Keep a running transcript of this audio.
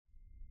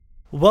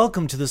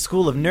Welcome to the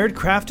School of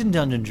Nerdcraft and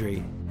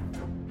Dungeonry.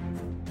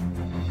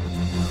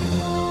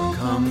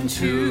 Come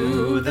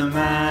to the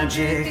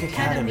Magic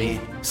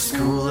Academy,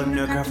 School of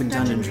Nerdcraft and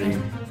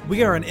Dungeonry.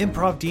 We are an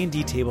improv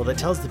D&D table that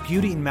tells the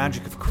beauty and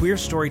magic of queer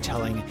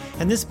storytelling,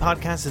 and this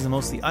podcast is a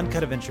mostly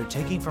uncut adventure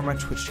taking from our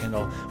Twitch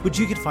channel, which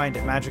you can find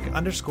at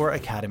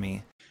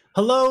magic_academy.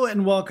 Hello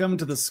and welcome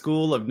to the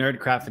School of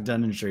Nerdcraft and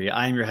Dungeonry.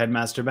 I am your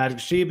headmaster, Magic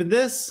Sheep, and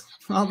this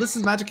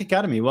is Magic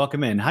Academy.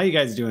 Welcome in. How you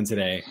guys doing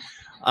today?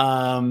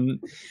 Let's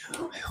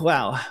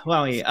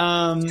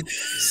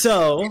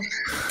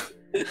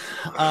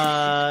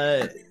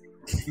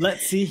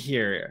see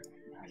here.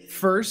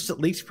 First,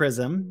 Leaked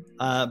Prism,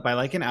 by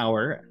like an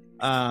hour.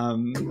 But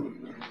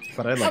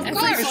I love it.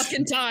 Every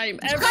fucking time.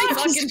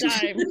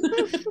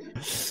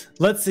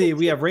 Let's see.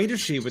 We have Raider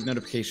Sheep with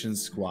Notification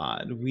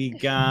Squad. We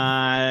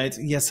got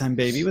Yes, I'm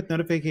Baby with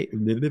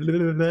Notification.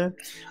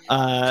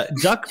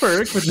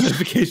 Duckburg with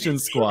Notification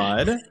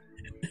Squad.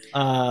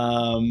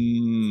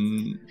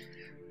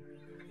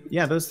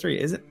 Yeah, those three.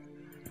 Is it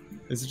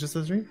just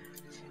those three?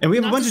 And we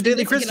have a bunch of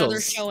daily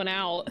crystals. Showing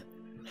out.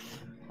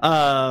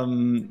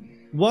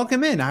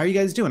 Welcome in. How are you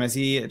guys doing? I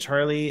see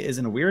Charlie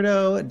isn't a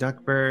weirdo.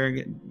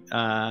 Duckburg,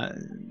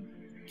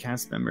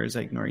 cast members,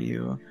 I ignore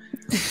you.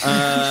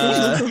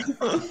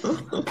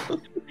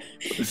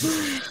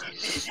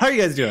 How are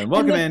you guys doing?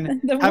 Welcome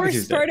in. The Happy worst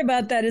Tuesday. part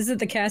about that is that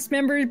the cast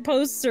member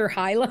posts are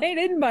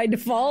highlighted by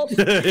default.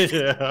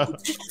 Yeah.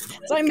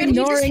 So I'm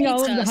ignoring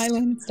all of the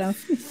highlighted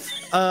stuff.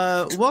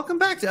 Welcome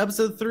back to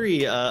episode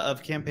 3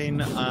 of campaign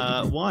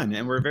 1,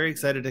 and we're very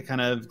excited to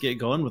kind of get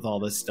going with all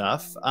this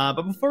stuff.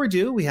 But before we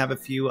do, we have a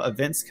few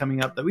events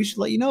coming up that we should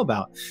let you know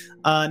about.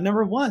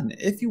 Number 1,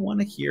 if you want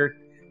to hear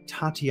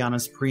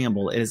Tatiana's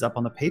preamble, it is up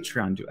on the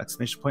Patreon. Do !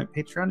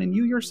 Patreon, and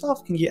you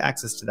yourself can get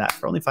access to that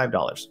for only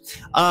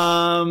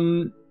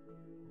 $5.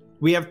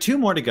 We have 2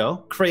 more to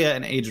go, Kreia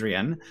and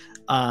Adrian,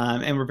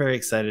 and we're very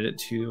excited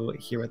to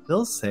hear what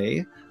they'll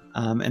say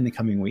in the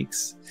coming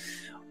weeks.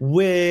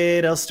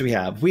 What else do we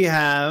have? We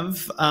have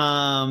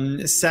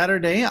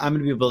Saturday, I'm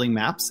going to be building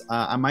maps.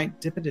 I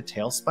might dip into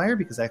Tailspire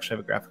because I actually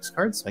have a graphics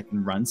card, so I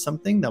can run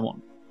something that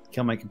won't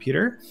kill my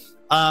computer.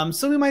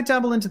 So we might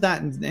dabble into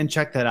that and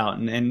check that out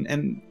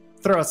and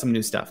throw out some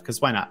new stuff, because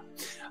why not?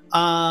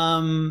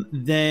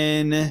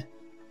 Then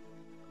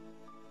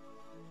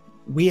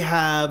we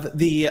have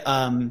the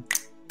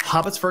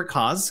Hobbits for a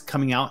Cause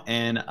coming out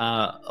in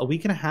a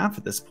week and a half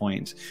at this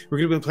point. We're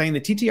going to be playing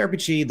the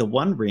TTRPG, The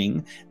One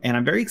Ring, and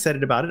I'm very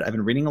excited about it. I've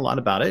been reading a lot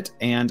about it,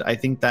 and I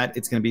think that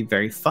it's going to be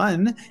very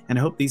fun, and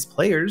I hope these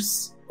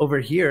players over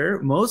here,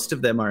 most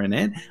of them are in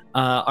it,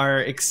 are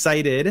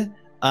excited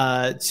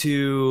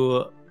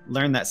to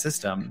learn that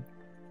system.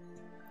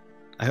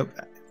 I hope.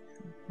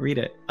 Read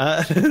it.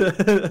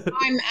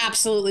 I'm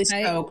absolutely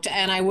stoked,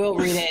 and I will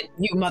read it,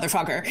 you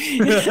motherfucker.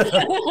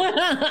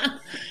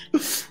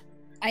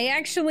 I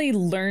actually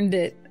learned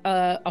it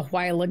a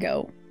while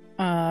ago,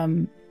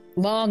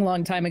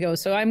 long time ago.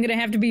 So I'm gonna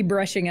have to be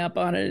brushing up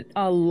on it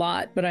a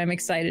lot. But I'm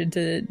excited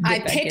to. I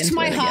picked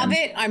my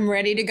Hobbit. I'm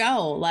ready to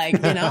go.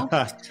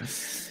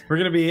 We're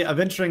going to be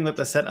adventuring with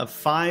a set of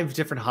 5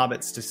 different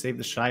hobbits to save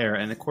the Shire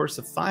in the course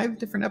of 5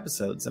 different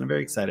episodes. And I'm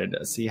very excited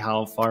to see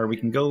how far we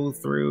can go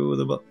through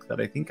the book that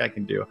I think I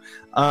can do.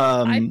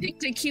 I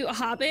picked a cute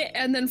hobbit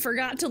and then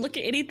forgot to look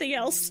at anything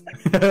else.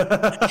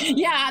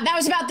 Yeah, that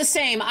was about the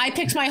same. I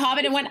picked my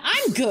Hobbit and went,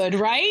 I'm good,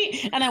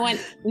 right? And I went,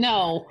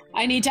 no,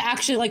 I need to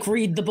actually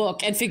read the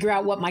book and figure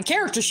out what my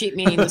character sheet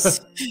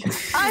means.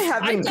 I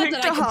haven't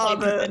picked a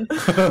Hobbit.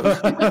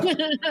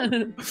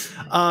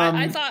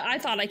 I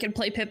thought I could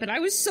play Pippin. I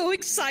was so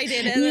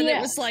excited, and then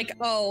it was like,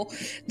 oh,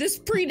 this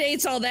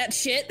predates all that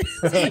shit.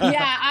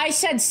 Yeah, I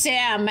said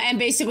Sam, and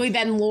basically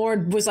then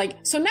Lord was like,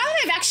 so now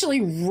that I've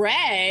actually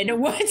read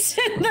what's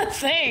in the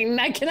thing,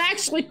 I can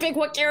actually pick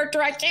what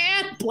character I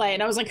can play.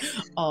 And I was like,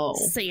 oh.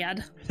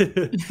 Sad.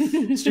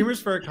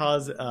 Streamers for a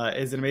Cause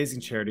is an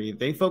amazing charity.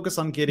 They focus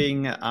on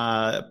getting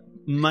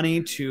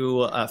money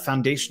to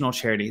foundational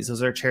charities.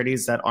 Those are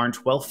charities that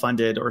aren't well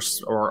funded or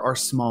are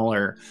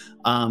smaller.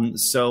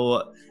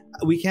 So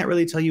we can't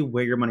really tell you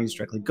where your money is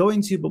directly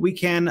going to, but we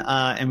can,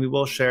 and we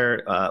will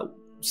share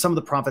some of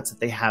the profits that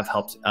they have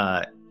helped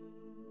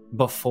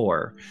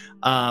before.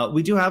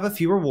 We do have a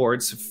few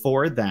rewards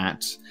for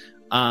that.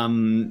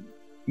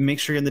 Make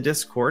sure you're in the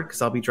Discord,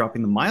 because I'll be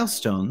dropping the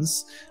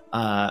milestones.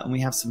 And we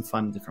have some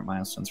fun different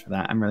milestones for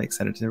that. I'm really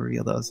excited to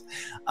reveal those.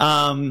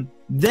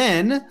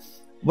 Then,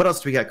 what else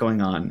do we got going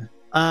on?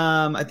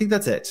 I think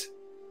that's it.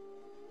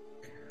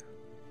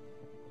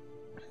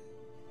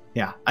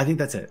 Yeah, I think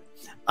that's it.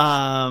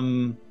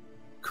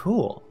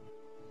 Cool.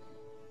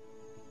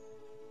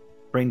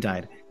 Brain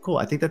died. Cool.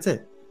 I think that's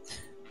it.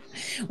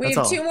 We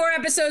have 2 more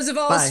episodes of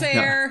All's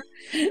Fair.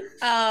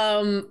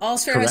 No.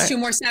 All's Fair has 2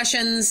 more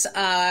sessions.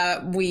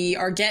 We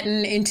are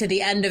getting into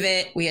the end of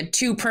it. We had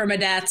 2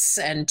 permadeaths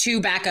and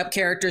 2 backup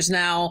characters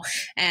now,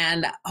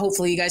 and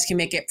hopefully you guys can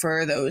make it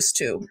for those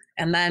 2.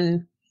 And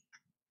then,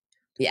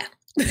 yeah.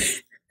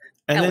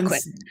 And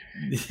eloquent.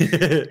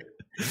 Then,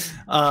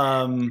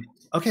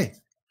 okay.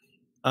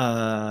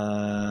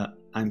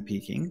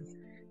 peeking.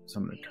 So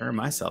I'm going to turn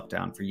myself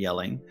down for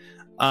yelling.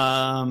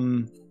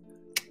 No,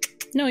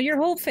 your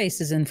whole face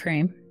is in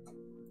frame.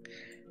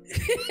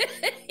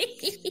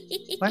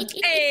 What?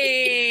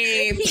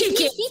 Hey,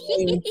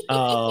 peeking.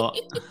 Oh.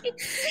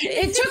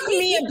 It took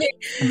me a bit,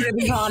 to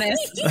be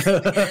honest.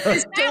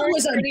 That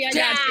was a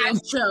dad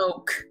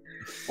joke.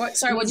 What?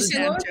 Sorry, what did you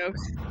say, Laura? Joke.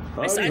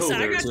 I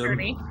got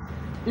Journey.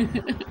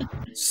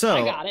 So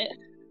I got it.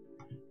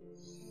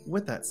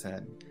 With that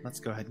said, let's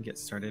go ahead and get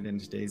started in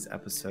today's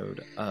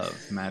episode of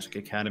Magic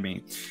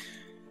Academy.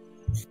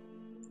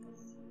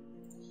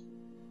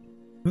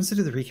 Who wants to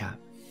do the recap?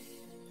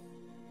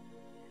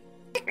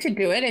 I could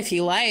do it if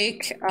you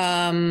like.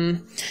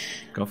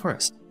 Go for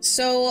it.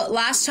 So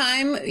last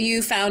time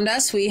you found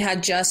us, we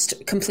had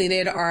just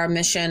completed our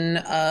mission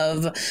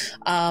of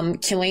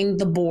killing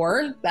the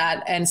boar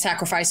and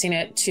sacrificing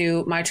it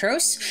to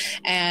Mitros.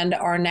 And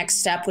our next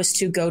step was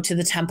to go to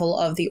the Temple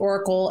of the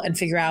Oracle and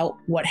figure out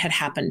what had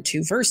happened to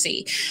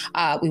Versi.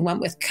 We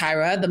went with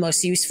Kyra, the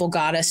most useful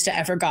goddess to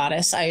ever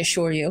goddess, I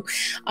assure you.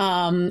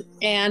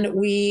 And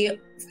we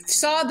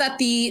saw that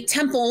the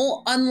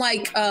temple,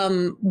 unlike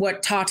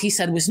what Tati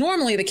said was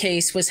normally the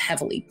case, was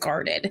heavily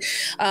guarded.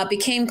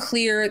 Became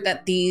clear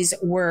that these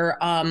were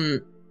my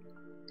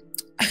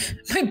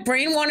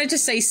brain wanted to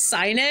say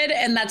Cynid,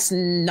 and that's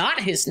not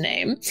his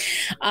name.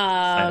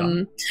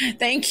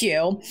 Thank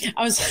you.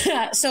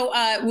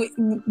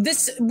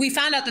 We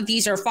found out that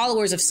these are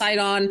followers of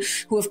Sidon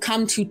who have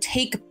come to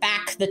take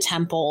back the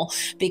temple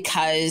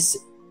because,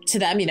 to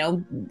them,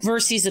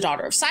 Versi's the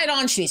daughter of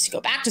Sidon. She needs to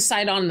go back to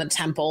Sidon, and the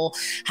temple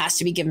has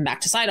to be given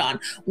back to Sidon.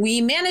 We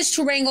managed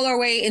to wrangle our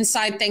way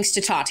inside thanks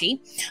to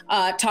Tati.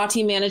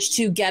 Tati managed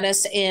to get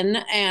us in,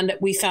 and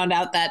we found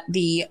out that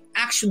the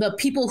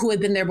people who had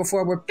been there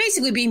before were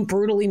basically being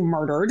brutally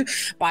murdered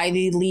by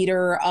the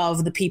leader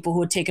of the people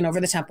who had taken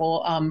over the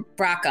temple,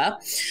 Braca.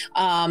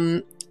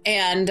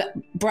 And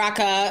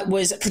Braca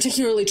was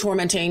particularly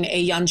tormenting a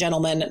young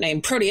gentleman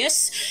named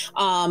Proteus.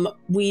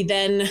 We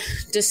then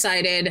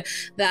decided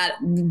that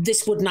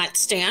this would not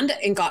stand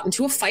and got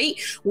into a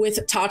fight with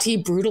Tati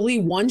brutally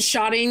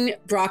one-shotting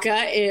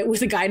Braca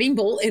with a guiding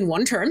bolt in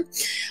one turn.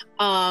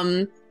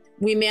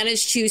 We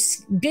managed to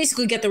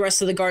basically get the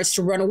rest of the guards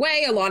to run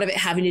away, a lot of it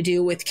having to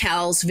do with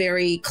Cal's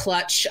very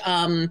clutch,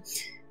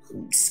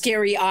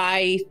 scary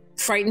eye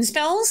frightened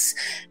spells,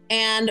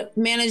 and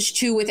managed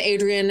to, with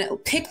Adrian,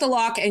 pick the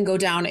lock and go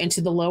down into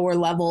the lower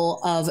level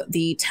of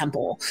the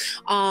temple.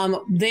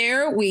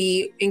 There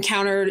we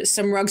encountered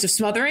some rugs of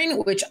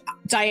smothering, which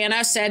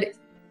Diana said,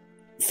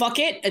 fuck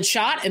it, and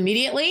shot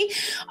immediately.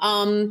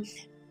 And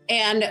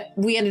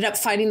we ended up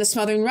fighting the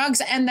smothering rugs,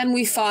 and then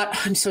we fought,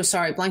 I'm so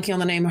sorry, blanking on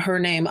the name,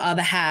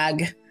 the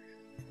hag.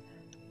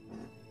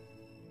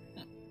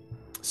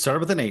 Started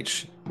with an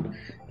H.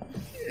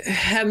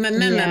 I really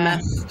want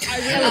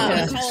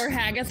to call her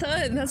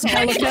Hagatha, and that's all.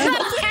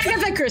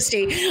 Hagatha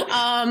Christie.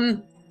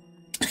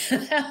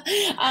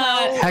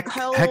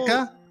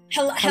 Heka?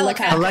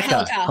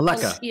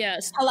 Heleka.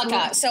 Yes.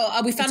 Heleka. So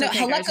we found out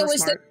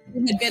Heleka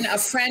had been a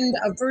friend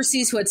of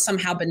Versi's who had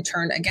somehow been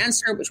turned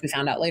against her, which we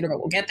found out later, but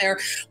we'll get there.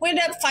 We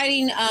ended up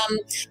fighting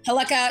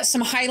Heleka.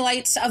 Some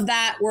highlights of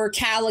that were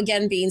Cal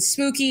again being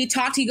spooky,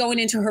 Tati going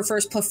into her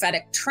first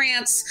prophetic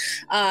trance,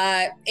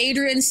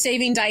 Adrian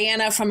saving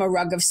Diana from a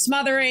rug of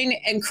smothering,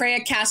 and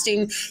Kreia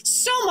casting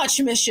so much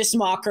mischievous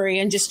mockery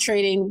and just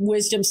trading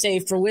wisdom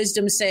save for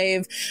wisdom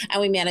save. And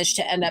we managed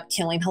to end up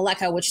killing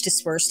Heleka, which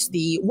dispersed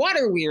the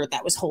water weird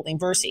that was holding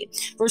Versi.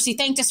 Versi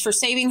thanked us for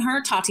saving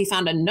her. Tati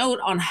found a note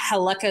on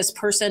Heleka's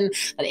person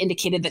that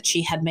indicated that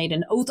she had made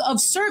an oath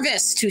of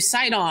service to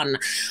Sidon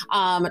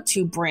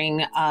to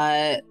bring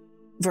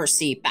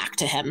Versi back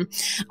to him.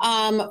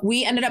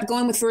 We ended up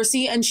going with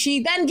Versi, and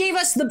she then gave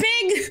us the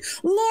big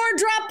lore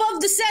drop of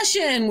the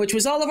session, which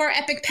was all of our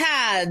epic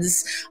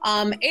pads.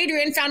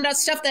 Adrian found out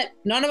stuff that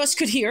none of us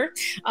could hear,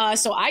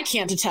 so I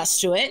can't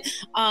attest to it.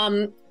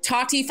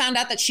 Tati found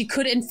out that she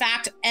could, in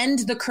fact, end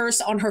the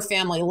curse on her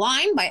family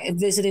line by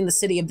visiting the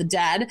City of the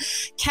Dead.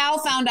 Cal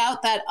found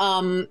out that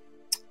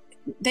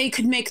they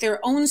could make their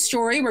own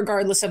story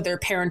regardless of their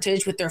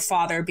parentage, with their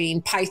father being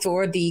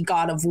Pythor, the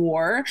god of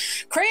war.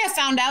 Kreia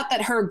found out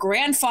that her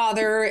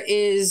grandfather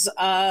is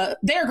Kreia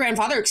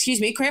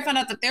found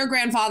out that their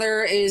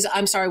grandfather is,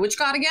 I'm sorry, which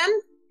god again?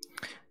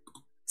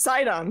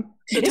 Sidon.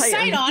 It's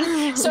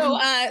Sidon. So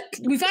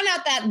we found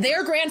out that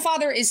their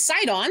grandfather is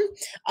Sidon,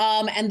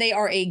 and they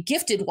are a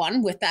gifted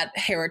one with that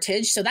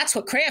heritage. So that's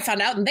what Kreia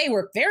found out, and they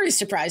were very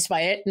surprised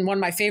by it. And one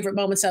of my favorite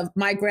moments of,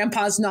 my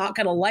grandpa's not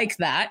going to like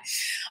that.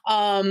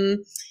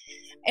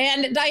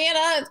 And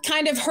Diana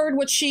kind of heard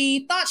what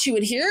she thought she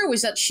would hear,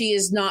 was that she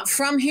is not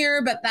from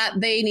here, but that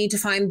they need to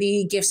find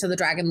the gifts of the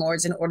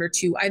Dragonlords in order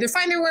to either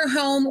find their way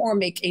home or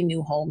make a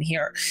new home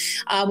here.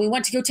 We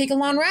went to go take a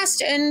long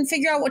rest and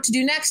figure out what to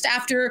do next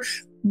after,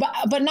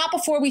 but not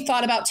before we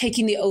thought about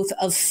taking the oath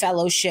of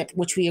fellowship,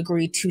 which we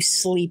agreed to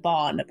sleep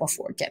on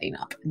before getting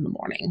up in the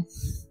morning.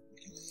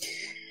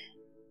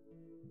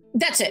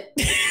 That's it.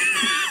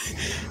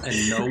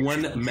 And no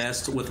one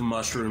messed with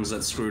mushrooms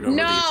that screwed over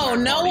the entire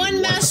party. No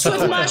one messed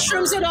with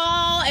mushrooms at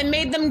all and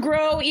made them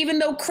grow, even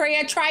though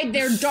Kreia tried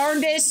their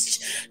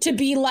darndest to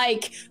be,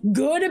 like,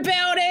 good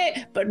about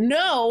it. But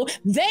no,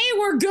 they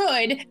were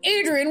good.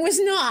 Adrian was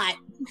not.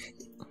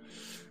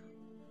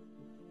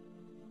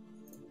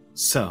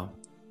 So,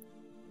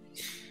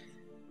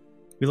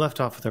 we left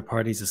off with our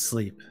parties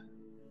asleep,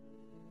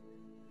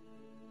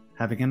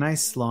 having a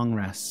nice long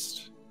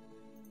rest.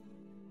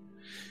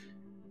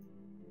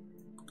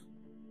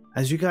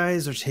 As you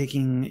guys are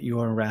taking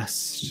your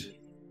rest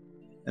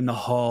in the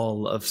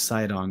Hall of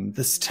Sidon,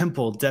 this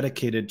temple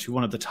dedicated to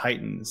one of the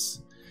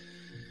Titans,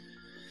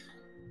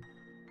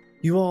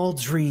 you all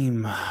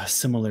dream a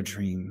similar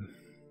dream.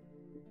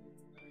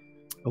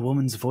 A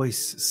woman's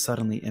voice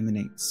suddenly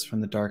emanates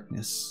from the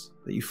darkness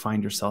that you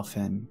find yourself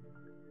in.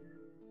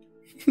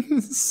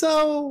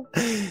 So,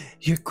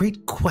 your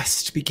great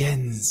quest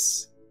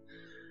begins.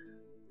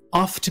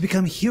 Off to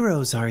become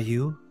heroes, are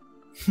you?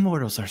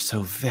 Mortals are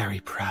so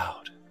very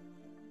proud.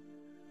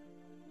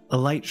 A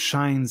light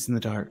shines in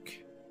the dark,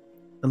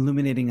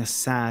 illuminating a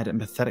sad and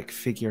pathetic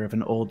figure of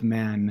an old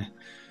man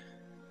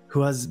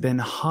who has been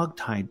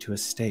hogtied to a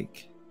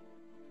stake.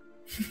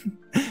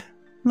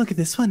 Look at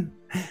this one.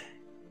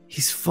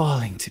 He's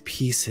falling to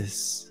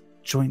pieces.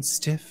 Joints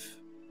stiff,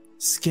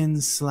 skin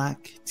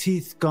slack,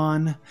 teeth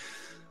gone.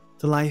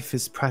 The life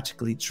is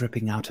practically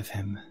dripping out of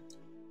him.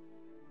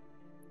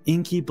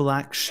 Inky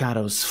black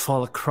shadows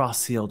fall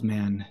across the old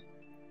man.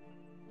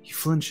 He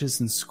flinches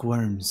and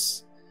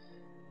squirms.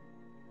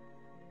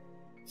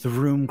 The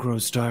room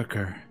grows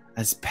darker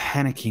as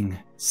panicking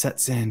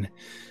sets in.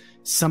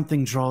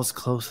 Something draws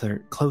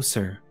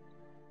closer.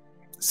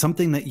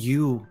 Something that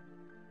you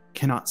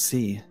cannot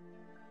see.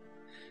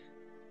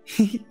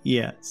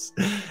 Yes,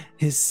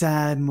 his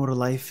sad mortal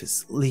life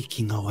is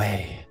leaking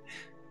away.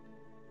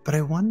 But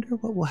I wonder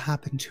what will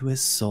happen to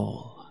his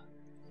soul.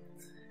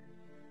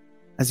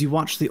 As you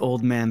watch the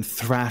old man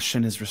thrash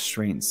in his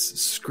restraints,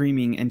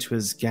 screaming into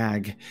his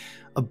gag,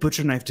 a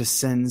butcher knife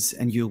descends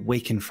and you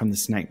awaken from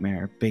this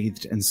nightmare,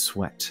 bathed in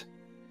sweat.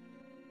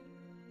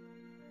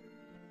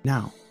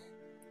 Now,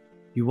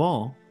 you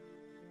all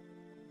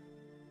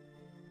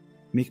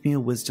make me a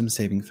wisdom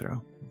saving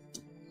throw.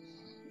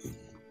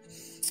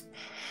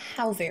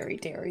 How very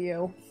dare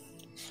you?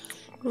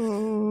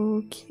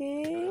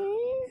 Okay.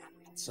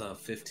 It's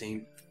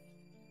 15.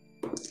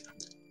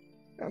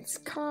 That's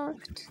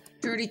cocked.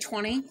 Dirty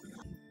 20.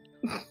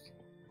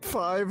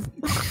 5.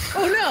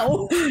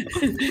 Oh no!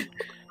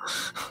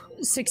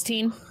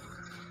 16.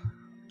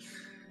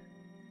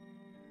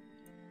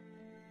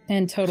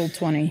 And total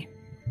 20.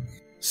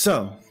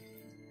 So,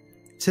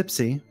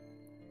 Tipsy,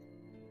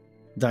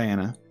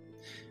 Diana,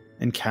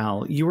 and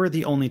Cal, you were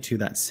the only two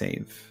that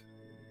save.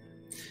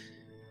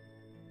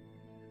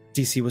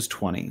 DC was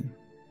 20.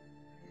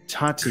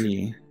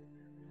 Tati,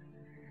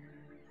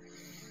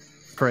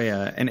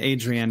 Freya, and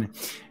Adrian,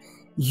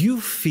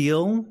 you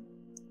feel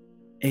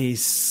a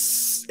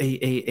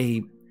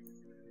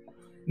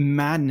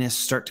madness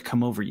start to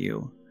come over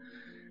you.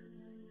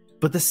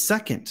 But the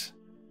second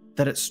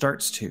that it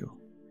starts to,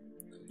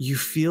 you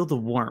feel the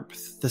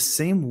warmth, the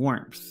same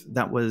warmth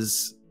that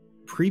was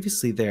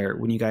previously there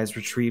when you guys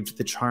retrieved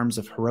the charms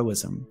of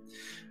heroism,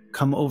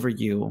 come over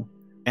you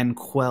and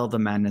quell the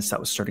madness that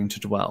was starting to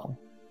dwell.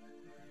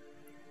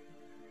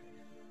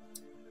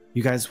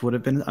 You guys would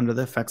have been under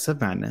the effects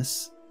of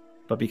madness,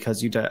 but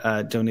because you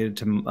donated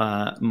to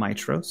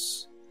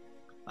Mitros,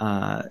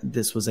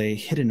 this was a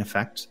hidden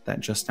effect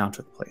that just now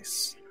took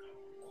place.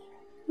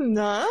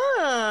 Nice.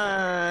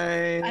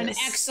 An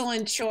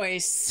excellent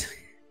choice.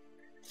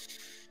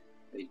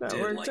 That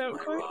worked out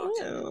quite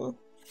well.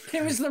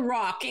 It was the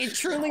rock. It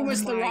truly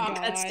was the rock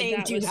that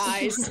saved you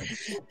guys.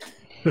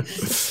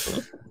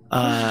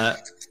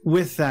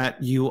 With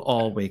that, you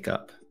all wake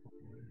up.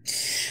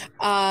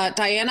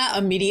 Diana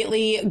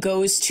immediately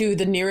goes to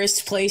the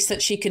nearest place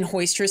that she can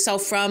hoist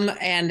herself from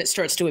and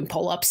starts doing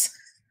pull-ups.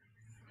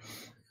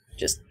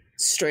 Just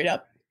straight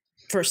up,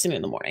 first thing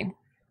in the morning.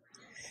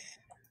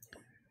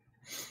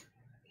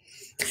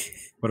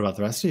 What about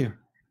the rest of you?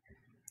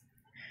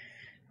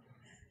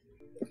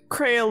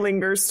 Kreia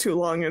lingers too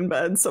long in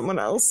bed. Someone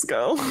else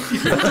go.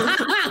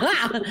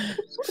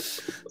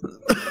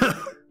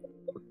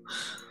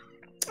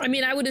 I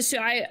mean, I would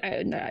assume.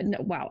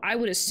 I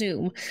would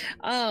assume.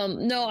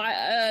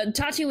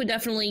 Tati would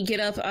definitely get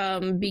up,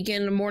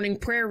 begin a morning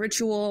prayer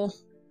ritual.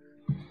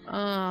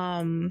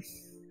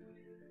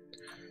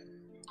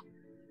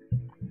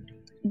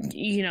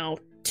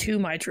 To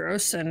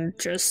Mitros and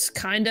just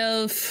kind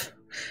of.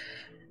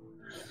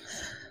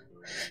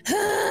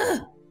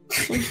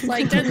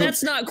 Like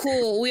that's not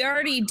cool. We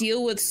already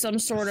deal with some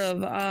sort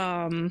of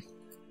a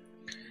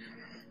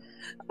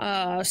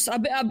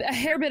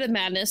hair bit of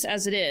madness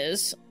as it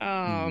is,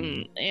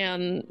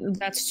 and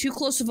that's too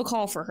close of a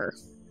call for her.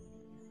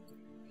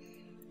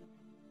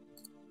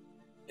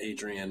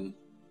 Adrian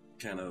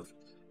kind of,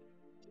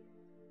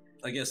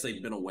 I guess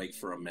they've been awake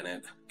for a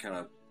minute, kind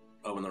of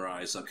open their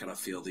eyes up, kind of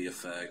feel the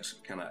effect,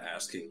 kind of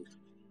asking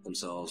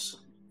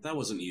themselves, that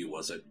wasn't you,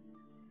 was it?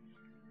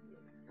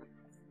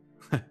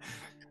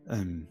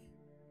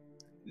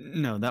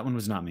 No, that one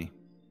was not me.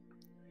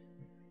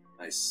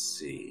 I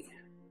see.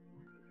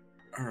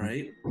 All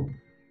right.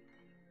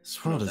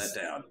 This world is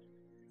that down.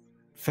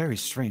 very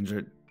strange.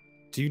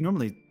 Do you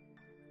normally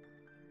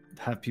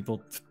have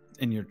people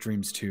in your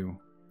dreams too?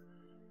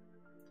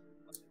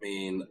 I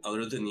mean,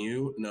 other than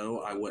you, no,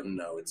 I wouldn't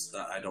know. It's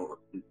I don't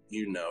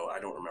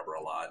remember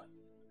a lot.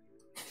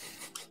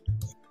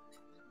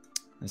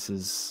 This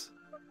is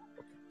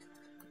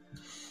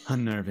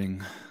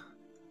unnerving.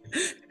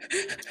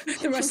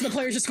 The rest of the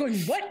players just going,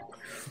 what?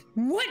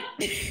 What?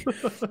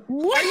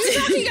 What? Are you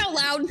talking out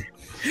loud?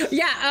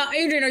 Yeah,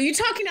 Adrian, are you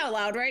talking out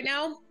loud right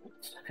now?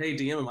 Hey,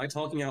 DM, am I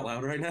talking out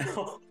loud right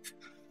now?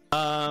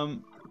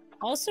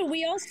 Also,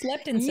 we all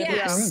slept in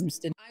separate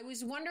rooms. I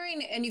was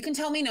wondering, and you can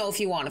tell me no if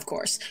you want, of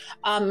course.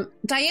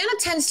 Diana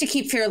tends to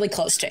keep fairly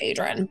close to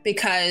Adrian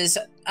because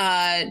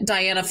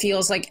Diana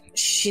feels like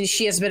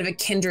she has a bit of a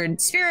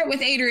kindred spirit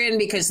with Adrian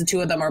because the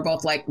two of them are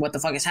both like, what the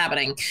fuck is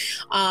happening?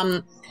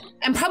 And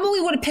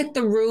probably would have picked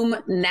the room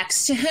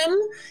next to him.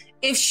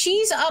 If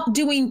she's up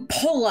doing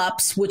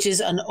pull-ups, which is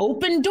an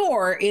open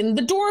door in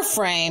the door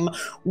frame,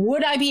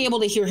 would I be able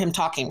to hear him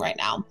talking right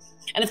now?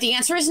 And if the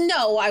answer is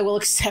no, I will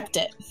accept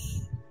it.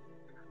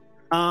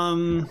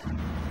 Go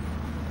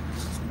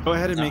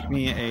ahead and make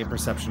me a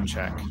perception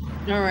check.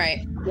 All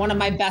right. One of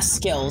my best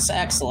skills.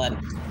 Excellent.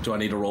 Do I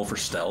need to roll for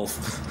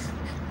stealth?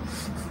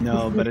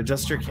 No, but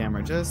adjust your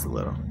camera just a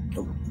little.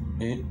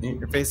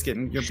 Your face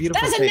getting your beautiful.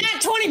 That is a face.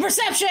 nat 20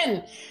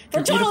 perception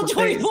for total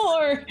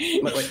 24.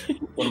 Wait,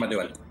 what am I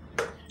doing?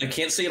 I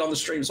can't see it on the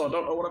stream, so I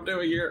don't know what I'm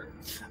doing here.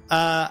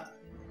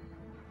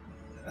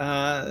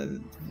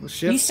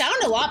 Shift. You sound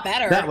a lot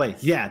better. That way.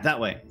 Yeah, that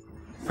way.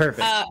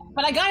 Perfect.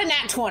 But I got a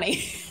nat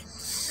 20.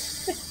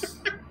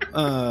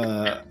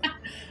 I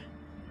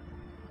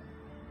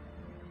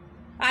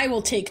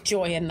will take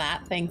joy in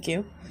that. Thank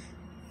you.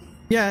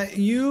 Yeah,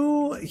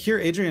 you hear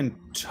Adrian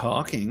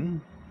talking.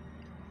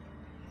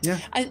 Yeah.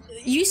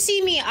 You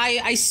see me,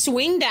 I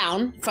swing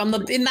down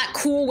in that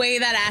cool way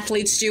that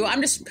athletes do.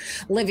 I'm just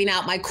living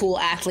out my cool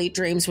athlete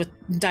dreams with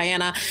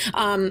Diana.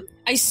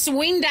 I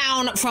swing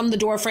down from the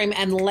door frame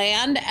and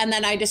land, and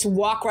then I just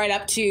walk right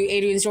up to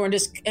Adrian's door and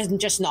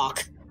just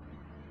knock.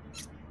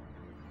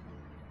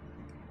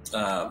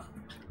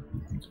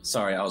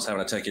 Sorry, I was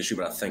having a tech issue,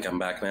 but I think I'm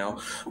back now.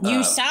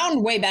 You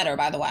sound way better,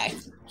 by the way.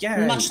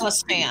 Yeah. Much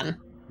less fan.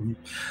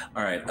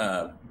 All right.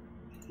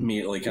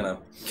 Immediately kind of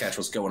catch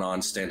what's going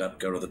on, stand up,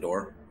 go to the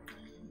door.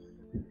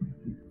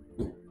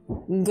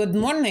 Good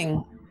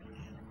morning.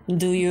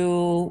 Do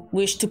you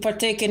wish to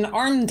partake in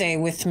arm day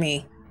with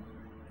me?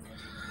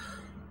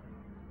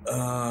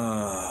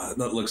 That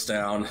looks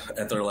down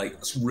at their like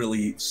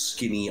really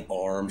skinny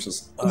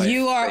arms.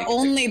 You are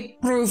only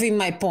proving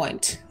my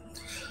point.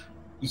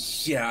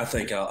 Yeah, I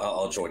think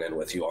I'll join in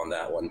with you on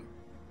that one.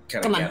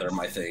 Kind of gather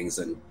my things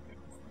and.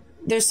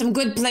 There's some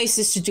good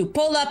places to do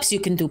pull-ups. You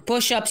can do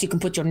push-ups. You can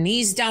put your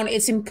knees down.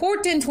 It's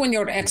important when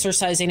you're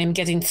exercising and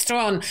getting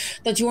strong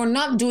that you are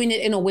not doing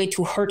it in a way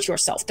to hurt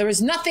yourself. There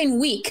is nothing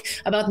weak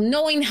about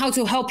knowing how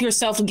to help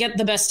yourself get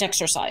the best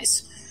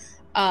exercise.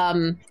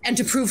 And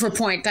to prove her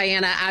point,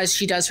 Diana, as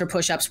she does her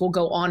push-ups, will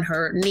go on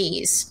her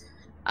knees.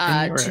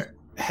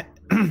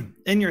 In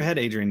your head,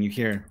 Adrian, you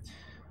hear,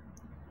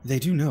 they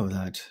do know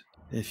that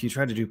if you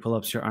try to do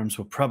pull-ups, your arms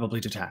will probably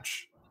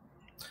detach.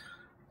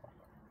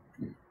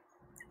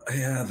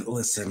 Yeah,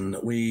 listen,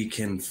 we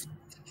can,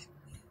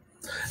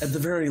 at the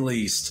very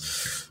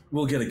least,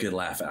 we'll get a good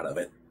laugh out of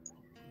it.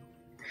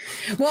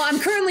 Well, I'm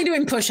currently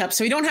doing push-ups,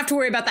 so we don't have to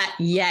worry about that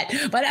yet.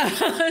 But I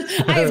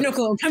have no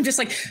clue. I'm just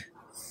like,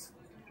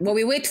 well,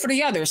 we wait for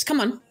the others.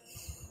 Come on.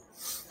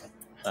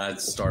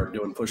 I'd start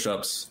doing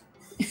push-ups.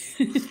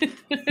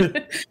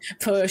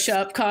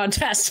 Push-up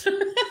contest.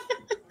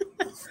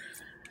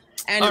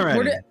 And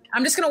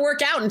I'm just going to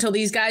work out until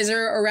these guys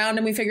are around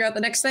and we figure out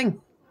the next thing.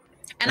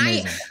 And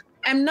amazing.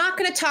 I'm not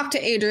going to talk to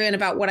Adrian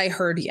about what I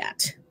heard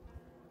yet.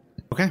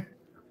 Okay.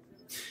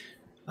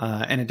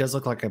 And it does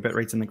look like a bit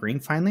rate's in the green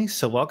finally.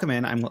 So welcome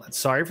in. I'm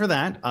sorry for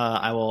that.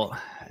 I will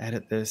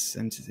edit this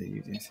into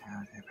the. It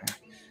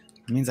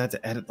means I have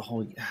to edit the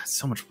whole.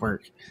 So much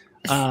work.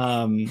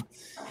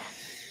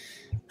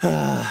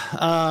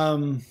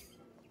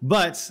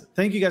 But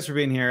thank you guys for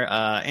being here.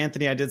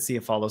 Anthony, I did see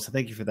a follow, so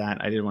thank you for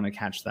that. I did want to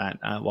catch that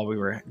while we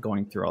were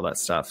going through all that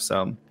stuff.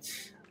 So.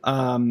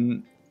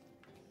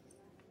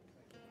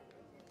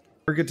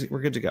 We're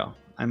good to go.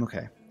 I'm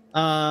okay.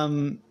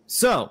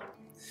 So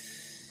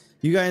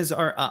you guys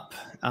are up,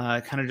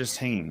 kind of just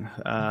hanging.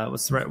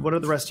 What are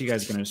the rest of you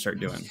guys going to start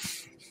doing?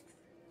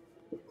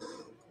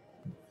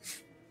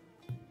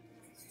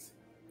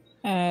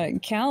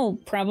 Cal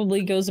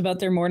probably goes about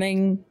their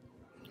morning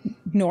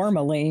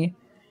normally.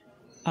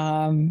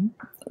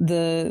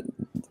 The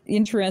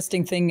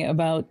interesting thing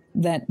about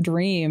that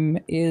dream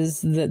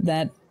is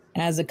that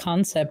as a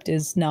concept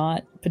is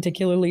not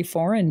particularly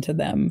foreign to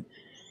them.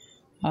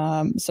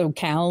 So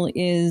Cal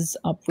is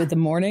up with the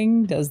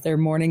morning, does their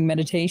morning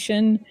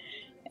meditation,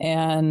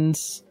 and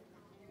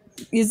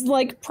is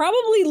like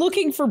probably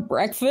looking for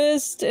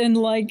breakfast and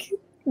like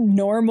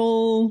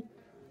normal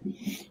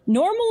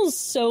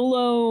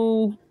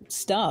solo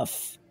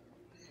stuff.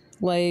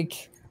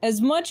 Like, as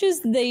much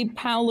as they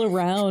pal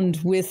around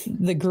with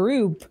the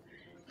group,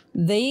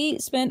 they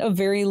spent a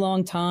very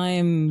long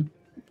time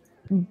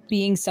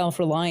being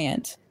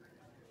self-reliant.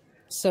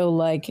 So,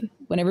 like,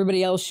 when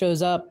everybody else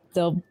shows up,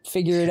 they'll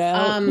figure it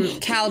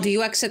out. Cal, do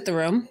you exit the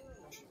room?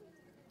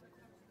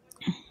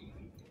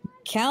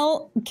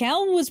 Cal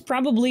was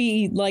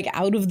probably, like,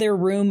 out of their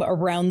room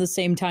around the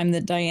same time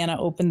that Diana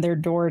opened their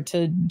door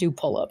to do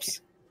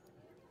pull-ups.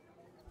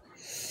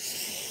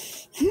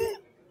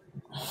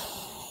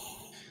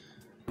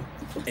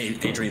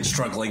 Adrian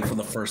struggling from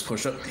the first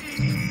push-up.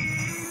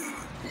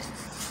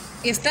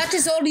 If that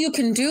is all you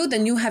can do,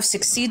 then you have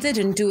succeeded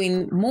in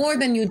doing more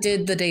than you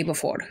did the day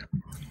before.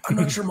 I'm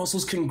not sure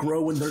muscles can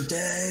grow when they're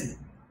dead.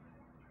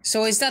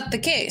 So is that the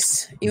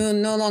case? You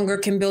no longer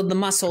can build the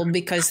muscle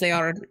because they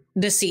are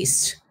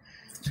deceased?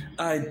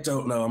 I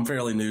don't know. I'm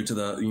fairly new to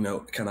the,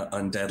 kind of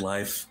undead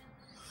life.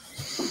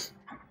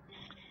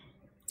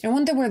 I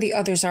wonder where the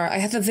others are. I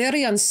have a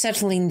very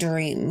unsettling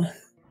dream.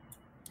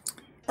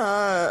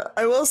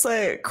 I will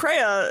say,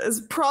 Kreia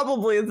is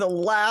probably the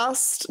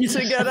last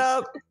to get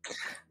up,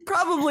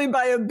 probably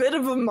by a bit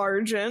of a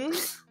margin.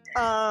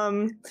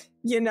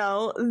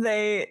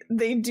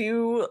 They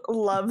do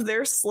love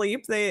their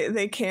sleep.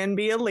 They can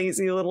be a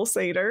lazy little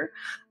satyr.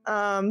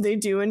 They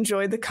do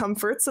enjoy the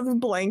comforts of a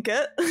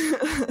blanket. They're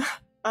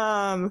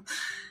probably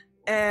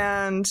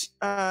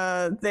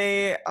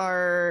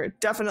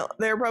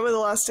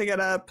the last to get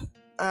up.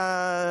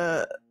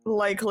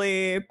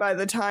 Likely by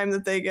the time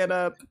that they get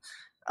up,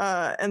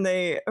 and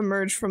they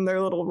emerge from their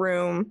little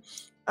room,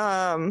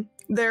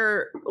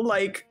 their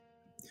like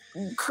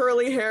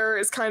curly hair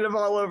is kind of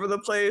all over the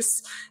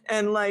place,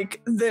 and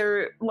like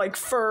their like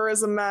fur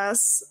is a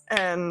mess,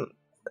 and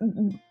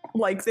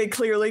like they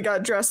clearly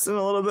got dressed in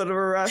a little bit of a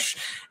rush,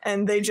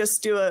 and they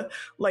just do a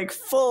like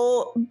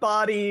full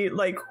body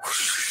like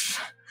whoosh,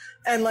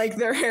 and like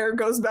their hair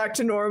goes back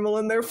to normal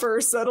and their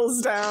fur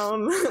settles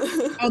down.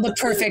 Oh, the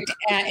perfect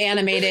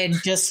animated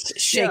just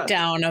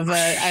shakedown of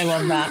I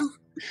love that.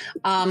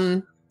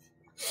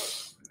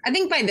 I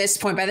think by this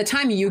point, by the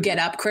time you get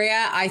up,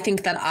 Kreia, I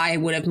think that I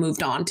would have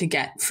moved on to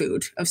get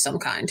food of some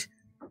kind.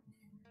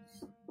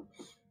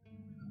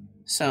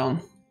 So.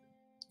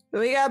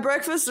 We got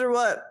breakfast or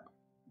what?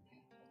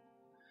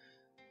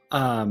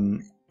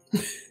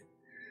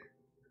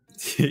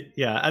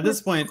 Yeah, at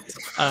this point,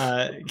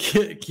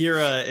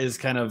 Kira is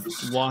kind of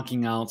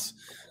walking out,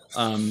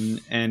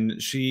 and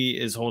she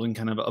is holding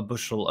kind of a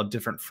bushel of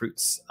different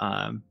fruits,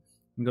 and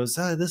goes,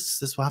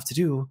 this will have to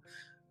do.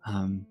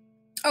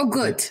 Oh,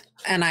 good.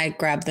 And I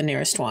grab the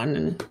nearest one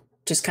and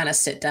just kind of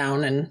sit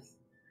down and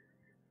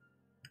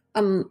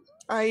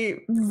I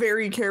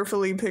very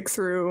carefully pick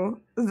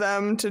through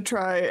them to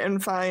try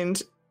and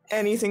find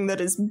anything that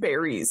is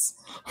berries.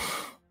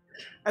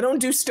 I don't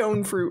do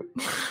stone fruit.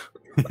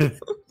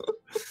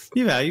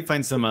 Yeah, you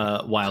find some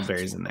wild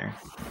berries in there.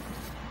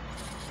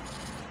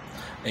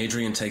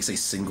 Adrian takes a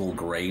single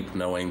grape,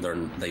 knowing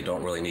they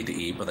don't really need to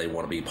eat, but they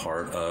want to be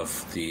part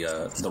of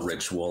the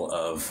ritual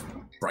of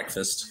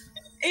breakfast.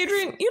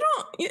 Adrian, you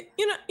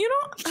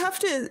don't have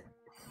to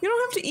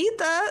eat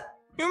that.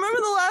 You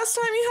remember the last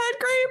time you had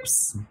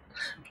grapes?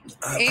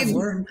 I've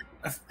learned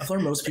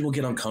most people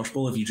get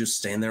uncomfortable if you just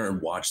stand there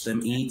and watch them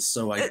eat.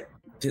 So I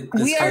think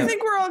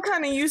we're all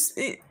kind of used.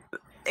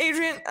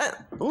 Adrian,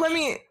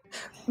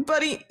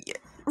 buddy,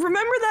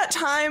 remember that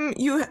time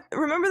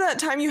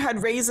you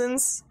had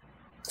raisins?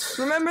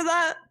 Remember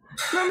that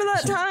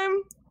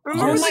time?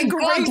 Oh my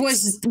God,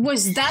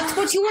 was that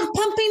what you were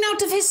pumping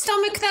out of his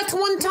stomach that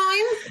one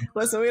time?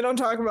 Listen, we don't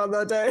talk about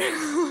that day.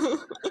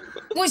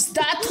 Was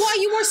that why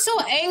you were so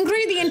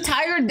angry the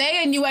entire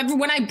day? And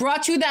when I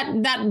brought you that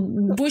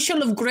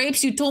bushel of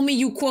grapes, you told me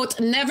you, quote,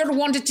 never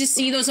wanted to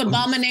see those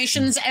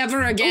abominations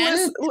ever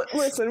again?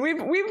 Listen, we've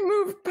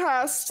moved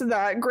past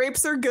that.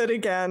 Grapes are good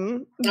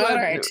again. All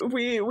right.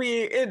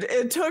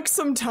 It took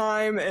some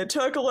time. It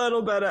took a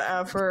little bit of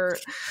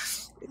effort.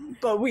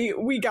 But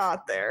we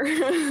got there.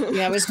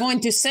 Yeah, I was going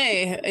to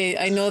say,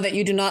 I know that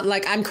you do not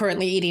like, I'm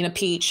currently eating a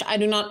peach. I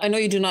know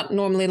you do not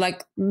normally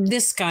like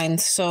this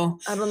kind, so.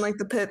 I don't like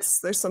the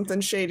pits. There's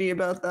something shady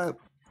about that.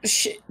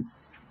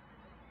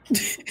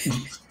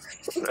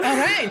 All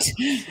right.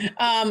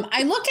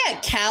 I look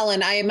at Cal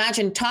and I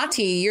imagine,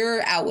 Tati,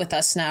 you're out with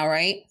us now,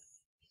 right?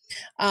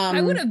 I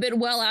would have been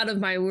well out of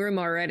my room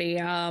already.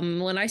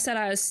 When I said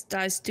I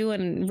was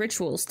doing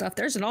ritual stuff,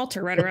 there's an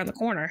altar right around the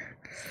corner.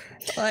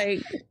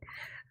 Like...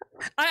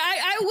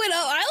 I went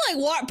up. I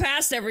walked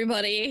past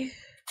everybody.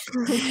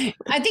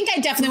 I think I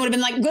definitely would have been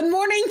like, "Good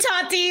morning,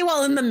 Tati,"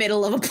 while in the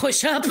middle of a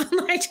push-up.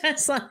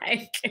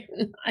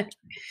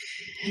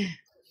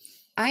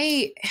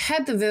 I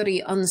had a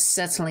very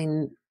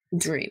unsettling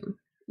dream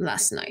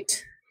last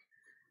night.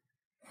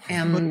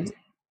 And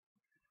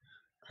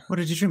what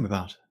did you dream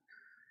about?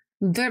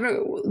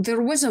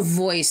 There was a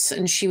voice,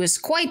 and she was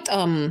quite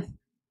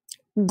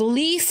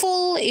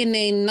gleeful in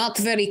a not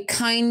very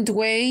kind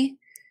way.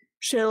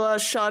 Sheila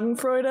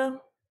Schadenfreude?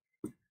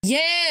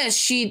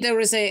 Yes, there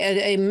was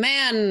a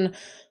man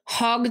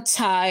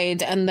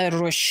hog-tied, and there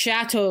were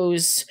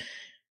shadows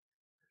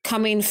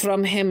coming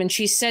from him, and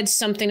she said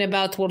something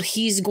about, well,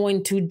 he's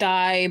going to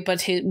die,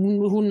 but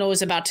who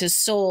knows about his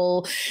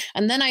soul.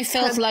 And then I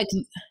felt like...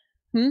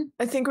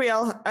 I think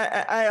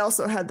I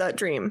also had that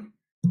dream.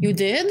 You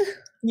did?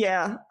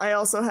 Yeah, I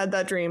also had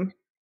that dream.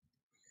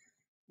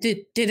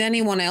 Did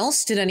anyone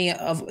else?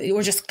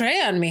 Or just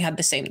Freya and me had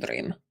the same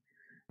dream?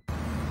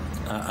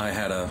 I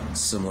had a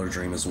similar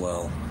dream as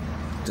well.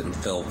 Didn't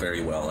feel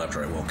very well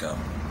after I woke up.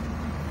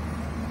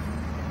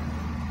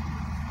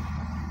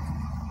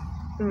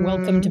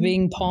 Welcome to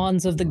being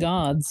pawns of the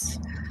gods.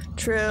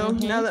 True.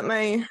 Mm-hmm.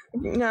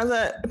 Now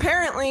that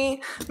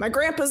apparently my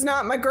grandpa's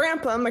not my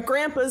grandpa. My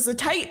grandpa's a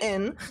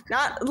titan,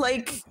 not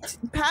like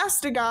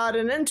past a god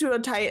and into a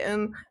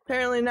titan.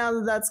 Apparently now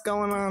that that's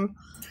going on.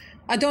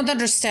 I don't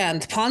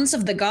understand. Pawns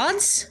of the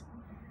gods?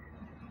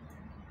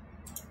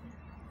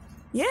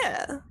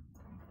 Yeah.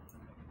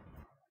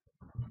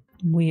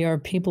 We are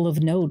people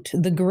of note,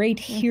 the great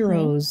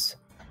heroes.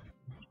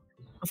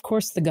 Of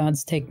course the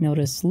gods take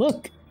notice.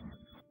 Look.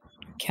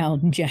 Cal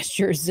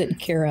gestures at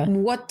Kira.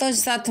 What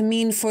does that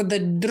mean for the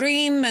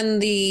dream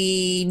and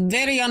the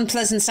very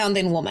unpleasant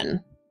sounding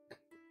woman?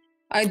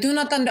 I do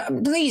not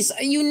please,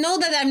 you know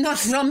that I'm not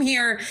from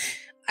here.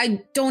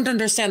 I don't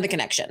understand the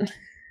connection.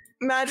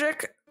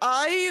 Magic,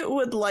 I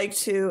would like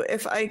to,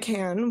 if I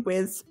can,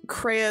 with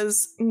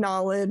Krea's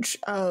knowledge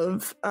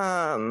of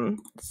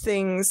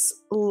things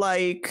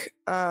like,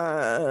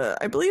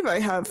 I believe I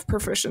have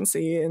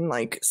proficiency in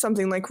like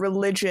something like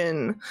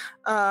religion.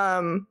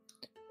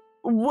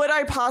 Would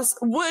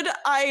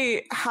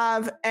I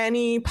have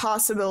any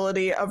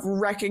possibility of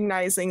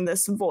recognizing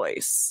this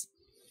voice?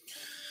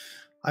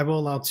 I will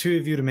allow 2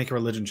 of you to make a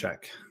religion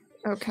check.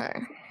 Okay.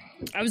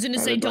 I was going to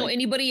say, don't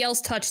anybody else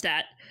touch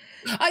that.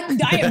 I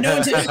have no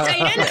idea.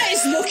 Diana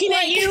is looking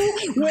at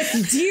you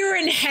with deer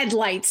in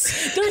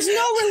headlights. There's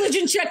no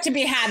religion check to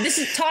be had. This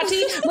is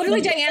Tati.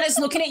 Literally, Diana's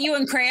looking at you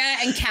and Krea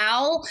and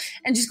Cal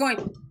and just going...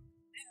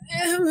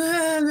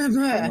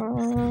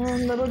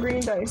 little green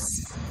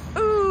dice.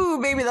 Ooh,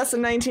 baby, that's a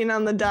 19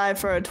 on the die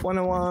for a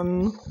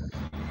 21.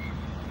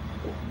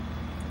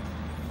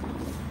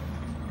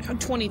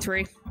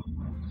 23.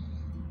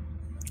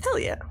 Hell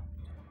yeah.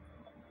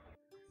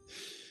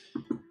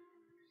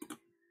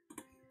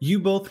 You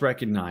both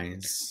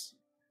recognize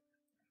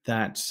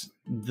that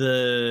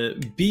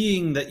the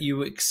being that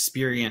you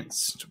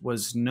experienced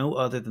was no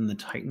other than the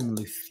Titan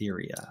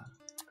Lutheria.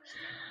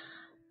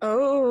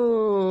 Oh.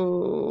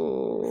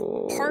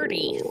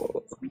 Party.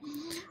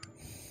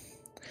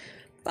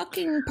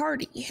 Fucking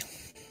party.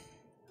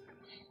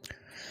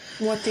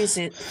 What is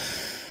it?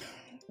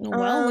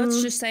 Well,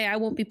 let's just say I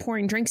won't be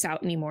pouring drinks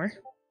out anymore.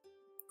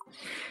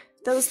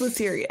 That was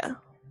Lutheria.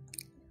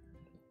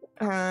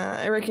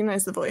 I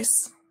recognize the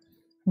voice.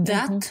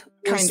 That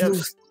kind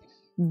of.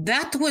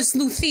 That was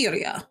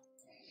Lutheria.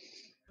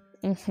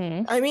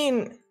 I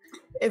mean,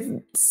 if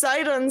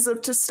Sidon's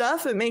up to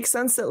stuff, it makes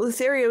sense that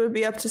Lutheria would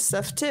be up to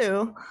stuff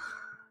too.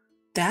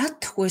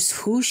 That was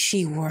who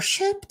she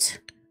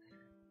worshipped?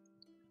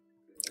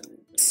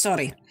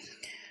 Sorry.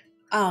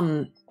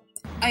 I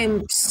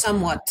am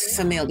somewhat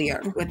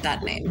familiar with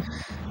that name.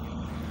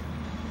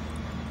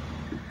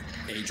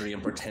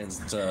 Adrian pretends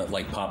to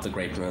pop the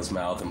grape in his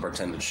mouth and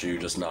pretend to chew,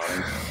 just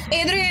nodding.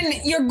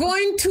 Adrian, you're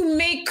going to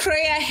make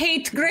Kreia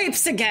hate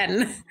grapes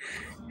again.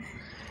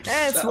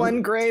 It's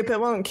one grape. It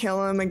won't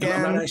kill him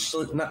again.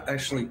 Not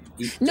actually.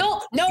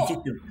 No.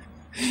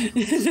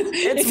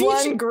 It's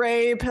one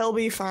grape. He'll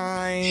be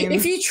fine.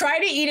 If you try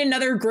to eat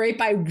another grape,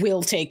 I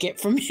will take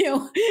it from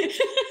you.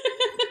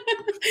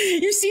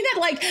 You see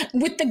that,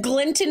 with the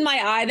glint in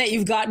my eye that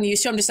you've gotten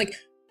used to? I'm just like,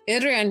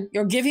 Adrian,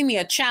 you're giving me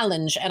a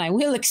challenge, and I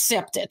will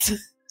accept it.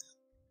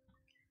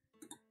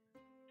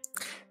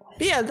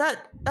 But yeah, that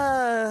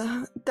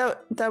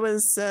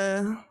was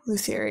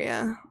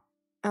Lutheria,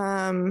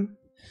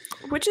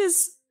 which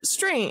is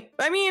strange.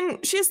 I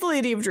mean, she's the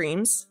Lady of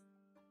Dreams,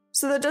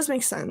 so that does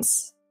make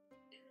sense.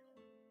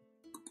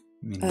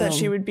 That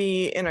she would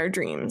be in our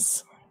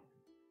dreams.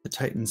 The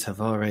Titans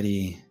have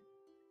already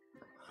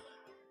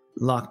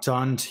locked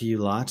on to you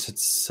lot.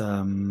 It's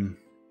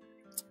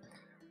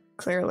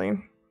clearly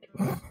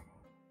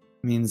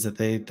means that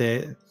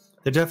they're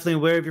definitely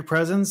aware of your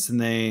presence, and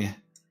they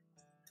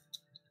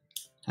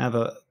have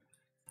a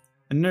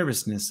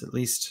nervousness, at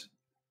least,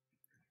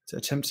 to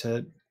attempt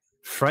to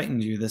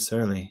frighten you this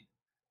early.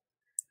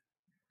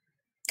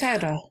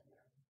 Kyra.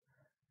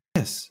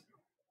 Yes.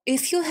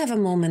 If you have a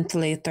moment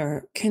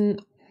later,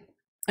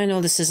 I know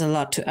this is a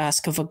lot to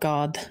ask of a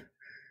god.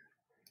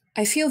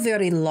 I feel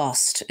very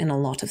lost in a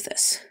lot of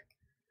this.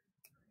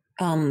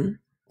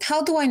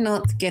 How do I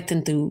not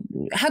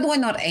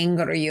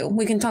anger you?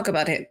 We can talk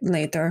about it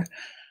later.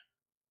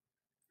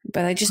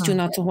 But I just do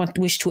not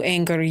wish to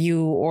anger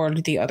you or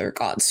the other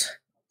gods.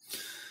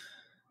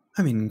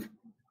 I mean,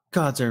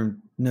 gods are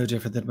no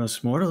different than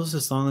most mortals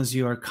as long as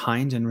you are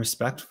kind and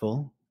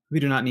respectful.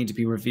 We do not need to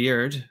be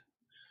revered.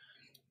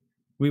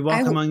 We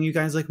walk among you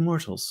guys like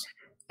mortals.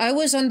 I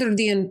was under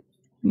the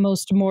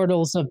Most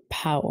mortals of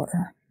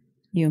power,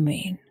 you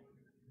mean?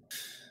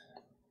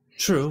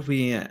 True,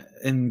 we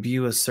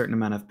imbue a certain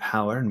amount of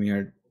power, and we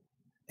are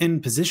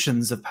in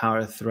positions of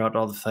power throughout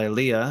all the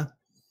Thylea.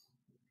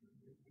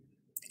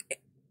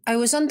 I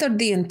was under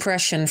the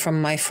impression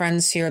from my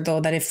friends here,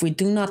 though, that if we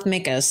do not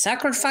make a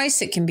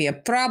sacrifice, it can be a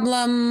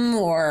problem,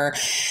 or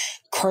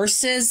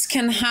curses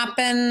can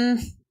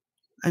happen.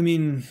 I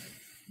mean,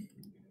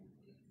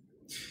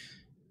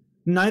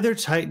 neither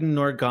Titan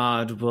nor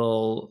God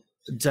will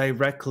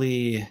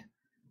directly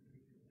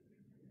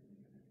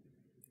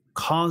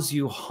cause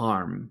you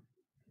harm.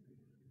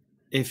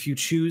 If you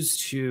choose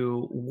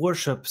to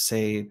worship,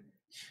 say,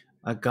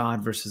 a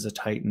god versus a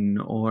Titan,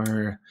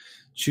 or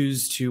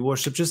choose to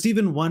worship just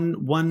even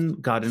one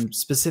god in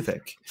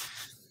specific.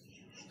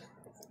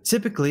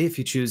 Typically, if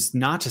you choose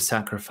not to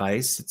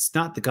sacrifice, it's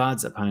not the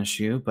gods that punish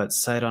you, but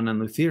Sidon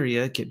and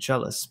Lutheria get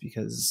jealous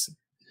because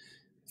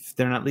if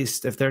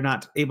they're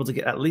not able to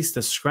get at least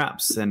the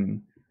scraps,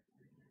 then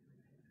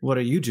what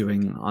are you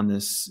doing on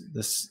this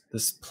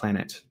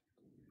planet,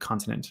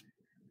 continent?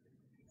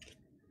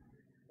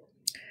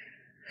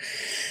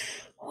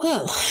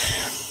 Well,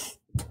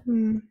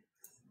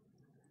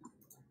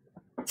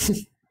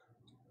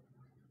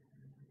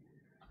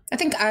 I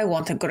think I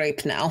want a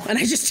grape now, and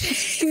I just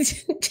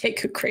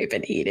take a grape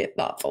and eat it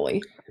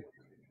thoughtfully.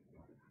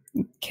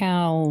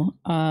 Cal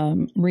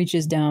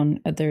reaches down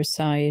at their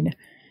side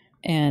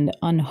and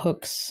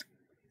unhooks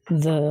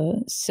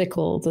the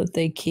sickle that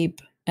they keep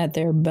at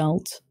their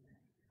belt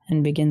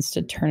and begins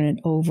to turn it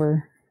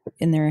over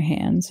in their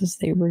hands as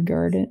they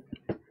regard it.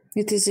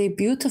 It is a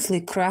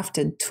beautifully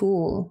crafted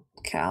tool,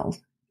 Cal.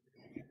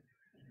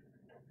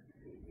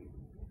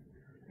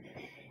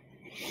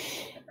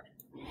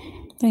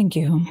 Thank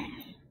you.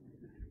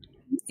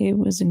 It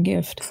was a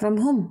gift. From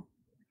whom?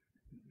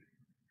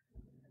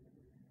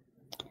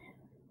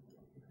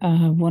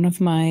 One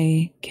of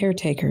my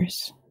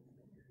caretakers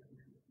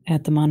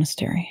at the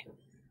monastery.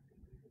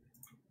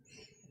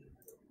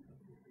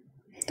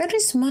 There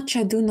is much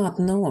I do not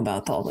know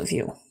about all of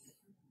you.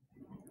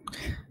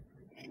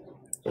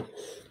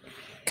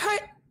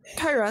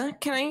 Kyra,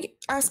 can I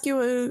ask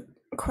you a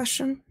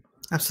question?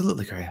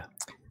 Absolutely, Kyra.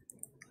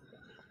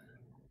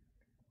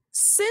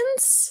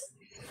 Since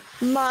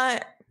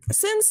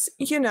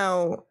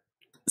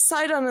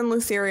Sidon and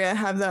Lutheria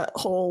have that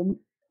whole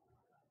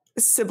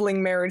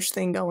sibling marriage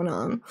thing going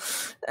on,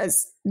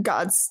 as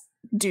gods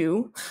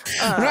do.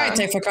 Right,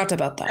 I forgot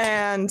about that.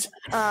 And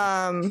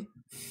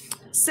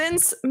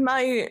since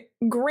my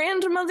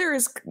grandmother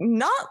is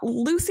not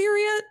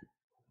Lutheria,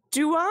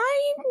 do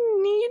I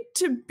need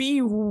to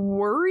be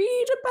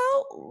worried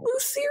about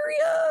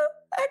Lutheria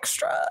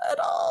extra at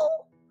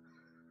all?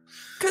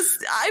 Because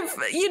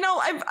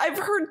I've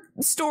heard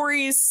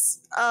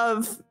stories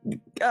of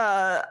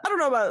I don't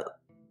know about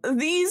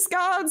these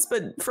gods,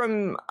 but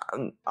from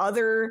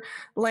other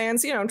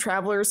lands,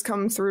 travelers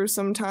come through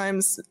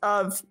sometimes,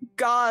 of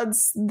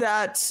gods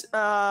that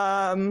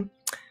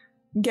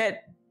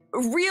get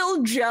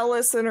real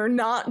jealous and are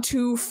not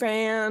too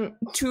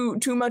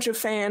much a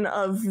fan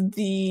of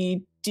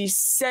the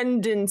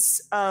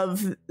descendants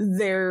of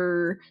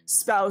their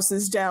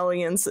spouses'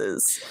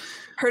 dalliances.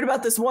 Heard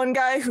about this one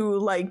guy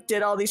who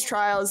did all these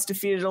trials,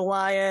 defeated a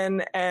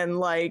lion,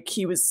 and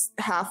he was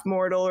half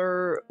mortal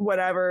or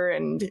whatever,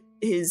 and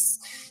his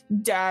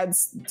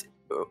dad's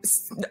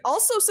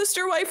also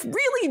sister wife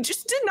really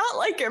just did not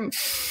like him.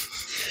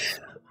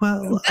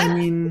 Well, I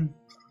mean,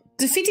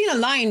 defeating a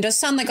lion does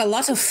sound like a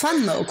lot of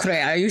fun, though,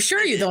 Kreia. Are you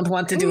sure you don't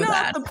want to do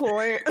that? Not the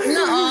point.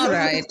 No, all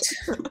right.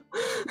 Do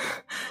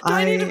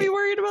I need to be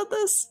worried about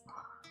this?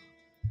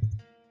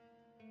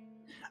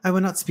 I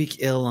would not speak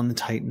ill on the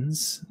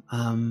Titans.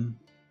 I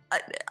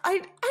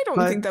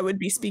don't think that would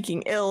be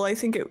speaking ill. I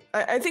think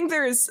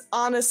there is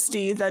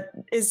honesty that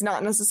is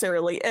not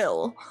necessarily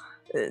ill.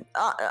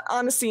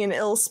 Honesty and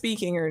ill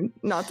speaking are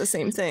not the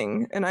same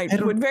thing, and I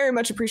would very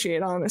much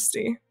appreciate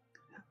honesty.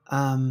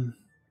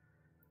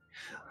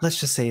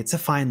 Let's just say it's a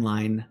fine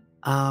line.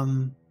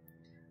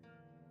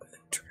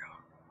 True.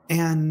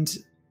 And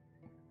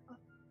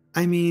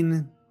I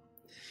mean,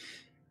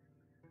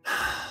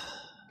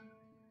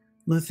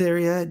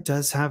 Lutheria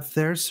does have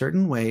their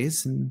certain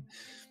ways, and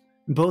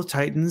both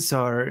Titans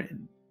are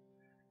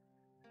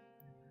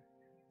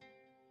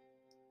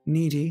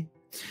needy.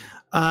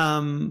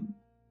 I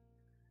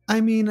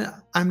mean,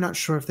 I'm not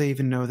sure if they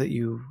even know that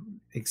you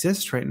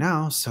exist right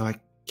now, so I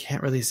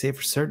can't really say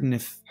for certain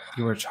if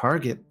you're a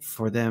target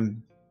for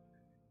them.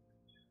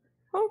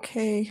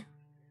 Okay.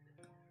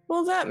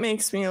 Well, that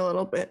makes me a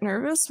little bit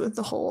nervous with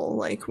the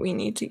whole, we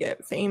need to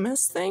get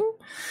famous thing.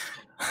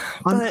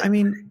 On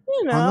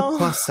the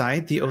plus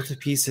side, the Oath of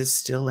Peace is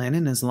still in,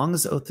 and as long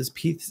as the Oath of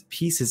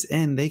Peace is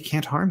in, they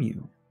can't harm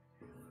you.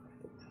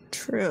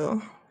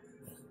 True.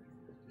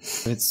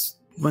 It's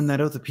when that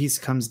Oath of Peace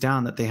comes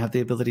down that they have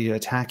the ability to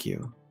attack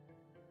you.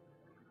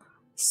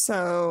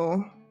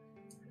 So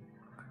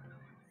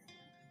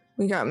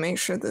we gotta make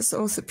sure this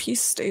Oath of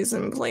Peace stays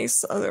in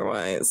place,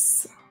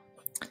 otherwise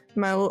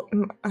I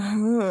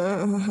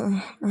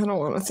don't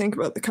want to think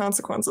about the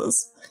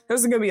consequences.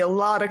 There's going to be a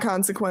lot of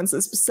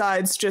consequences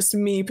besides just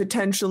me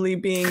potentially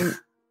being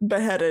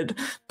beheaded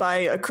by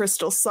a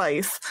crystal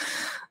scythe.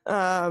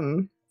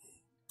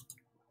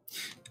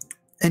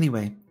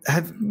 Anyway,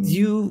 have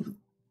you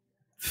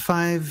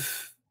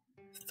 5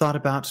 thought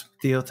about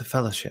the Oath of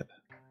Fellowship?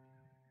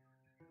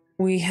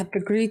 We have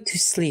agreed to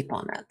sleep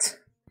on it.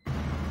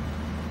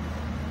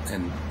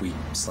 And we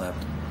slept.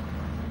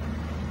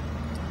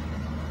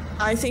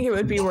 I think it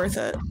would be worth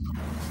it.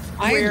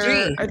 We're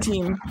agree. A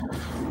team.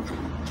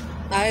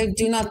 I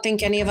do not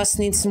think any of us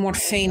needs more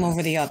fame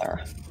over the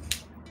other.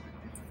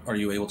 Are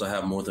you able to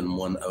have more than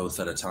one oath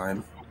at a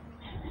time?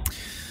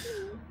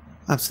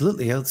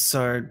 Absolutely. Oaths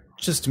are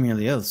just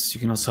merely oaths.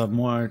 You can also have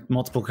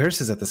multiple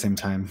curses at the same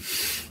time.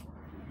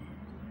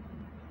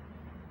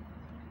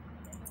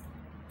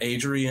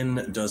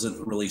 Adrian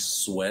doesn't really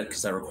sweat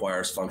because that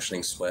requires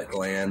functioning sweat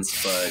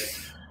glands, but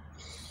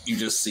you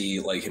just see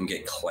like him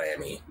get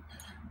clammy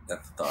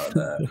at the thought of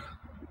that.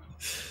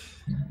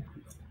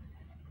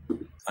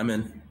 I'm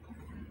in.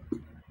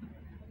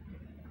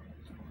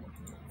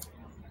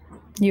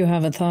 You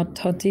have a thought,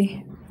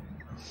 Toti?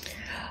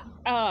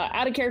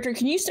 Out of character,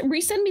 can you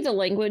resend me the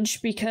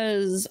language,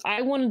 because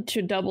I wanted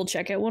to double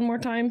check it one more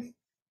time.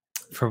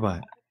 For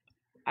what?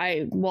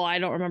 I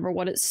don't remember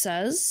what it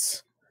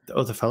says. The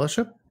Oath of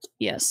Fellowship?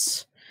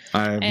 Yes.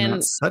 I've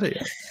not said it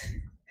yet.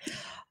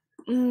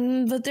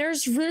 But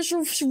there's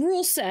a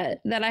rule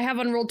set that I have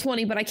on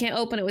Roll20, but I can't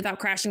open it without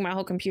crashing my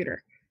whole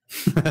computer.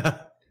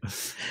 And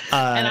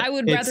I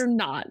would rather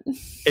not.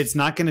 It's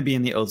not going to be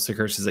in the oaths or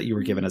curses that you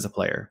were given as a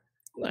player.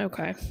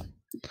 Okay.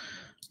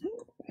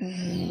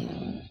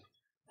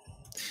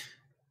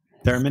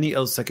 There are many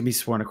oaths that can be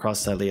sworn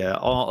across Celia.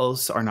 All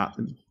oaths are not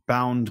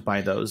bound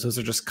by those. Those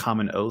are just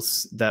common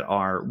oaths that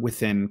are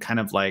within kind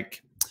of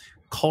like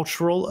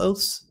cultural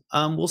oaths,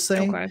 we'll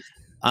say. Okay.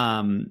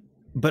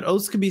 But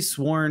oaths can be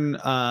sworn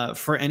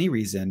for any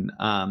reason.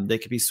 They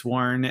could be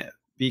sworn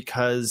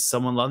because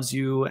someone loves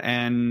you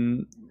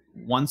and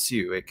wants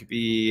you. It could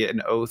be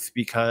an oath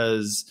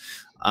because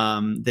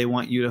they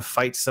want you to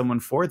fight someone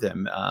for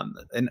them.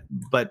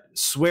 But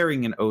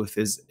swearing an oath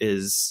is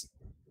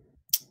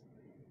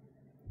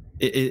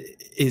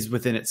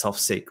within itself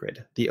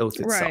sacred. The oath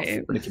itself,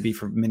 right. But it could be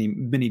for many,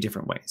 many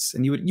different ways,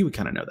 and you would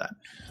kind of know that.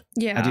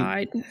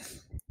 Yeah,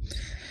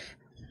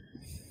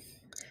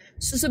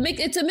 So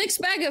it's a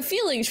mixed bag of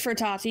feelings for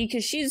Tati,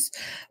 because she's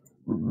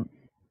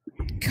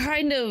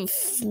kind of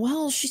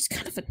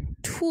a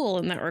tool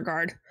in that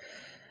regard.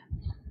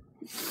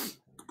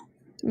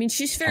 I mean,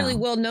 she's fairly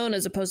well known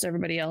as opposed to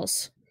everybody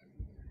else.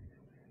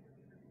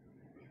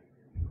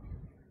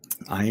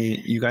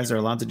 You guys are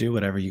allowed to do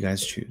whatever you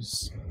guys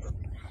choose.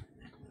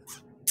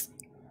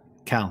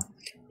 Cal.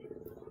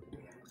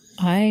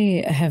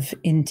 I have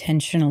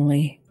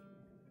intentionally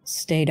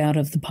stayed out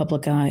of the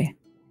public eye.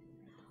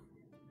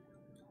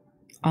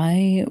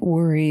 I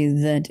worry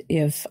that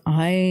if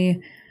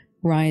I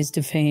rise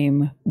to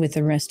fame with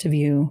the rest of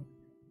you,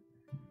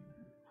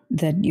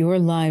 that your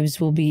lives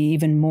will be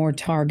even more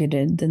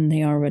targeted than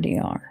they already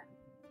are.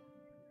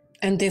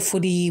 And if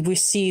we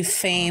receive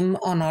fame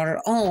on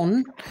our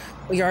own,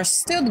 we are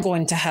still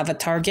going to have a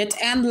target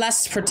and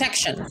less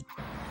protection.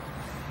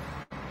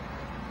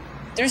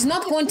 There's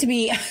not going to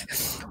be...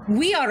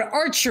 We are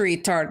archery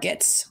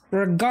targets,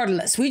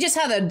 regardless. We just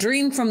had a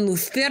dream from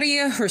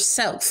Lutheria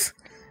herself.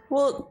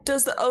 Well,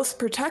 does the oath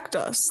protect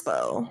us,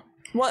 though?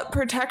 What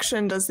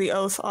protection does the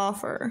oath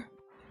offer?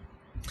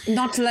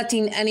 Not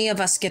letting any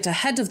of us get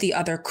ahead of the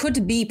other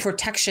could be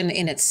protection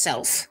in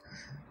itself.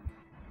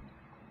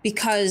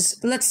 Because,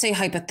 let's say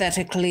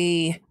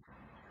hypothetically,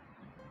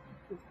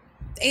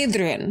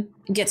 Adrian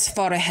gets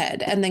far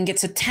ahead and then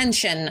gets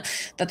attention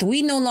that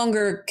we no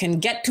longer can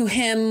get to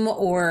him,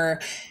 or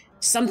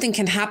something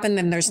can happen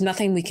and there's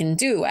nothing we can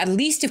do. At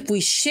least if we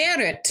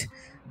share it,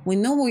 we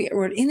know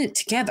we're in it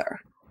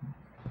together.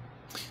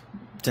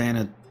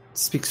 Diana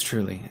speaks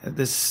truly.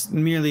 This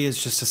merely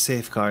is just a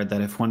safeguard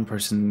that if one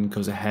person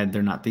goes ahead,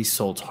 they're not the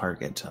sole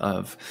target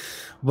of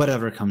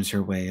whatever comes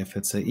your way. If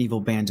it's an evil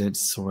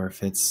bandits, or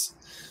if it's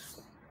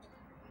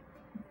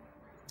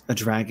a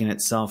dragon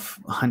itself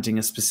hunting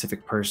a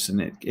specific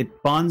person,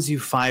 it bonds you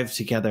 5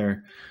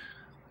 together.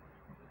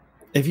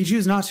 If you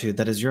choose not to,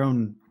 that is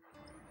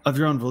of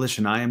your own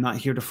volition. I am not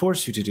here to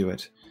force you to do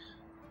it.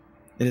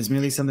 It is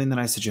merely something that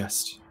I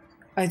suggest.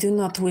 I do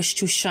not wish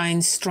to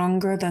shine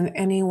stronger than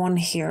anyone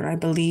here. I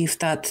believe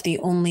that the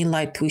only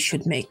light we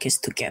should make is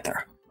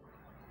together.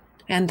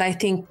 And I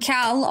think,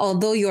 Cal,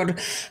 although your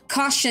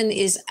caution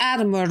is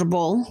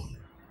admirable,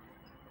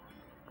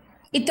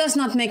 it does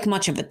not make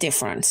much of a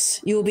difference.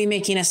 You will be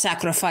making a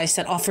sacrifice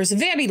that offers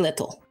very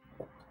little.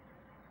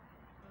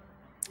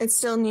 It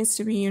still needs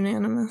to be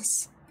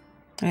unanimous.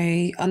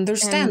 I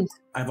understand. And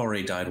I've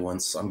already died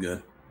once. I'm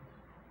good.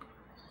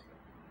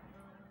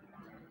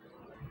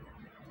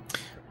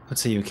 What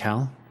say you,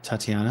 Cal?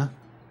 Tatiana?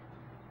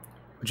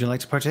 Would you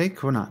like to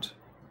partake or not?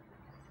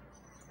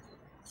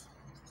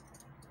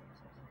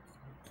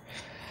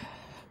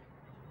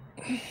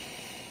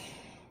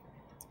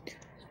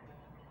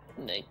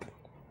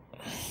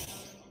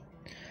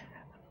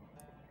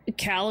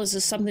 Cal, is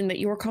this something that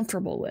you're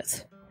comfortable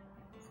with?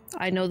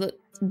 I know that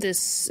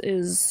this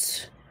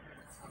is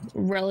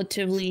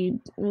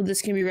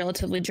this can be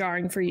relatively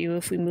jarring for you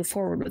if we move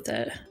forward with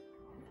it.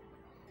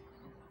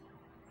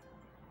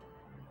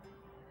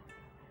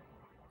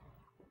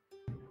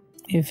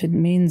 If it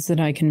means that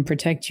I can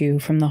protect you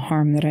from the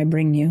harm that I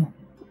bring you,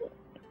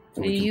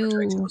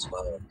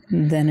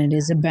 then it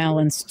is a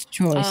balanced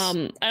choice.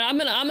 And I'm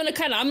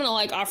gonna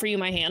like offer you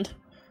my hand.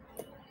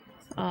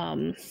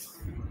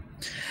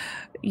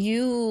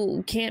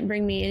 You can't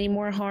bring me any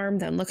more harm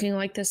than looking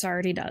like this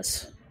already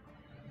does.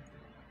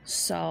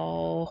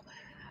 So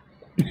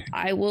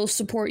I will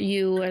support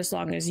you as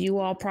long as you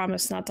all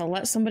promise not to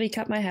let somebody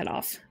cut my head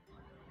off.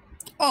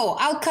 Oh,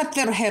 I'll cut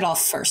their head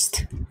off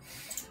first.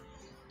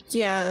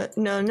 Yeah,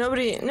 no,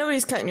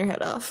 nobody's cutting your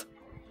head off.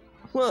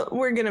 Well,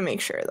 we're gonna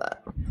make sure of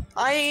that.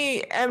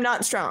 I am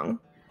not strong,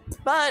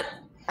 but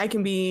I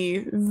can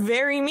be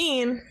very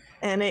mean,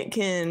 and it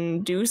can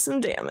do some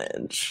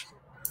damage.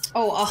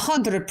 Oh,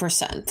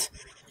 100%.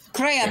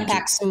 Kreia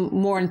packs some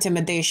more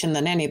intimidation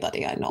than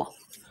anybody I know.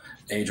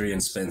 Adrian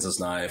spins his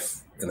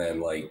knife and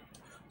then, like,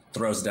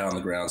 throws it down on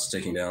the ground,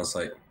 sticking down. It's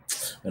like,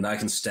 and I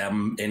can stab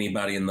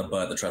anybody in the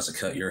butt that tries to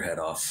cut your head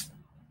off.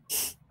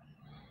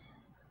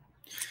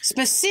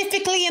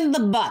 Specifically in the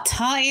butt,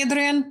 huh,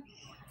 Adrian?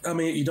 I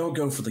mean, you don't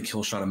go for the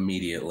kill shot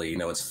immediately. You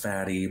know, it's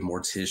fatty, more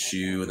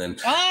tissue, and then...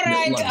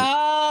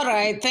 All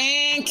right,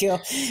 thank you.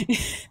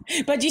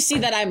 But you see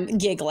that I'm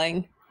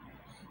giggling.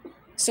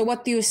 So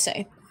what do you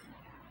say?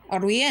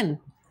 Are we in?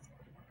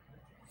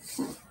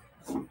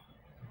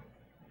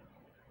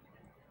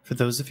 For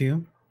those of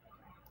you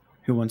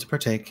who want to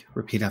partake,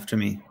 repeat after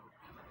me.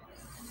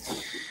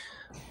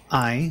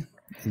 I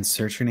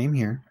insert your name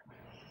here.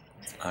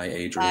 I,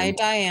 Adrian. I,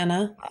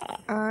 Diana.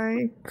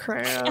 I,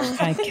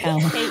 Kreia. I, Cal.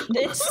 I hate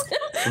this.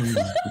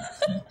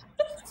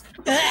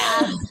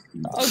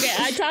 Okay,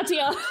 I,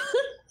 Tatia.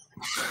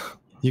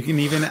 You can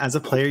even, as a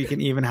player, you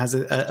can even have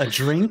a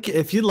drink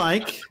if you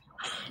like.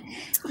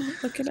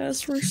 Look at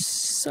us, we're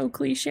so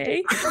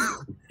cliche.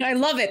 I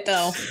love it,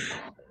 though.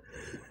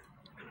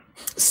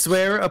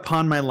 Swear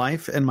upon my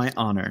life and my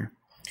honor.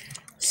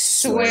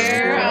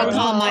 Swear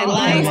upon my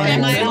life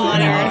and my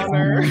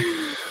honor.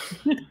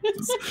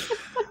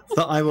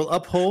 That I will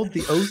uphold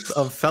the oath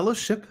of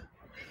fellowship.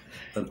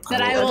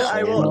 That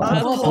I will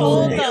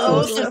uphold the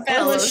oath of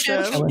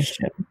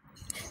fellowship.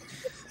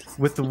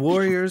 With the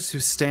warriors who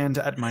stand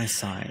at my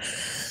side.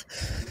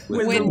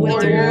 With the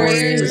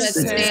warriors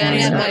that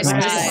stand at my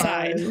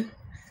side.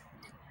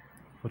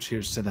 Well,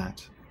 cheers to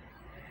that.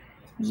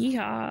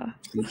 Yeehaw.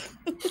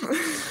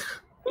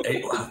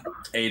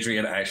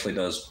 Adrian actually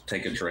does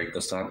take a drink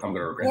this time. I'm going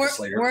to regret this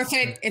later. Worth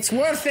it. It's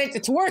worth it.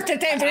 It's worth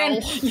it,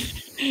 Adrian.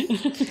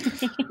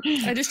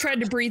 I just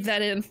tried to breathe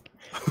that in.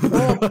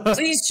 Oh,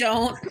 please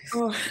don't.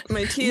 Oh,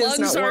 my tea is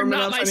Lungs not warm are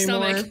not enough my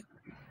anymore.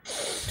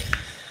 stomach.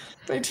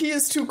 My tea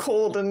is too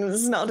cold and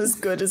it's not as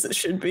good as it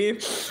should be.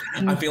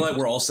 I feel like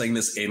we're all saying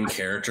this in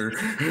character.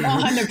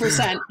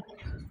 100%.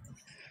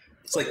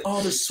 It's like,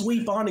 oh, the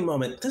sweet bonding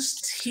moment.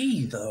 This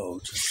tea, though.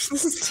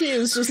 This tea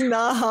is just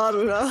not hot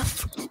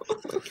enough.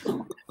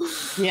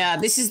 Yeah,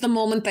 this is the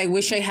moment I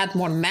wish I had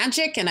more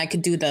magic and I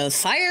could do the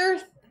fire,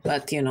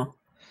 but you know.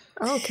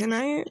 Oh, can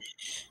I?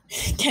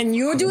 Can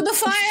you do the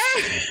fire?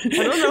 I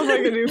don't know if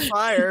I can do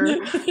fire,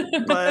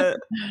 but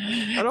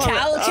I don't.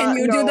 Cal, can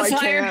you do the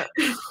fire?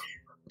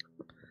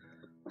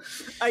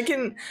 I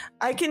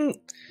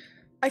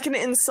can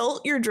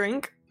insult your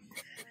drink.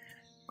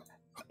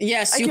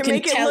 Yes, I can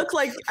make it look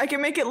like I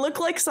can make it look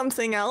like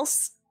something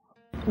else.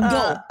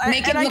 Go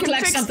make it look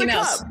like something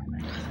else.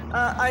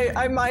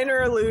 I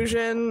minor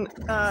illusion,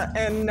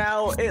 and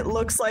now it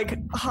looks like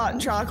hot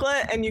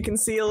chocolate, and you can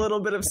see a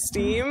little bit of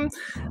steam.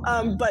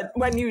 But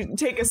when you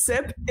take a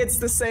sip, it's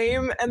the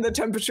same, and the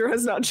temperature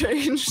has not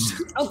changed.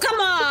 Oh, come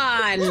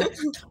on!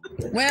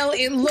 Well,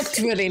 it looked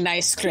really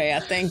nice,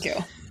 Kreia. Thank you.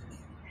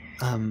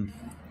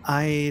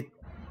 I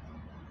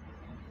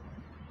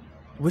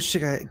wish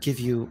to give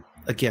you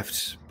a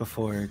gift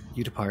before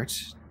you depart,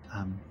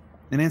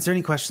 and answer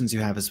any questions you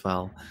have as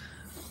well.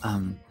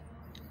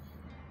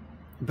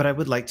 But I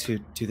would like to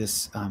do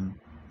this.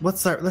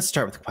 Let's start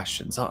with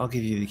questions. I'll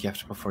give you the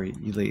gift before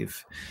you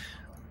leave.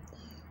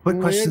 What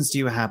questions do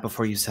you have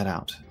before you set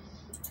out?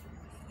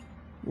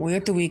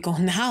 Where do we go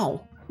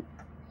now?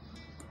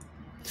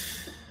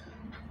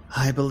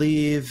 I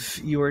believe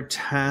you are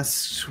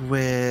tasked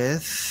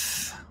with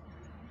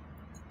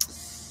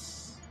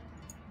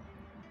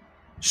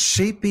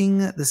shaping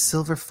the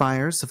silver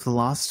fires of the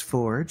Lost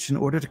Forge in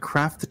order to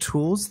craft the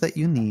tools that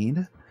you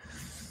need,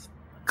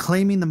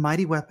 claiming the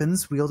mighty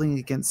weapons wielded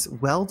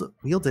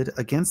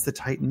against the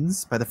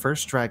Titans by the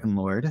first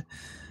Dragonlord,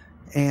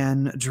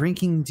 and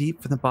drinking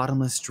deep from the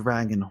bottomless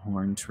dragon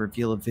horn to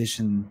reveal a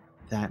vision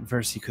that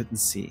Versi couldn't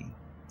see.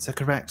 Is that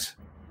correct?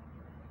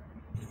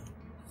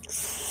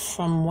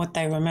 From what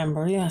I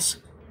remember, yes.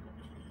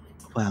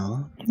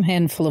 Well, A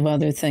handful of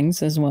other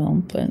things as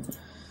well,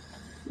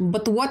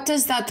 but what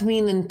does that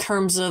mean in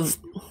terms of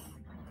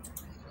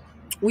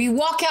We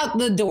walk out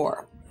the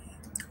door.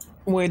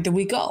 Where do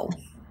we go?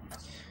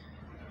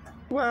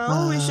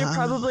 Well, we should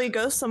probably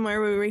go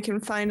somewhere where we can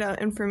find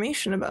out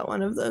information about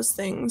one of those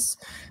things.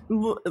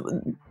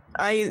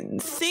 I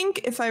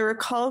think, if I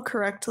recall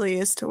correctly,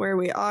 as to where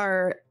we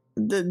are,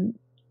 the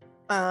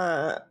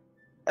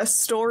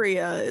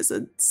Astoria is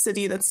a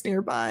city that's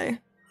nearby.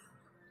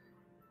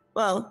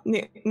 Well,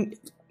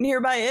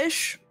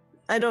 nearby-ish.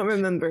 I don't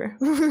remember.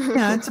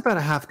 Yeah, it's about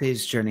a half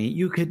day's journey.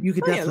 You could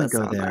definitely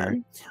go there.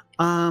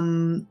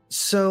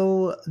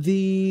 So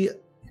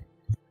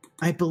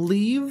I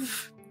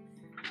believe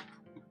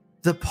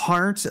the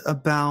part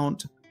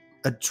about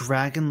a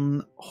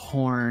dragon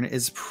horn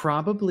is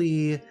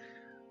probably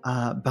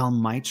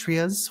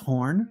Balmitria's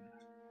horn.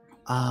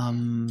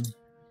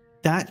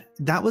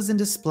 That was in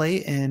display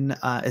in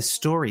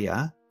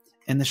Astoria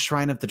in the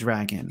Shrine of the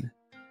Dragon.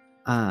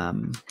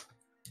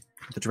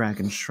 The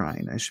Dragon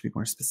Shrine, I should be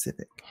more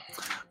specific.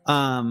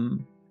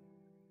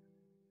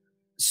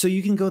 So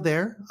you can go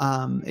there.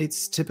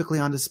 It's typically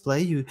on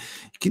display. You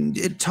can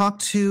talk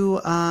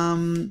to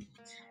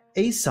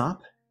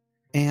Aesop,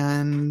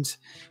 and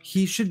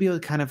he should be able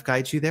to kind of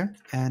guide you there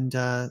and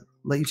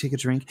let you take a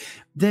drink.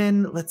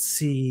 Then let's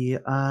see.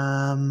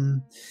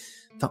 The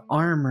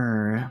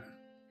armor.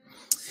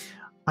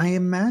 I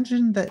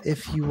imagine that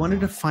if you wanted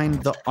to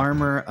find the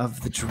armor of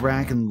the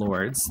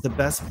Dragonlords, the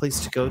best place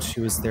to go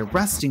to is their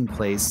resting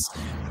place,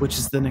 which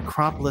is the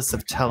necropolis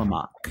of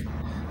Tillamook.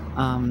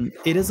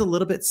 It is a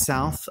little bit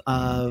south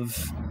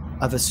of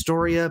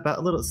Astoria, about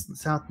a little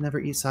south. Never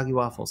eat soggy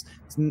waffles.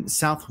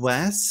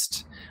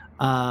 Southwest.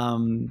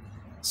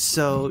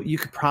 So you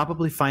could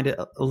probably find it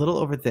a little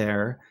over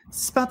there.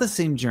 It's about the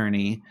same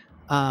journey.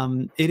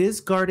 It is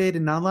guarded,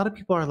 and not a lot of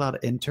people are allowed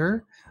to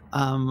enter.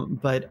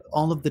 But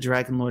all of the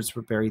Dragonlords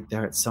were buried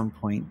there at some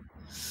point.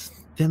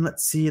 Then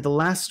let's see the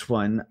last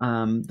one.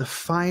 The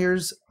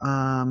fires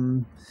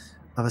of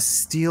a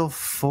steel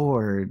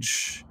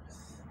forge.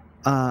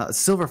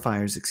 Silver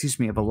fires,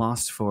 of a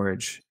lost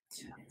forge.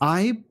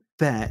 I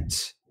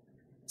bet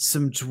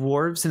some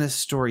dwarves in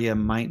Astoria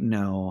might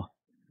know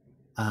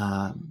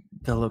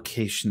the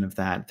location of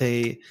that.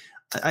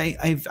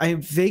 I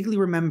vaguely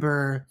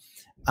remember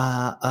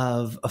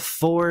of a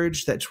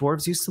forge that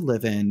dwarves used to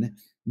live in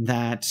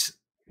that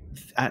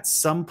at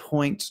some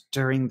point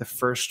during the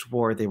First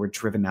War they were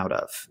driven out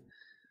of.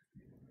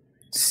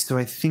 So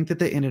I think that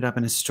they ended up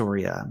in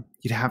Astoria.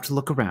 You'd have to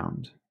look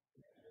around.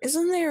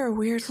 Isn't there a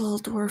weird little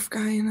dwarf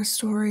guy in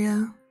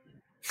Astoria?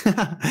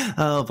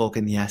 Oh,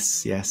 Vulcan,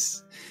 yes.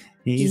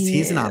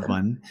 He's an odd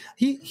one.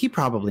 He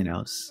probably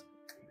knows.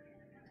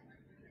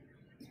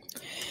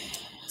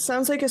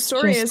 Sounds like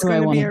Astoria is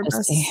going to be our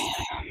best.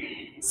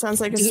 Sounds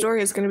like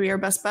Astoria is going to be our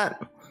best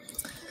bet.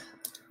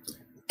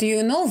 Do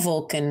you know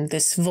Vulcan,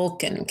 this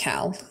Vulcan,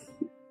 Cal?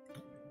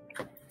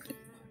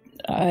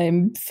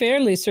 I'm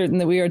fairly certain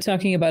that we are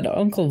talking about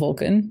Uncle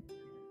Vulcan.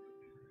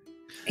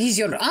 He's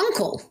your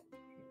uncle?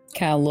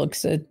 Cal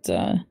looks at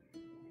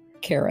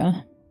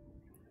Kara.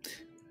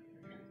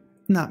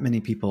 Not many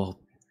people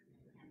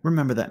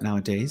remember that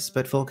nowadays,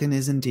 but Vulcan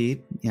is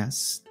indeed,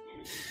 yes,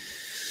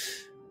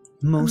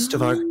 most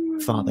of our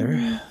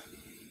father.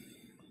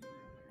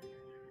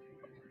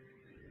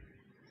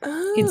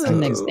 It's a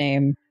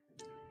nickname.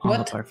 All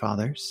of our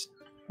fathers.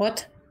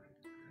 What?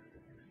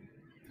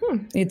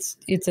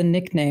 It's a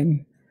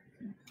nickname.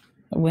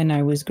 When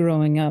I was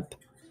growing up,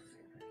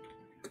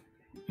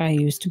 I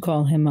used to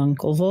call him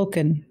Uncle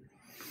Vulcan.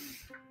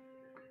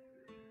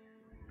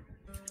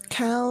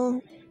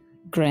 Cal.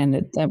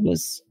 Granted, that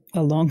was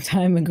a long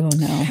time ago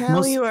now.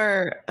 Cal, you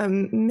are a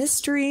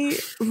mystery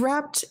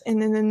wrapped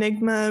in an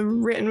enigma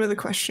written with a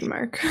question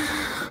mark.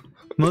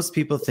 Most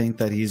people think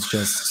that he's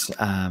just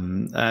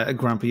a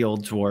grumpy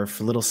old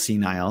dwarf, a little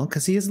senile,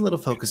 because he is a little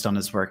focused on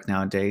his work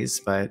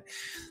nowadays, but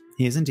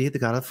he is indeed the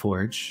god of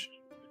Forge.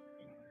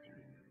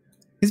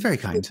 He's very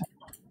kind.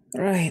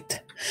 Right.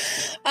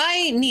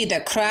 I need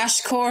a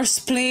crash course,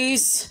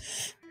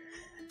 please.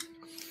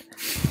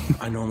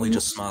 I normally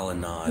just smile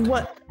and nod.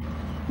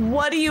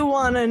 What do you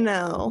want to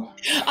know?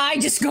 I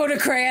just go to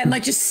Kreia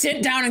and just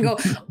sit down and go,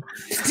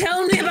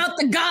 tell me about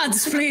the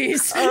gods,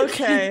 please.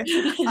 Okay.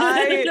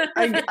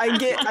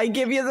 I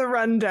give you the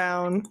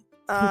rundown.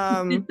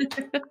 I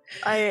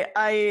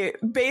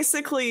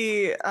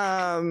basically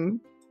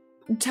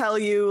tell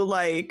you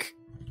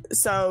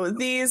so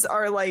these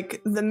are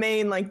the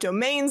main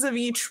domains of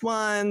each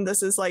one.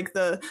 This is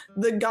the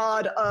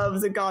god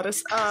of, the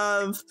goddess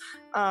of,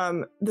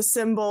 the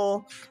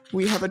symbol.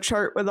 We have a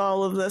chart with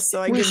all of this,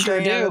 so I give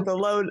Diana the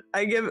load.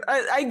 I give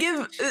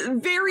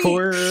very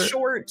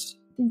short.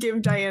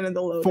 Give Diana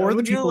the load. For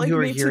the people who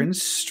are here in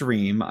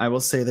stream, I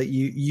will say that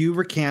you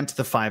recant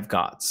the 5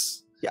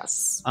 gods.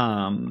 Yes.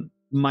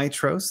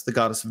 Mitros, the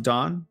goddess of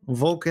dawn.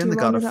 Vulcan, the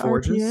god of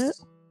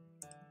forges.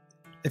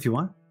 If you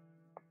want.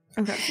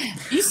 Okay.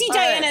 You see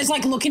Diana is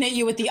looking at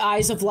you with the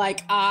eyes of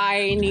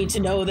I need to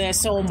know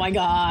this. Oh my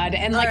god,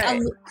 and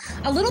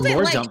a little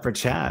bit jump for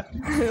chat.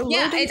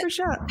 For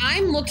chat.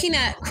 I'm looking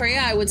at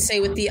Kreia, I would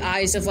say, with the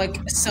eyes of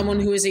someone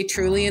who is a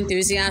truly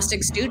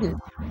enthusiastic student.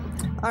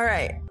 All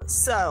right.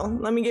 So,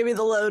 let me give you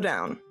the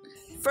lowdown.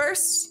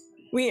 First,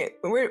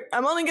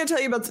 I'm only going to tell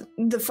you about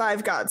the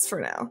 5 gods for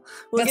now.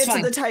 We'll get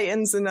to the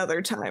Titans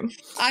another time.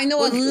 I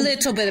know a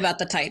little bit about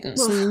the Titans.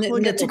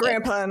 We'll get to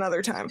Grandpa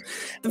another time.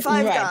 The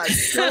 5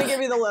 gods. Let me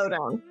give you the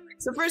lowdown.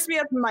 So first we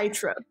have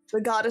Mitra,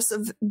 the goddess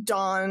of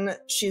dawn.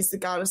 She's the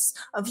goddess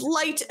of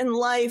light and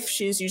life.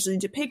 She's usually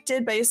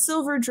depicted by a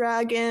silver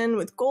dragon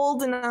with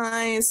golden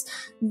eyes.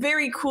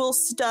 Very cool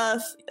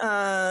stuff.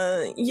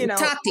 You know,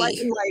 Tati. light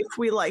and life.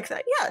 We like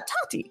that. Yeah,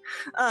 Tati.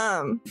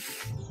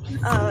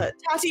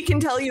 Tati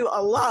can tell you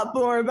a lot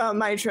more about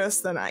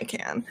Mitras than I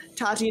can.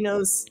 Tati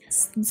knows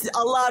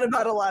a lot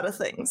about a lot of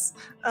things.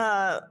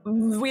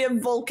 We have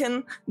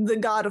Vulcan, the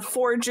god of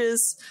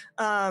forges.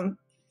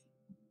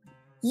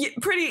 He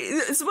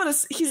is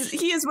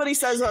what he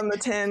says on the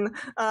tin.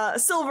 A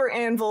silver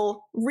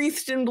anvil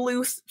wreathed in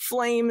blue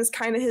flame is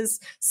kind of his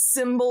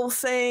symbol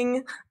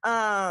thing.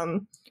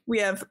 We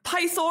have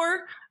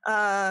Pythor,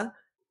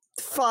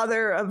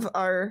 father of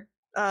our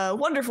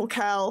wonderful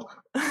Cal,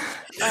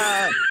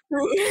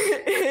 who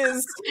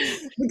is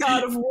the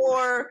god of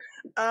war,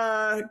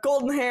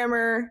 golden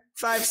hammer,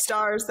 5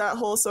 stars, that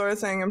whole sort of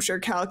thing. I'm sure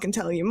Cal can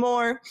tell you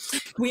more.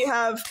 We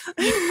have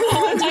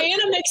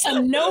Diana makes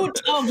a note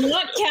of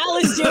what Cal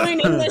is doing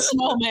in this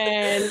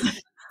moment.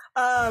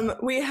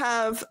 We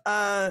have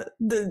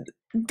the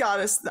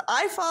goddess that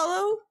I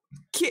follow,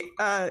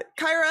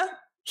 Kyra,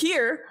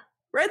 here,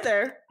 right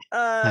there,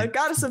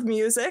 goddess of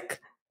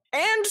music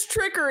and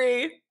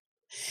trickery.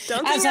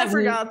 Don't think I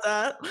forgot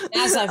that.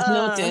 As I've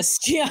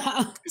noticed,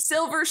 yeah.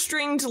 Silver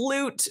stringed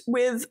lute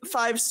with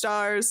 5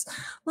 stars.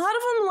 A lot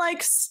of them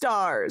like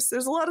stars.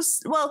 There's a lot of,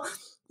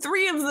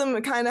 3 of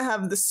them kind of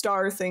have the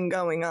star thing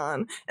going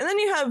on. And then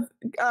you have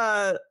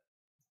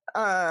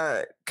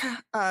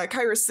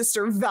Kyra's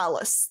sister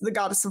Valis, the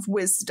goddess of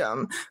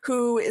wisdom,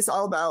 who is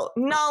all about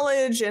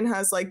knowledge and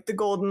has like the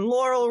golden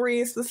laurel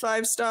wreath with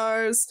 5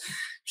 stars.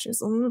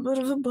 She's a little bit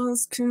of a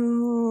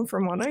buzzkill,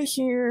 from what I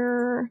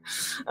hear.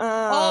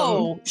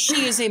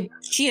 She is a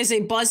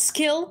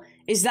buzzkill?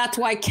 Is that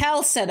why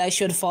Cal said I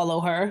should follow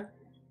her?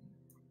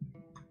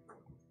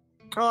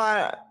 Oh,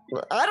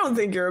 I don't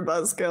think you're a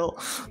buzzkill,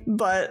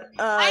 but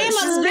I am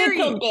a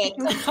little bit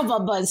of a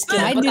buzzkill.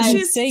 I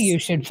didn't say you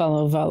should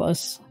follow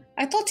Valis.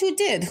 I thought you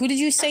did. Who did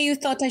you say you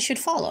thought I should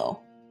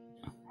follow?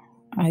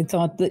 I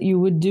thought that you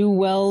would do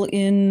well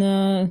in,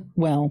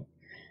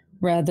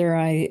 rather,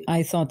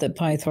 I thought that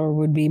Pythor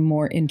would be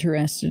more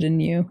interested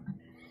in you.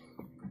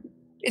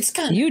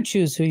 You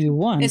choose who you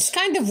want. It's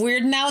kind of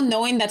weird now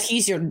knowing that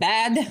he's your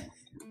dad.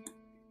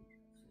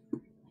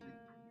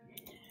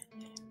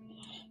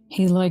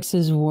 He likes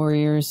his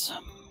warriors.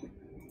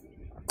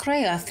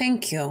 Kreia,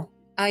 thank you.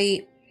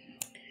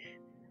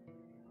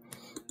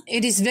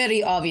 It is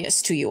very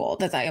obvious to you all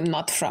that I am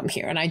not from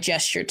here, and I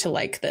gesture to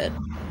like the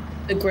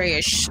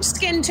grayish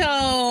skin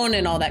tone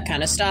and all that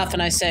kind of stuff,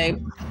 and I say,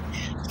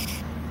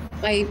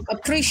 I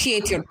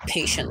appreciate your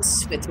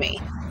patience with me.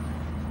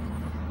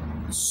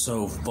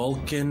 So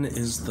Vulcan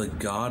is the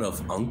god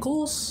of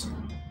uncles?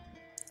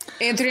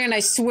 Adrian, I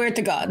swear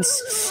to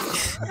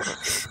gods.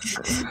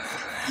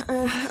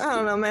 I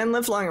don't know, man.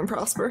 Live long and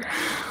prosper.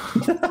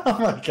 Oh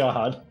my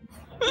god.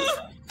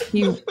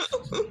 He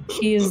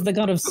is the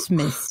god of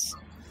smiths.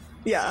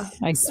 Yeah.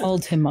 I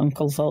called him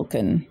Uncle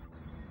Vulcan.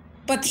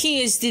 But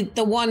he is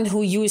the one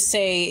who you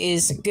say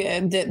is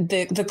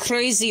the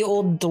crazy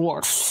old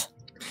dwarf.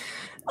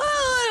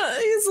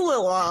 He's a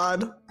little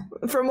odd,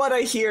 from what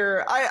I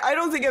hear. I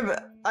don't think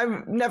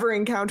I've never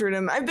encountered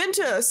him. I've been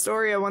to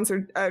Astoria once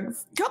or a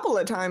couple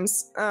of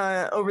times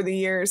over the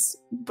years,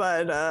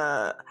 but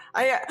I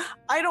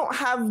don't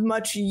have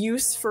much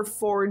use for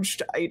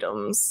forged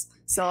items,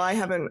 so I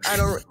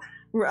don't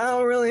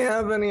really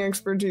have any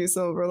expertise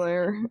over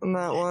there in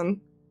that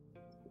one.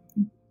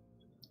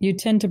 You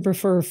tend to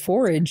prefer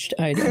foraged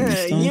items,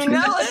 don't you? You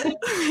know it.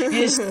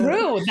 It's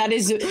true. That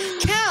is...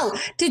 Cal,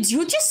 did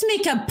you just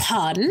make a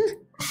pun?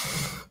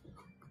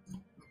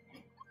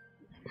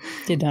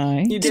 Did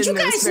I? Did you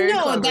guys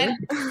know that...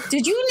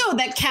 Did you know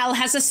that Cal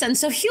has a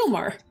sense of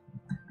humor?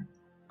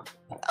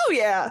 Oh,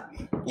 yeah.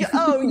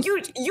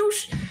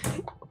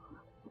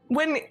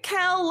 When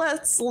Cal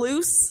lets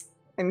loose,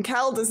 and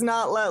Cal does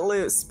not let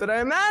loose, but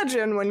I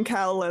imagine when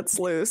Cal lets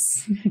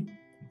loose...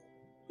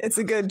 It's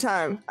a good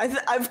time.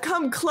 I've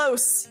come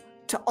close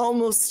to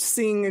almost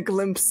seeing a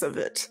glimpse of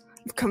it.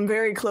 I've come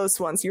very close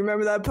once. You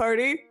remember that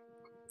party?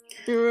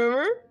 You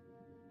remember?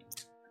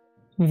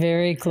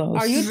 Very close.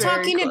 Are you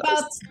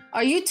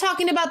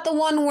talking about the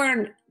one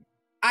where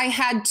I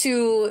had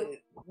to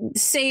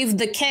save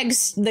the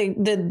kegs,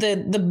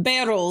 the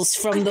barrels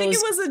from those? I think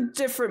it was a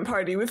different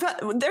party.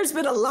 There's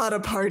been a lot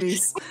of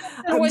parties.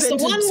 There was the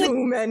one with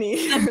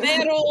many. The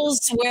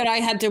barrels where I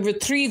had to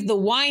retrieve the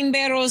wine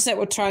barrels that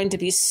were trying to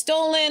be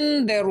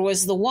stolen. There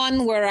was the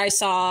one where I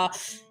saw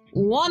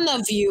one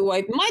of you,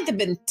 it might have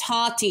been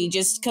Tati,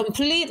 just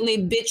completely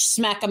bitch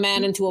smack a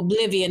man into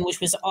oblivion,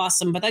 which was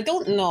awesome, but I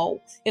don't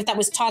know if that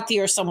was Tati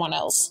or someone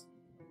else.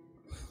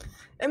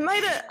 It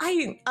might have.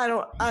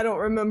 I don't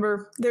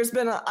remember. There's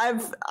been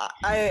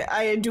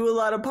I do a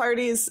lot of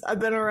parties. I've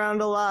been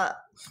around a lot.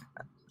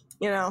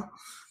 You know.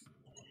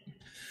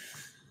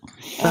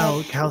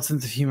 Well, Cal's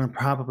sense of humor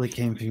probably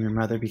came from your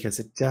mother because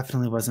it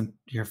definitely wasn't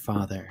your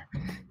father.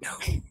 No.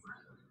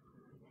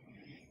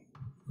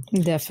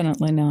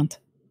 Definitely not.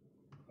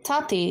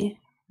 Tati,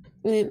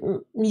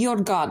 your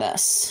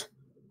goddess.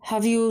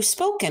 Have you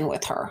spoken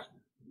with her?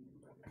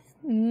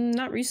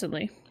 Not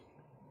recently.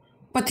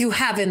 But you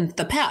have in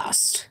the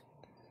past.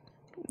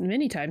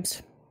 Many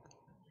times.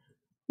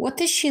 What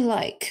is she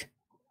like?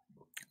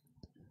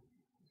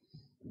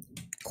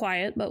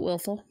 Quiet, but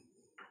willful.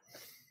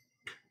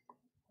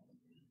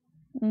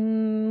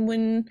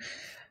 When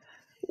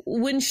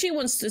she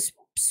wants to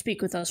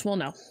speak with us, we'll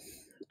know.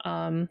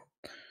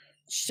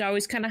 She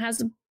always kind of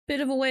has a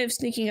bit of a way of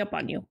sneaking up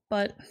on you,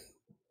 but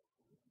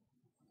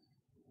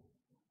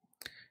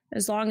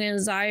as long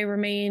as I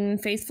remain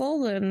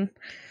faithful and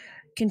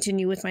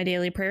continue with my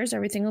daily prayers,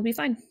 everything will be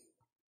fine.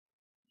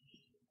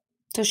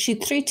 Does she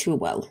treat you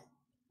well?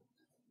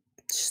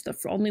 She's the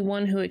only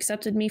one who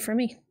accepted me for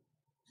me.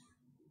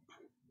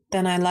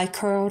 Then I like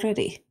her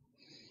already.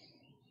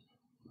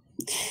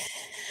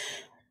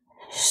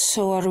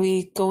 So are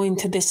we going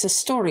to this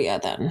Astoria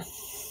then?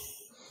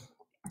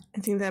 I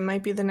think that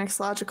might be the next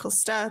logical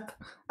step.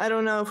 I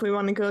don't know if we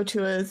want to go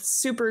to a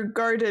super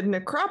guarded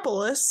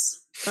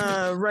necropolis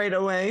right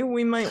away.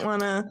 We might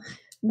want to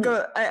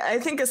go. I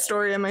think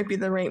Astoria might be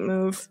the right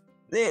move.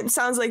 It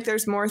sounds like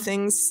there's more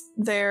things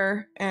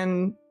there,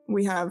 and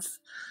we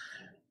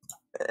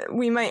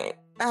might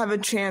have a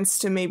chance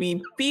to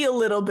maybe be a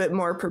little bit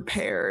more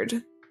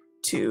prepared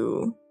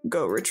to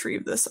go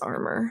retrieve this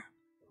armor.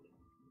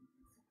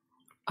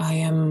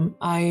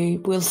 I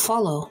will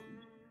follow.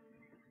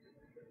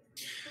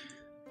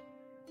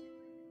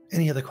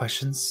 Any other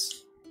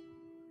questions?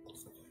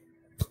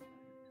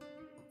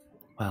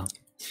 Well,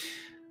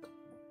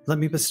 let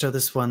me bestow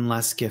this one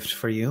last gift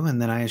for you,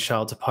 and then I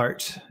shall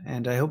depart,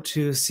 and I hope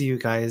to see you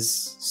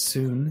guys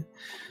soon.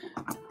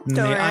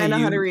 Don't worry, I know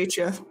how to reach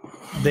you.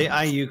 They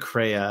eye you,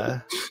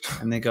 Kreia,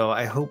 and they go,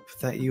 I hope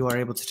that you are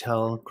able to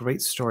tell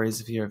great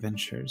stories of your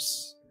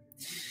adventures.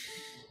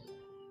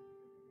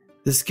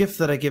 This gift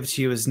that I give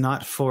to you is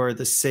not for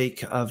the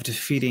sake of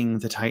defeating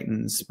the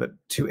Titans, but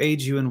to aid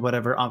you in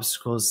whatever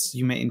obstacles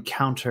you may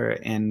encounter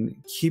and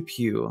keep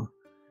you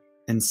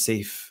in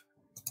safe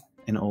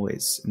and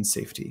always in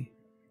safety.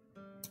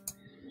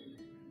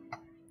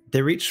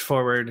 They reach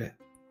forward,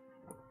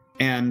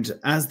 and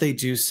as they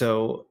do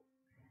so,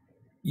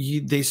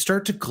 they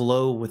start to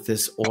glow with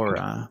this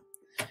aura,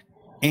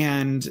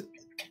 and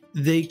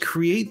they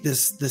create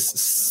this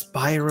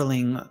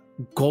spiraling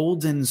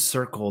golden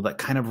circle that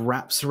kind of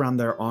wraps around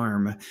their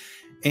arm,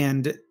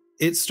 and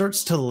it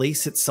starts to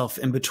lace itself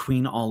in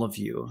between all of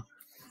you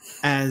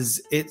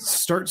as it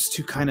starts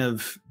to kind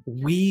of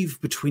weave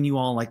between you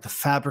all like the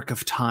fabric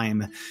of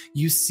time.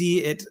 You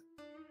see it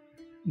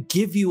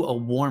give you a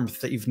warmth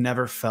that you've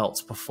never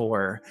felt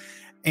before,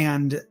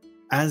 and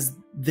as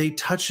they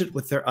touch it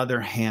with their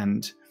other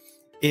hand,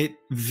 it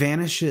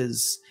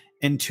vanishes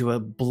into a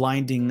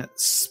blinding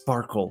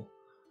sparkle.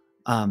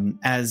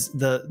 As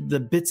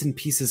the bits and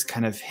pieces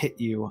kind of hit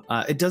you.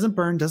 It doesn't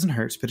burn, doesn't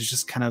hurt, but it's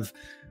just kind of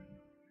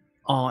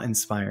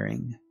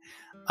awe-inspiring.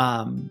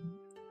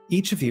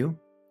 Each of you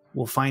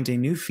will find a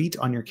new feat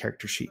on your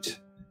character sheet.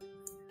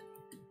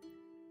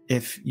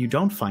 If you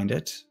don't find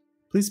it,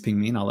 please ping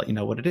me and I'll let you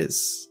know what it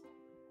is.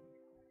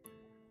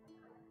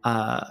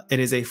 It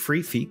is a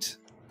free feat.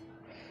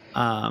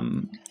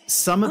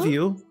 Some of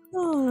you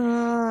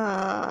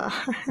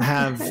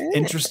have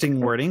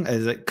interesting wording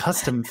as a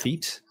custom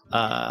feat.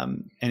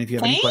 And if you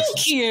have any questions,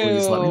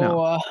 please let me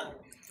know.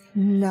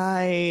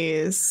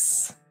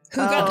 Nice. Who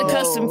got the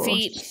custom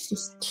feat?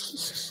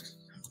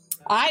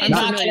 I did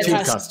not get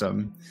a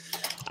custom.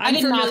 I'm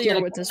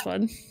familiar with this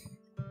one.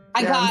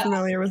 I'm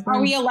familiar with them.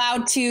 Are we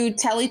allowed to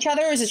tell each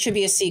other, or it should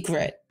be a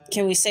secret?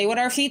 Can we say what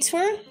our feats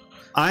were?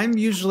 I'm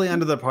usually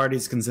under the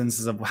party's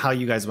consensus of how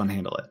you guys want to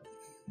handle it.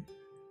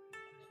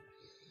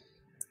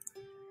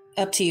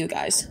 Up to you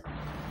guys.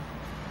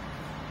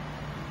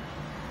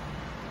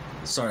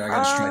 Sorry, I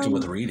got distracted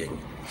with reading.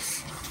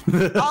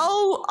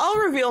 I'll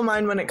reveal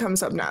mine when it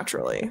comes up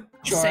naturally.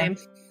 Sure. Same.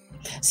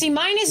 See,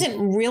 mine isn't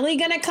really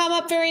going to come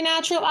up very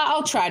natural.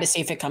 I'll try to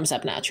see if it comes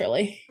up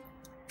naturally.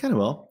 Kind of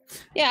will.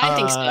 Yeah, I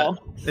think so.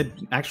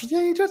 Actually,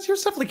 yeah, your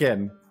stuff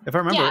again. If I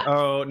remember. Yeah.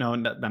 Oh, no,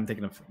 I'm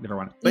thinking of never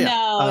mind. But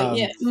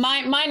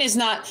mine is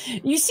not.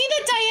 You see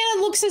that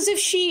Diana looks as if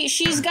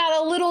she's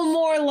got a little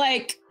more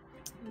like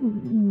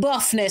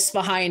buffness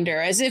behind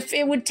her, as if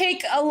it would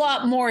take a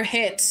lot more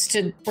hits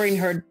to bring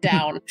her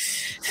down.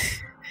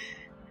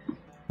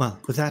 Well,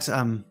 with that,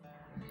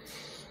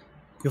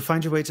 you'll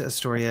find your way to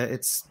Astoria.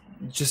 It's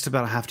just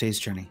about a half day's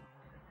journey.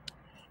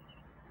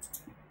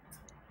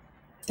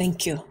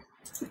 Thank you.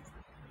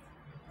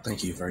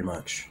 Thank you very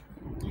much.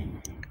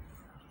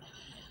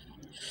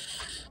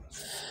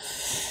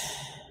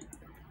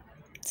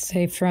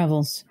 Safe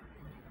travels.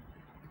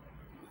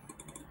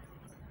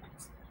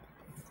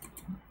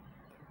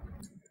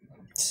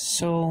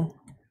 So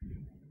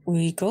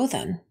we go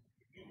then.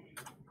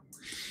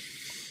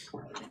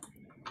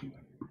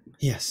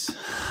 Yes.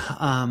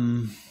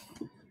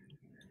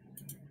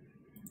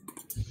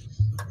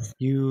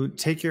 You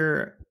take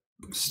your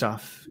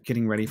stuff,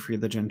 getting ready for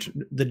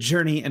the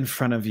journey in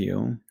front of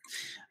you.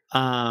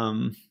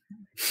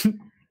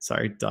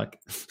 Sorry, duck.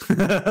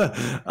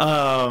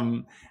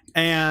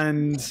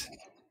 And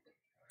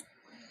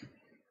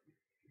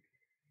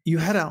you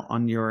head out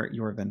on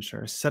your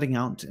venture, setting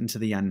out into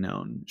the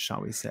unknown, shall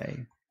we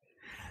say.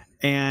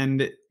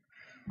 And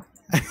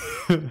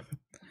hey,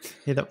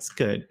 that was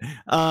good.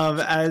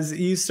 As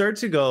you start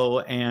to go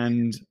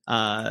and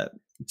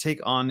take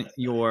on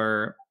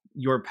your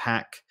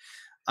pack,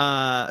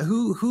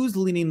 who's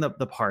leading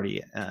the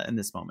party in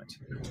this moment?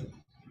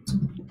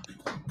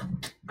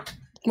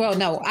 Well,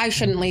 no, I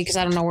shouldn't lead because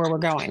I don't know where we're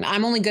going.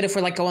 I'm only good if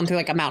we're like going through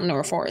like a mountain or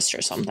a forest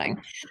or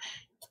something.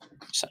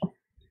 So,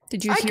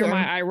 did you hear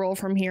my eye roll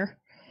from here?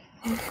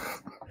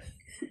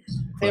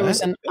 There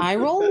was an eye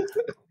roll?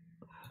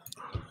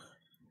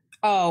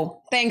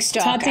 Oh, thanks,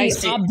 Doc. Tati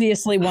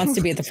obviously wants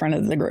to be at the front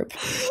of the group.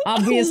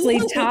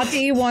 Obviously,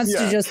 Tati wants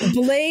to just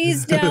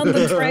blaze down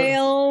the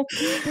trail,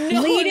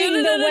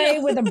 leading the way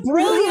with a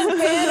brilliant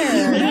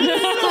banner.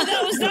 No,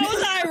 that was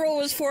eye roll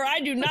was for.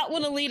 I do not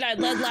want to lead. I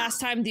led last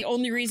time. The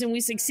only reason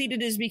we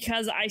succeeded is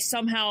because I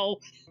somehow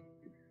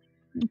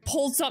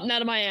pulled something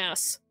out of my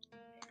ass.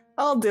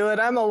 I'll do it.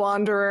 I'm a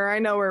wanderer. I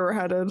know where we're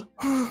headed.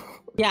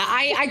 Yeah,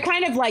 I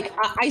kind of like,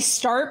 I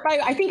start by,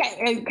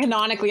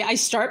 canonically, I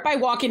start by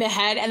walking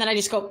ahead and then I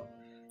just go,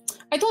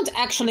 I don't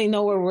actually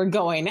know where we're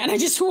going. And I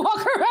just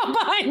walk around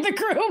behind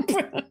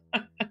the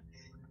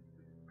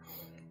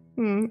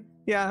group.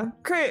 Yeah,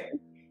 great.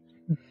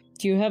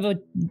 Do you have a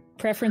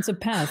preference of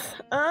path?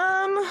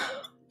 I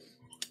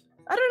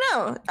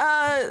don't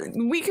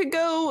know. We could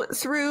go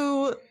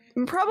through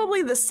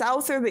probably the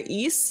south or the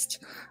east.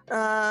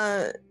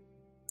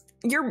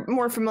 You're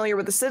more familiar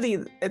with the city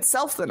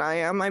itself than I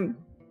am. I'm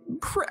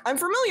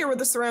familiar with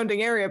the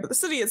surrounding area, but the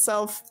city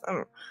itself,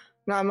 I'm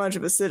not much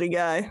of a city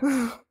guy.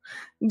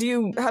 Do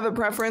you have a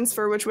preference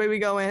for which way we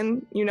go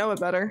in? You know it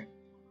better.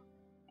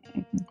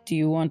 Do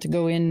you want to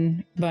go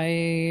in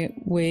by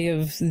way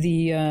of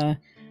the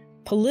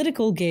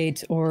political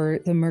gate or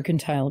the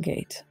mercantile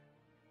gate?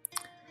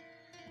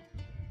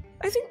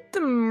 I think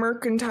the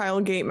mercantile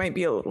gate might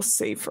be a little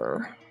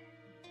safer.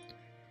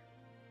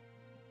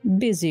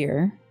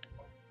 Busier.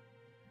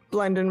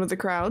 Blend in with the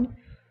crowd.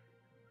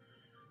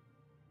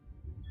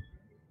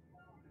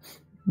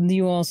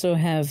 You also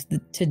have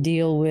to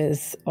deal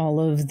with all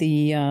of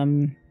the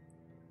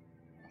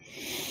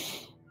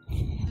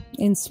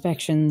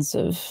inspections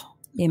of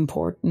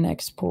import and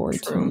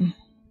export. True. And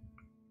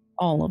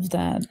all of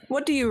that.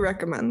 What do you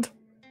recommend?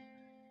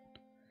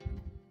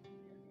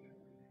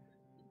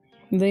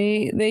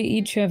 They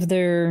each have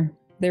their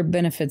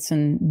benefits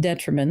and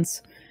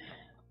detriments,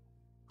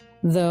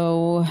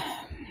 though.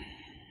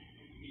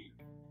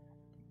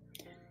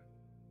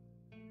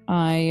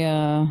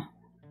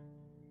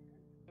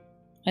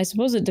 I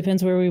suppose it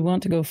depends where we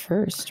want to go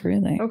first,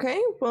 really.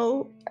 Okay,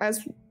 well,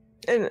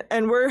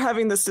 and we're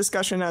having this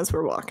discussion as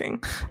we're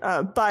walking.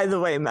 By the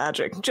way,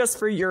 Magic, just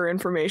for your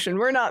information,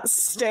 we're not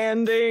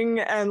standing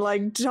and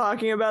like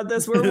talking about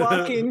this. We're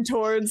walking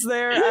towards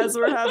there as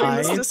we're having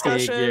this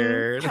discussion.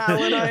 Figured.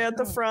 Cal and I at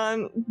the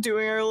front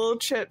doing our little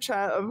chit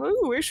chat of,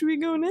 ooh, where should we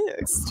go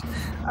next?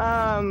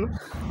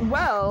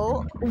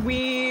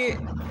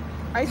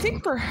 I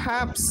think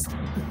perhaps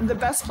the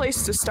best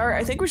place to start,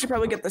 I think we should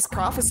probably get this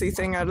prophecy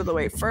thing out of the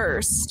way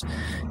first.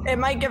 It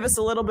might give us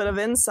a little bit of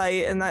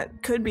insight, and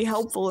that could be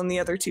helpful in the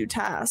other two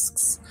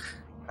tasks.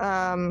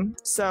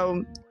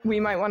 So we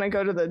might want to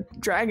go to the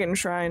Dragon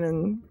Shrine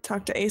and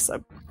talk to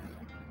Asa.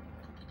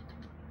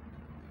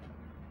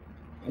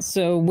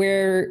 So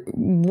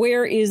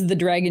where is the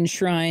Dragon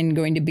Shrine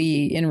going to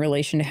be in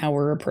relation to how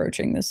we're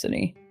approaching the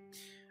city?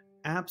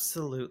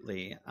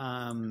 Absolutely.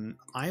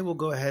 I will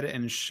go ahead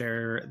and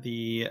share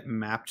the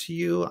map to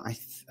you.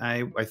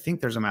 I think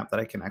there's a map that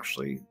I can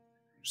actually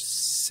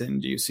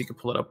send you, so you can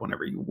pull it up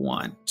whenever you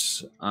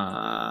want.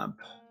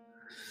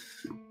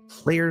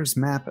 Player's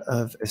map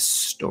of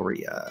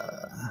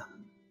Astoria.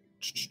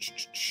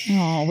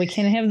 Oh, we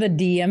can have the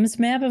DM's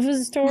map of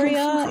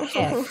Astoria?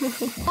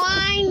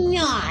 Why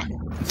not?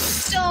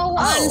 So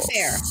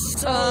unfair.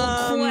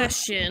 So,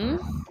 question.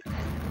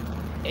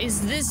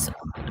 Is this...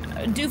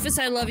 Doofus,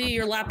 I love you.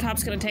 Your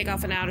laptop's going to take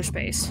off in outer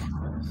space.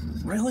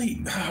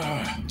 Really?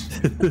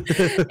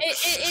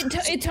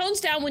 it tones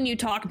down when you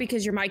talk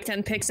because your mic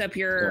then picks up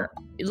your,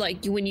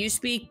 like, when you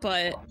speak,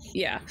 but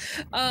yeah.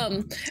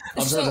 I'm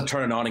just going to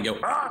turn it on and go,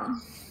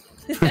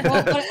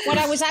 Well, what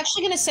I was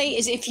actually going to say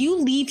is if you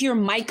leave your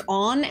mic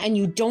on and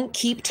you don't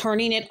keep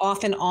turning it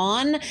off and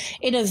on,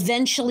 it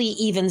eventually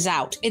evens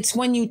out. It's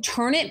when you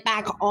turn it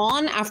back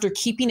on after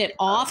keeping it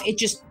off, it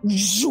just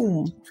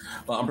zoom.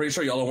 Well, I'm pretty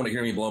sure y'all don't want to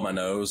hear me blow my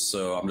nose,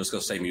 so I'm just going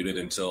to stay muted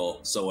until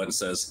someone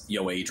says,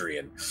 yo,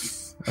 Adrian.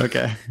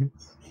 Okay.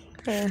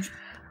 So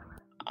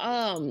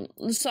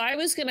I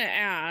was going to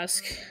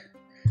ask,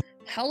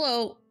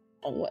 hello,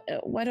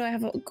 why do I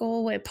have a go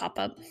away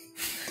pop-up?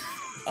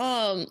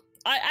 I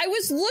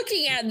was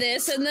looking at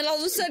this, and then all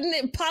of a sudden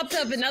it popped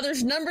up, and now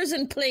there's numbers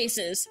and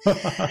places.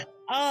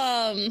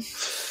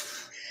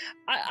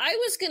 I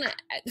was gonna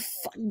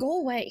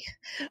go away.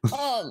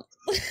 I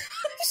was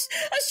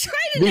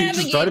trying to navigate.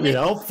 Just trying to be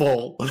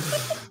helpful.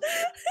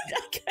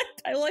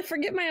 I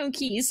forget my own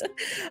keys.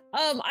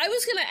 I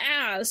was gonna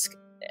ask,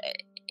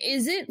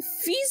 is it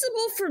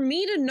feasible for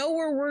me to know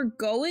where we're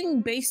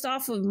going based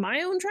off of my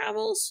own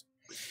travels?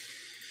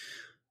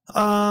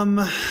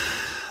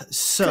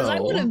 So because I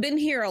would have been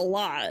here a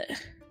lot.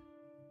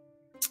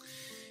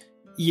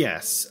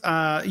 Yes,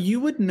 you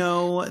would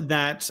know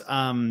that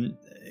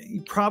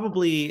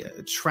probably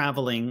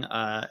traveling,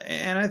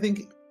 and I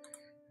think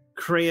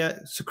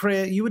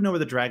Kreia, you would know where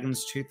the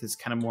Dragon's Tooth is,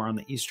 kind of more on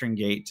the eastern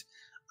gate.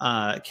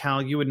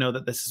 Cal, you would know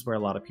that this is where a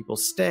lot of people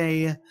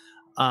stay.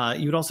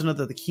 You would also know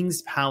that the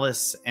King's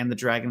Palace and the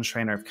Dragon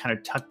Shrine are kind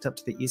of tucked up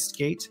to the east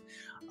gate.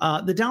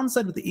 The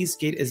downside with the east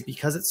gate is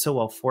because it's so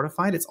well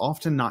fortified, it's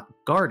often not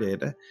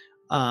guarded,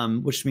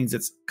 which means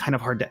it's kind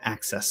of hard to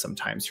access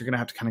sometimes. You're going to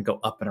have to kind of go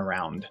up and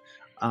around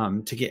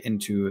to get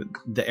into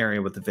the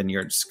area with the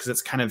vineyards, because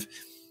it's kind of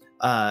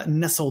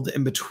nestled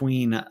in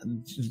between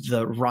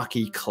the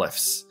rocky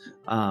cliffs,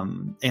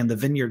 and the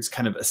vineyards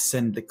kind of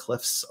ascend the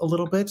cliffs a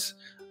little bit.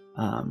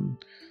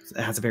 It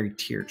has a very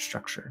tiered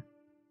structure.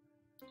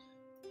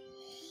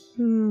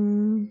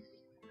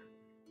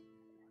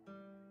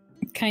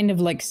 Kind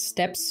of like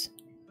steps.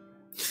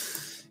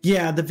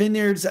 Yeah, the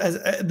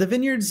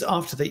vineyards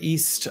off to the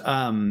east,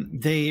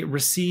 they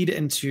recede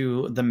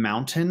into the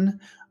mountain,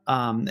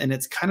 and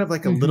it's kind of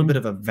like a little bit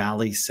of a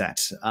valley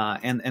set,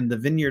 and the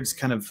vineyards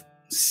kind of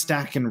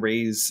stack and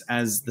raise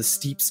as the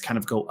steeps kind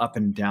of go up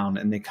and down,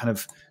 and they kind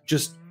of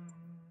just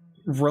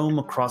roam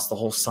across the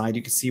whole side.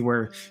 You can see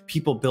where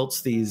people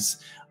built these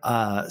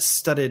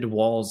studded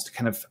walls to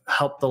kind of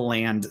help the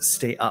land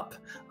stay up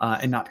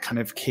and not kind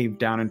of cave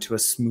down into a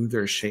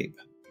smoother shape.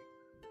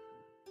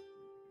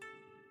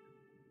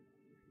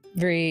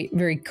 Very,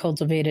 very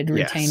cultivated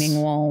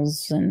retaining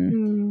walls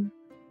and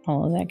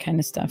all of that kind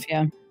of stuff.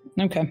 Yeah.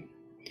 Okay.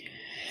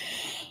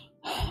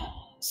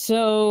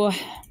 So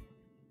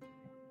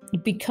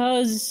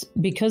because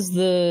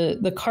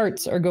the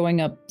carts are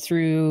going up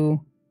through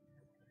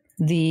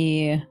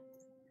the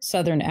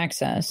southern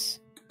access,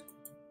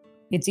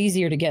 it's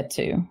easier to get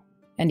to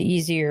and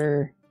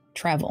easier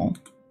travel.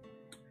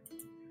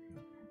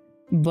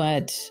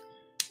 But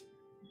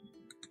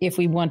if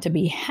we want to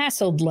be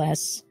hassled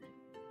less,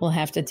 we'll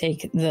have to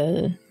take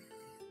the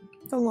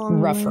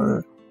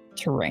rougher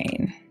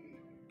terrain.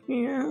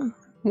 Yeah.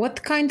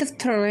 What kind of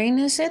terrain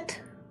is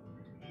it?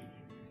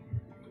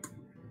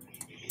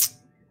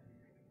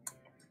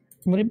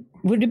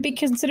 Would it be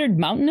considered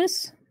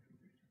mountainous?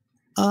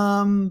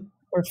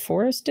 Or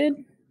forested?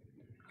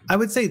 I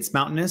would say it's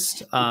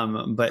mountainous,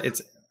 but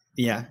it's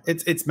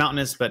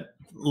mountainous, but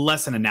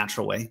less in a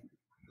natural way.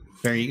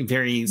 Very,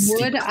 very steep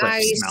Would cliffs,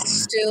 I mountain.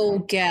 still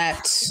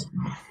get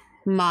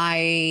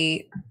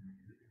my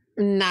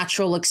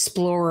natural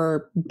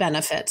explorer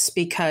benefits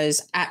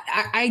because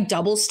I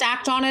double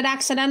stacked on it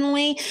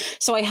accidentally?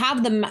 So I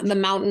have the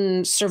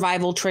mountain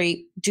survival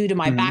trait due to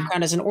my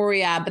background as an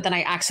Oread, but then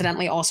I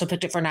accidentally also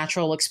picked it for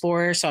natural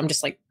explorer. So I'm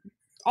just like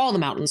all the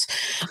mountains.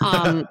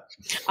 Probably.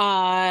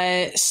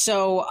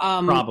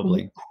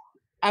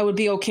 I would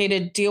be okay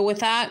to deal with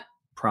that.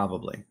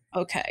 Probably.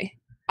 Okay.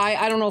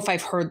 I don't know if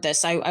I've heard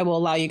this. I will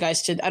allow you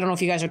guys to. I don't know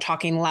if you guys are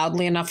talking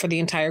loudly enough for the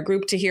entire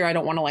group to hear. I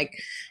don't want to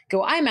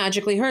go, I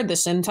magically heard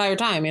this the entire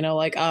time.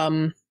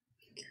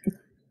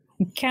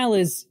 Cal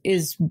is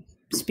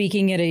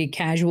speaking at a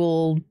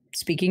casual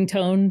speaking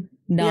tone,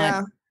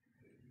 not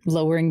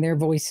lowering their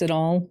voice at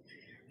all.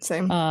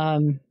 Same.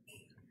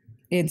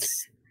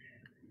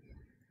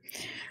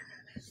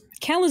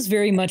 Cal is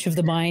very much of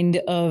the mind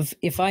of,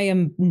 if I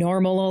am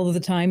normal all of the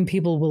time,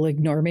 people will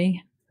ignore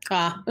me.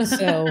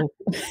 So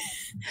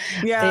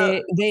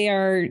they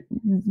are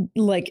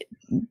like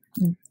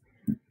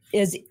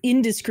as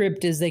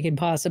indescript as they can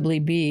possibly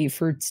be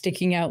for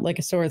sticking out like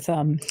a sore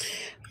thumb.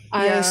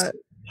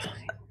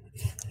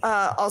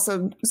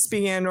 Also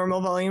speaking at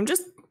normal volume,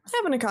 just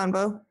having a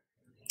convo.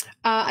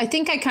 I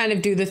think I kind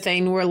of do the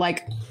thing where,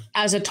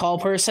 as a tall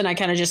person, I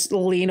kind of just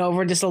lean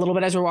over just a little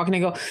bit as we're walking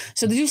and go,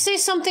 so did you say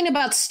something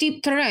about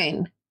steep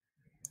terrain?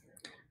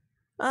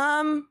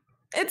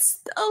 It's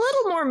a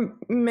little more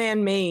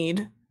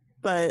man-made,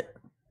 but...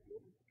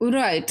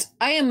 Right.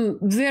 I am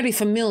very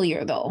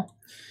familiar, though.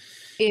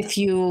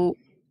 The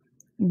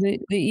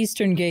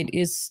eastern gate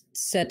is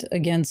set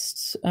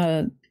against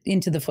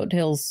into the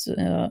foothills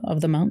of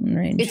the mountain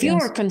range. If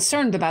you're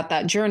concerned about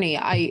that journey,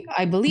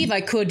 I believe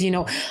I could,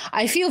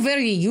 I feel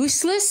very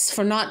useless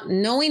for not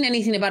knowing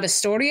anything about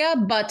Astoria,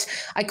 but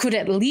I could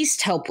at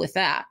least help with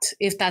that,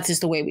 if that is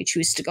the way we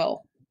choose to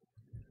go.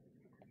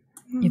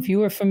 If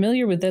you are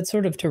familiar with that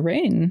sort of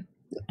terrain,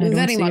 I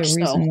don't see a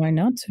reason why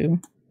not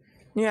to.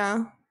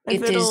 Yeah.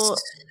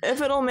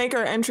 If it'll make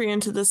our entry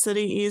into the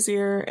city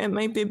easier, it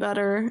might be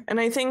better. And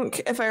I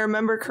think, if I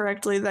remember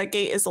correctly, that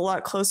gate is a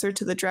lot closer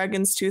to the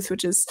Dragon's Tooth,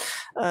 which is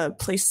a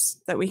place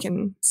that we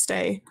can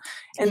stay.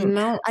 And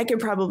I can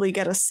probably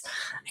get us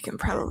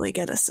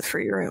a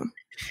free room.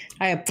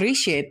 I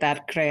appreciate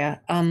that, Kreia.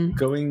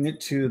 Going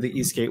to the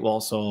East Gate will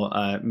also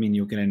mean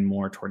you'll get in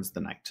more towards the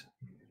night,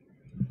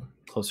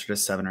 closer to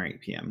 7 or 8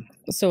 p.m.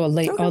 So a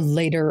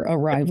later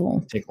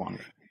arrival. Take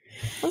longer.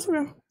 That's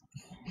okay.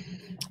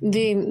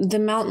 The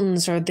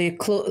mountains are the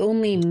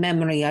only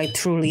memory I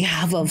truly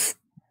have of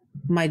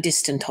my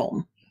distant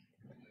home.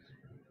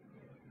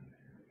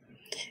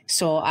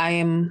 So I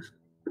am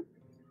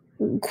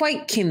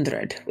quite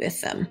kindred with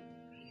them.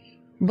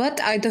 But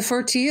I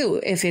defer to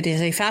you. If it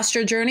is a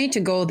faster journey to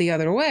go the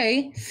other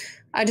way,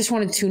 I just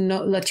wanted to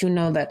let you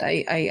know that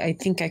I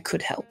think I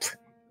could help.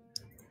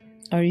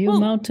 Are you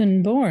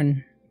mountain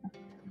born?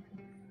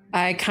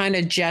 I kind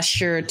of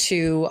gesture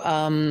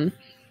to...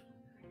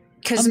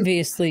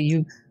 obviously,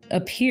 you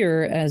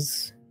appear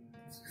as...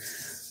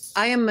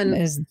 I am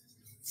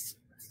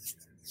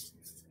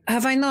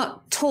Have I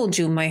not told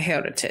you my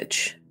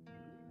heritage?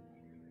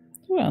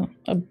 Well,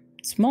 a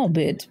small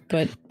bit,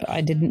 but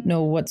I didn't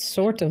know what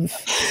sort of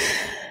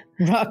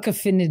rock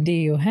affinity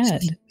you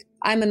had.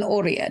 I'm an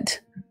Oryad.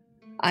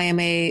 I am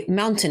a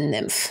mountain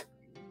nymph,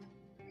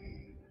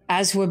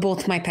 as were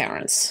both my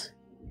parents.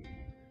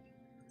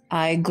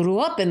 I grew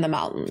up in the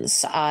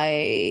mountains.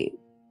 I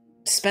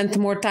spent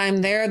more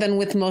time there than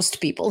with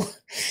most people.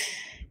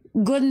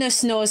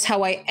 Goodness knows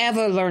how I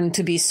ever learned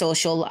to be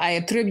social. I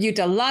attribute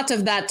a lot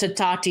of that to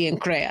Tati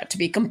and Kreia, to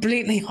be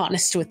completely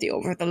honest with you,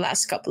 over the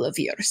last couple of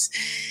years.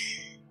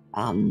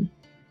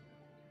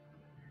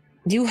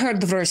 You heard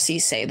Versi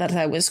say that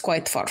I was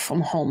quite far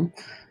from home.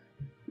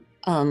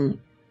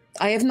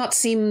 I have not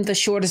seen the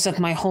shores of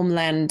my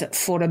homeland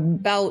for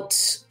about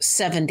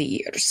 70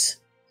 years.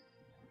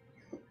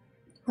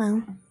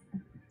 Wow.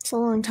 It's a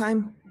long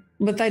time.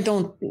 But I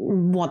don't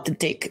want to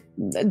take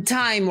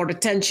time or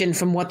attention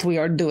from what we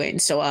are doing.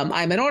 So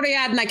I'm an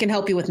Oryad and I can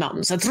help you with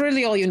mountains. That's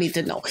really all you need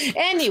to know.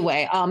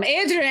 Anyway,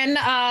 Adrian,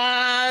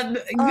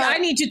 I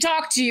need to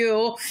talk to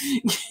you.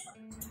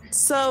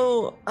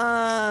 So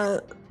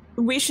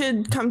we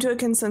should come to a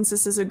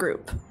consensus as a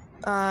group.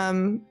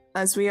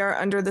 As we are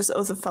under this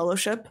oath of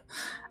fellowship,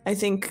 I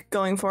think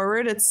going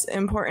forward, it's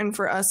important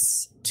for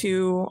us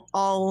to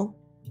all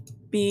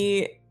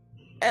be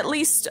at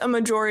least a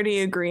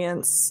majority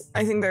agreeance.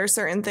 I think there are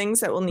certain things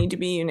that will need to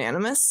be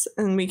unanimous,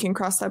 and we can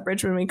cross that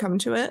bridge when we come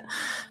to it.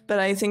 But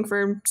I think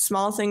for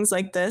small things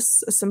like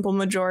this, a simple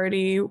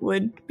majority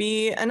would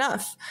be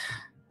enough.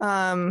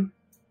 I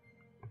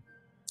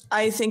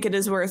think it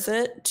is worth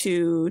it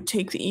to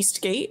take the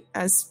East Gate,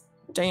 as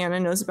Diana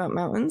knows about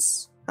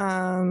mountains.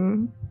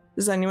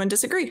 Does anyone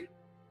disagree?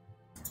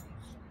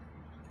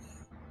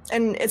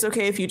 And it's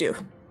okay if you do.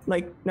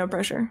 Like, no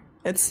pressure.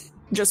 It's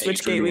just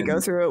which gate we go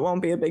through. It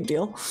won't be a big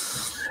deal.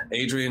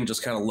 Adrian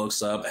just kind of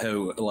looks up,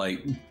 who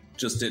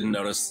just didn't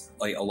notice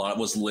a lot,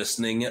 was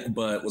listening,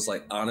 but was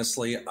like,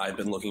 honestly, I've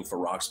been looking for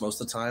rocks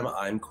most of the time.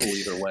 I'm cool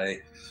either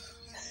way.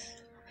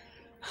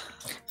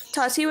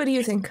 Tati, what do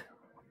you think?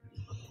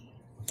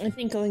 I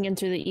think going in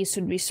through the east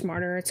would be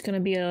smarter. It's going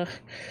to be a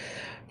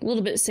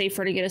little bit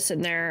safer to get us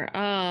in there.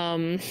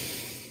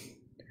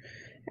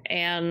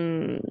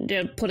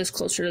 And put us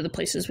closer to the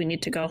places we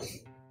need to go.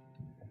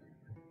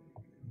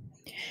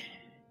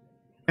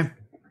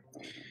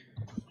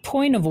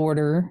 Point of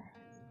order.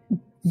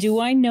 Do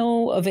I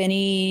know of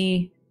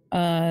any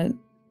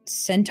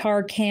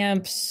centaur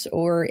camps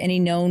or any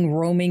known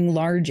roaming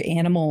large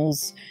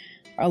animals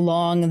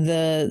along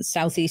the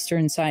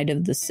southeastern side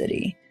of the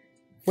city,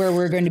 where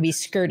we're going to be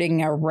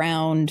skirting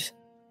around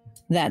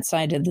that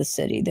side of the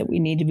city that we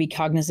need to be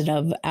cognizant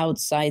of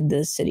outside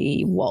the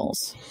city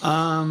walls?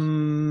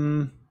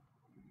 Not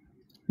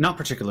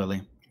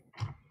particularly.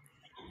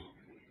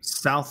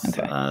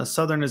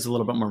 Southern is a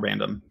little bit more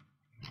random.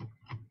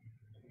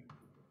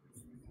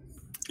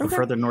 The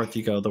further north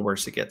you go, the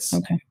worse it gets.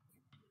 Okay.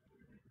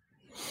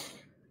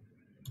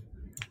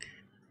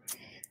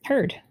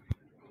 Heard.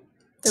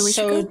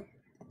 So,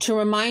 to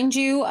remind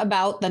you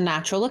about the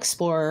Natural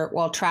Explorer,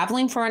 while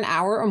traveling for an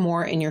hour or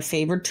more in your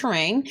favored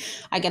terrain,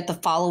 I get the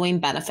following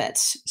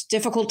benefits.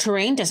 Difficult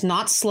terrain does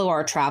not slow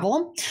our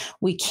travel.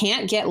 We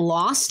can't get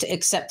lost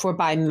except for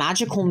by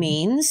magical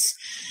means.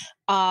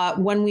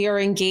 When we are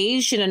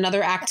engaged in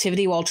another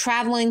activity while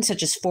traveling,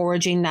 such as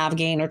foraging,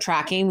 navigating, or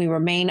tracking, we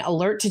remain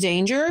alert to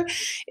danger.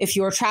 If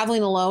you are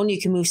traveling alone,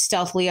 you can move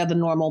stealthily at the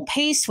normal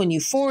pace. When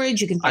you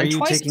forage, you can find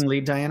twice. Are you taking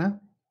lead, Diana?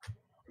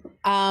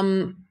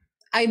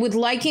 I would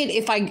like it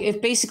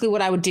if basically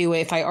what I would do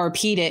if I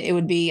RP'd it, it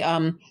would be,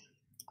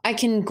 I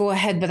can go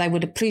ahead, but I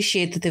would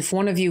appreciate that if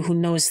one of you who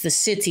knows the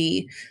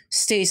city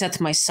stays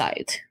at my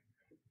side.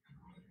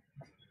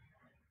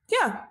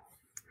 Yeah,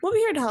 we'll be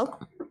here to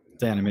help.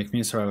 Diana, make me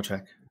a survival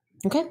check.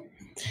 Okay.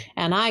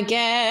 And I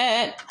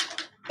get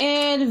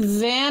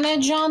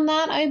advantage on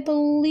that, I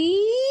believe.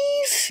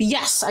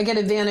 Yes, I get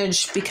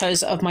advantage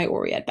because of my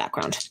Oryad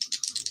background.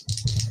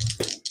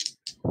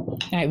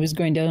 I was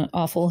going to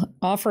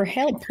offer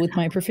help with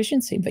my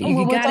proficiency, but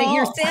you got it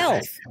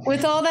yourself.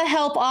 With all the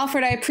help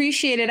offered, I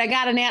appreciate it. I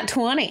got a nat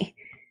 20.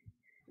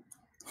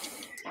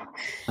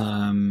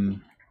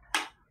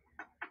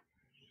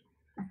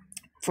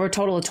 For a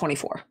total of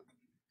 24.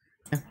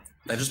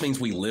 That just means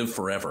we live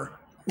forever.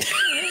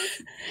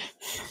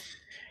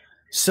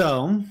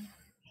 So,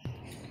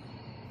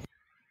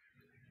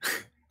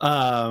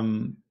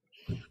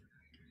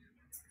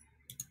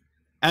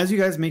 as you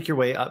guys make your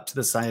way up to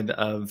the side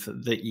of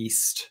the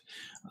east,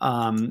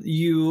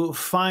 you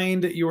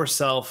find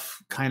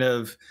yourself kind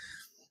of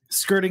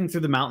skirting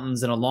through the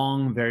mountains in a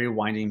long, very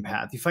winding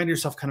path. You find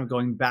yourself kind of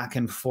going back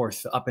and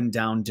forth, up and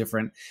down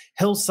different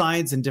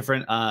hillsides and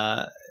different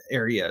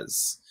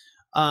areas.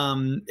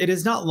 It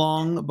is not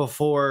long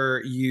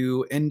before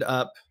you end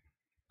up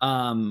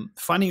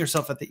finding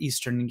yourself at the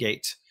Eastern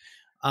Gate,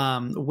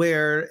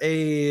 where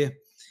a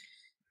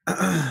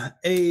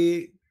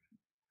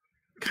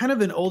kind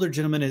of an older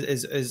gentleman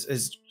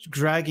is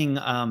dragging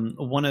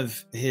one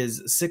of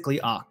his sickly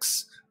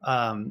ox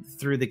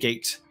through the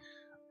gate,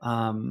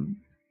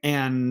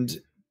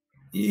 and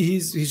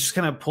he's just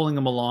kind of pulling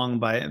him along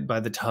by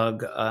the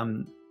tug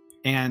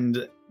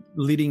and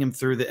leading him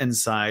through the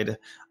inside.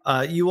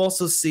 You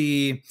also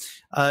see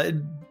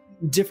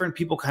different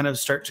people kind of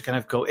start to kind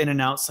of go in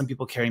and out. Some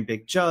people carrying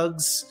big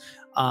jugs,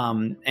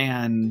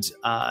 and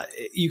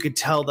you could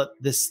tell that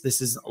this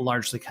is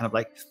largely kind of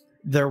like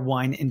their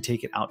wine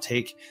intake and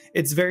outtake.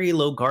 It's very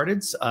low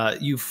guarded.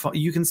 You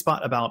can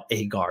spot about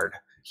a guard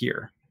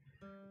here.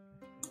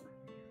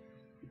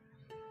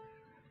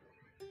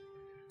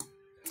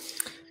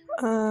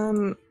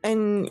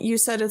 And you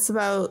said it's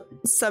about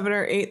 7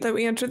 or 8 that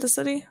we entered the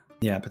city?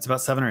 Yeah, it's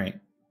about 7 or 8.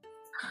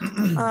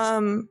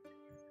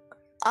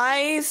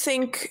 I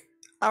think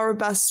our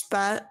best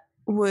bet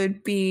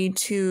would be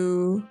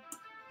to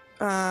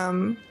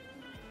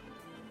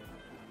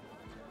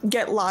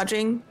get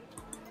lodging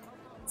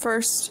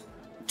first,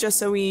 just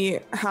so we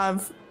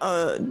have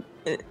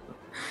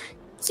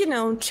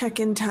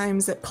check-in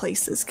times at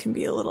places can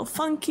be a little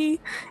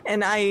funky,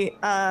 and I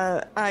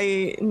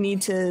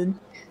need to,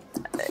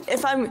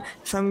 if I'm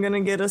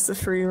gonna get us a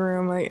free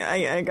room,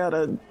 I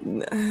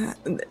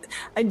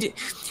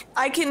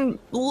can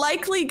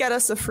likely get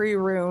us a free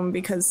room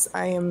because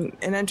I am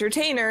an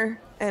entertainer,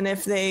 and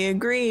if they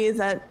agree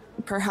that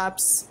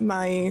perhaps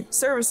my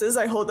services,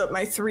 I hold up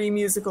my 3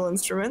 musical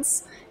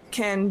instruments,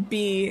 can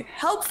be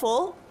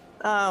helpful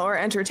or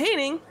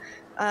entertaining,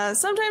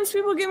 sometimes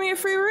people give me a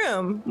free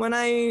room when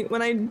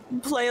I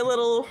play a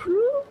little.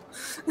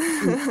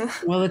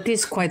 Well, it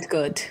is quite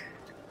good.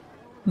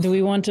 Do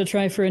we want to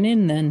try for an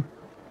inn then?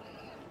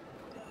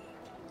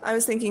 I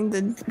was thinking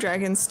the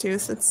Dragon's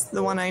Tooth. It's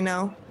the one I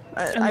know.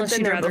 Unless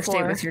you'd rather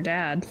stay with your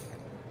dad.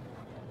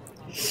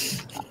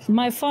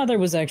 My father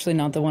was actually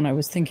not the one I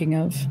was thinking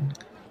of.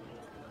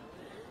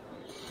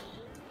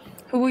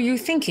 Who were you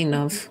thinking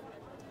of?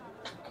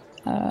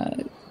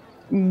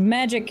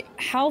 Magic,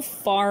 how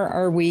far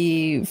are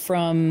we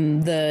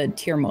from the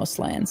Tiermos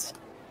lands?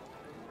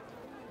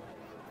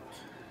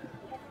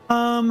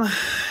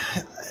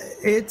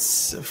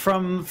 It's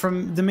from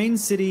the main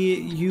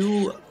city.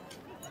 You,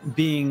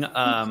 being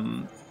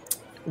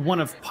one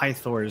of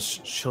Pythor's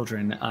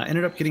children,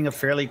 ended up getting a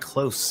fairly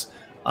close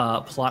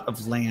plot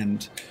of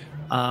land.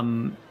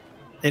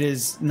 It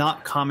is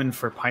not common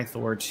for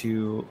Pythor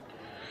to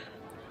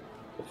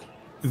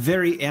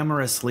very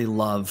amorously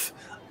love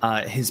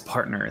his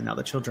partner, and now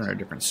the children are a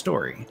different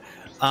story.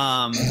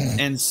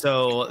 And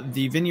so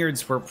the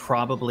vineyards were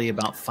probably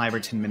about 5 or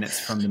 10 minutes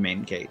from the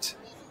main gate.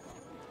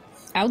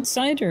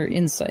 Outside or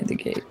inside the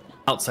gate?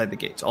 Outside the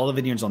gate. All the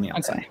vineyards on the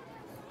outside.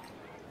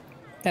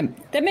 Okay.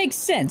 That makes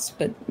sense,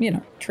 but,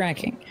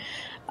 tracking.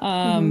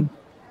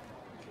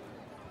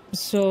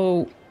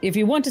 So if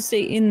you want to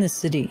stay in the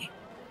city,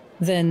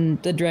 then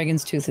the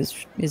Dragon's Tooth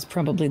is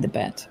probably the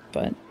bet.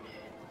 But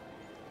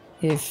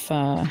if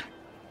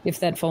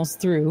that falls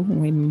through,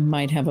 we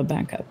might have a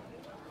backup.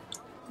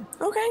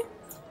 Okay.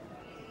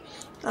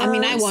 I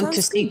mean, I want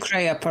to see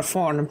Kreia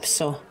perform,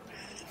 so...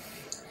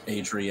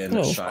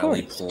 Adrian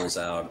shyly pulls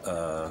out,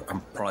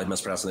 I'm probably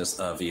mispronouncing this,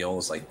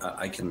 violas, like,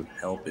 I can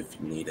help if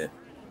you need it.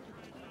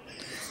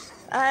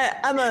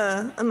 I'm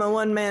a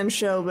one-man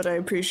show, but I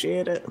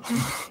appreciate it.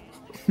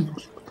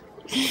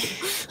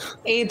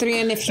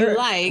 Adrian, if you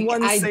like...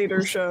 One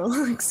satyr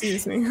show,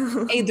 excuse me.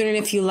 Adrian,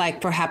 if you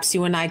like, perhaps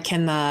you and I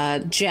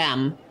can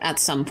jam at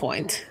some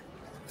point.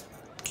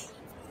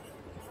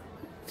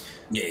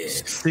 Yeah.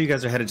 So you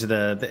guys are headed to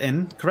the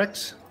inn,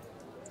 correct?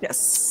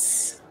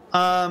 Yes.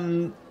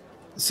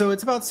 So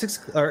it's about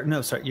 6. Or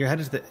no, sorry, you're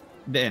headed to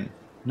the inn,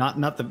 not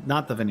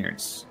the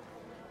vineyards.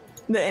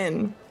 The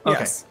inn. Okay.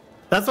 Yes.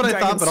 That's what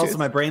Dragon's I thought, but Tooth. also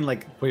my brain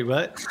wait,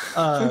 what?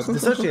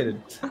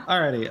 Dissociated.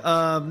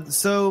 Alrighty.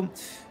 So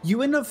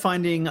you end up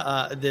finding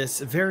this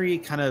very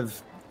kind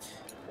of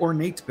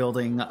ornate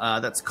building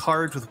that's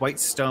carved with white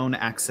stone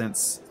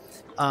accents.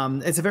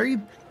 It's a very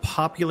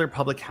popular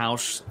public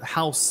house,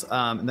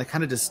 and that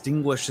kind of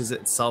distinguishes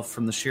itself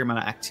from the sheer amount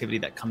of activity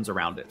that comes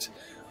around it.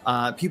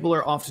 People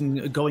are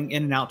often going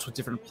in and out with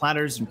different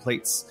platters and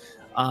plates,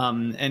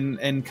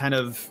 and kind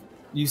of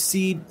you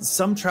see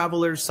some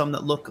travelers, some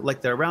that look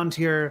like they're around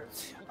here,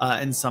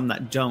 and some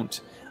that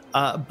don't.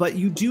 But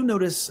you do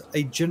notice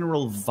a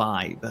general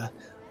vibe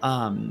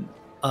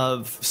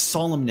of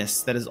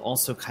solemnness that is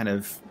also kind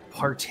of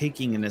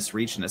partaking in this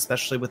region,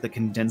 especially with a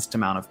condensed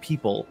amount of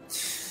people.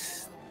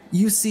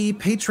 You see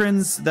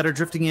patrons that are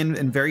drifting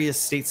in various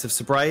states of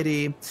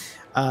sobriety.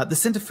 The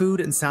scent of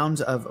food and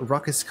sounds of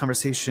raucous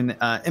conversation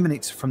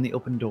emanates from the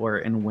open door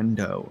and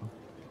window.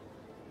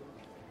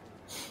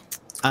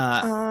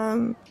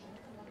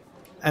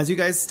 As you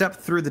guys step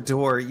through the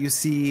door, you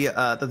see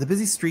that the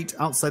busy street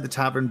outside the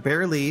tavern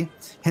barely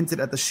hinted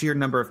at the sheer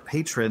number of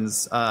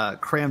patrons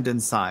crammed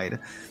inside.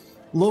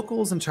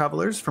 Locals and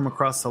travelers from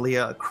across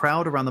Salia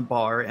crowd around the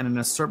bar and an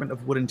assortment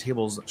of wooden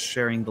tables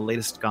sharing the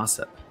latest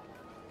gossip.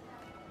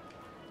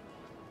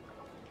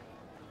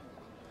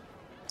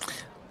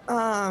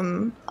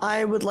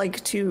 I would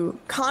like to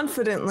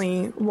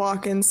confidently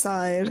walk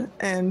inside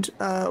and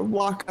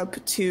walk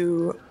up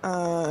to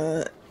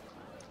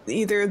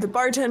either the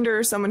bartender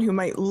or someone who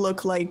might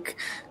look like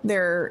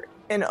they're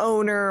an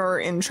owner or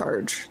in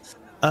charge.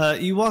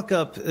 You walk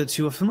up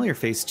to a familiar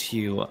face to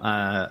you,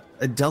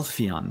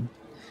 Delphion.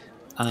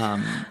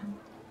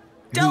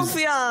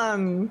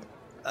 Delphion!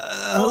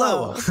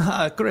 Hello.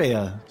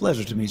 Greya.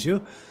 Pleasure to meet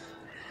you.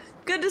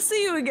 Good to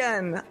see you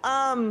again.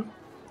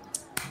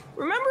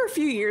 Remember a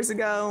few years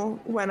ago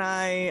when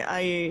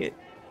I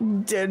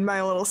did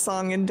my little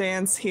song and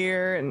dance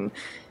here and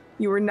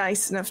you were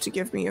nice enough to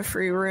give me a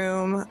free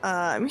room?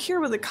 I'm here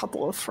with a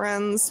couple of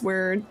friends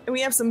where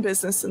we have some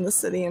business in the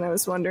city, and I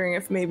was wondering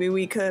if maybe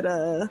we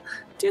could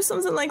do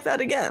something like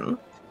that again.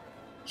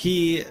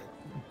 He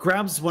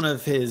grabs one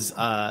of his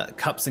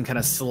cups and kind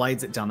of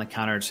slides it down the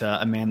counter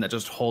to a man that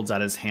just holds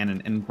out his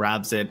hand and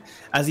grabs it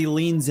as he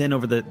leans in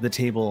over the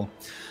table.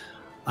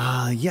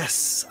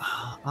 Yes,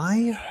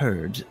 I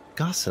heard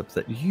gossip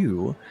that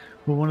you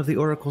were one of the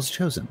oracles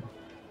chosen.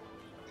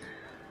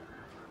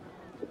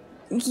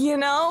 You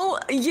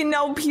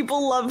know,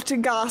 people love to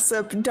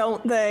gossip,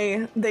 don't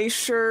they? They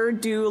sure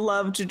do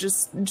love to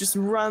just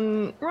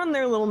run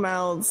their little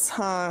mouths,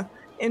 huh?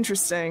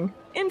 Interesting.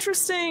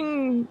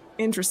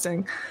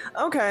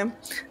 Okay.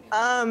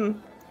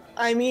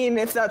 I mean,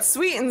 if that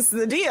sweetens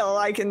the deal,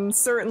 I can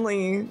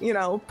certainly,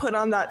 put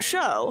on that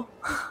show.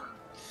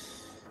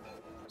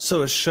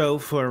 So a show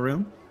for a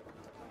room?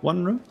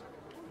 One room?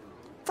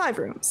 5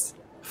 rooms.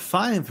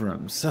 5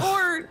 rooms.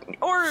 Or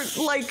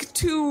like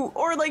two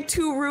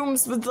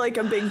rooms with like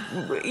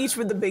each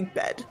with a big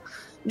bed.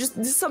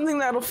 Just something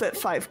that'll fit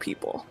 5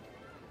 people.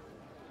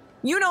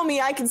 You know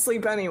me, I can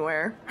sleep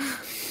anywhere.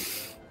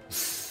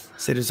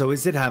 Satyrs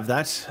always did have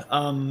that.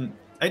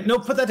 No,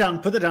 put that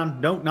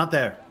down. No, not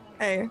there.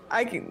 Hey,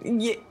 I can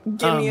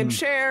give me a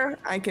chair.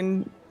 I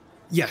can.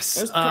 Yes.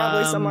 There's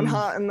probably someone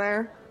hot in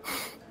there.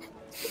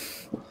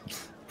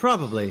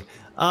 Probably.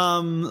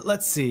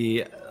 Let's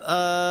see.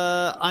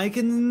 I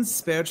can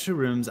spare 2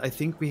 rooms. I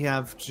think we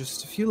have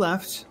just a few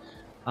left.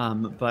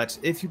 But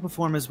if you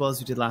perform as well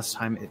as you did last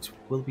time, it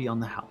will be on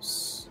the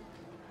house.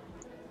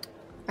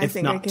 I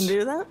think I can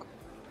do that.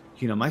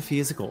 My fee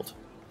is a gold.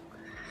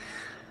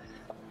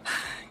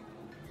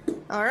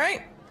 All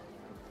right.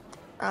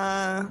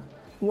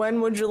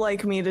 When would you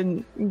like me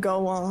to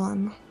go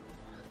on?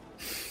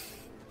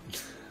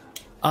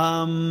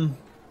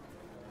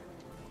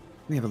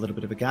 We have a little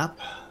bit of a gap.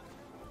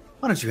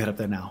 Why don't you head up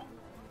there now?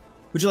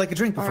 Would you like a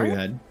drink before you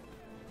head?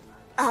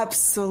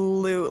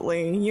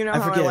 Absolutely. You know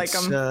how I like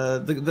them.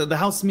 The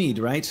house mead,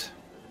 right?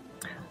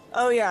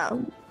 Oh, yeah.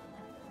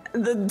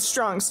 The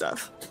strong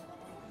stuff.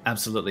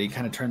 Absolutely. He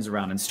kind of turns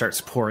around and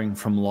starts pouring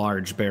from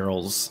large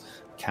barrels.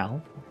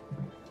 Cal?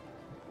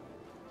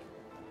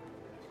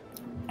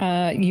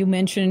 You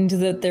mentioned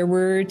that there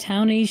were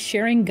townies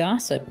sharing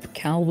gossip.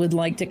 Cal would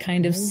like to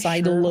kind of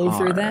sidle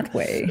over that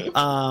way.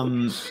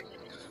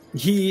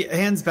 He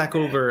hands back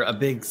over a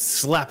big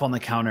slap on the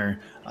counter.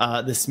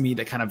 This mead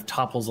that kind of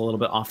topples a little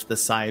bit off to the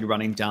side,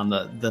 running down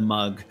the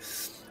mug.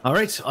 All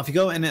right, off you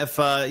go. And if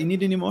you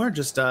need any more,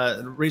 just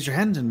raise your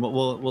hand, and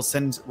we'll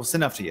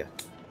send after you.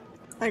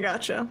 I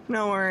gotcha.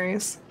 No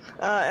worries.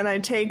 And I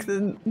take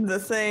the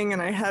thing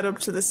and I head up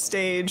to the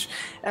stage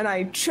and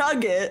I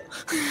chug it.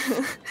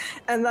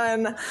 And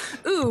then,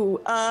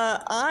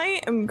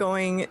 I am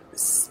going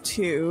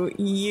to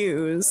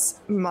use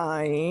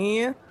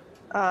my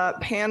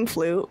pan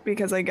flute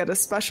because I get a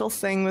special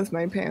thing with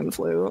my pan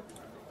flute.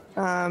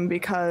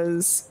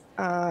 Because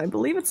I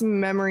believe it's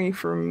memory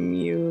for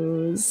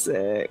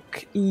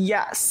music.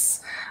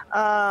 Yes.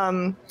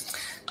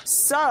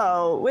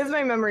 So, with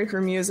my memory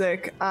for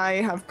music, I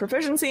have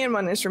proficiency in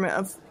one instrument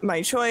of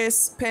my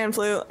choice. Pan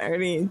flute.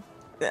 I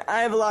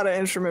have a lot of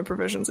instrument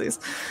proficiencies.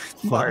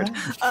 Bard.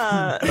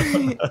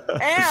 And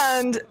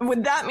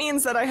that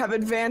means that I have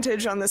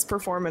advantage on this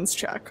performance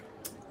check,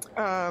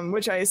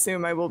 which I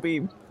assume I will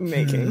be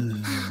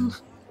making.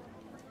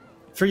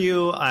 For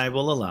you, I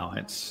will allow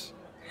it.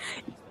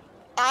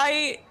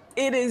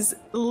 It is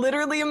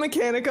literally a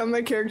mechanic on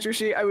my character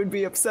sheet. I would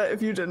be upset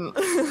if you didn't.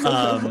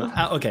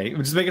 Okay,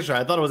 just making sure.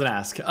 I thought it was an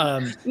ask.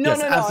 No,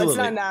 absolutely. it's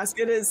not an ask.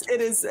 It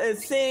is a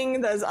thing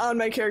that is on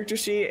my character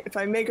sheet. If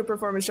I make a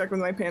performance check with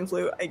my pan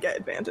flute, I get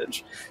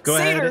advantage. Go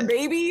Satyr, ahead,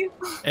 baby.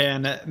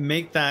 And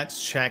make that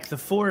check. The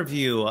four of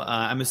you.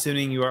 I'm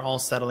assuming you are all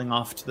settling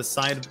off to the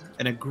side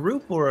in a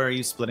group, or are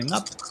you splitting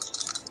up?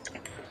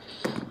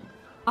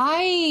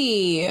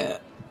 I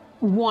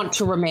want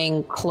to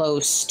remain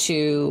close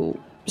to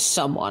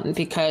someone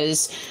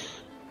because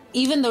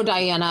even though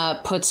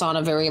Diana puts on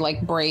a very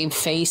like brave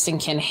face and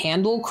can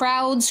handle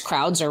crowds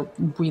are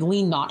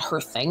really not her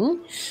thing.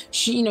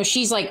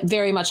 She's like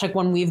very much like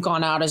when we've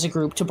gone out as a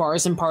group to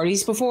bars and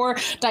parties before,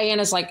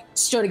 Diana's like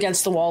stood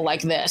against the wall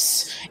like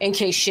this in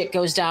case shit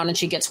goes down and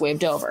she gets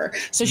waved over.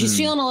 So she's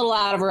feeling a little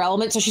out of her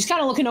element. So she's kind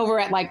of looking over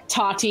at like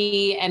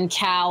Tati and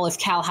Cal if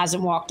Cal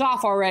hasn't walked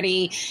off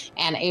already,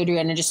 and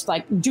Adrian, and just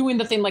like doing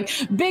the thing like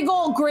big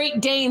old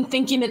Great Dane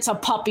thinking it's a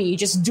puppy,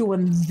 just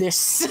doing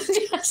this.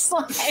 Just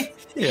like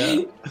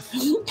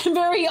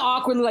very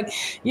awkwardly like,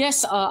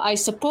 yes, I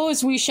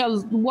suppose we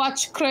shall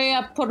watch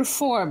Kreia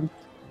perform.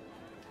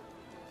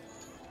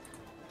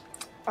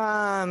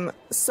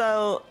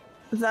 So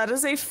that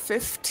is a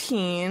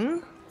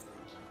 15.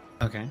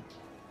 Okay.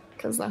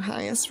 Because the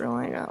highest roll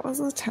I got was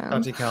a 10.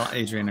 Tati, Cal,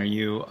 Adrian,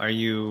 are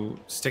you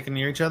sticking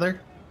near each other?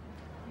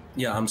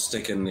 Yeah, I'm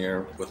sticking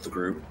near with the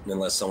group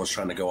unless someone's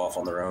trying to go off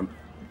on their own.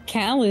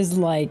 Cal is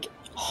like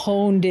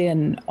honed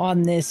in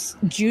on this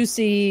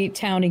juicy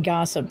towny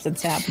gossip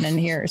that's happening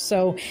here,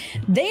 so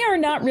they are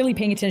not really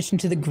paying attention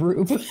to the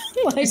group.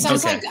 It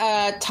sounds like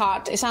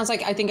it sounds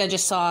like I think I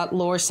just saw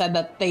Lore said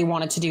that they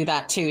wanted to do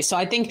that too. So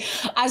I think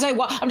as I'm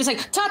just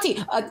like,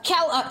 Tati,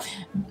 Cal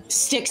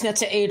sticks next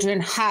to Adrian.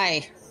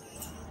 Hi.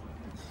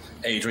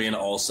 Adrian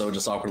also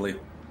just awkwardly,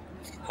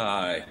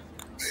 hi.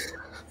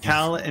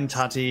 Cal and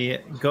Tati,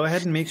 go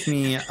ahead and make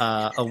me a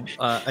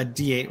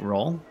D8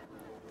 roll.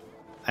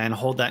 And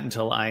hold that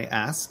until I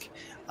ask.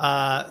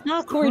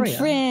 Awkward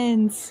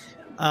friends.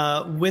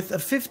 With a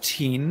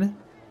 15,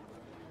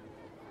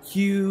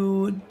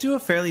 you do a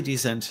fairly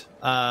decent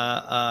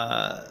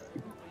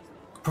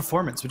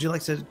performance. Would you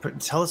like to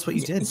tell us what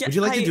you did? Yeah, Would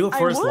you like to do it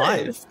for us would.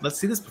 live? Let's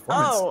see this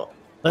performance.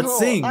 Let's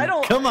sing.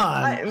 Come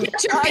on. I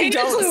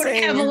don't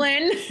sing.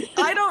 Evelyn.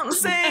 I don't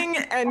sing,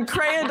 and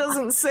Kreia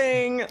doesn't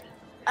sing.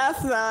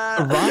 F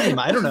that. A rhyme.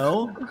 I don't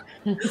know.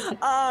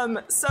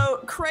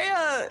 So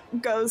Kreia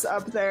goes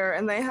up there,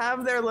 and they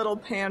have their little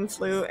pan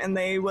flute, and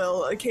they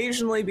will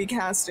occasionally be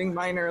casting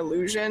minor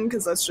illusion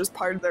because that's just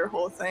part of their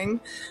whole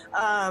thing.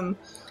 And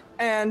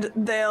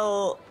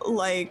they'll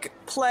like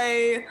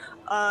play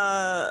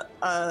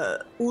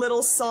a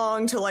little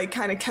song to like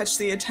kind of catch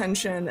the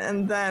attention,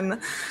 and then,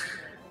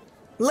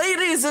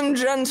 ladies and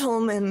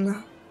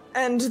gentlemen,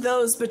 and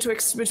those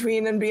betwixt,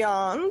 between, and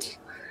beyond,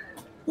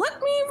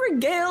 let me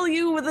regale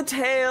you with a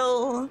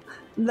tale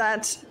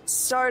that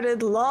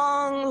started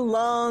long,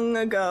 long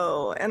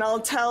ago. And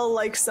I'll tell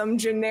like some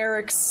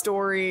generic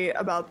story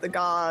about the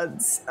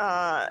gods.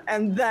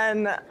 And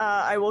then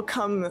I will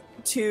come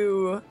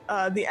to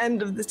the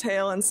end of the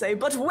tale and say,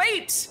 but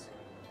wait!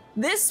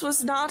 This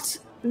was not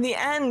the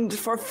end,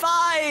 for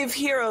 5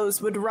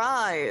 heroes would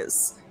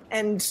rise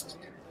and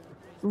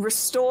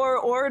restore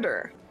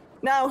order.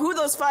 Now, who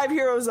those 5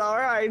 heroes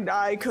are,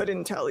 I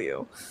couldn't tell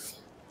you.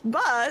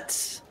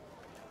 But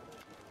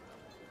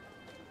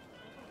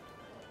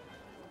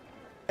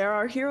there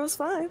are Heroes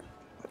 5.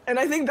 And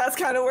I think that's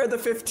kind of where the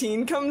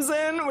 15 comes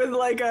in, with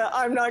like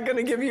I'm not going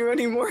to give you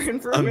any more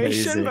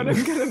information, but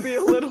I'm going to be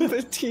a little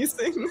bit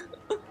teasing.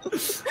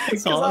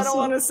 Because awesome. I don't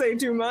want to say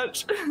too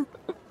much.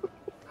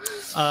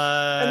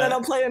 And then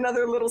I'll play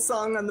another little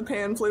song on the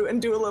pan flute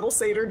and do a little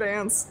satyr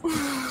dance.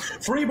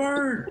 Free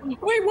bird!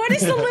 Wait, what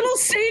does the little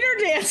satyr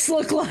dance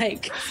look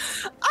like?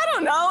 I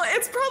don't know.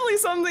 It's probably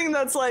something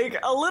that's like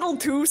a little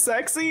too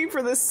sexy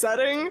for this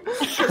setting,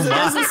 because it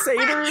is a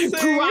satyr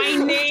thing.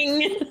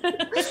 Grinding.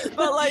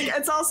 But like,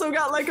 it's also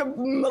got like a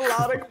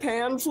melodic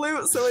pan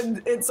flute, so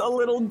it's a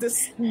little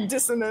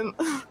dissonant.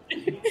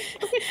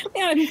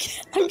 Yeah,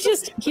 I'm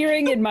just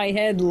hearing in my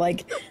head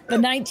like the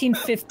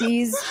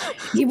 1950s.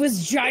 He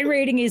was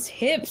gyrating his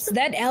hips.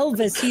 That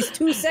Elvis, he's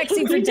too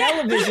sexy for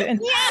television.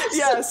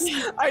 Yes,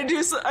 I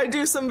do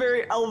some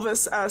very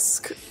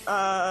Elvis-esque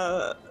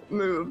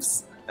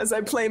moves as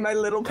I play my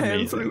little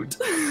pan flute.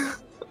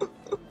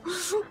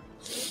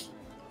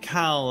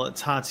 Cal,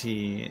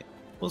 Tati,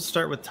 we'll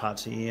start with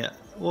Tati.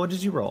 What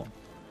did you roll?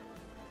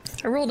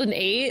 I rolled an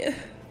 8.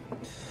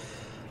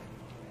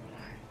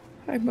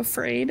 I'm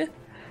afraid.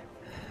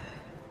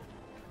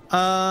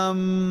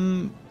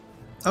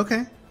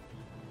 Okay.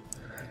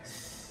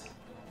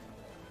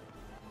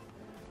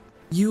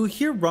 You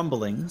hear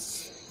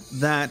rumblings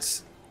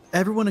that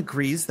everyone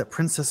agrees that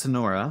Princess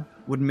Honora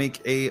would make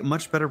a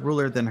much better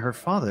ruler than her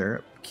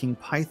father, King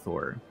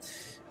Pythor.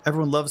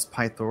 Everyone loves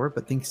Pythor,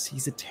 but thinks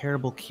he's a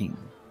terrible king.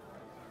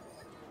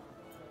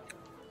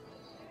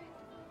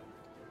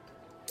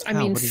 I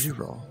mean, what did you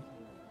roll?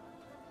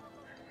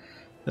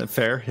 Is that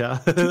fair? Yeah.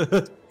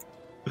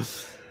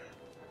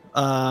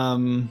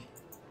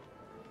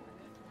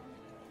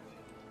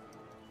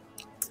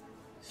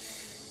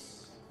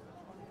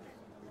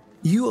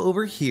 You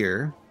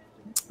overhear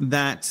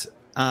that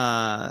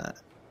the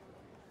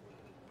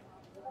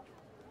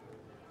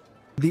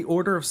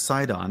Order of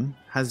Sidon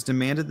has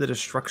demanded the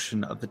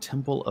destruction of the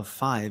Temple of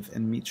Five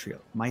in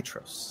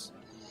Mitros.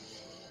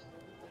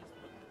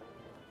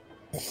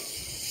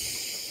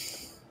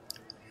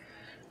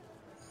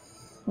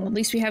 Well, at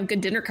least we have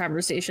good dinner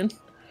conversation.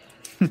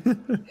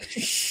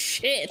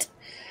 Shit.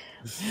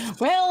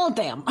 Well,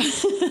 damn.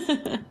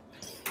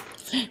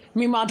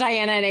 Meanwhile,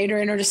 Diana and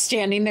Adrian are just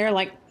standing there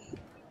like,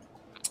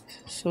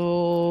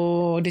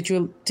 so did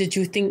you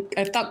think,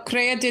 I thought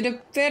Kreia did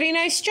a very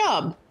nice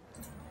job.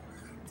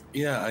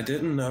 Yeah, I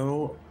didn't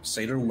know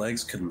satyr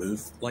legs could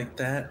move like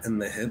that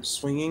and the hips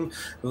swinging.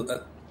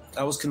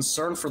 I was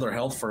concerned for their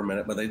health for a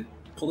minute, but they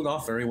pulled it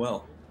off very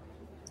well.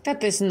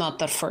 That is not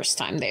the first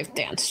time they've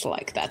danced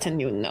like that, and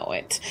you know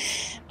it.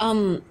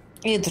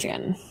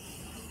 Adrian.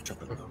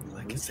 Drop it low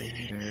like a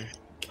satyr.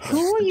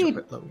 Who are you?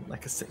 Drop it low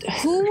like a satyr.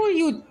 Who were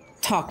you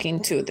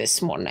talking to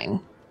this morning?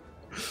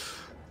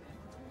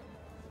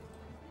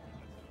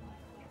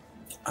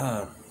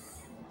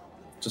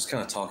 Just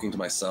kind of talking to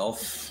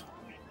myself.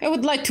 I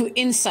would like to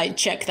insight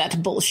check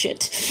that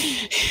bullshit.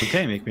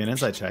 Okay, make me an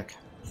insight check.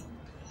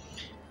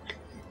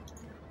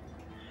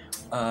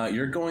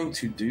 You're going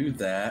to do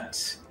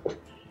that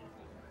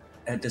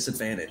at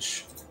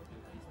disadvantage.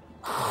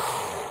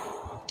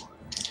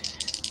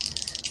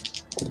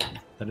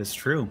 That is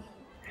true.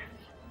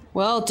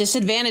 Well,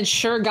 disadvantage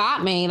sure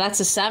got me. That's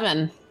a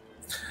 7.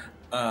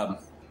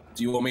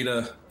 Do you want me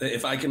to,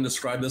 if I can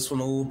describe this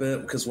one a little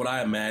bit? Because what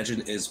I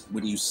imagine is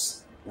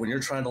when you're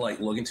trying to like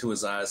look into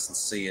his eyes and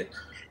see it,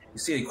 you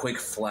see a quick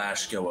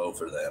flash go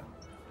over them.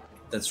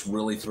 That's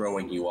really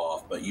throwing you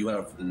off, but you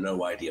have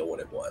no idea what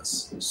it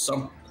was.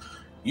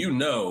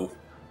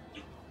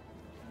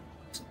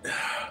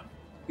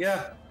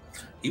 Yeah,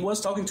 he was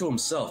talking to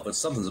himself, but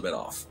something's a bit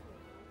off.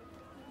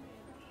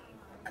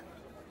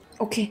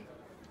 Okay.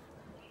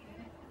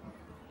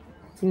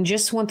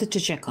 Just wanted to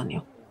check on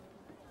you.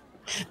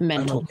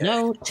 Mental okay.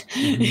 note.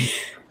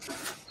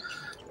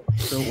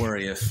 Don't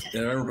worry, if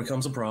it ever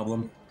becomes a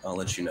problem, I'll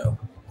let you know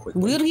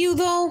quickly. Will you,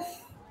 though?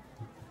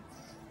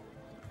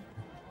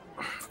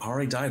 I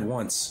already died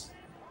once.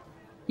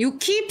 You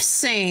keep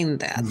saying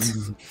that.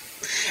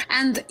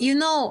 And, you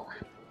know,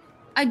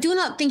 I do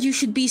not think you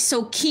should be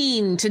so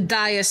keen to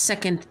die a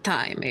second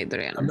time,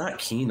 Adrian. I'm not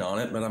keen on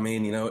it, but I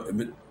mean, you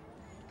know,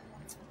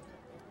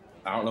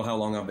 I don't know how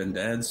long I've been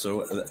dead,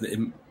 so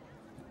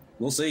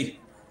we'll see.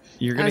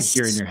 You're going to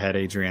hear in your head,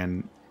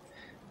 Adrian,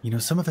 you know,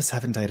 some of us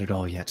haven't died at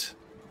all yet.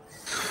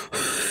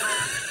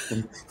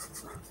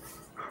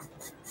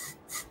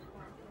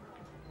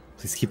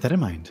 Please keep that in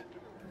mind.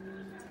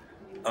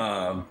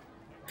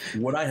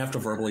 Would I have to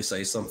verbally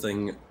say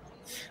something?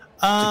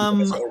 I'm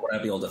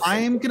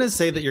going to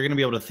say that you're going to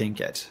be able to think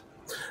it.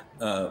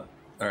 All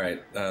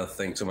right.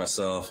 Think to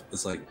myself.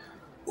 It's like,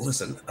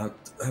 listen, I'm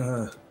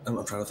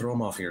trying to throw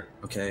him off here.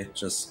 Okay,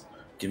 just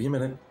give me a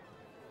minute.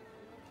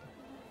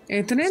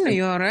 Adrian, are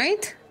you all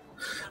right?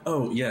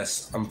 Oh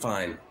yes, I'm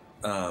fine.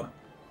 How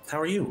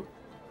are you?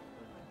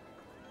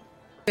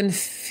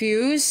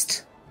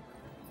 Confused?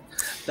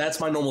 That's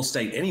my normal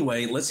state.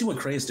 Anyway, let's see what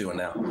Kreia's doing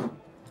now.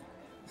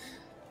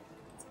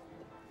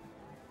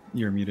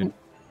 You're muted.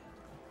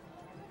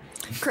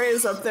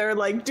 Kreia's up there,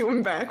 like,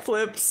 doing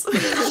backflips.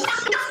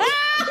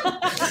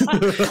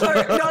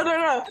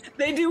 No.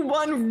 They do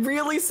one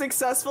really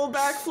successful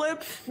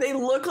backflip. They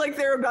look like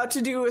they're about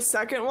to do a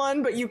second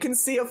one, but you can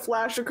see a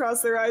flash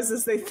across their eyes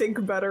as they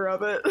think better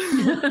of it.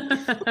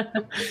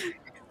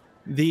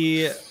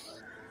 The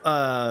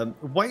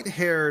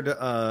white-haired,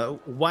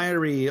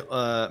 wiry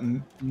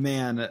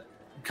man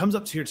comes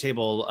up to your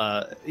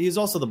table. He's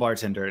also the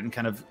bartender and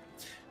kind of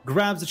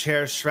grabs a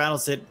chair,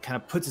 straddles it, kind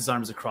of puts his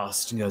arms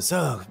across and goes,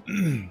 "Oh,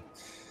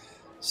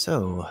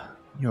 so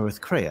you're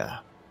with Kreia."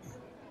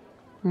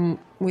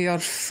 We are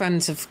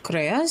friends of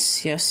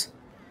Kreia's, yes.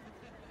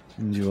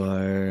 And you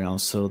are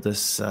also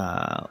this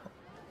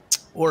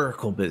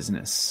oracle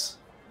business.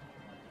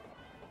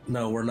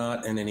 No, we're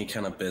not in any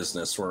kind of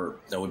business.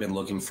 We've been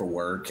looking for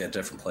work at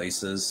different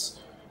places.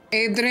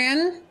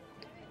 Adrian,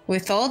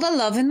 with all the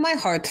love in my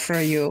heart for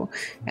you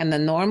and the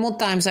normal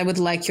times I would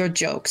like your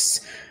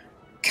jokes,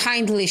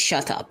 kindly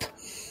shut up.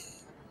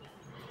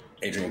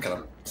 Adrian kind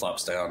of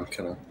plops down,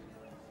 kind of.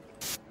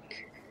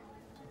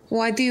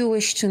 Why do you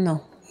wish to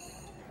know?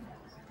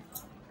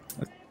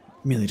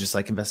 Merely just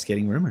like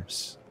investigating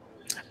rumors.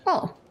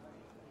 Oh.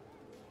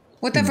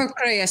 Whatever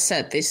Kreia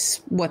said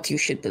is what you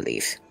should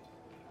believe.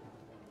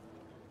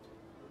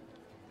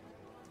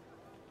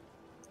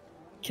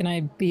 Can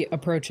I be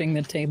approaching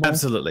the table?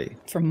 Absolutely.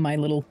 From my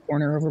little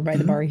corner over by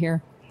the bar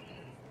here?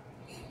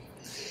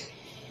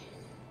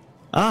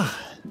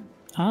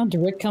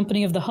 Direct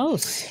company of the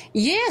host.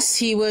 Yes,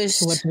 he was.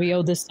 So what do we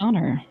owe this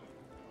honor?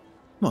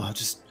 Well,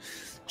 just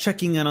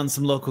checking in on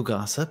some local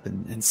gossip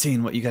and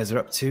seeing what you guys are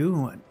up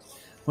to.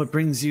 What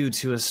brings you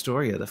to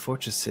Astoria, the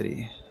fortress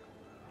city?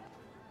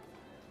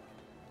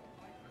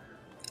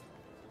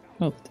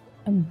 Well,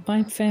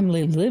 my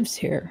family lives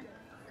here.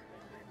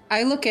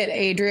 I look at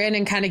Adrian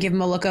and kind of give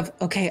him a look of,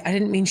 okay, I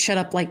didn't mean shut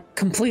up like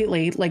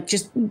completely, like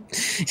just. Listen,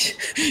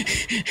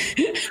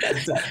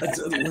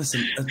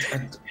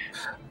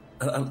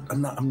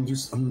 I'm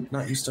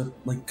not used to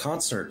like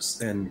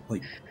concerts and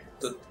like.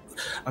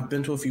 I've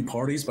been to a few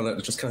parties, but I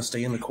just kind of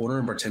stay in the corner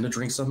and pretend to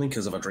drink something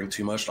because if I drink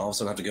too much, all of a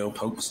sudden I have to go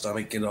poke my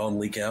stomach, get it all and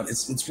leak out.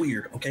 It's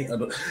weird. Okay, I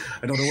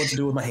don't know what to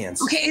do with my hands.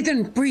 Okay,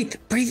 then breathe.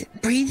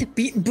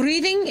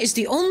 Breathing is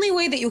the only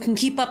way that you can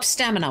keep up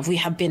stamina. We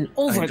have been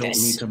over this. I don't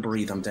need to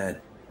breathe. I'm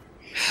dead.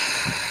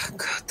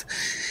 God.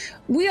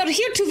 We are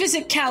here to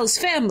visit Cal's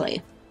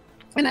family,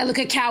 and I look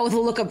at Cal with a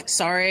look of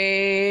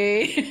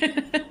sorry.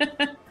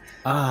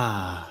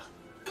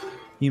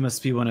 You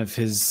must be one of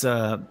his.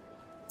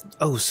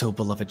 Oh, so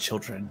beloved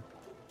children.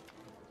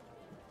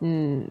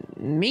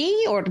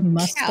 Me or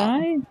must Cal?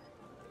 I?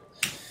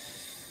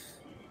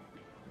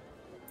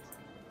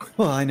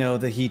 Well, I know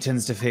that he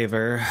tends to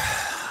favor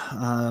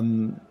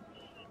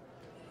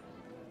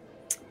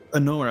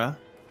Honora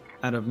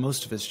out of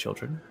most of his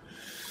children.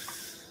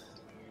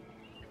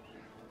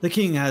 The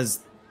king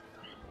has,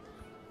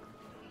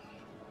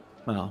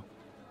 well,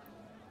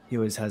 he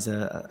always has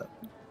a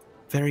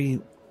very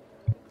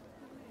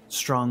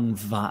strong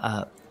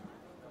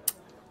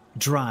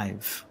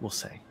drive, we'll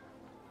say.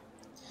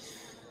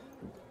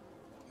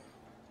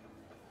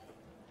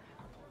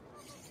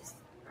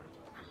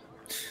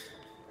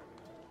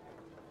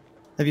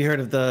 Have you heard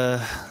of the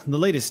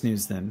latest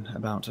news then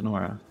about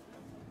Honora?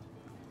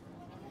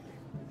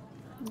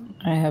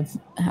 I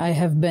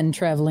have been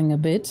traveling a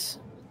bit.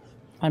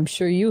 I'm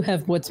sure you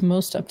have what's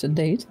most up to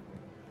date.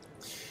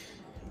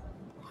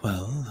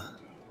 Well,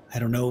 I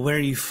don't know where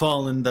you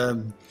fall in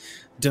the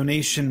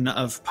donation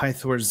of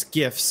Pythor's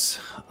gifts,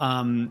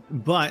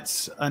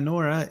 but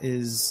Honora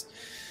is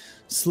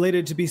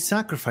slated to be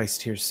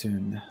sacrificed here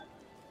soon.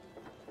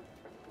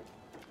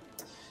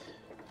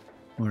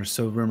 Or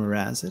so rumor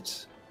has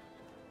it.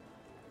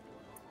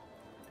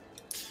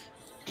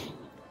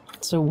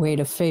 It's a way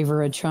to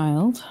favor a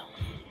child.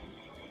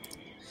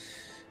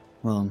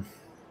 Well,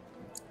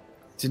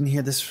 didn't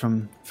hear this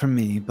from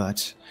me,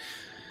 but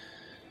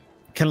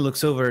kind of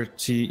looks over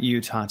to you,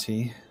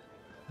 Tati.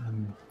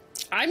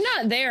 I'm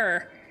not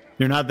there.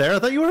 You're not there? I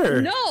thought you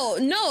were. No.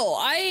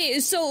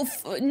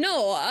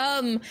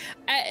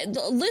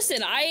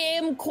 Listen, I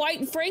am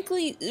quite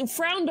frankly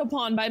frowned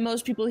upon by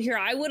most people here.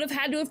 I would have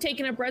had to have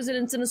taken up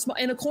residence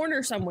in a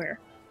corner somewhere.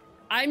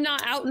 I'm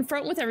not out in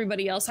front with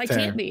everybody else. I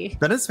can't be.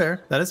 That is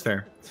fair.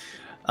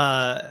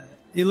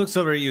 He looks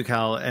over at you,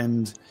 Cal,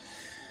 and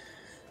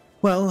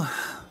well,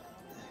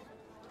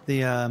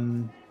 the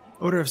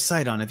Order of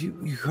Sidon. Have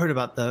you heard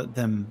about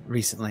them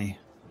recently?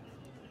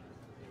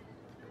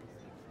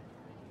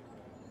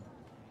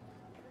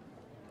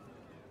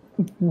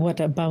 What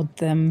about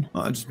them?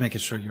 Well, I'm just making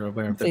sure you're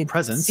aware of their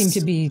presence. They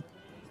seem to be,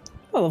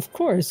 well, of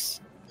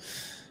course.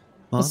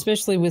 Well,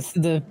 especially with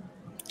the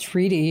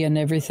treaty and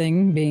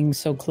everything being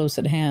so close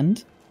at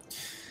hand.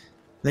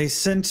 They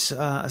sent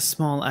a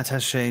small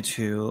attaché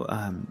to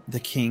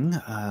the king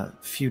a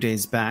few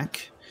days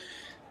back,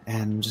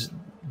 and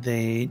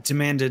they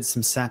demanded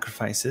some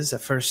sacrifices.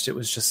 At first, it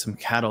was just some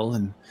cattle,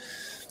 and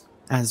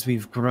as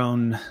we've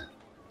grown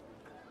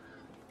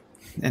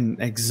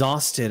and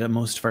exhausted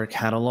most of our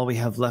cattle, all we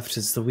have left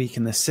is the weak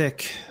and the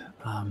sick.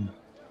 I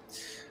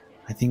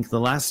think the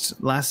last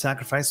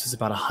sacrifice was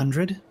about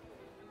 100,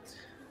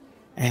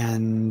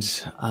 and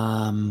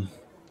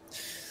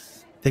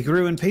they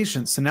grew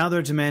impatient, so now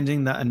they're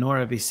demanding that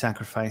Honora be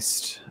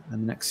sacrificed in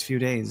the next few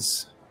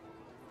days.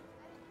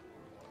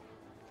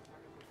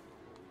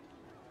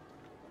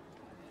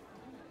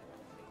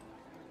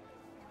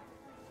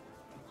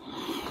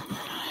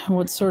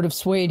 What sort of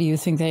sway do you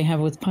think they have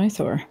with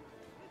Pythor?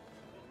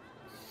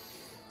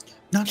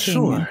 Not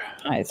sure.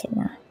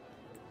 Pythor.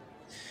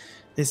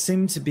 They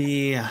seem to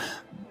be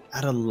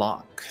at a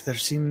lock. There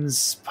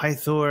seems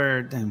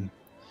Pythor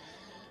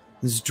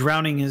is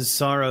drowning his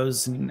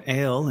sorrows in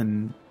ale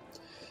and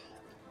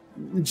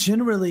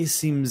generally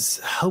seems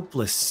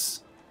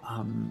helpless,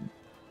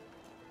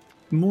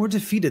 more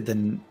defeated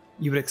than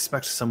you would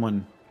expect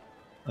someone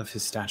of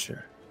his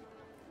stature.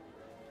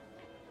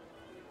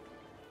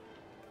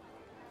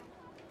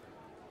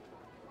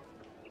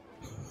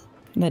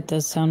 That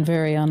does sound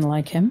very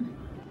unlike him.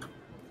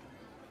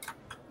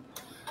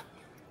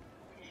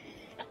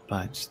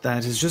 But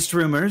that is just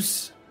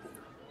rumors.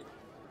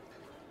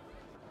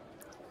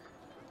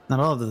 Not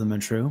all of them are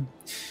true.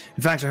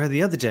 In fact, I heard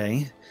the other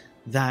day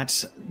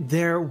that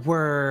there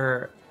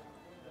were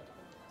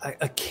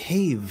a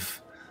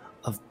cave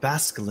of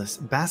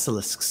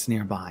basilisks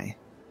nearby.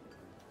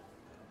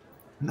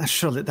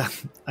 Surely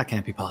that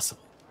can't be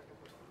possible.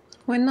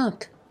 Why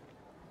not?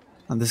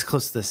 This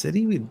close to the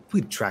city,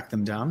 we'd track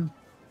them down.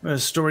 We're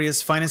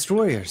Astoria's finest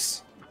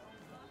warriors.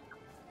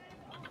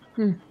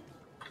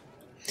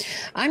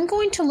 I'm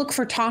going to look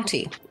for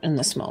Tati in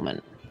this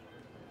moment.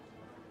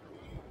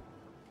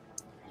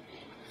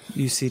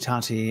 You see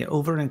Tati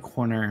over in a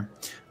corner,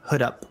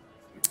 hood up,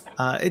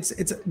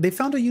 They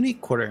found a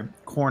unique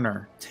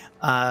corner,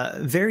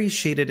 very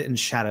shaded and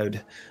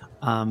shadowed,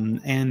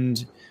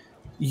 and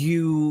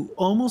you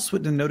almost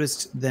wouldn't have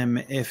noticed them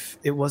if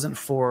it wasn't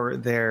for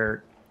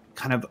their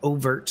kind of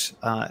overt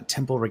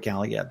temple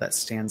regalia that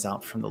stands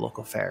out from the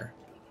local fair.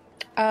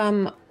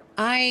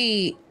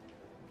 I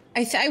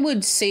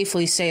would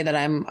safely say that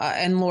I'm,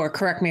 and Laura,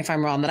 correct me if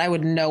I'm wrong, that I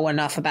would know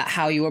enough about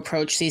how you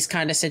approach these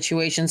kind of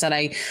situations that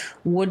I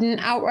wouldn't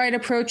outright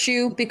approach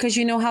you because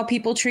you know how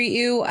people treat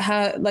you.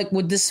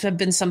 Would this have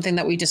been something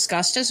that we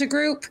discussed as a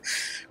group?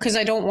 Because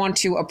I don't want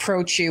to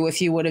approach you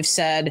if you would have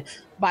said,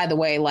 by the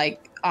way,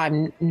 like,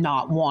 I'm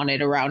not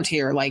wanted around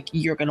here. Like,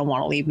 you're going to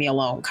want to leave me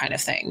alone kind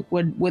of thing.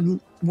 Would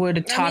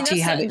Tati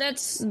have...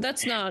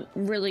 That's not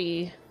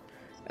really...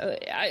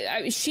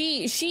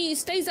 she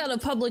stays out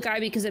of public eye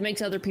because it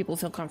makes other people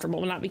feel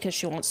comfortable, not because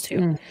she wants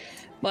to.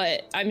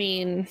 But I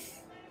mean,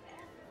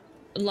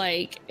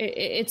 like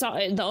it's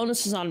the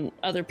onus is on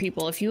other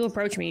people. If you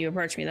approach me, you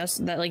approach me.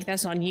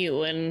 That's on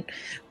you, and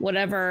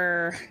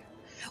whatever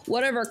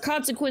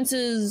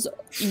consequences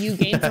you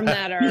gain from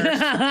that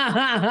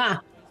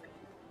are.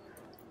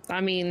 I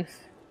mean,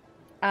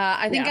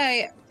 I think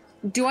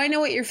do I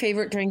know what your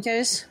favorite drink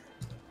is?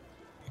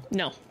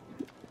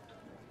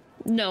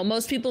 No,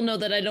 most people know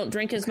that I don't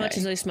drink as much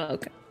as I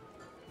smoke.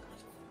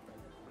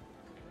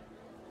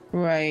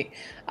 Right.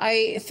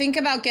 I think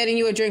about getting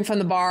you a drink from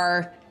the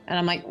bar, and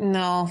I'm like,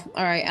 no,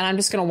 all right. And I'm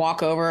just going to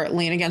walk over,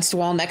 lean against the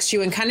wall next to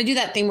you, and kind of do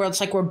that thing where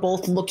it's like we're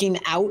both looking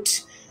out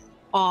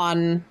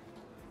on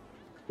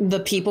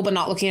the people, but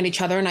not looking at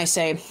each other. And I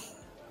say,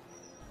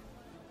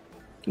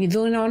 you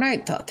doing all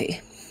right, Tati?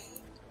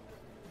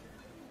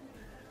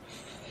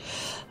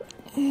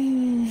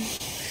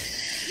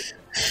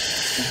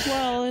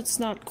 Well, it's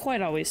not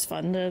quite always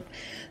fun to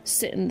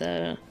sit in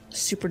the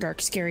super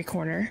dark, scary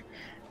corner,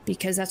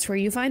 because that's where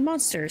you find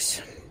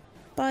monsters.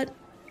 But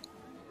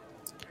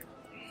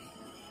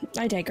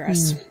I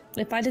digress.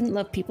 If I didn't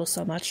love people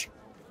so much.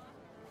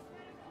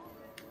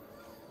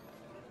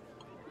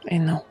 I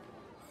know.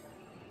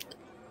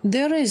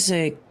 There is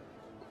a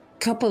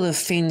couple of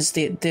things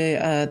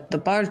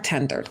the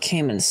bartender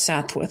came and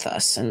sat with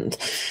us, and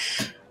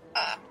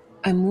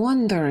I'm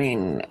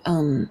wondering...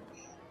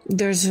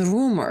 There's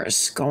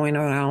rumors going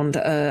around.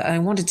 I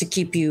wanted to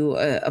keep you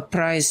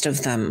apprised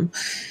of them.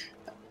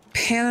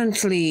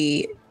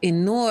 Apparently,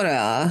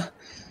 Inora,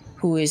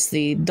 who is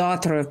the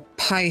daughter of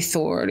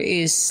Pythor,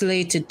 is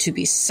slated to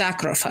be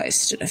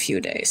sacrificed in a few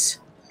days.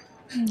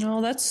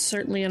 No, that's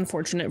certainly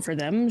unfortunate for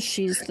them.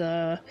 She's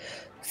the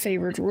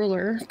favored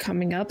ruler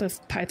coming up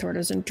if Pythor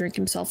doesn't drink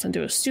himself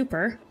into a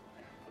stupor.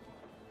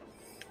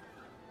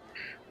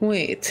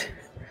 Wait,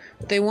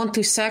 they want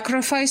to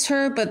sacrifice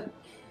her, but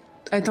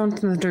I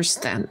don't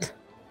understand.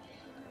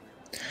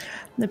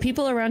 The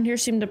people around here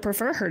seem to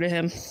prefer her to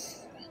him.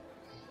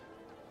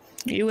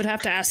 You would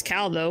have to ask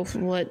Cal, though,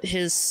 what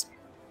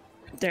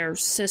their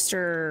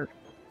sister,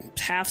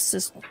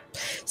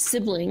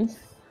 sibling,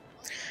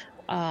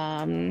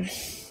 why?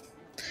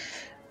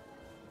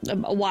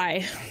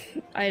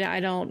 I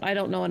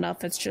don't know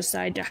enough. It's just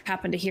I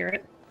happen to hear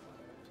it.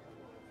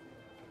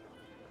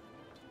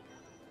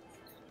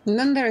 And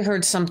then I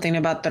heard something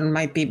about there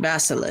might be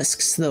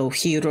basilisks, though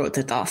he wrote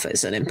it off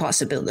as an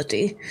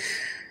impossibility.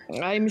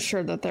 I'm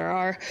sure that there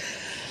are.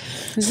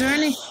 Is there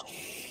any?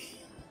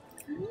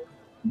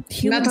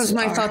 That was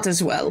my thought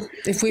as well.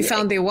 If we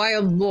found a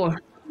wild boar.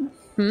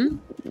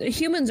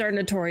 Humans are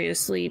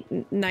notoriously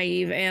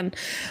naive and,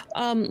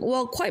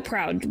 quite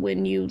proud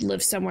when you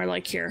live somewhere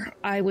like here.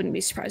 I wouldn't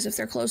be surprised if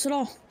they're close at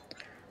all.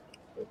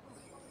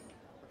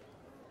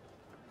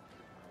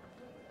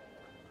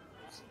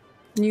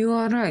 You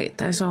are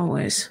right, as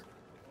always.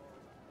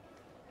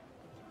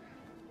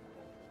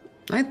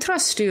 I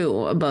trust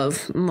you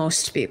above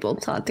most people,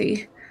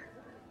 Tati.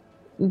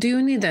 Do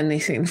you need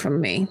anything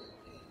from me?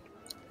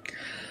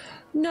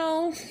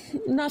 No,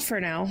 not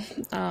for now.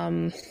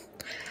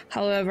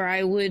 However,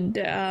 I would,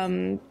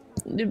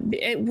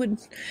 it would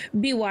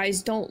be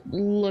wise, don't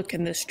look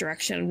in this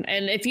direction.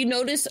 And if you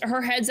notice,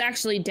 her head's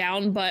actually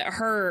down, but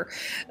her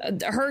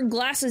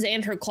glasses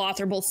and her cloth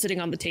are both sitting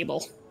on the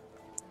table.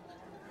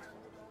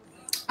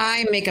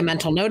 I make a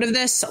mental note of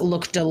this,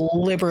 look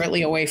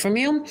deliberately away from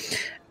you,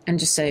 and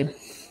just say,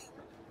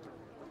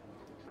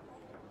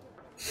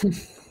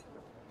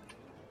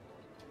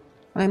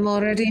 I'm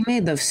already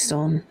made of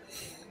stone.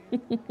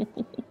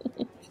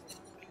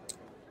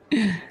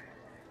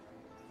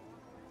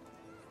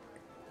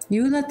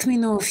 You let me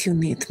know if you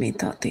need me,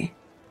 Tati.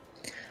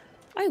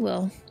 I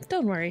will.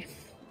 Don't worry.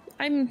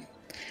 I'm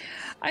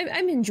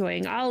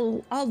enjoying.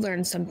 I'll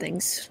learn some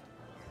things.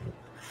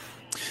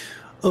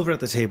 Over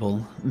at the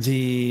table,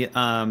 the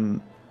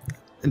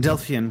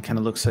Delphian kind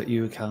of looks at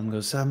you, Cal, and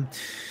goes,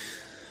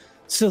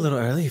 still a little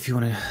early. If you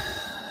want to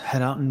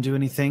head out and do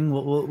anything,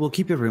 we'll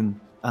keep your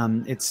room.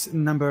 It's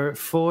number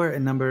 4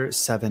 and number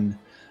 7.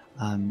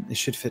 It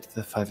should fit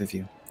the 5 of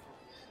you.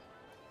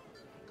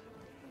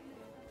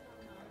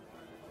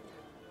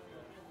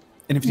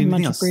 And if you need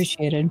anything else,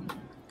 appreciated.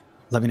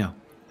 Let me know.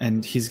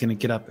 and he's going to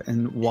get up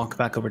and walk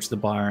back over to the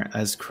bar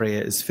as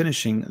Kreia is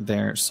finishing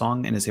their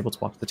song and is able to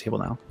walk to the table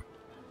now.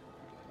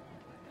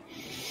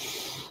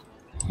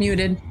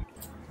 Muted.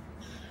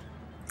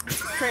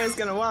 Kreia's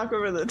gonna walk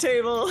over to the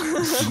table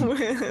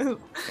with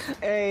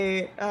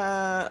a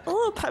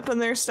little pep in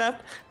their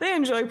step. They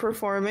enjoy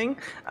performing.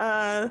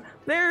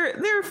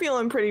 They're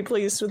feeling pretty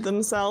pleased with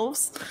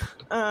themselves.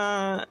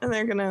 And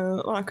they're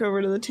gonna walk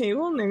over to the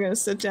table and they're gonna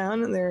sit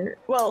down and they're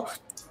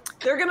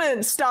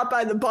gonna stop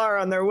by the bar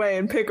on their way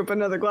and pick up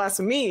another glass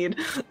of mead.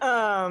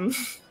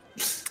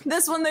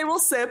 This one they will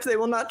sip. They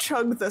will not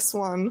chug this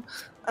one.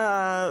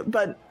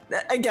 But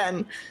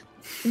again,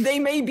 they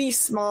may be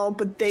small,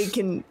 but they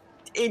can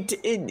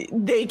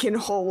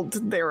hold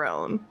their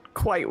own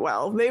quite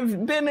well.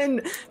 They've been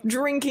in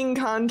drinking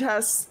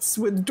contests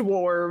with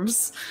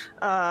dwarves.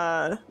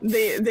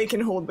 They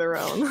can hold their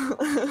own.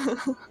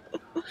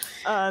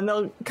 And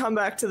they'll come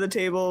back to the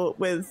table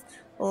with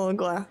a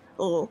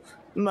little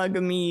mug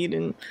of mead,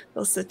 and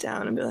they'll sit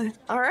down and be like,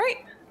 "All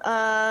right,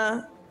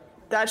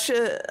 that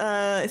should.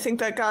 I think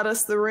that got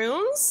us the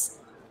rooms."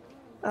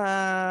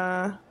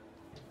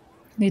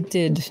 It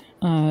did.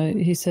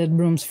 He said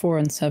rooms 4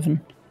 and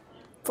 7.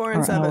 4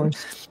 and 7.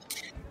 Ours.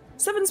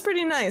 7's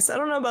pretty nice. I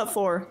don't know about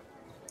 4.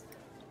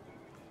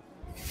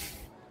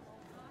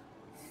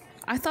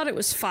 I thought it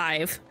was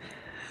 5.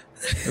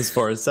 As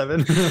far as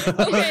 7. Okay,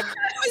 I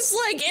was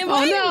like, am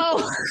I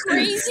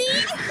crazy?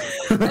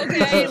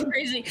 Okay, I'm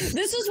crazy.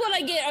 This is what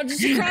I get. I'm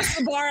just across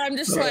the bar. I'm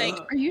just like,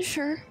 are you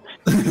sure?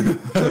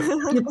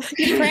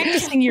 You're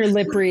practicing your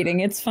lip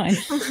reading. It's fine.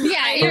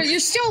 Yeah, you're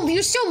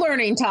still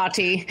learning,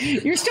 Tati.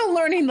 You're still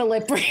learning the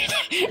lip read.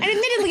 And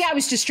admittedly, I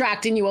was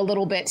distracting you a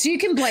little bit, so you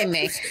can blame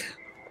me.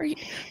 Are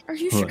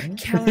you sure?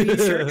 Cal, are you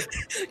sure?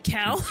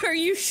 Cal, are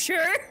you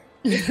sure?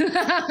 Okay.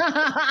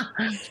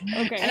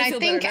 And I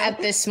think at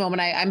this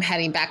moment, I'm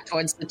heading back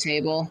towards the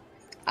table.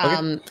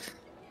 And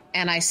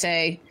I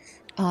say,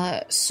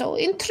 so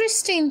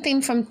interesting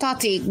thing from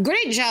Tati.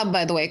 Great job,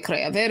 by the way,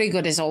 Kreia. Very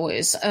good as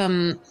always.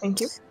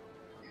 Thank you.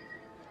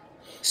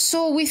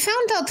 So we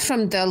found out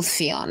from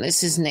Delphion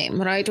is his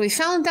name, right? We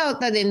found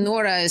out that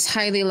Enora is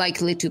highly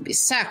likely to be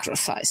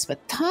sacrificed,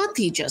 but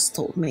Tati just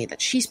told me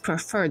that she's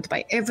preferred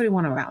by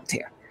everyone around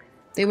here.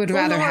 They would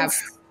rather have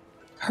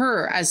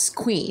her as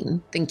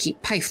queen than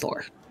keep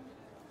Pythor.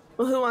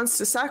 Well, who wants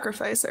to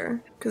sacrifice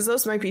her? Because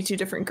those might be two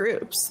different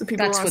groups. The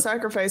people who want to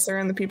sacrifice her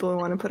and the people who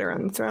want to put her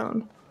on the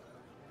throne.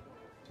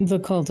 The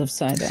cult of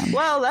Sidon.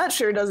 Well, that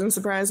sure doesn't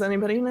surprise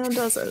anybody now,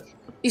 does it?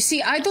 You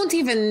see, I don't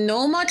even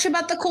know much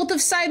about the cult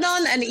of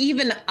Sidon, and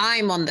even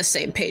I'm on the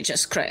same page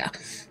as Kreia.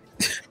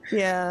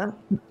 Yeah.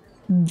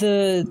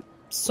 The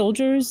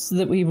soldiers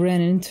that we ran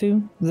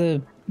into,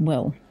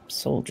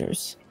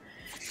 soldiers,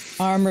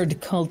 armored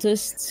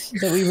cultists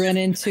that we ran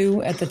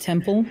into at the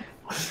temple.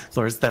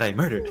 Lords that I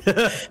murdered.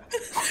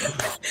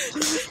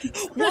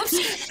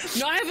 Whoops!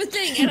 No, I have a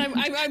thing, and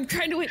I'm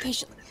trying to wait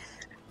patiently.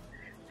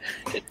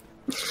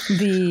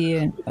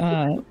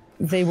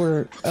 They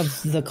were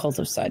of the cult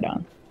of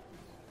Sidon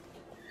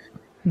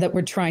that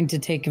were trying to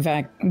take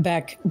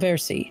back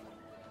Versi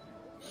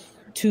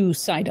to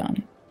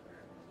Sidon.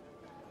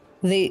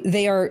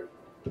 They are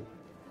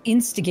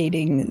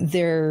instigating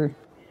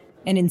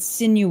and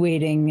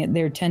insinuating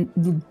their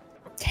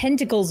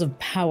tentacles of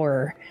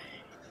power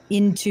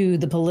into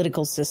the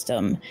political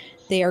system.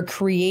 They are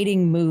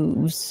creating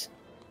moves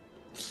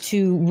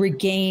to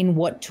regain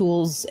what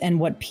tools and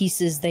what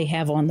pieces they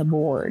have on the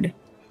board.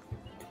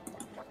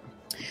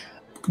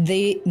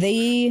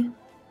 They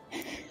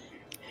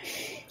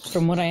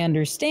from what I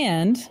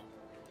understand,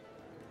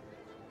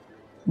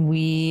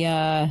 we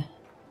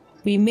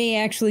may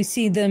actually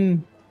see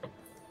them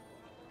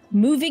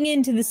moving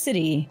into the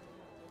city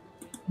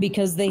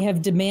because they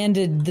have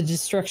demanded the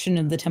destruction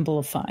of the Temple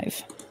of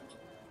Five.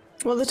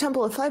 Well, the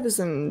Temple of Five is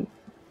in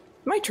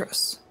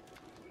Mitros.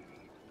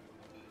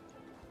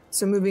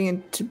 So moving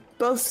into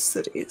both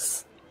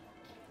cities.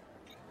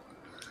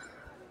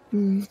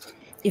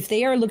 If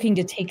they are looking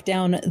to take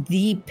down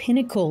the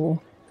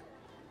pinnacle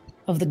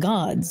of the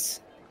gods,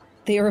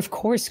 they are, of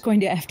course, going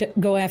to have to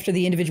go after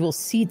the individual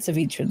seats of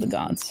each of the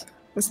gods.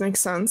 This makes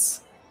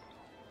sense.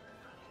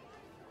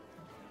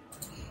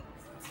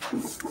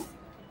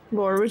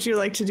 Laura, would you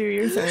like to do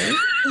your thing?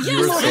 You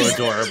were so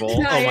adorable.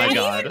 Oh my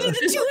god. I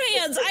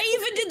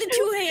even did the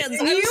two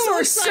hands. You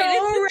were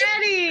so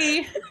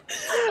ready.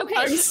 Okay,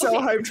 I'm so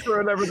hyped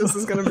for whatever this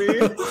is going to be.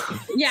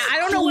 Yeah, I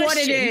don't know what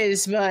it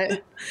is,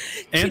 but...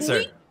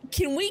 Answer.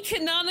 Can we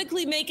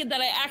canonically make it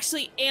that I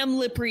actually am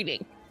lip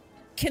reading?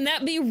 Can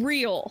that be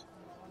real?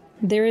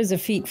 There is a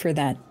feat for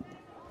that.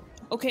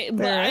 Okay,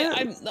 but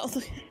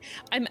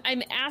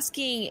I'm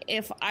asking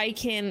if I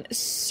can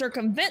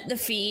circumvent the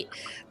feat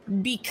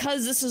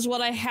because this is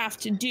what I have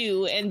to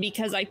do and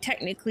because I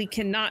technically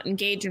cannot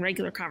engage in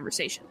regular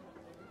conversation.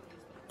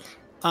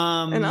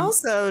 And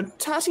also,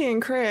 Tati and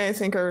Kreia, I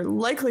think, are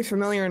likely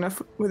familiar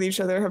enough with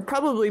each other, have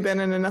probably been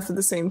in enough of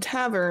the same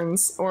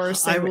taverns or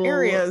same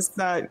areas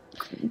that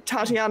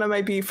Tatiana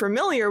might be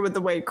familiar with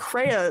the way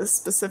Kreia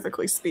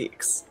specifically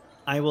speaks.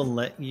 I will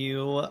let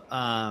you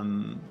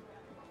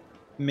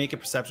make a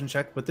perception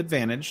check with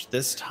advantage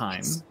this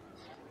time.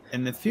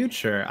 In the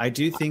future, I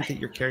do think that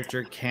your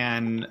character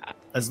can,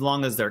 as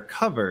long as they're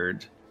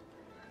covered,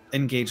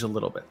 engage a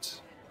little bit.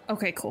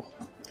 Okay, cool.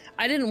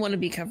 I didn't want to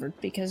be covered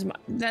because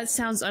that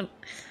sounds...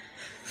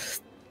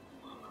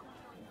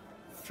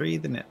 Free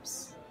the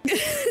nips. Wait.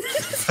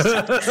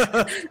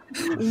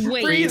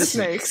 Free the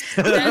snakes.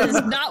 That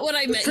is not what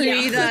I meant.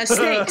 Free the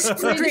snakes.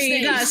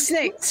 Free the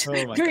snakes.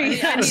 Oh my Free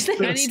God. the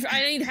snakes.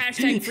 I need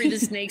hashtag free the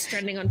snakes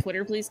trending on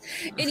Twitter, please.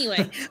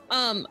 Anyway,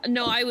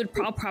 no, I would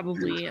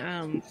probably,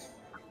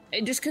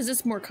 just because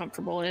it's more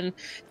comfortable, and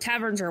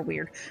taverns are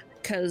weird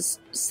because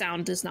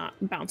sound does not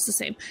bounce the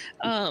same.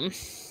 I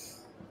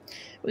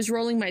was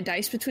rolling my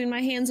dice between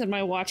my hands, and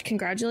my watch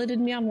congratulated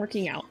me on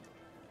working out.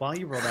 While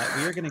you roll that,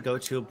 we are going to go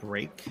to a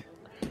break.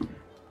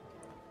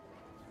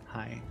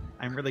 Hi,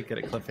 I'm really good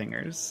at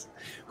cliffhangers.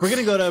 We're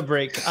going to go to a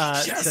break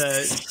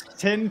to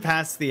 10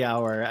 past the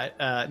hour,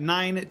 at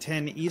 9,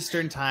 10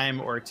 Eastern time,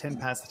 or 10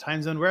 past the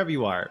time zone, wherever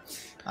you are.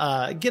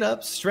 Get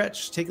up,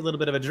 stretch, take a little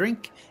bit of a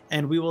drink,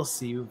 and we will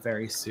see you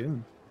very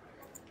soon.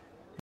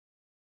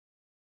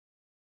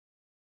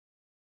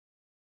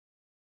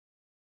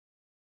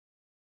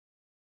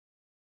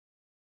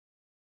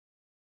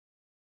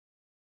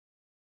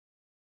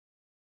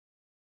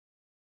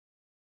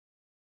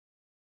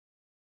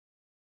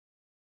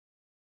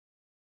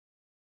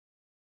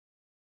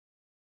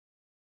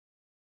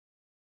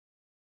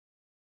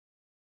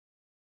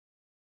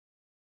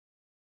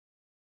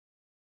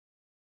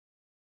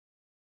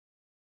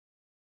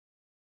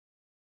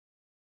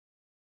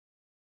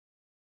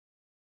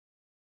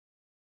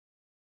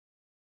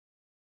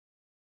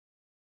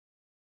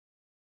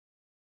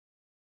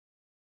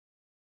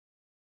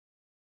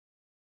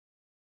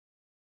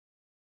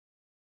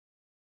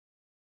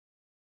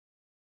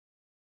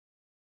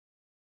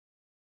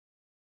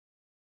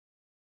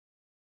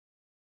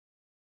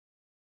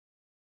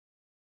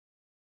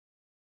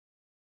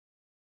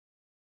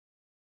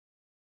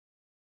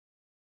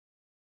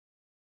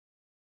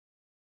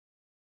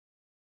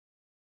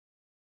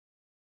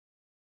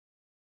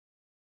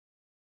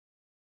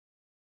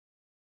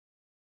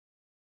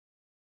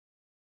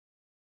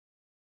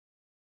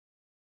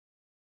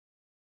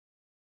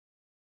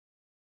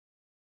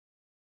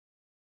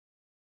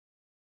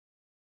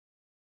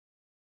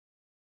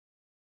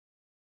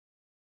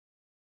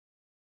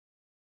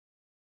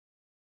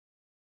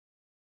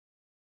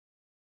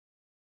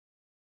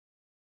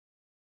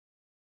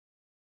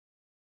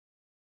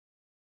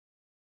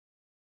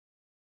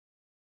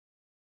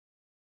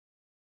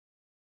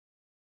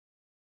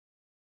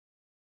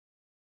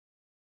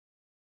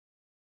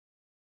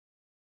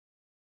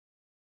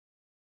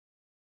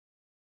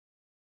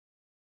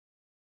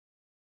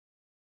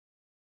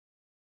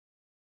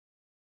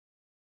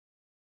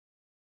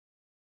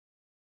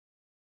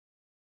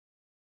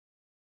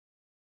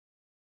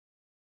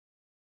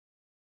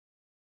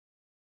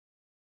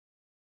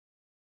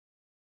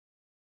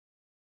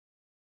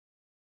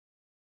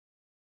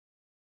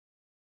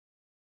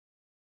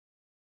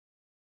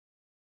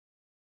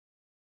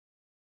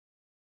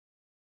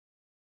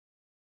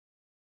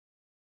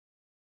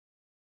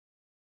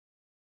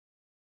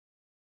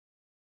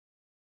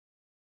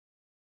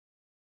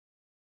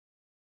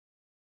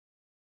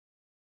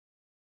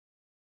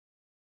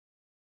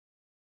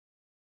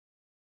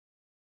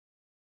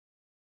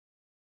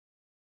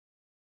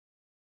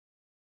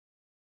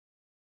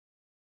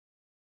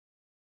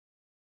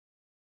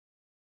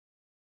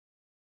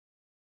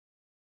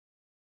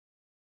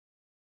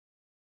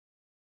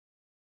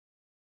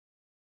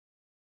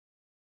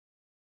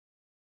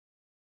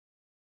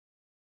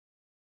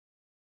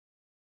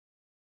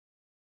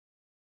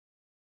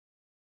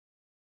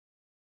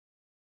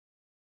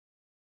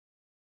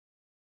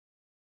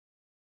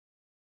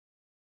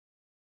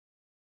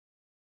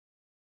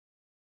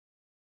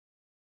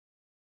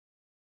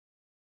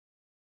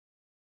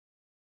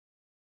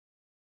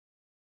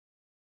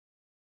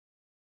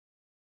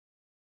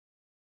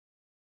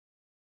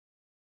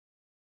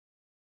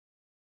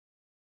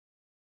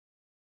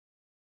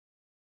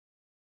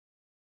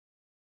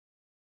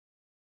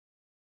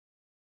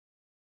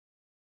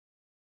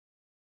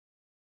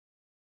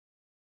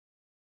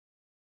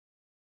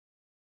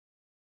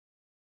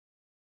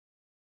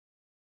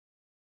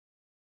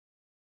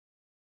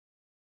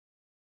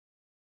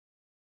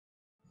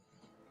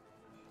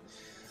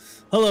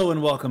 Hello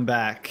and welcome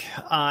back.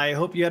 I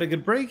hope you had a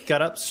good break,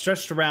 got up,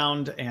 stretched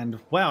around, and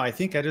wow, I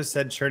think I just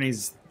said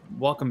Cherney's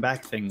welcome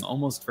back thing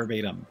almost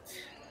verbatim.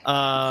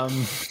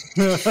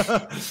 It's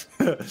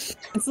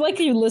like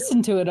you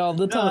listen to it all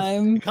the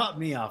time. It caught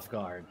me off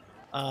guard.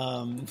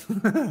 Well,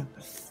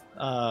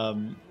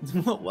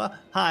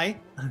 hi.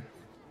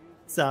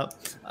 What's up?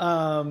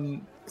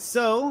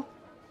 Hi.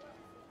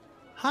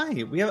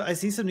 I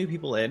see some new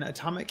people in.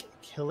 Atomic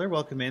Killer,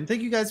 welcome in.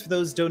 Thank you guys for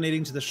those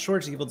donating to the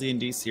Short Evil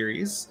D&D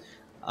series.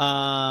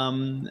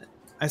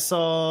 I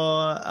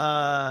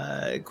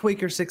saw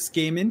Quaker 6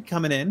 Gaming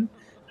coming in.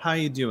 How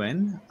you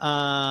doing?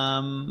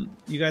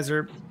 You guys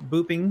are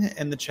booping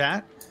in the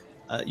chat.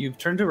 you've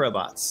turned to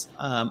robots.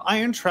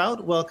 Iron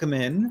Trout, welcome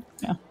in.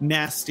 Yeah.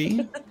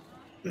 Nasty.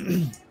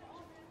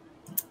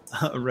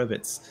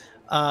 Ribbits.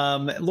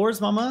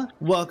 Lord's Mama,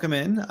 welcome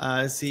in.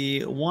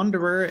 See,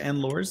 Wanderer and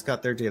Lors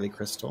got their daily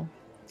crystal.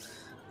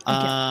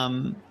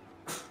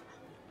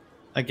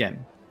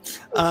 Again.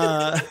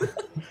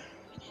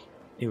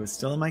 It was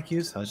still in my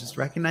queue, so I was just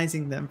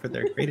recognizing them for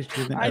their great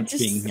achievement of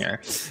being here.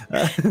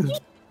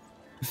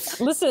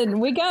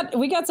 Listen, we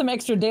got some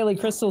extra daily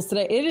crystals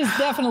today. It is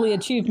definitely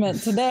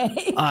achievement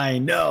today. I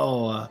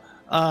know.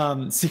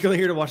 Secretly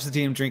here to watch the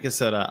team drink a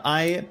soda.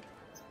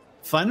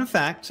 Fun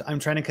fact, I'm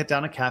trying to cut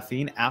down on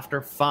caffeine after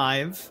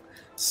 5,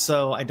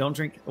 so I don't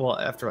drink, well,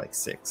 after like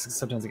 6.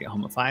 Sometimes I get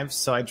home at 5,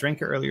 so I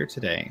drank earlier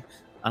today.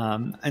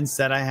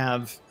 Instead, I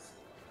have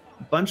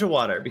a bunch of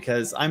water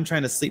because I'm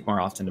trying to sleep more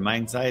often, and my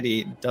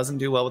anxiety doesn't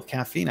do well with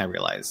caffeine, I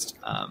realized.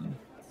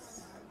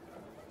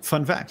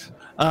 Fun fact.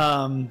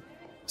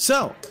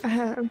 So I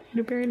have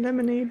blueberry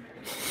lemonade.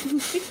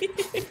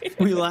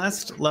 We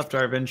last left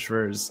our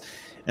adventurers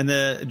in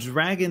the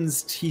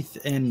Dragon's Tooth,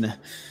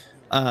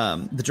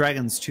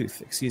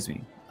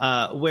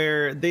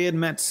 where they had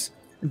met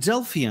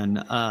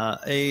Delphian,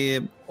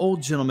 a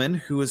old gentleman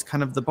who was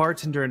kind of the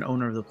bartender and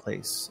owner of the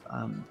place.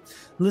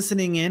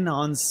 Listening in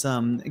on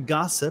some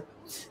gossip,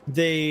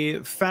 they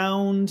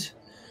found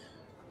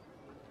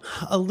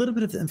a little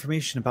bit of the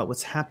information about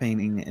what's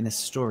happening in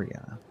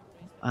Astoria.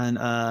 And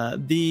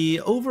the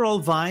overall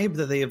vibe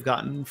that they have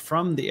gotten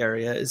from the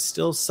area is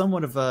still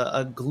somewhat of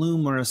a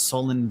gloom or a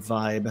sullen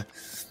vibe,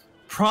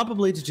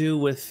 probably to do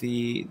with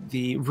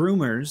the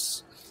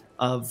rumors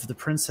of the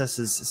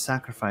princess's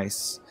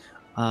sacrifice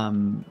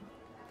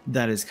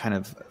that is kind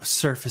of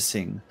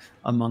surfacing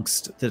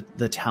amongst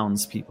the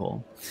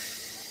townspeople.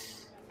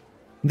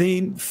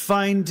 They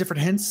find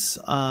different hints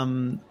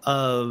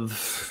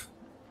of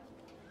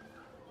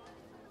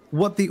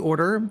what the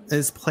Order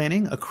is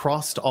planning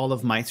across all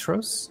of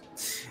Maestros,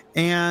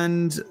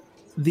 and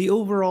the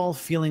overall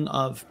feeling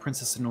of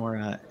Princess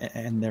Sonora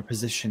and their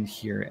position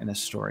here in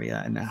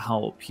Astoria and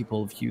how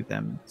people view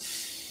them.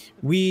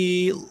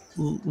 We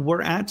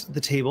were at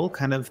the table,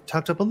 kind of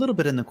tucked up a little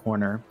bit in the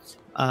corner,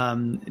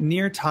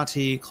 near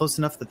Tati, close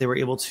enough that they were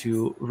able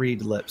to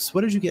read lips.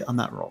 What did you get on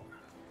that roll?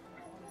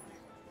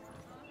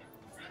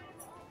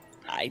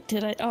 I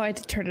had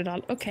to turn it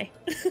on. Okay.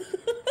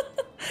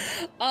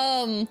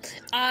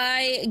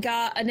 I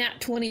got a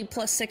nat 20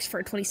 plus 6 for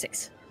a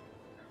 26.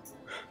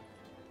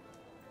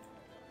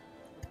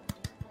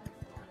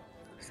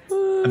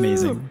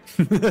 Amazing.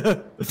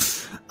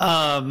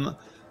 My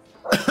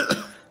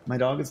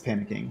dog is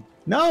panicking.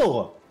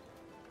 No!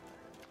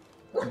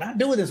 We're not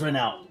doing this right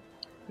now.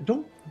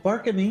 Don't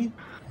bark at me.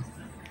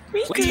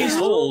 Please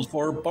hold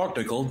for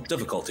practical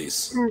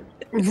difficulties.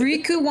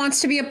 Riku wants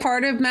to be a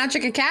part of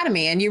Magic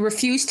Academy, and you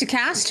refuse to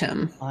cast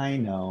him. I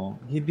know.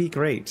 He'd be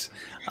great.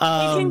 He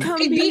can come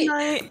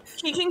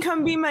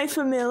be my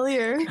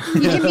familiar.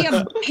 He can be he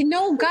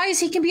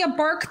can be a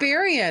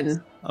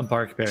Barkbarian. A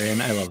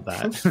Barkbarian. I love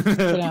that.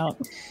 Get out.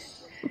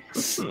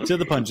 To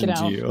the punch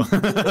into you.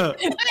 Bye!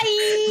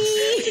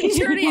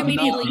 Journey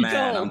immediately I'm not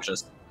mad. go.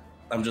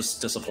 I'm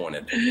just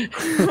disappointed.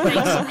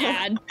 Thanks,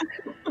 Dad.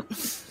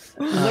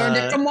 Learned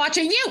it from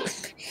watching you.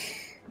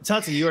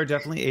 Tati, you are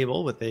definitely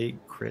able, with a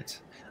crit,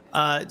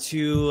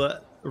 to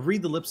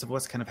read the lips of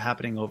what's kind of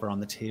happening over on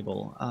the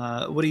table.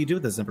 What do you do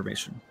with this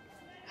information?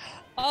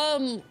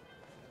 Okay,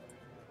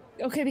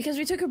 because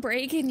we took a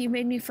break and you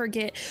made me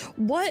forget.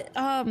 What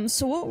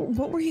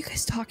were you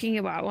guys talking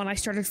about when I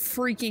started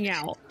freaking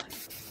out?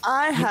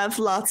 I have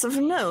lots of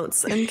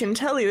notes and can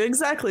tell you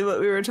exactly what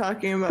we were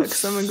talking about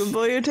because I'm a good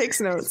boy who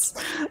takes notes.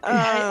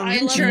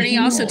 And Journey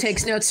also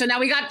takes notes, so now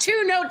we got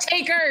 2 note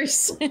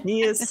takers.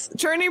 Yes,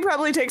 Journey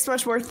probably takes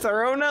much more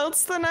thorough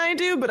notes than I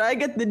do, but I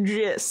get the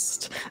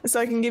gist, so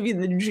I can give you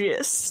the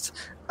gist.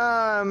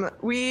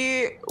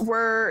 We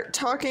were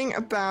talking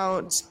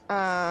about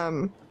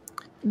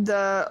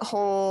the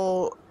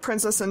whole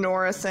Princess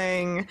Honora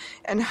thing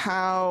and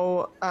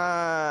how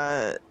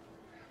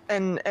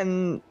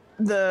and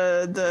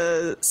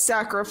the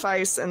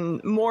sacrifice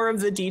and more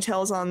of the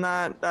details on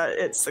that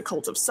it's the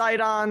cult of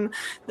Sidon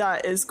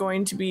that is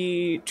going to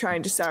be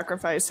trying to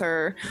sacrifice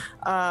her,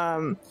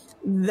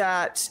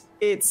 that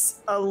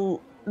it's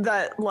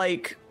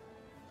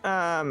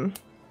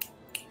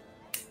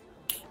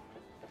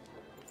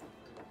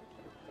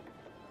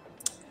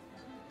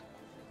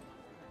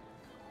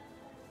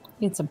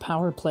It's a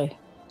power play.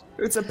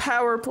 It's a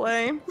power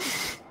play.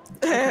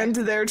 And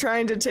they're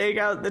trying to take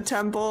out the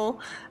Temple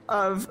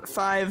of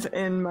 5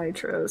 in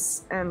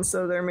Mitros. And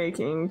so they're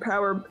making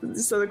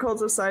so the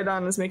Cult of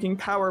Sidon is making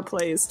power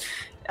plays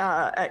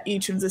at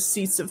each of the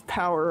seats of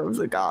power of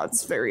the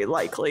gods, very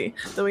likely.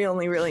 Though we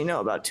only really know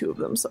about 2 of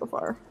them so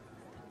far.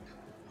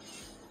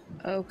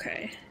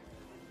 Okay.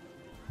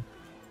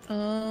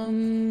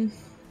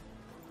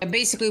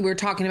 Basically, we're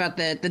talking about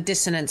the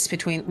dissonance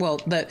between,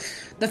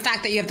 the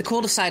fact that you have the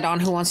Cult of Sidon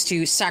who wants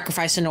to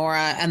sacrifice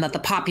Honora, and that the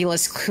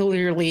populace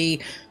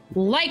clearly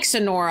likes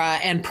Honora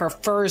and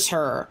prefers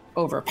her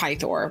over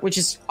Pythor, which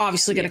is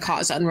obviously going to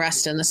cause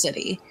unrest in the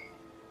city.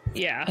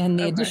 Yeah. And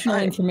the additional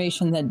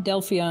information that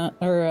Delphion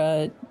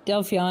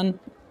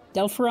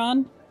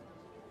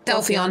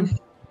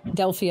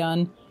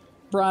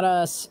brought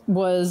us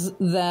was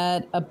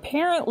that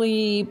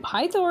apparently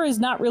Pythor is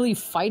not really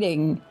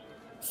fighting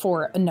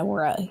for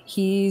Honora.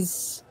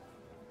 He's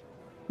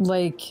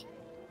like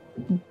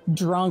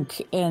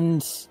drunk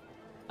and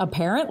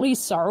apparently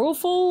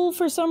sorrowful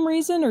for some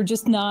reason, or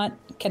just not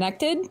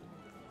connected,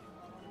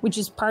 which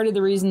is part of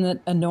the reason that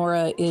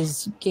Honora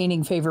is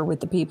gaining favor with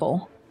the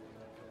people.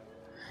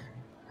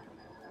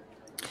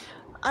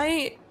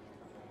 I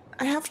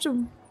have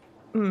to.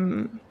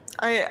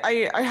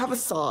 I have a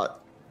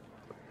thought.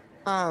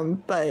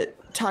 But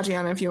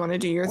Tatiana, if you want to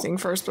do your thing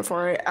first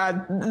before I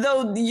add,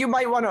 though, you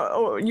might want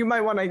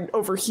to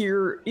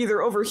overhear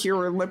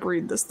or lip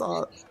read this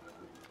thought.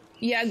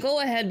 Yeah, go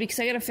ahead, because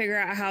I got to figure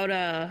out how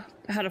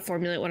to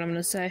formulate what I'm going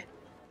to say.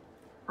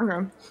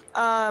 Okay.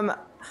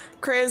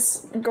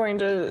 Krea's going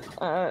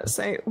to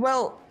say,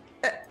 well,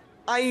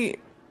 I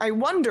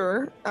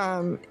wonder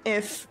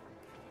if,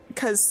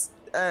 because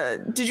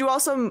did you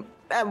also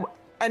at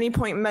any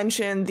point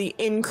mention the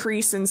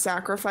increase in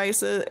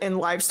sacrifices, in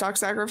livestock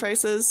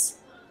sacrifices?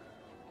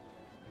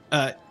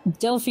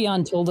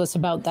 Delphion told us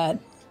about that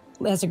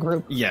as a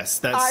group. Yes,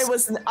 that's.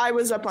 I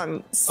was up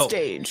on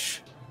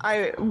stage.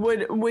 I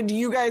would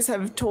you guys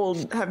have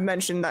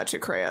mentioned that to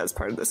Krea as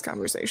part of this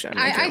conversation?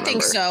 I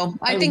think so.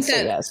 I think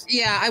that yes.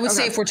 Yeah, I would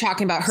say if we're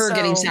talking about her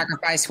getting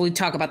sacrificed, we'd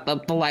talk about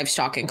the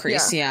livestock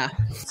increase. Yeah.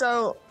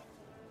 So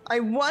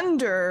I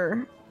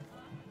wonder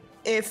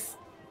if,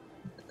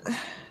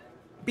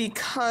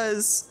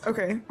 because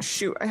I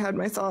had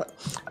my thought.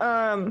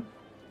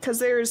 Because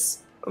there's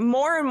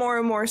more and more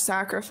and more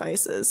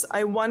sacrifices.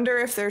 I wonder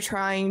if they're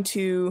trying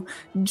to.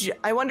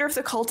 I wonder if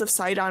the cult of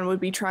Sidon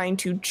would be trying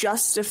to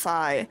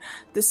justify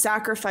the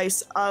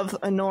sacrifice of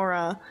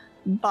Honora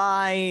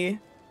by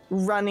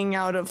running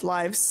out of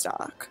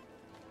livestock.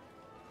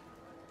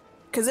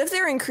 Because if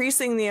they're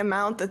increasing the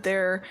amount that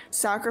they're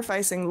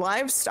sacrificing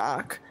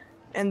livestock,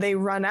 and they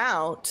run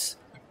out,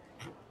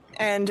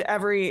 and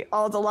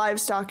all the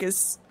livestock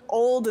is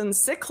old and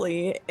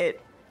sickly,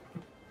 it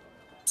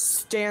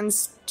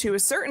stands to a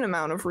certain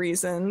amount of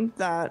reason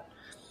that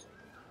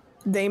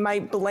they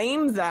might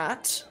blame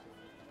that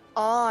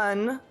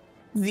on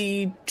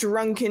the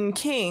drunken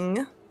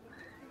king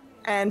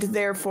and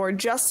therefore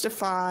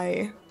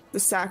justify the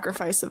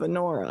sacrifice of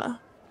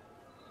Honora.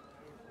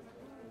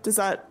 Does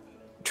that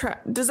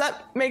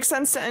make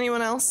sense to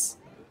anyone else?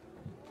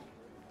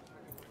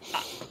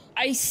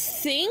 I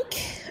think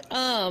so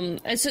all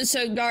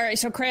right,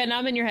 so Krea, now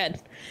I'm in your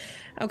head.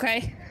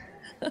 Okay.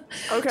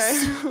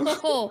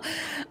 So,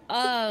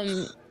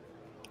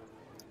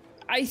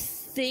 I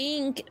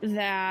think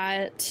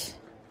that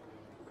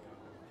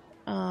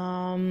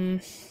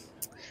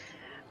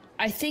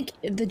I think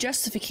the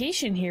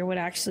justification here would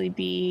actually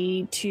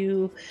be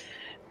to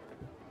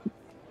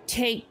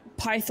take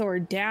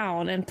Pythor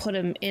down and put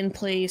him in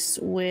place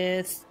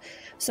with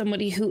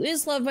somebody who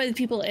is loved by the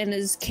people and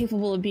is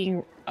capable of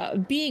being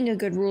a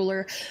good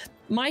ruler.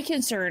 My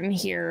concern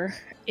here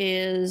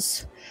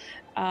is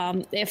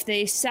if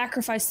they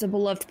sacrifice the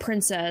beloved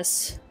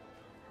princess,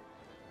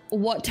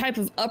 what type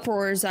of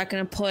uproar is that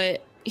going to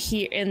put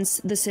here in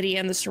the city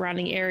and the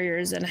surrounding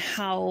areas, and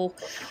how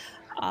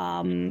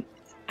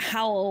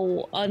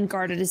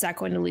unguarded is that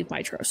going to leave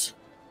Mitros?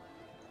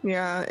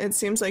 Yeah, it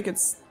seems like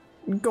it's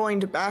going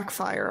to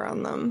backfire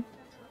on them,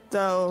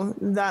 though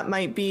that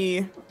might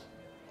be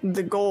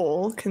the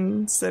goal,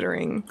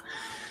 considering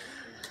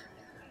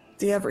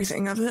the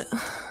everything of it.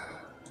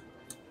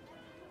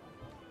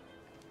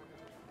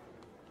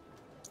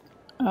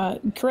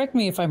 Correct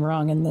me if I'm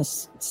wrong in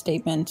this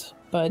statement,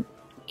 but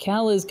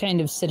Cal is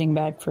kind of sitting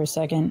back for a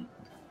second.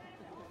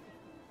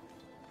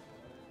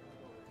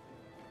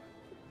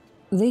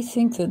 They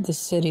think that the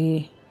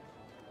city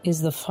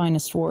is the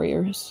finest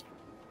warriors.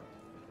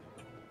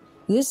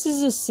 This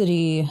is a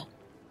city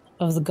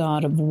of the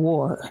god of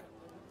war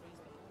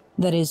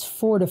that is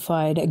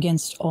fortified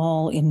against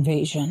all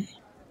invasion.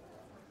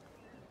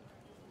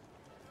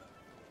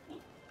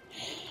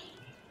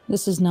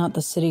 This is not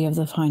the city of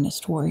the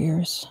finest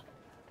warriors.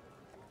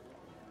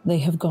 They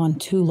have gone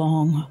too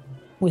long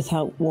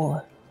without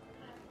war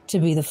to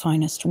be the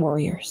finest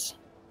warriors.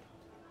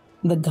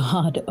 The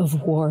god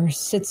of war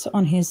sits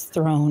on his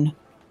throne,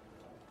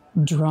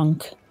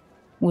 drunk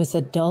with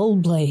a dull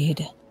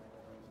blade,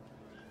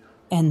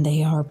 and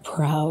they are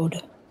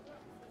proud.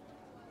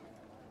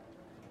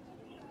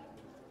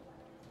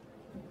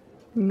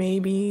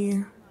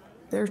 Maybe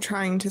they're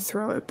trying to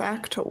throw it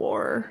back to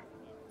war.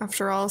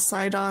 After all,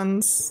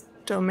 Sidon's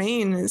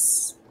domain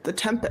is the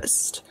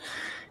Tempest.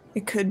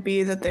 It could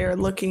be that they are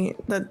looking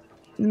that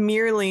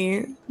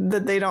merely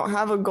that they don't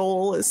have a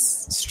goal as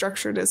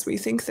structured as we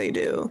think they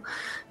do.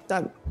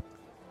 That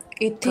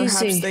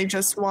perhaps they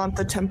just want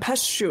the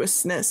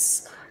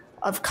tempestuousness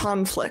of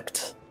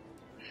conflict.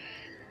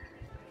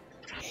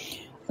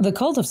 The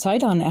cult of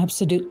Sidon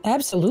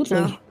absolutely.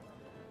 Yeah.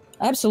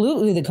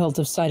 Absolutely, the cult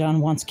of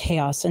Sidon wants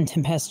chaos and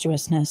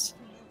tempestuousness.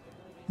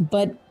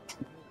 But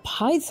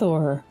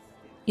Pythor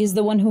is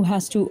the one who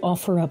has to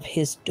offer up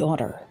his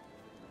daughter.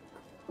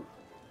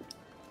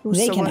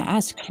 They can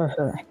ask for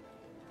her.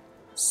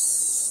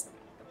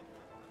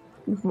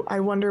 I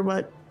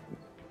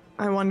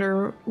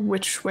wonder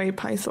which way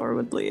Pythor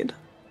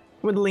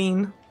would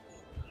lean.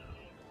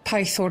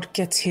 Pythor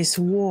gets his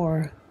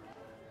war.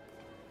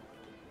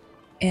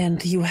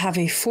 And you have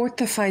a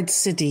fortified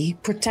city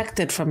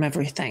protected from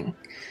everything.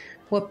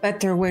 What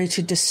better way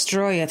to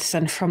destroy it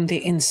than from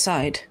the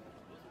inside?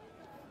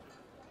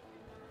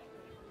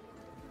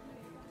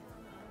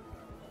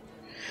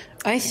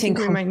 I think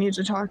we might need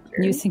to talk to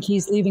him. You think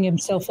he's leaving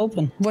himself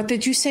open? What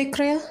did you say,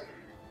 Kreia?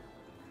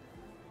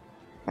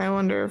 I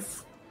wonder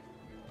if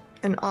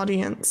an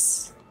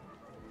audience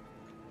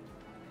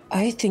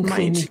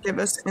might give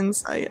us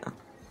insight.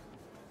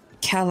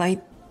 Cal, I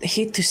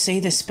hate to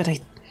say this, but I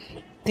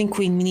think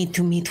we need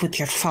to meet with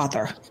your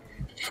father.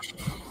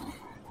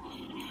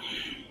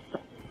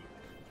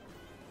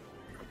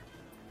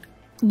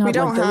 Not we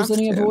don't like there's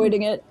any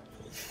avoiding it.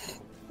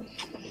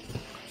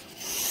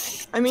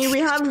 I mean, we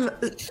have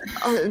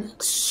a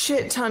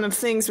shit ton of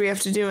things we have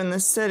to do in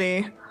this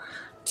city,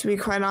 to be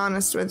quite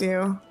honest with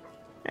you.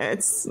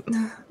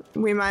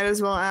 We might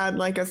as well add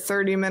like a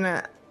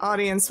 30-minute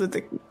audience with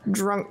the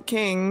drunk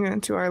king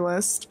to our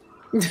list.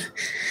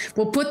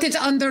 We'll put it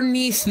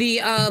underneath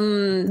the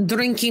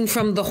drinking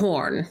from the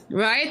horn,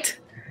 right?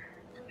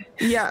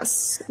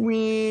 Yes,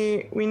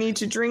 we need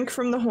to drink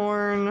from the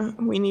horn,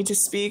 we need to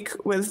speak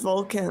with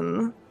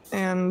Vulcan,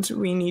 and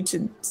we need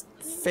to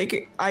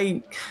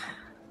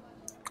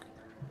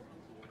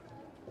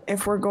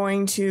if we're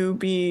going to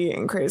be,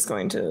 and Craig's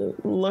going to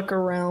look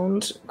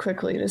around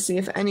quickly to see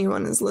if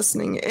anyone is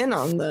listening in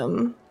on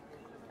them.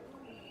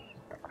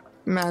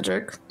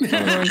 Magic. I'm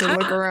going to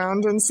look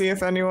around and see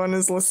if anyone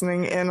is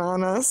listening in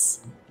on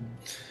us.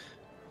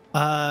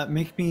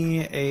 Make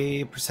me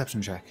a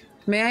perception check.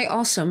 May I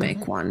also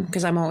make one?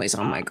 Because I'm always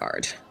on my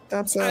guard.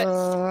 That's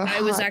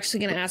I was actually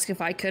going to ask if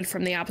I could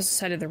from the opposite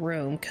side of the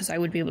room, because I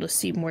would be able to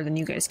see more than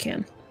you guys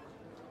can.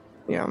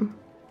 Yeah.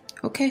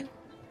 Okay.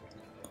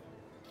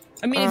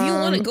 I mean, if you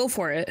want to, go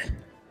for it.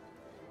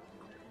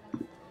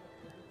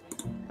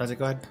 Does it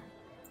go ahead?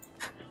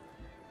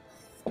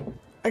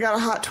 I got a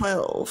hot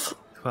 12.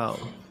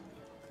 12.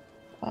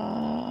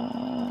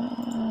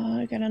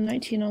 I got a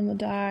 19 on the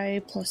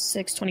die, plus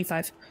 6,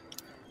 25.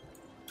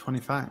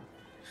 25.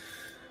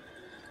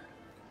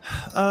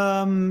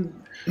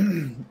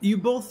 You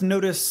both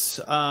notice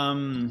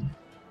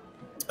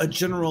a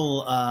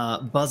general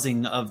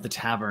buzzing of the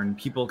tavern,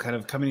 people kind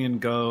of coming and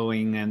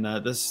going, and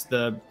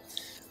the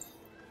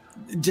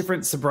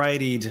different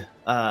sobrietied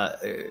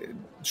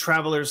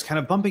travelers kind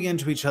of bumping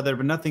into each other,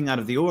 but nothing out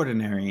of the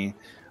ordinary.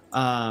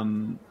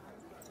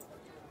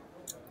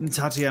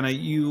 Tatiana,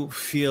 you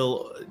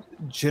feel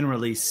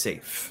generally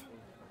safe.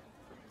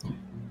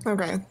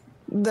 Okay,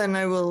 then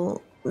I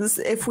will.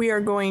 If we are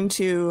going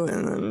to,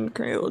 and then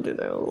Gray will do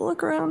the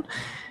look around.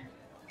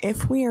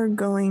 If we are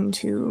going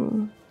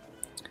to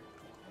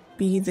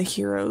be the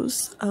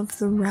heroes of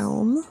the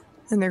realm,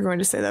 and they're going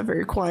to say that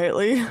very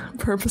quietly,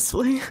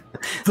 purposefully.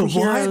 The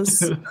heroes,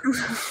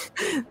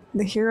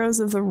 the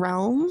heroes of the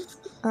realm,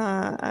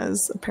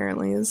 as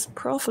apparently is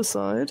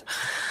prophesied.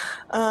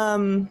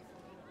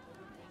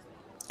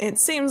 It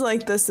seems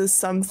like this is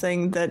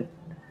something that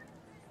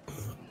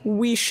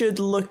we should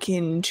look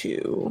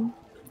into.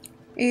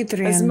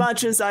 Adrian. As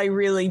much as I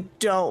really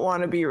don't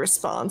want to be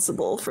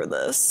responsible for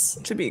this,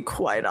 to be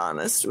quite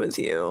honest with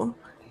you.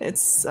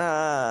 It's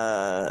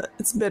a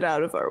bit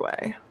out of our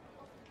way.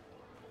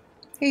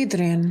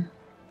 Adrian,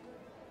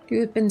 you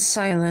have been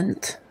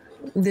silent.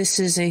 This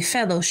is a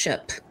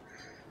fellowship.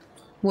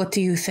 What do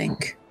you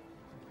think?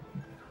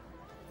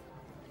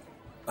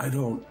 I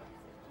don't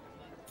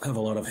have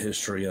a lot of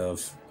history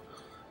of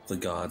the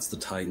gods, the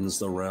titans,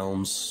 the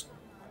realms.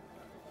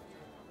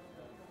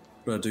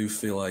 But I do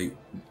feel like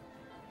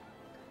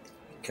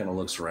kind of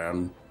looks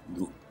around,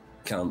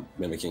 kind of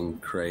mimicking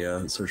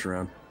Kreia, search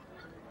around.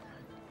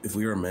 If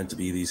we are meant to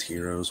be these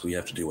heroes, we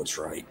have to do what's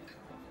right.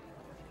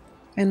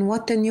 And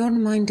what in your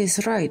mind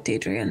is right,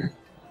 Adrian?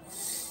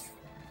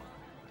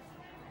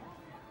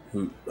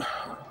 I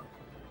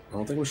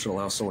don't think we should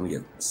allow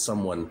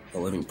a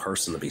living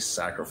person to be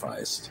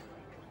sacrificed.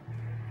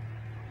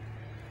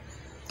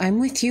 I'm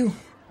with you.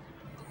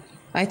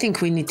 I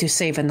think we need to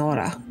save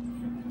Enora.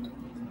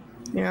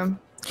 Yeah.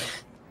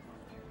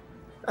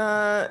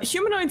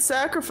 Humanoid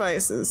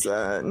sacrifices,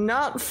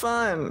 not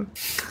fun.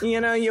 You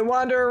know, you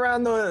wander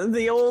around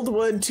the old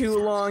wood too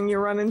long, you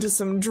run into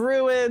some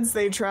druids,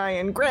 they try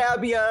and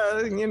grab you,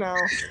 you know.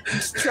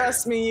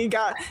 Trust me,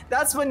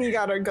 that's when you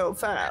gotta go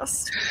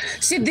fast.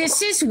 See,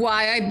 this is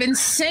why I've been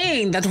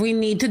saying that we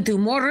need to do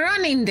more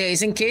running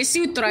days in case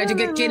you try to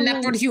get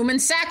kidnapped for human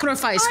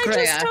sacrifice, Kreia.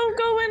 I just don't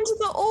go into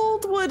the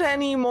old wood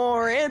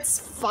anymore. It's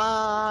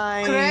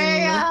fine.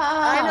 Kreia!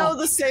 I know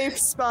the safe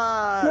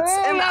spots.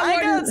 Kreia, and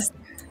I got...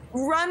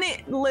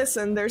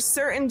 Listen, there's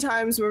certain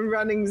times when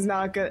running's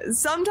not good.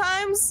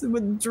 Sometimes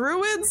with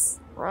druids,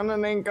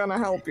 Running ain't gonna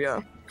help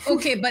you.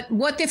 Okay, but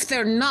what if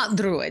they're not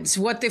druids?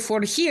 What if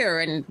we're here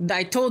and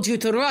I told you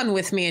to run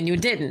with me and you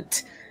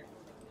didn't?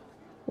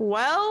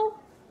 Well,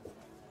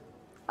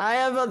 I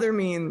have other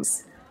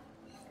means.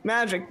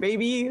 Magic,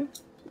 baby.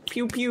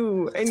 Pew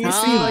pew. And you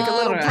see like a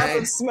little puff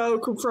of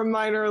smoke from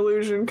minor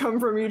illusion come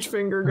from each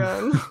finger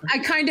gun. I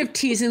kind of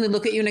teasingly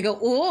look at you and I go,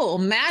 oh,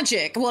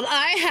 magic. Well,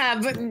 I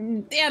have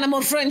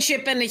animal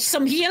friendship and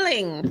some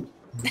healing.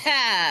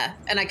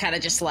 And I kind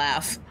of just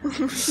laugh.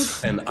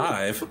 And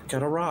I've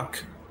got a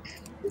rock.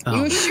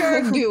 You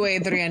sure do,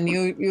 Adrian.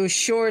 You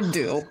sure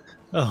do.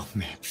 Oh,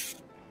 man.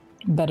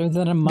 Better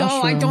than a mushroom.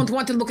 No, I don't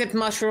want to look at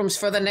mushrooms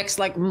for the next,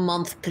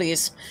 month,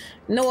 please.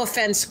 No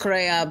offense,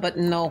 Kreia, but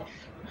no.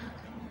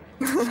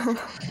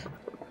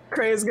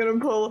 Kreia's gonna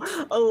pull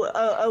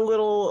a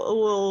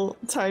little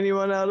tiny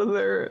one out of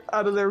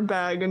their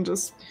bag and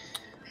just...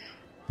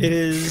 It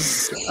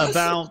is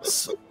about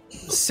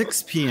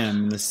 6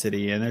 p.m. in the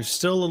city, and there's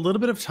still a little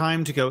bit of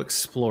time to go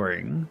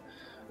exploring.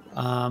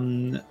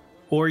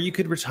 Or you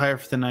could retire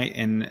for the night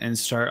and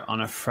start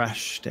on a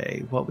fresh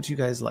day. What would you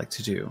guys like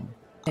to do?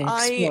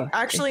 I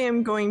actually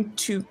am going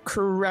to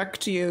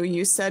correct you.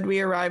 You said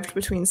we arrived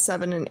between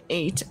 7 and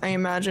 8. I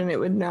imagine it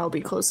would now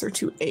be closer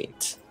to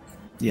 8.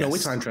 Yes. No, we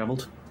time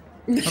traveled.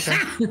 Okay.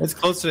 It's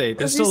close to 8.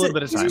 There's still a little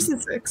bit of time. You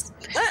said 6.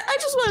 I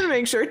just wanted to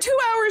make sure. 2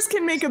 hours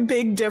can make a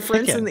big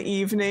difference in the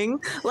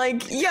evening.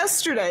 Like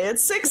yesterday at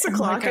 6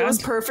 o'clock, it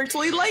was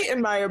perfectly light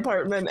in my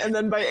apartment. And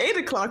then by 8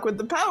 o'clock with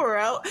the power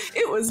out,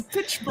 it was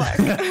pitch black.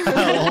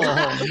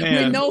 Oh,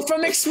 man. We know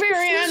from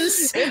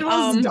experience. It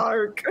was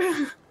dark.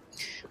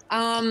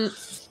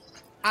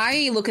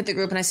 I look at the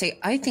group and I say,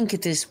 I think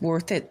it is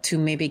worth it to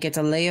maybe get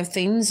a lay of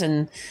things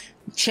and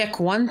check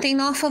one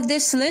thing off of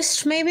this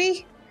list,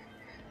 maybe?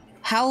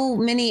 How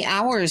many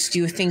hours do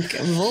you think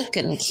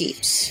Vulcan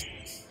keeps?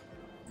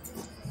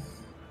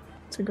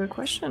 It's a good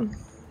question.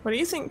 What do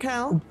you think,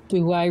 Cal?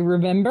 Do I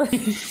remember?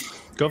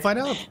 Go find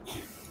out.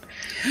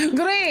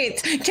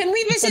 Great! Can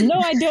we visit? No,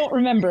 I don't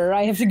remember.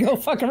 I have to go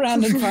fuck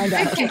around and find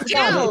out.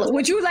 Cal,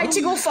 would you like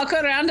to go fuck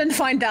around and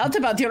find out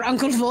about your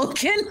Uncle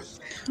Vulcan?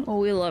 Oh,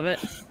 we love it.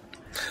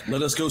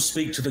 Let us go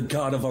speak to the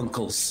god of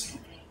uncles.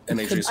 And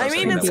I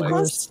mean, it's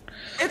close.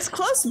 It's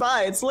close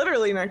by. It's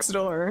literally next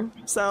door.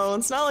 So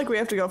it's not like we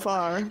have to go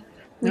far.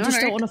 We just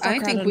don't want to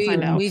fuck around and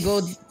find out. We go...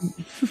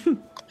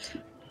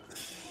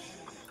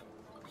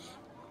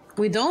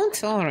 We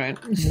don't? All right.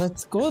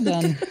 Let's go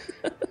then.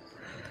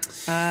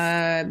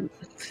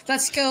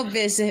 Let's go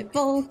visit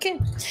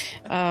Vulcan.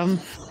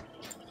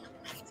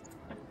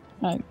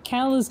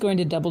 Cal is going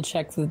to double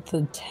check that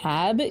the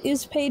tab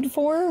is paid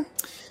for.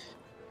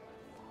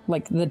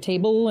 Like the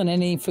table and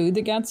any food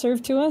that got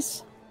served to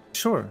us.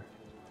 Sure.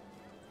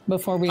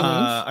 Before we leave.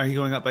 Are you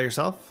going up by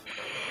yourself?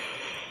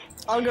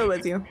 I'll go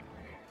with you.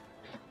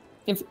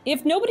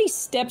 If nobody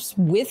steps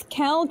with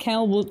Cal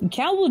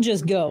will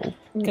just go,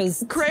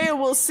 because Kreia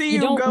will see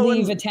you don't go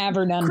leave a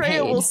tavern unpaid.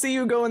 Kreia will see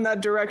you go in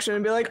that direction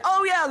and be like,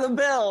 "Oh yeah, the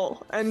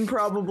bill," and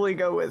probably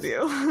go with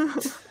you.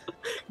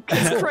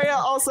 Because Kreia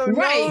also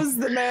knows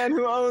the man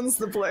who owns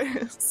the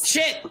place.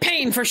 Shit,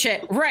 paying for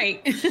shit,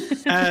 right?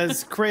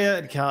 As Kreia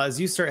and Cal,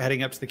 as you start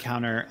heading up to the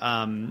counter,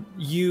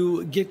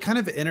 you get kind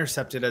of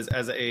intercepted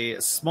as a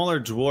smaller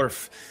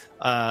dwarf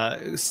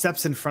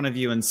steps in front of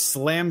you and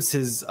slams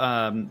his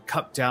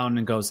cup down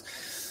and goes,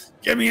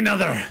 "Give me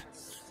another."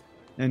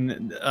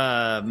 And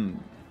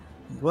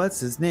what's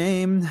his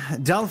name?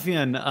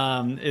 Delphian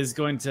is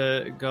going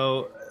to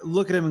go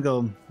look at him and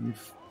go,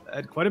 "You've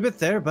had quite a bit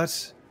there,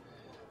 but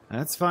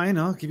that's fine.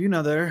 I'll give you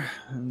another."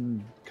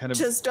 And kind of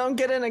just don't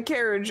get in a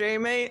carriage, eh,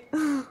 mate?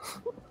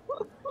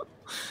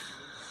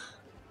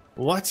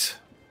 What?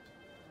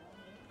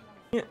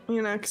 You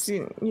know, because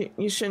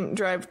you shouldn't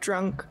drive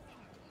drunk.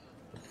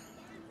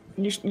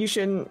 You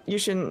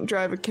shouldn't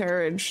drive a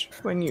carriage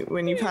when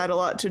you've had a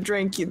lot to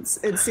drink.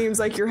 It seems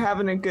like you're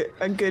having a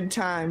good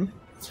time.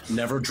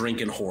 Never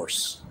drinking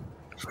horse.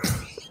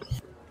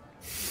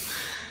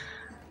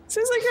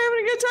 Seems like you're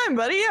having a good time,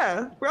 buddy.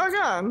 Yeah, rock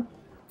on.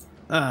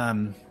 I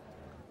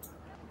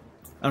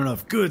don't know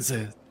if good's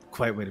a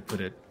quite way to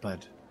put it,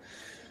 but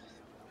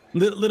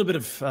little bit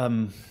of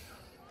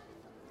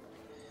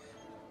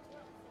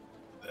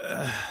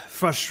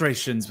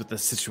frustrations with the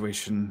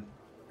situation,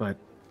 but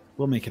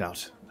we'll make it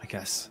out, I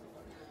guess.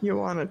 You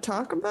want to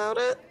talk about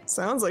it?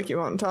 Sounds like you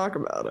want to talk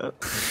about it.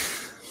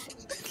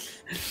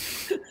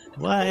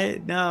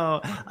 What?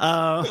 No.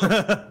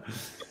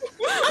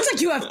 Sounds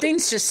like you have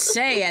things to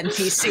say,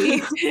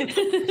 NPC.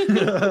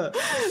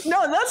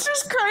 No, that's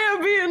just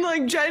Kreia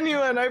being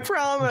genuine, I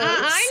promise.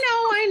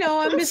 I know.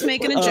 I'm just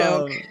making a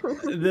joke.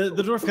 The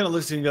dwarf kind of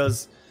looks at you and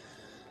goes,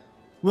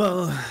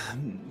 "Well,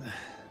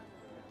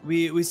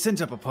 we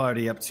sent up a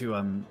party up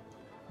to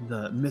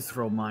the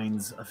Mithril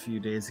mines a few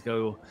days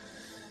ago.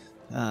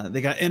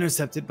 They got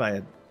intercepted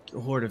by a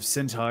horde of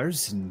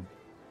centaurs and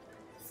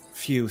a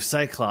few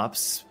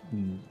cyclops.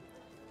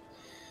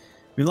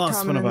 We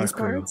lost one of our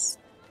crew.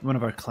 One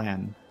of our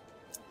clan.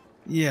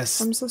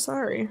 Yes. I'm so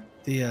sorry.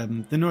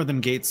 The northern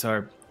gates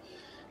are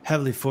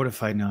heavily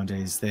fortified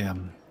nowadays. They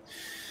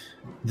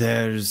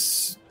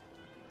There's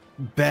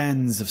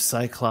bands of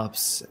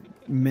cyclops,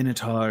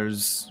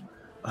 minotaurs,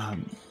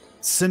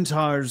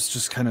 centaurs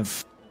just kind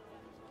of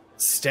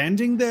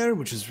standing there,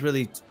 which is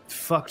really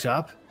fucked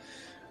up.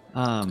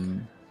 A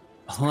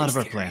lot of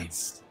our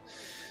plans.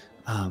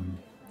 Our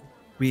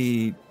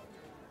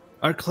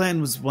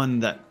clan was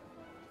one that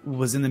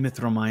was in the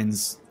Mithril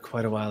Mines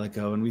quite a while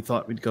ago, and we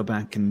thought we'd go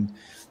back and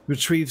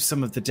retrieve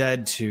some of the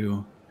dead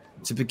to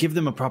give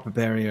them a proper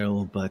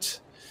burial, but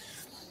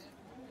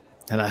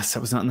alas, that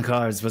was not in the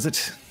cards, was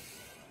it?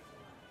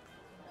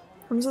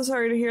 I'm so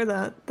sorry to hear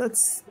that.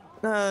 That's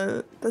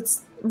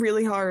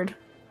really hard.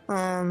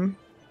 I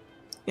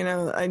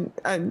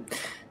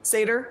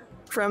Satyr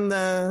from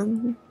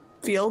the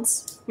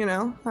fields, you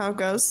know how it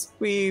goes.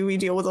 We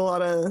deal with a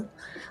lot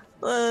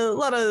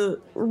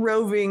of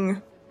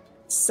roving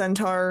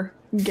centaur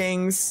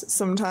gangs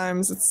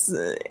sometimes.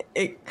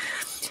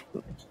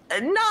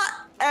 Not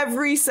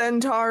every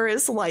centaur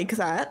is like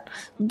that,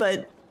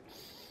 but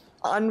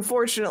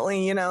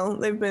unfortunately,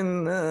 they've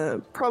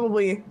been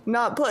probably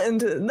not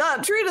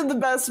treated the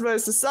best by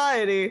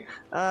society.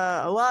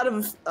 A lot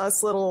of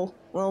us little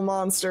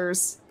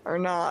monsters are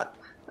not.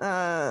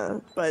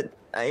 But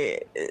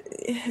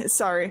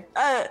sorry.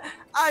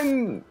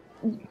 I'm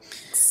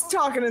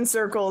talking in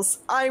circles.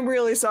 I'm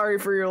really sorry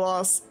for your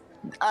loss.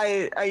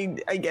 I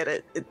get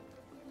it.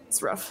 It's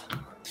rough.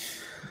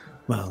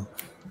 Well,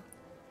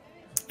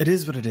 it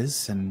is what it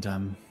is,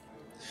 and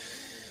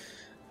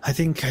I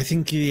think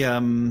the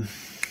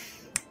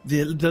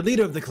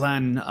leader of the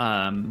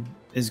clan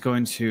is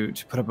going to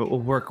put up a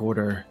work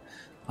order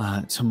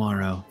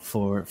tomorrow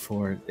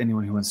for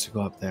anyone who wants to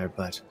go up there,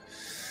 but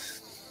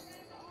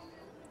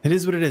it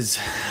is what it is.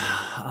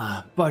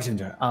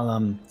 Bartender,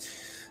 I'll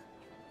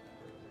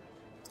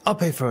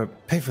pay for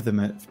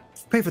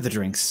the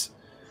drinks.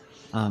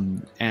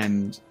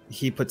 And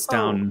he puts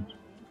down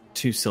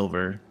 2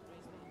 silver.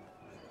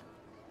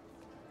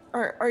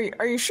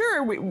 Are you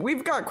sure?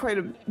 We've got quite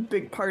a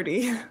big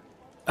party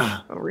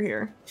over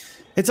here.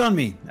 It's on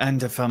me,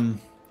 and if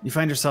you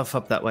find yourself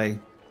up that way,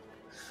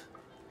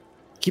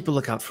 keep a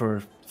lookout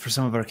for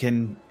some of our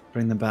kin.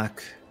 Bring them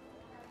back.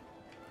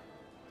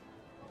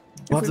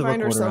 We'll have the work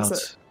order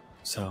out.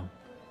 So,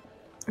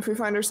 if we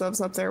find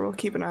ourselves up there, we'll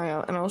keep an eye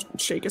out, and I'll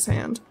shake his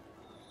hand.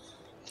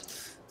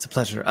 It's a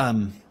pleasure.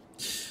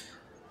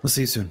 We'll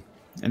see you soon.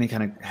 And he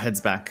kind of heads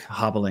back,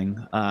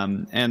 hobbling.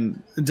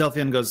 And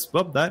Delphian goes,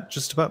 well, that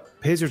just about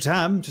pays your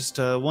tab. Just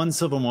 1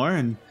 silver more,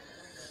 and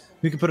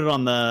we can put it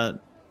on the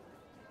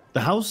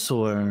house,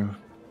 or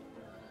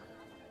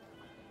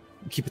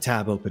keep a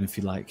tab open if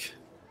you like.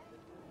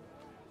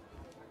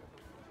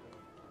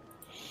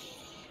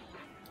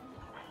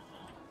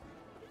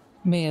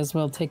 May as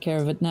well take care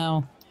of it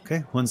now. Okay,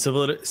 1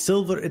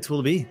 silver it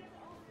will be.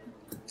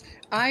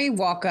 I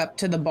walk up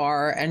to the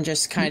bar and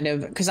just kind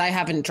of, because I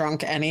haven't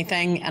drunk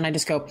anything, and I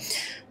just go,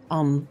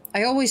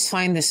 I always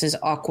find this is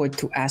awkward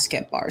to ask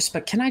at bars,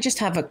 but can I just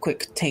have a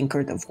quick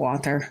tankard of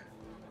water?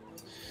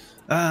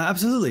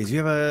 Absolutely. Do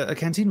you have a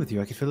canteen with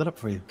you? I can fill it up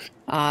for you.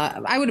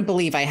 I would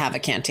believe I have a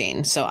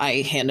canteen, so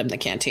I hand him the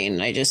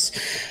canteen. I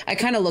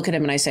kind of look at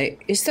him and I say,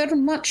 is there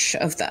much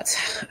of that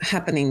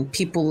happening,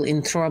 people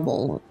in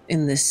trouble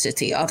in this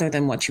city, other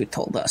than what you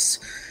told us?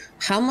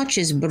 How much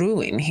is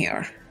brewing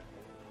here?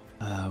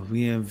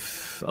 We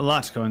have a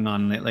lot going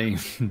on lately.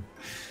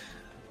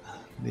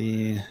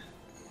 The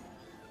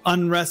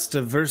unrest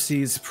of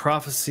Versi's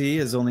prophecy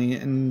has only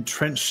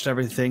entrenched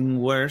everything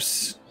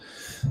worse.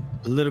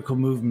 Political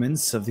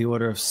movements of the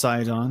Order of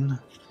Sidon.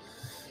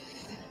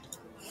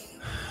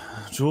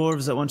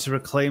 Dwarves that want to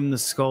reclaim the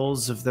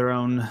skulls of their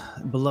own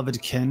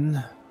beloved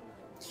kin.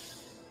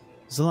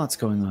 There's a lot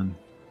going on.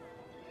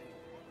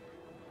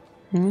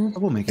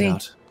 We'll make it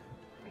out.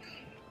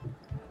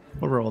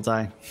 Or we'll all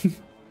die.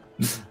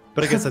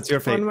 But I guess that's your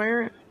fate.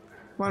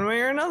 One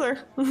way or another.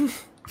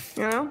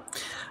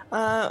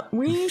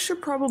 We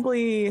should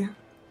probably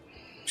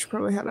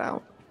head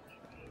out.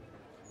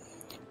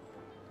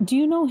 Do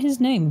you know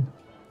his name?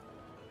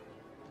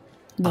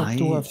 The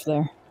dwarf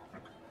there.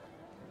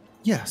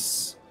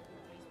 Yes.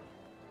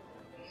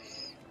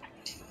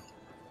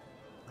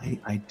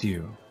 I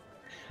do.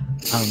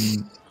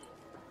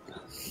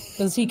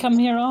 Does he come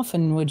here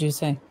often, would you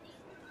say?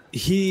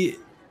 He's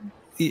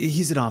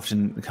an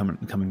often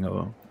coming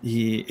over.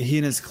 He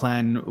and his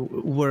clan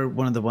were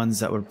one of the ones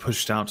that were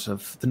pushed out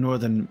of the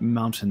northern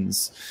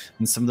mountains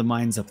and some of the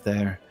mines up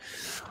there.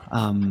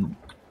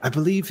 I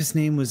believe his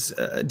name was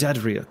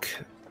Dadriuk.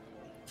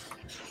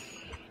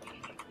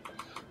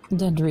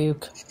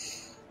 Dadriuk.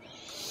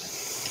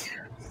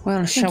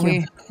 Well, shall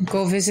we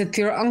go visit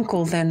your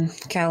uncle then,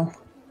 Cal?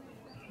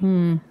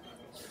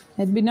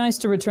 It'd be nice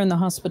to return the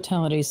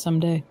hospitality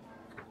someday.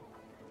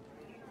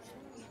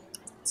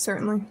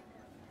 Certainly.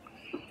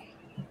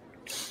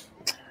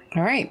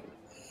 All right.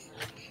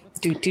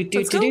 Do.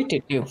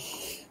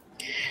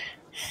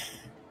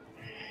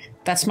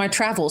 That's my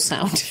travel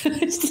sound.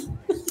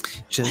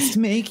 Just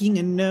making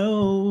a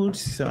note,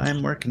 so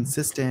I'm more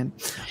consistent.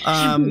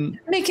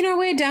 Making our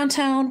way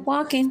downtown,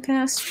 walking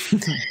past.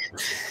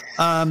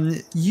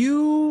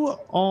 You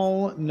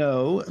all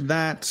know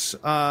that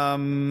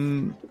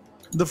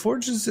the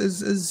forge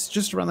is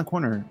just around the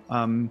corner.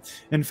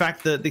 In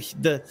fact,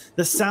 the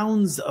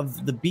sounds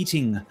of the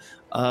beating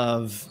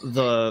of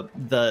the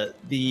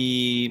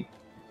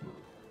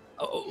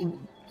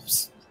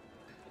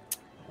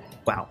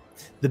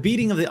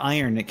beating of the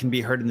iron, it can be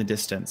heard in the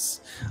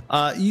distance.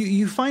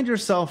 You find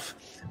yourself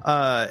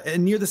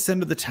near the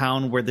center of the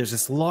town, where there's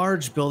this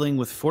large building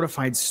with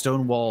fortified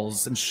stone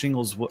walls and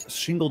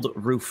shingled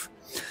roof.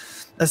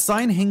 A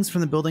sign hangs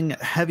from the building,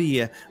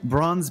 heavy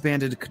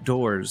bronze-banded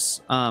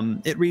doors.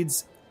 It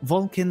reads,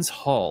 Vulcan's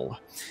Hall.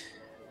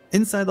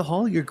 Inside the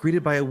hall, you're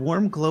greeted by a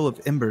warm glow of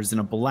embers and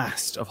a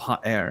blast of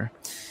hot air.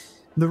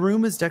 The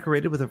room is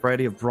decorated with a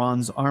variety of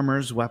bronze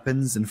armors,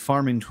 weapons, and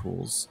farming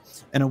tools,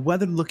 and a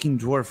weathered-looking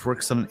dwarf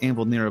works on an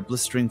anvil near a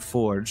blistering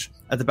forge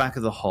at the back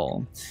of the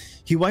hall.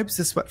 He wipes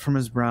the sweat from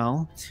his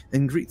brow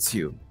and greets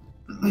you.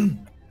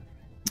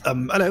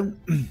 Hello.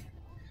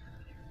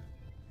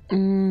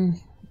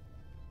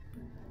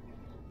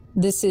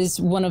 This is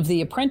one of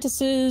the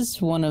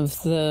apprentices, one of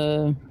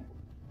the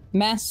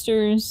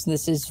masters.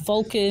 This is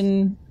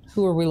Vulcan.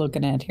 Who are we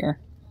looking at here?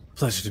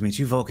 Pleasure to meet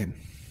you, Vulcan.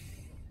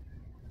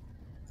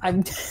 I'm.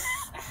 No,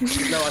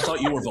 I thought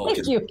you were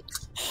Vulcan. Thank you.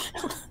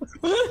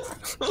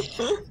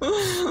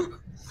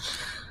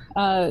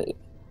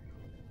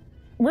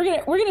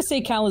 We're gonna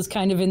say Cal is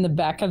kind of in the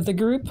back of the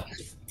group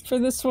for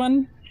this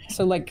one.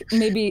 So like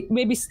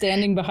maybe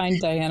standing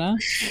behind Diana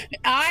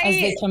as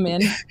they come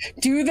in.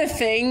 Do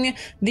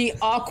the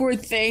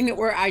awkward thing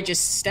where I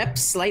just step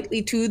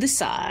slightly to the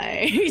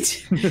side.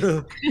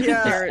 Yeah,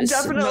 There's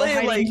definitely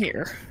no like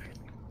here.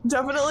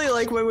 Definitely,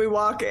 like, when we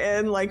walk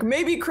in, like,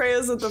 maybe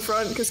Krea's at the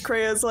front, because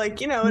Krea's, like,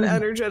 you know, an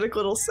energetic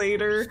little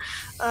satyr,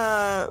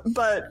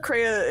 but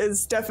Krea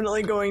is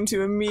definitely going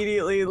to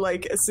immediately,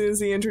 like, as soon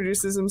as he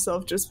introduces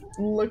himself, just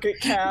look at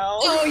Cal.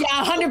 Oh,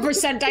 yeah,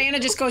 100%.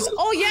 Diana just goes,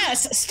 oh,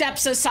 yes,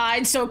 steps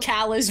aside so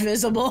Cal is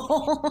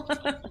visible.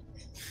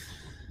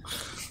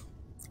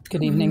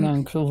 Good evening,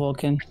 Uncle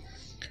Vulcan.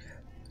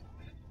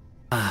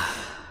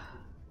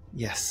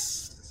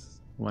 Yes,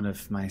 one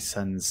of my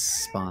son's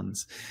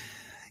spawns.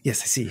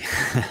 Yes, I see.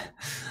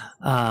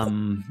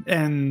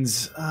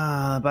 And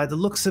by the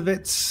looks of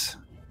it,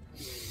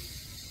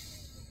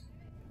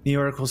 the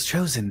Oracle's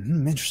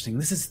chosen. Interesting.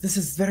 This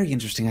is very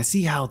interesting. I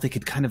see how they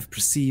could kind of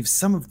perceive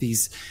some of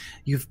these.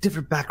 You have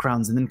different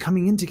backgrounds, and then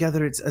coming in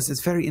together, it's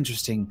very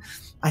interesting.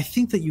 I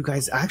think that you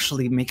guys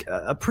actually make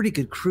a pretty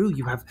good crew.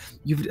 You have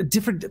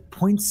different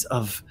points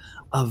of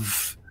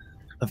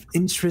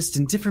interest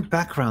and different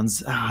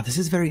backgrounds. This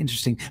is very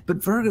interesting. But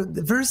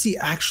Versi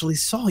actually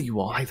saw you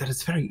all. I thought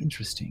it's very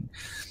interesting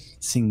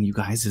seeing you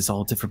guys as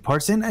all different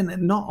parts and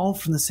not all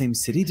from the same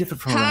city,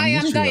 different from around. Hi,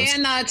 I'm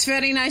Diana. It's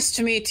very nice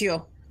to meet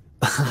you.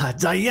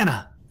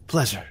 Diana,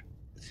 pleasure.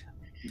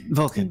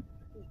 Vulcan.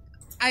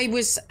 I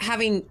was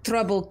having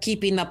trouble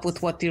keeping up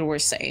with what you were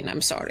saying. I'm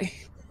sorry.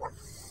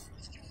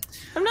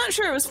 I'm not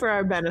sure it was for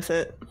our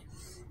benefit.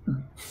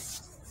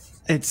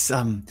 It's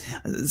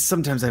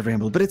sometimes I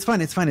ramble, but it's fine.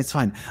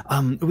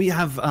 We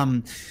have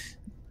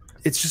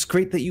it's just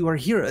great that you are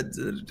here.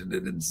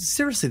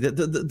 Seriously,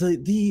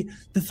 the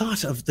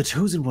thought of the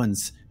chosen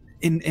ones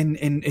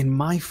in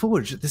my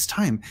forge at this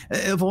time,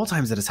 of all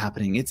times that is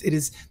happening, it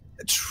is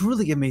a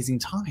truly amazing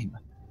time.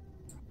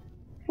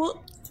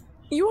 Well,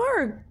 you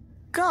are a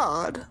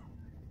god.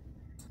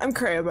 I'm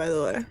Krea, by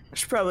the way. I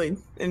should probably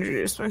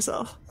introduce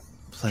myself.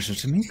 Pleasure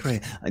to meet Krea.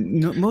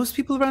 Most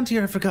people around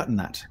here have forgotten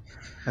that,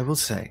 I will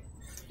say.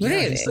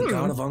 Yeah, he's the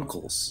god of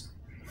uncles.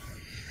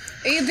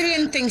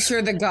 Adrian thinks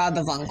you're the god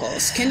of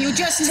uncles. Can you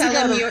just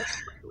tell him you're?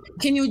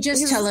 Can you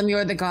just tell him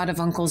you're the god of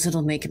uncles?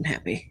 It'll make him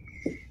happy.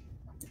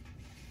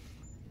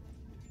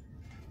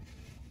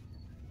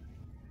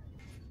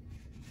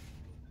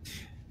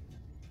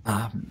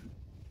 I'm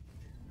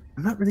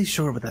not really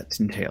sure what that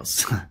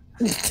entails,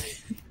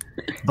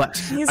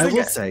 but I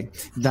will say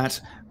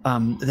that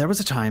there was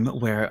a time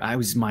where I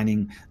was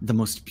mining the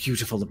most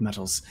beautiful of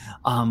metals,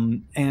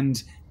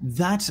 and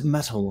that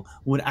metal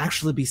would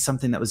actually be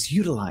something that was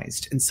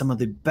utilized in some of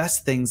the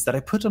best things that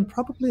I put on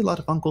probably a lot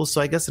of uncles. So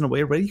I guess in a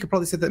way, right, you could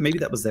probably say that maybe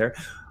that was there,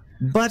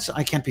 but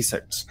I can't be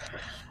certain.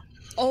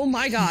 Oh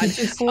my God. Did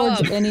you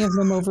forge any of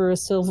them over a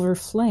silver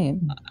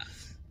flame?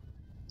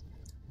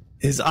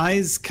 His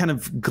eyes kind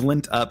of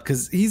glint up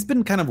because he's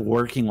been kind of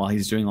working while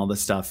he's doing all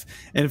this stuff.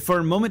 And for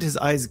a moment, his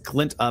eyes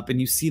glint up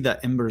and you see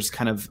the embers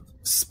kind of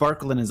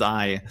sparkle in his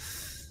eye.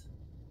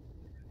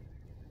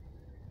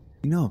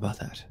 You know about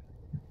that?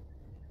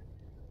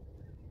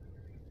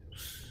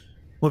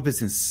 What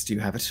business do you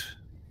have it?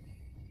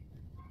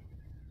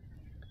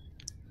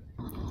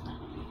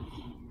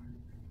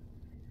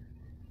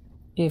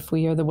 If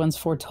we are the ones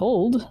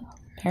foretold,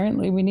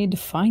 apparently we need to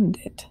find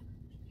it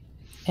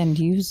and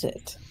use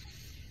it.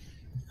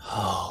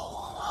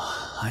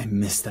 Oh, I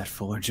missed that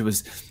forge.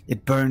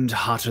 It burned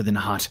hotter than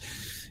hot.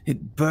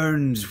 It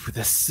burned with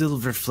a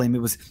silver flame.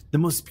 It was the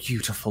most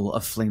beautiful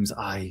of flames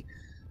I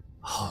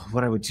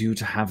what I would do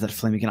to have that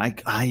flame again.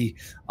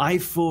 I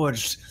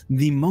forged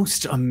the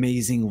most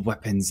amazing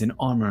weapons and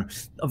armor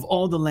of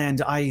all the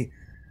land. I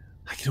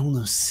could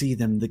almost see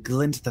them, the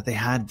glint that they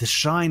had, the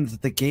shine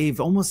that they gave,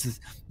 almost as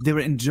they were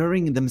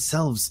enduring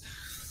themselves.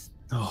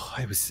 Oh,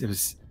 it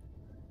was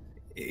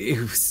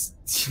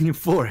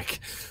euphoric.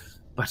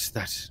 But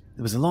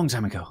it was a long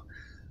time ago.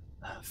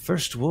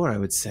 First war, I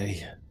would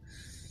say.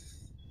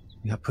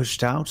 We got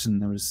pushed out,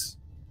 and there was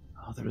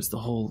the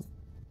whole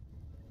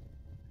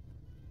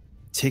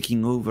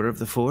taking over of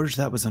the forge.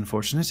 That was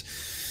unfortunate.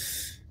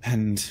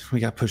 And we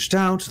got pushed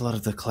out. A lot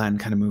of the clan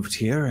kind of moved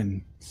here,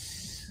 and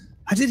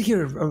I did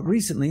hear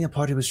recently a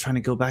party was trying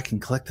to go back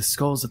and collect the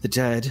skulls of the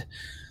dead.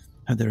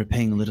 They were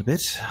paying a little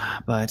bit,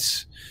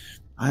 but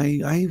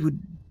I would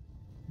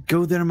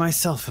go there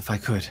myself if I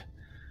could.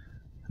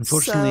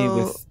 Unfortunately,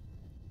 with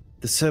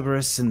the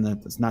Cerberus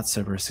and not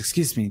Cerberus,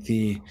 excuse me,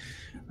 the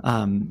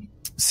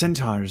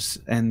centaurs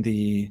and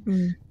the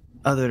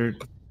other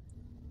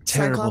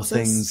terrible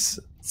things,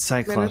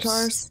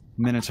 Cyclops,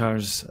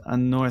 Minotaurs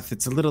north.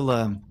 It's a little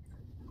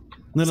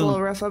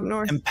rough up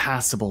north,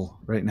 impassable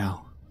right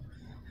now.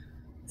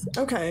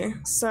 Okay,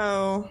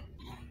 so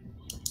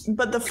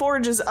but the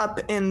forge is up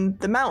in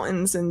the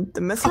mountains in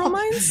the mithril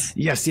mines?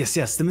 Yes, the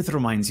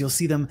mithril mines. You'll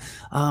see them.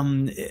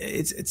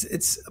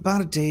 It's about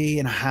a day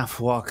and a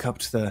half walk up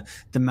to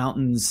the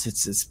mountains.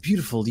 It's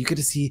beautiful. You get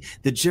to see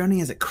the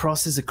journey as it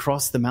crosses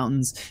across the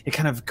mountains. It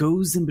kind of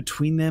goes in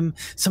between them.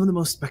 Some of the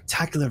most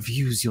spectacular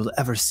views you'll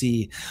ever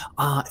see.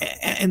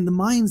 And the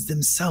mines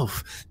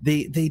themselves,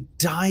 they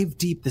dive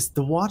deep.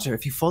 The water,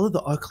 if you follow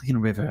the Arclean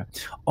River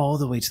all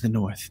the way to the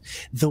north,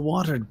 the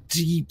water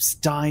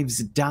dives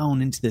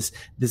down into this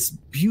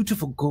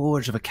beautiful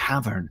gorge of a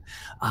cavern,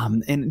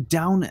 and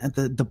down at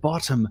the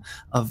bottom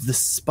of the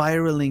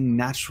spiraling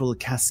natural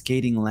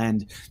cascading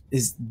land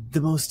is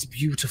the most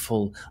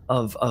beautiful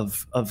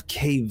of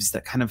caves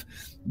that kind of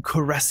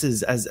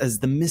caresses as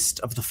the mist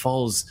of the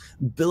falls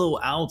billow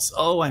out.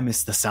 Oh, I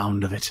miss the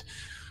sound of it.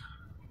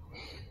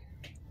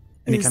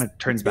 And he kind of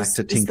turns back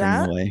to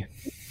tinkering away.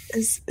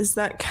 Is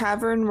that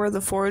cavern where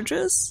the forge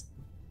is?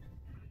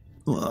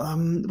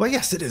 Well,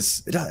 yes, it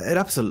is. It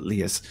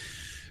absolutely is.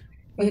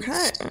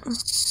 Okay. It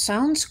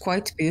sounds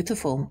quite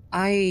beautiful.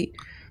 I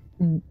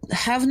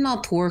have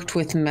not worked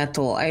with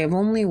metal. I have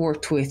only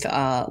worked with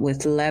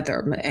leather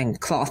and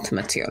cloth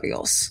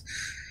materials.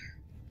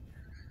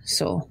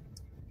 So,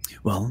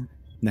 well,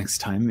 next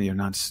time you're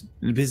not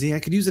busy, I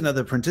could use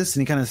another apprentice.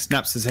 And he kind of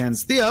snaps his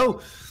hands.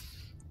 Theo,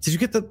 did you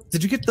get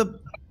the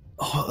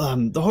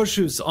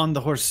horseshoes on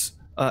the horse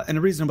in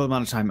a reasonable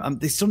amount of time?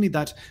 They still need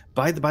that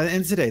by the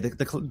end of today.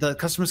 The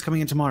customer's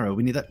coming in tomorrow.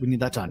 We need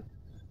that done.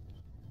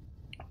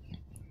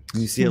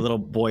 And you see a little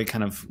boy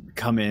kind of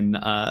come in,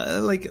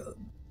 like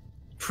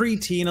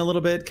pre-teen a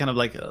little bit, kind of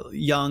like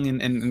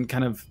young and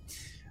kind of,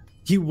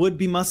 he would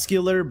be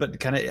muscular,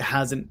 but kind of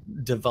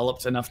hasn't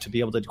developed enough to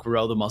be able to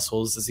grow the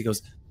muscles. As he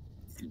goes,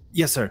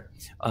 yes, sir,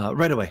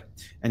 right away.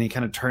 And he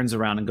kind of turns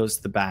around and goes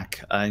to the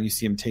back, and you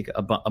see him take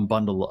a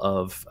bundle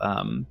of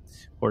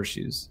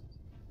horseshoes.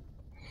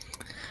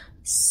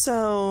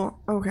 So,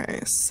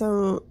 okay,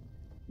 so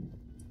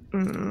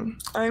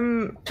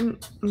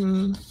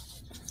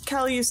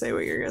Cal, you say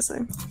what you're gonna say.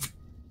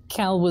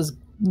 Cal was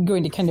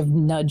going to kind of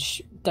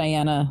nudge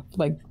Diana,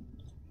 like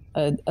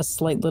a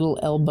slight little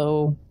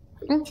elbow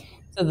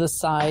to the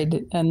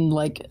side, and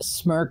like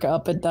smirk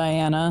up at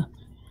Diana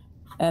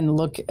and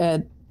look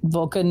at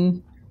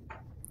Vulcan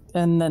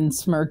and then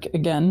smirk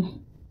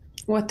again.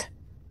 What?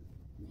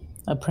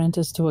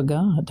 Apprentice to a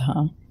god,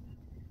 huh?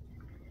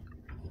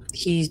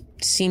 He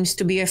seems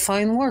to be a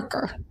fine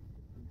worker.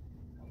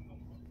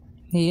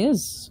 He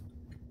is.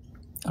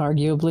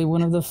 Arguably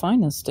one of the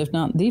finest, if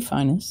not the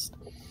finest.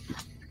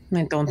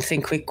 I don't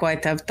think we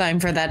quite have time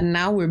for that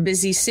now. We're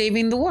busy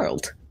saving the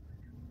world.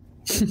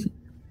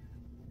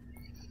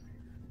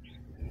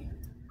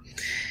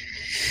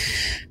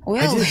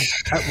 Well, I did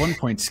at one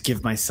point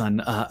give my son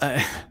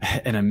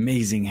an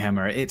amazing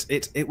hammer.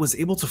 It was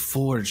able to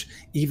forge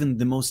even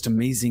the most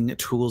amazing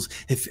tools.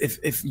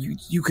 If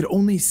you could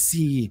only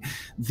see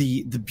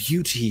the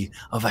beauty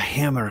of a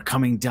hammer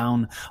coming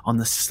down on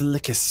the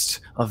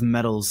slickest of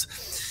metals.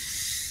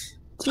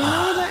 Do you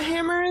know where that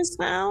hammer is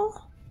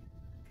now?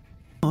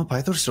 Oh,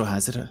 Pythor still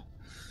has it.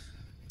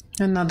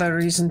 Another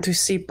reason to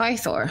see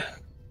Pythor.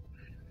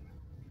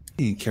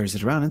 He carries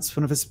it around. It's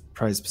one of his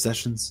prized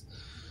possessions.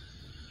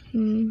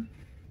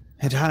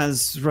 It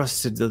has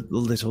rusted a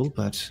little,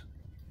 but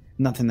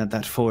nothing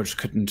that forge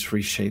couldn't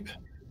reshape.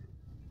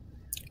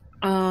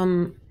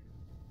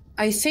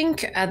 I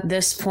think at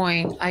this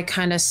point, I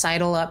kind of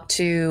sidle up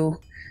to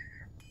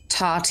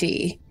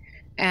Tati,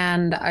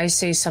 and I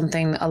say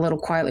something a little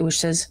quietly, which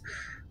says,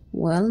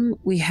 well,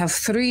 we have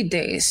 3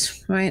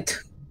 days, right?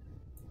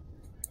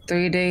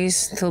 3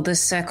 days till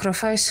this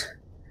sacrifice.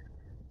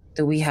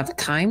 Do we have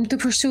time to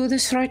pursue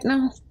this right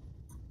now?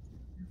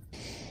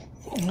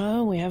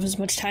 Oh, we have as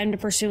much time to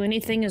pursue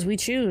anything as we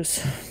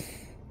choose.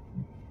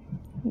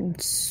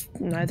 It's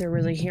neither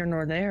really here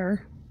nor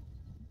there.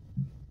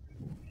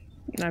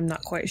 I'm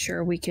not quite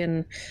sure we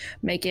can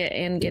make it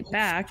and get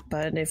back,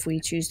 but if we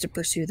choose to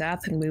pursue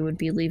that, then we would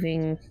be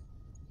leaving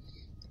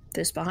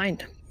this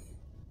behind.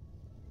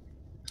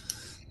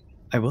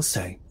 I will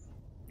say,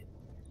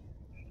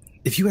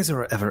 if you guys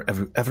are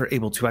ever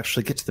able to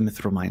actually get to the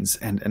Mithril Mines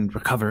and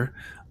recover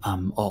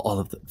all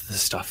of the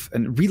stuff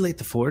and relight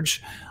the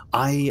forge,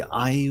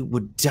 I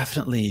would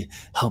definitely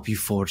help you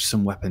forge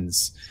some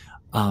weapons.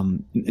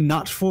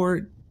 Not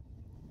for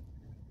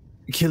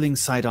killing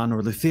Sidon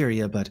or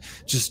Lutheria, but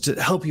just to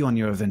help you on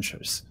your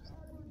adventures.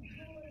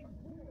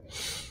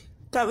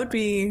 That would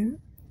be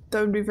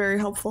very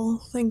helpful.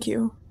 Thank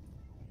you.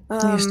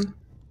 Yes.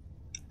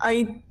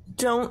 I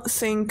don't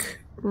think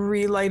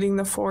relighting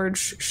the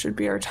forge should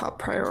be our top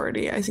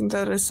priority. I think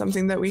that is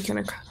something that we can,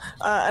 and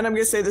I'm going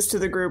to say this to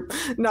the group,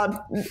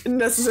 not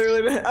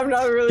necessarily. I'm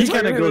not really. He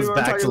kind of goes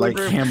back to like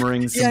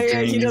hammering some things.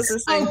 Yeah, he does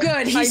this thing. Oh,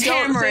 good, he's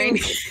hammering.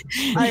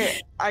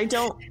 I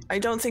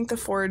don't think the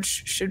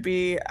forge should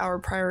be our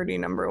priority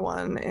number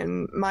one.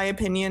 In my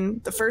opinion,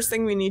 the first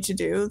thing we need to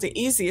do, the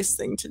easiest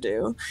thing to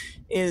do,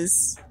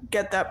 is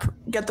get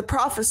the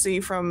prophecy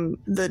from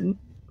the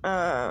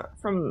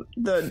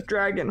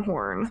dragon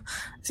horn.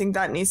 I think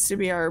that needs to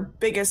be our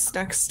biggest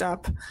next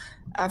step.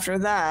 After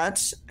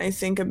that, I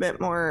think a bit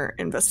more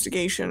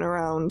investigation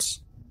around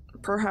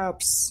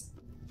perhaps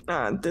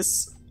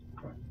this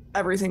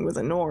everything with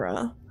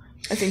Anora.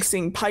 I think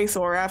seeing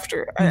Pythor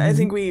after. Mm-hmm. I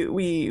think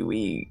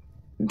we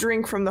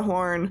drink from the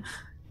horn.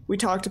 We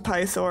talk to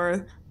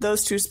Pythor.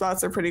 Those two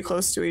spots are pretty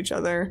close to each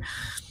other.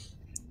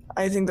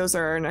 I think those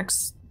are our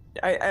next.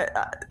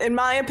 In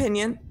my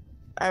opinion.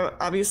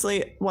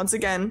 Obviously, once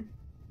again,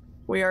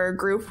 we are a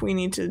group. We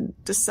need to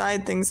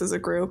decide things as a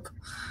group.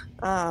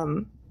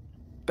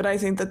 But I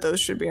think that those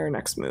should be our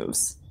next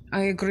moves.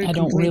 I agree. I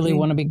don't really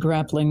want to be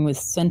grappling with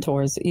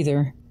centaurs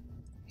either.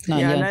 Not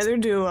yet. Neither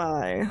do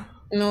I.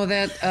 No,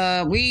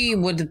 that we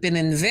would have been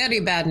in very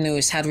bad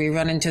news had we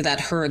run into that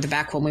herd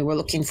back when we were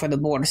looking for the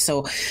board.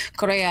 So,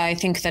 Correa, I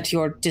think that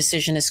your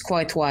decision is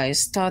quite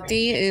wise.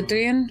 Tati,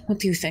 Adrian, what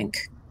do you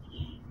think?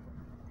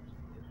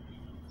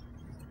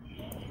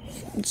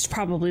 It's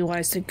probably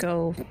wise to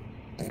go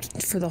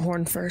for the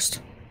horn first.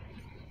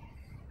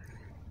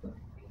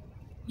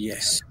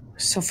 Yes.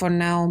 So for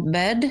now,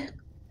 bed,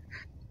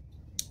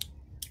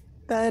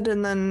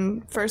 and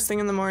then first thing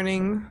in the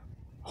morning,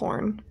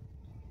 horn.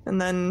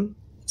 And then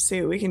see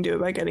what we can do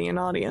about getting an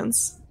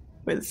audience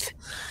with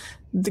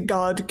the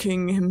God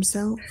King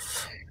himself.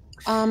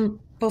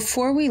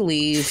 Before we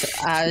leave,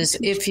 as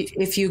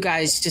if you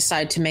guys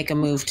decide to make a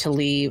move to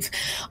leave,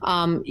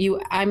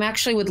 I'm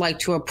actually would like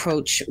to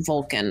approach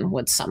Vulcan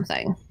with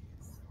something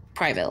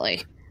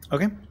privately.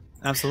 Okay,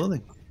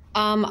 absolutely.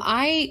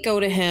 I go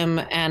to him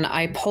and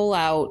I pull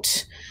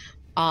out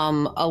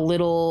a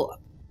little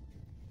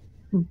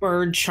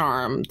bird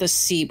charm, the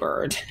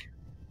seabird.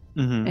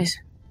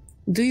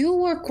 Mm-hmm. Do you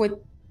work with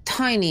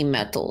tiny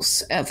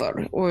metals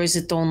ever, or is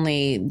it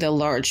only the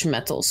large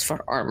metals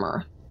for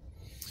armor?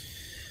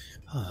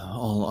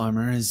 All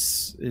armor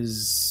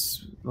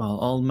is well,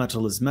 all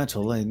metal is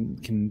metal. I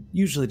can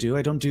usually do.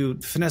 I don't do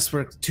finesse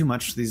work too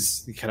much.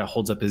 He kind of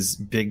holds up his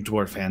big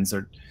dwarf hands.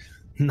 Are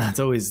not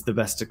always the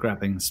best at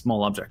grabbing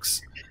small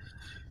objects.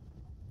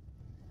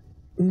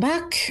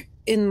 Back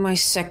in my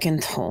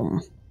second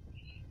home,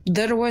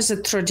 there was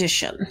a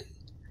tradition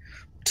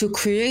to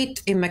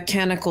create a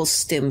mechanical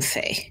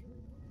stimfey.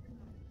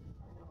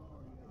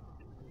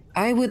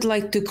 I would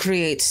like to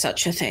create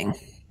such a thing.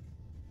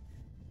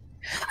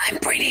 I'm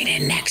bringing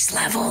it next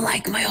level,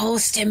 like my whole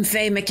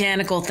stimfey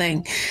mechanical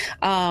thing.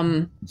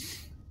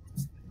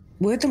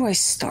 Where do I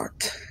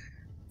start?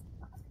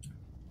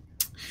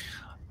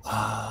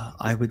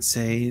 I would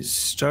say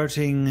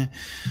starting...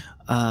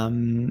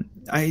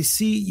 I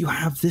see you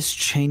have this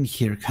chain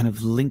here kind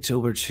of linked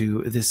over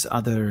to this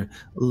other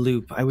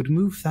loop. I would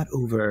move that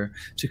over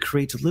to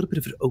create a little bit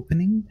of an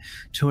opening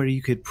to where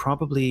you could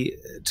probably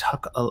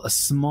tuck a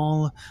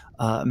small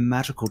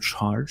magical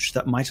charge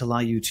that might allow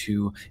you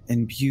to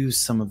imbue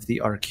some of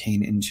the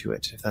arcane into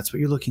it, if that's what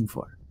you're looking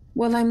for.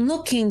 Well, I'm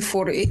looking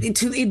for it.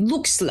 It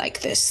looks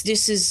like this.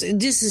 This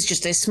is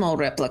just a small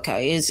replica.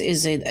 Is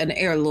it an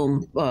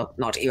heirloom?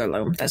 Not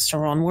heirloom. That's the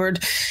wrong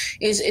word.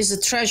 Is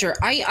a treasure.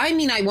 I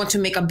mean, I want to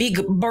make a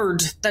big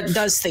bird that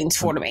does things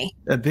for me.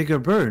 A bigger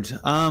bird.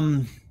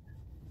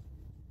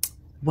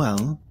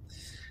 Well,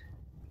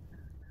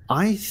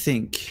 I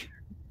think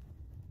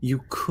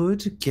you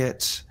could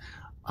get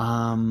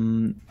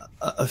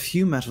a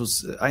few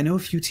metals. I know a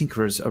few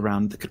tinkerers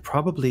around that could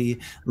probably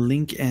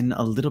link in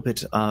a little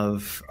bit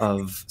of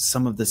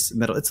some of this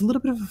metal. It's a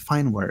little bit of a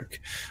fine work,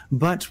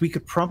 but we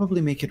could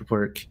probably make it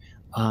work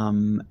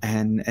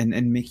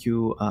and make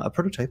you a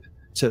prototype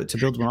to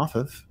build one off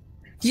of.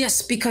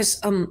 Yes,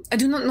 because I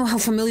do not know how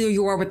familiar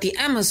you are with the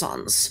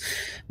Amazons,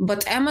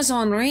 but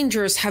Amazon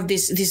Rangers have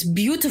these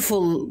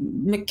beautiful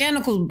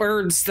mechanical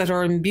birds that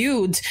are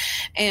imbued,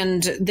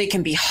 and they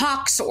can be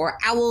hawks or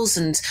owls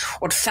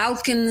or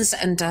falcons.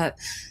 And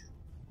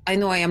I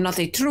know I am not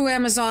a true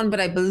Amazon, but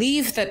I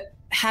believe that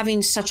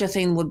having such a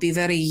thing would be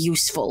very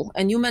useful.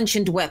 And you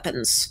mentioned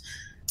weapons.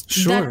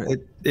 Sure.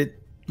 It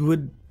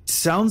would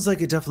sounds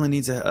like it definitely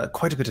needs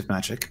quite a bit of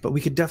magic, but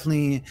we could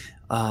definitely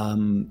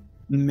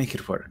make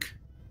it work.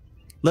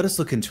 Let us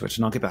look into it,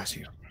 and I'll get back to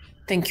you.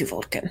 Thank you,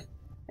 Vulcan.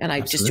 And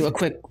I just do a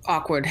quick,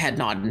 awkward head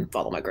nod and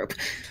follow my group.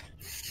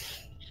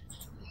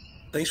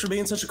 Thanks for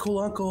being such a cool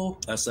uncle,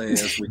 I say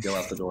as we go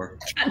out the door.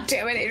 God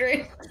damn it,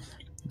 Adrian.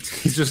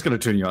 He's just going to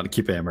turn you on and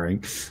keep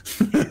hammering.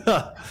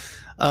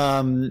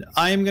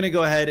 I'm going to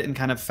go ahead and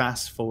kind of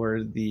fast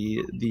forward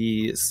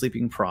the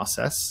sleeping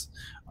process.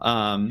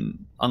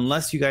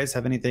 Unless you guys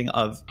have anything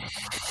of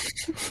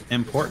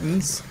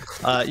importance,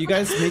 you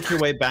guys make your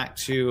way back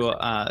to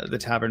the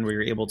tavern where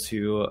you're able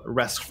to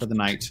rest for the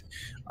night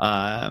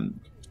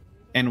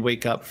and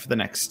wake up for the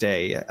next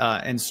day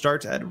and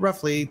start at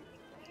roughly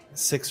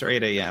 6 or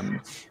 8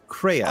 a.m.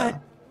 Kreia.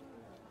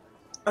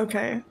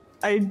 Okay.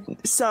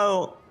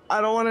 So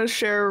I don't want to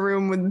share a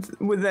room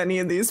with any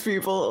of these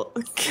people.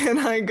 Can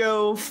I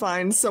go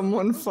find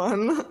someone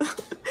fun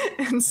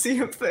and see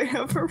if they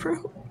have a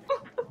room?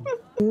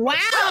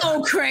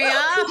 Wow,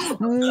 Kreia!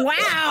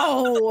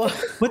 Wow!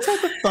 What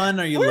type of fun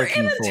are you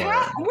looking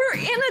for? We're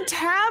in a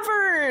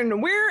tavern.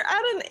 We're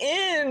at an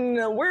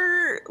inn.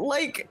 We're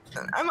like,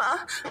 I'm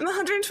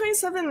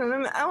 127 and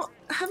I'm out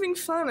having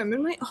fun. I'm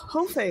in my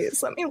whole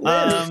phase. Let me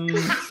live.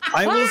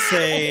 I will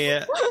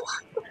say,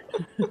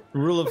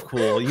 rule of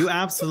cool, you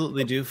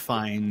absolutely do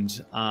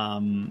find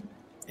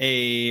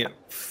a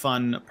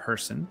fun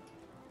person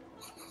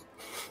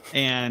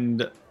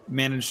and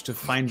manage to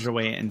find your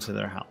way into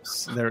their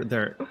house. No,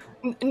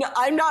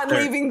 I'm not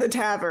leaving the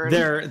tavern.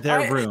 Their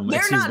room.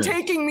 They're not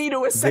taking me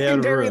to a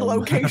secondary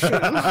location.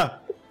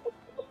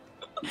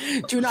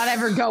 Do not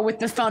ever go with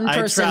the fun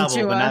person. I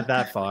travel, but not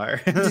that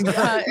far.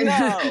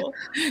 No.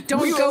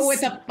 Don't go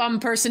with a fun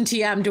person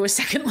TM to a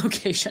second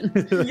location.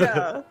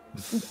 Yeah.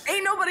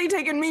 Ain't nobody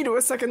taking me to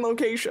a second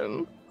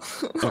location.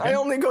 Okay. I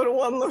only go to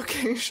one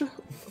location.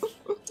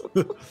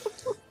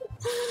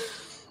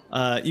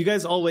 You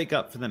guys all wake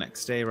up for the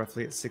next day,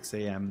 roughly at 6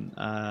 a.m.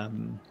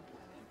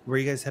 Where are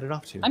you guys headed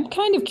off to? I'm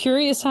kind of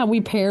curious how we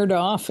paired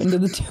off into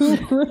the two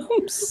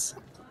rooms.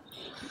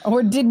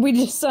 Or did we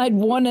decide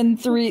 1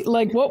 and 3?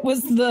 Like, what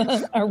was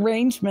the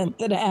arrangement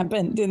that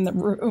happened in the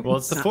room? Well,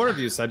 it's the 4 of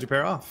you, so how'd you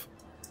pair off?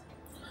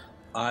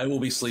 I will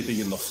be sleeping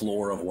in the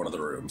floor of one of the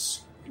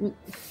rooms.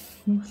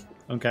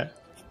 Okay.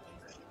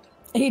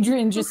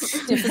 Adrian just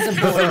stiff as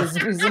a board as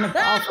he's in a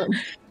coffin.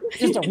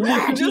 Just a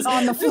whack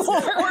on the floor.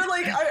 Or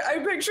like, I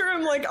picture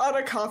him like on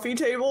a coffee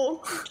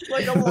table.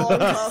 Like a long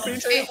coffee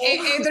table.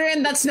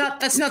 Adrian, that's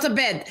not a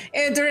bed.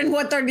 Adrian,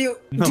 what are you?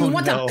 Do you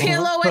want a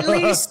pillow at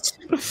least?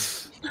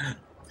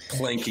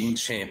 Planking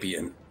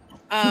champion.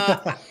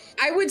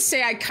 I would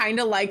say I kind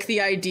of like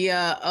the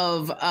idea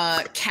of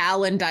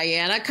Cal and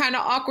Diana kind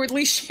of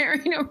awkwardly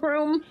sharing a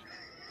room.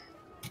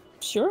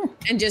 Sure.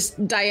 And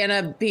just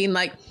Diana being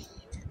like,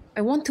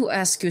 I want to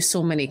ask you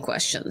so many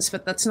questions,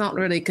 but that's not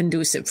really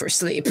conducive for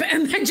sleep.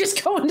 And then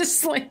just going to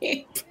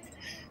sleep.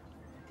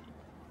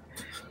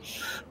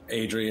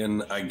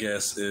 Adrian, I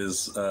guess,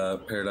 is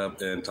paired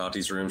up in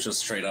Tati's room, just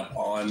straight up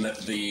on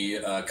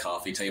the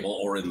coffee table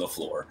or in the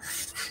floor.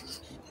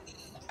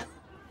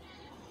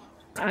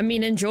 I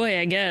mean, enjoy,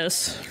 I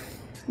guess.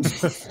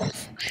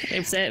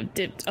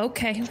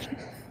 Okay.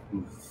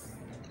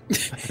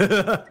 All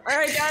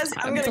right, guys,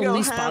 I'm gonna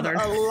go have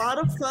a lot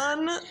of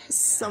fun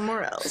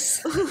somewhere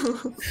else.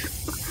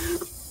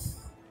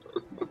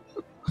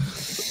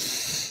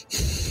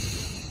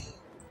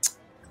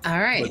 All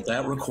right. Would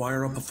that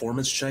require a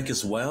performance check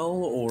as well,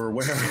 or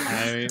where?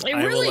 It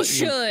really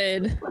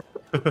should.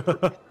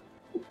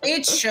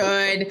 It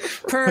should.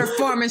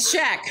 Performance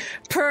check.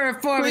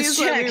 Performance Please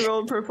check. let me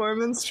roll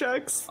performance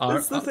checks.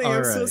 That's the thing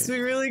I'm supposed to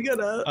be really good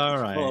at. All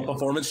right. Well, a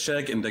performance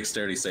check and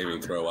dexterity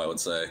saving throw, I would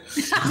say.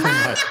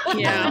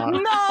 Yeah.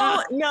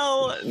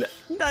 No.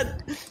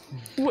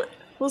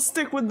 We'll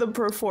stick with the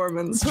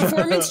performance.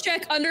 Performance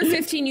check under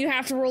 15, you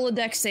have to roll a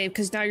dex save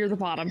because now you're the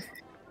bottom.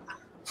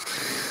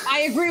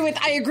 I agree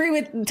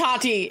with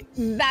Tati.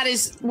 That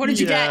is, what did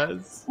you get?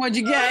 What'd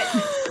you get?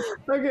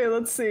 Okay,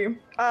 let's see.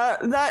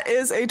 That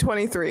is a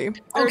 23.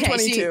 Or Okay,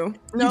 22.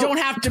 So you don't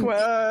have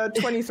to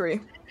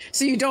 23.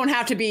 So you don't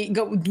have to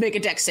go make a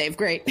dex save.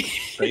 Great.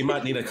 So you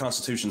might need a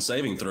Constitution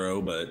saving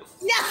throw, but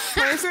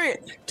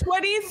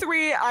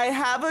 23. I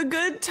have a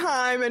good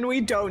time, and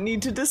we don't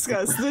need to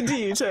discuss the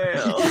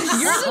details.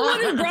 You're the one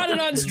who brought it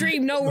on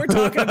stream. No, we're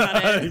talking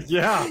about it.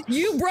 Yeah.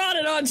 You brought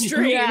it on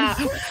stream. Yeah.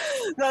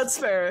 That's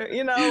fair.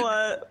 You know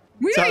what?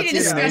 We don't need to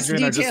discuss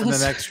Adrian details. are just in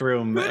the next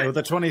room. With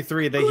a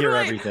 23, they hear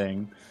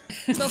everything.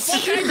 The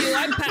fuck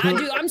I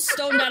do. I'm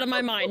stoned out of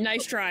my mind.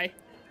 Nice try.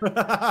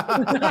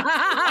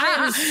 I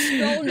am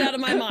stoned out of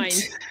my mind.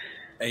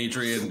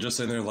 Adrian just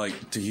in there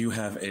like, do you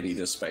have any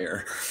to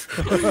spare?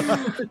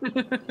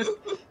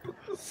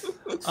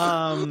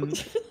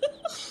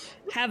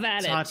 Have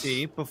at it.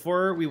 Tati,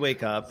 before we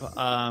wake up,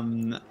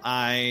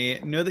 I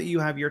know that you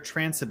have your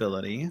trance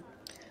ability.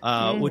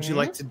 Would you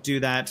like to do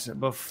that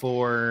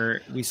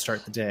before we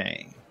start the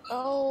day?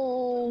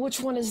 Oh, which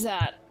one is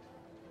that?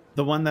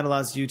 The one that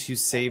allows you to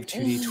save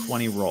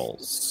 2d20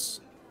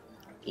 rolls.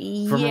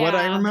 From what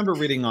I remember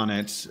reading on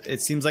it,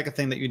 it seems like a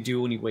thing that you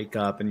do when you wake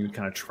up and you would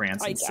kind of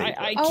trance and say,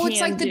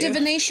 it's like the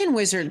divination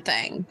wizard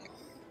thing.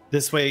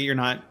 This way you're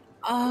not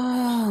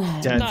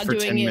dead for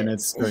 10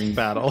 minutes during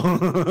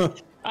battle.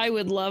 I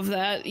would love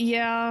that.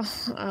 Yeah.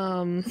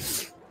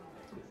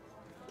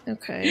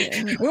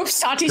 Okay. Whoops,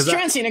 Tati's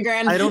trancing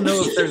again. I don't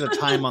know if there's a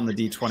time on the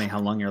D20 how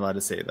long you're allowed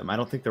to save them. I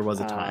don't think there was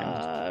a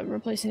time.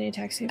 Replace any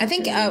attack save. I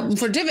think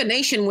for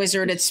divination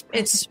wizard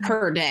it's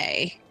per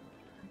day.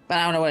 But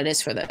I don't know what it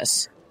is for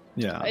this.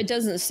 Yeah. It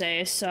doesn't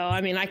say, so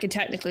I mean I could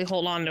technically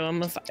hold on to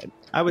them if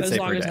I would as say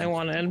long per as day. I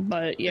wanted,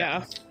 but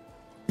yeah.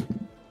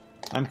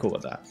 I'm cool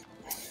with that.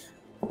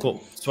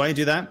 Cool. So why don't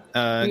you do that? Go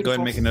ahead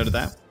and make a note of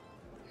that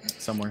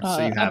somewhere so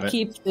you have I'll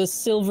keep the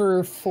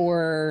silver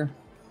for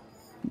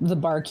the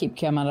barkeep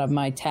came out of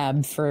my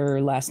tab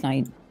for last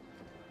night.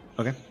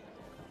 Okay.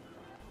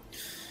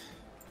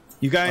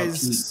 You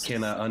guys...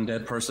 Can an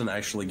undead person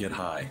actually get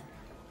high?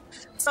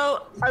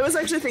 So I was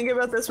actually thinking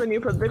about this when you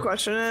put the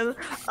question in.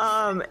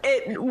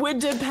 It would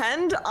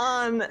depend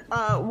on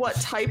what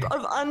type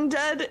of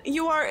undead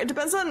you are. It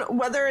depends on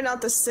whether or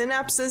not the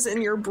synapses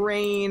in your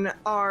brain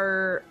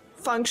are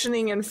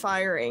functioning and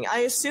firing. I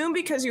assume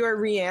because you are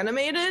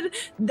reanimated,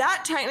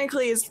 that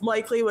technically is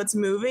likely what's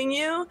moving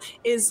you,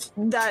 is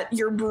that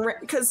your brain,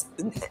 because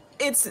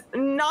it's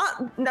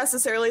not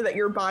necessarily that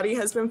your body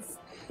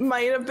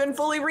might have been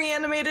fully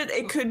reanimated.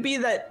 It could be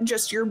that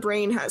just your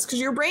brain has, because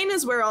your brain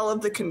is where all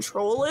of the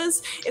control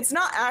is. It's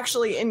not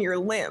actually in your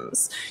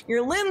limbs.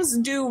 Your limbs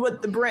do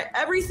what the brain,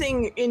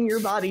 everything in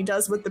your body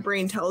does what the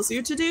brain tells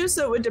you to do.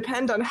 So it would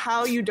depend on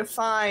how you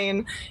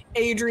define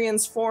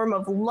Adrian's form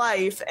of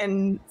life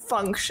and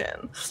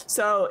function.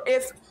 So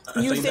if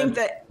you think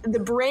that the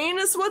brain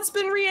is what's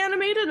been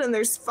reanimated and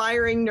there's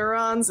firing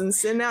neurons and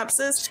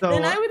synapses,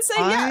 then I would say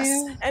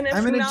yes. And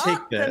if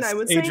not, then I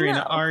would say Adrian,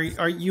 no.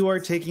 are you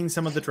taking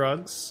some of the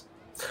drugs?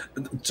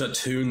 To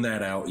tune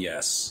that out,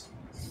 yes.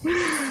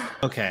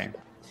 Okay.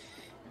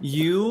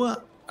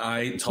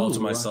 I told to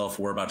myself,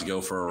 we're about to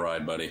go for a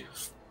ride, buddy.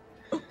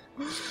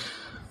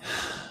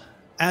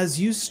 As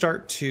you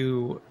start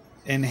to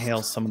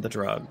inhale some of the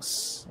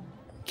drugs,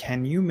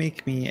 can you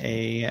make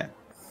me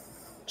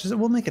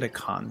we'll make it a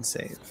con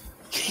save.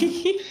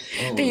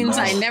 Things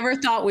I never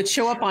thought would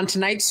show up on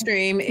tonight's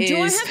stream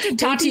is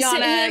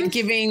Tatiana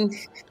giving...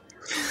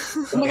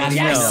 Oh my god,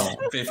 yes!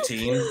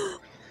 15.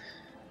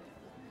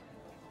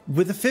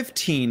 With a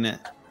 15,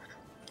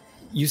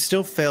 you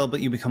still fail, but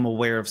you become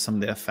aware of some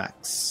of the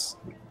effects.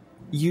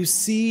 You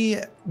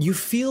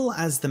feel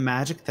as the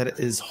magic that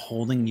is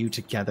holding you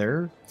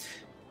together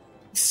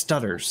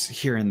stutters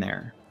here and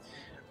there.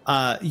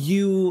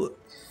 You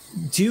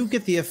do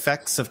get the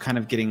effects of kind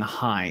of getting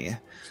high,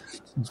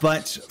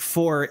 but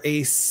for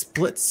a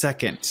split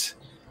second,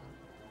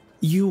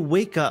 you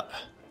wake up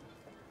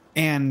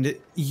and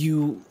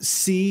you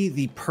see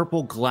the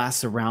purple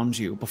glass around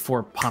you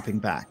before popping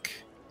back.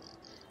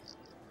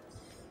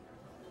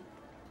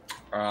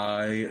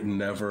 I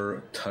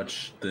never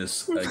touch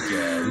this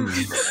again.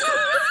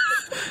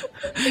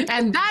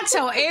 And that's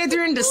how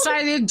Adrian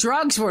decided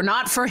drugs were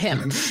not for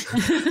him.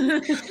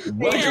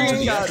 Welcome to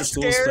the After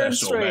School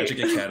Special, Magic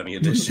Academy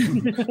Edition.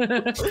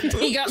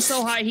 He got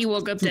so high he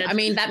woke up dead. I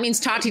mean, that means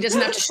Tati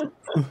doesn't have to...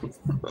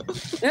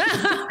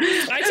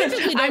 I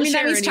typically don't share that means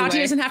anyway. Tati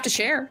doesn't have to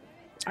share.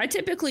 I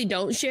typically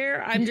don't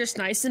share. I'm just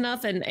nice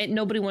enough, and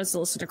nobody wants to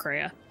listen to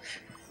Kreia.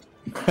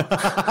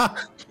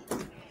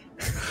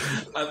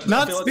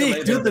 Not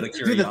speak, do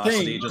the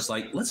thing. Just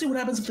like, let's see what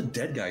happens if the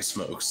dead guy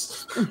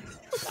smokes.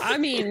 I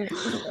mean,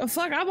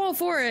 fuck, I'm all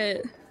for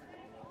it.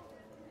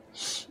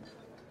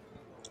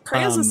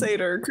 Kreia's a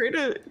satyr.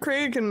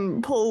 Kreia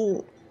can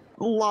pull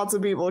lots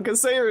of people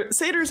because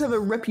satyrs have a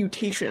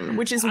reputation,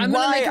 which is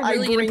why I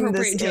bring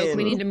this in.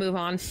 We need to move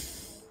on.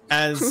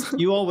 As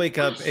you all wake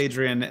up,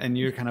 Adrian, and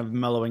you're kind of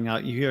mellowing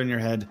out, you hear in your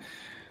head,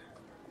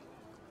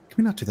 can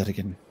we not do that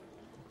again?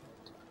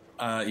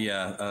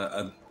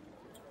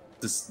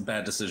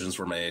 Bad decisions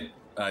were made.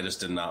 I just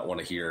did not want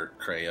to hear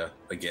Kreia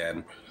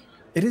again.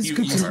 It is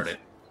good. You heard it.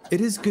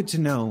 It is good to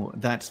know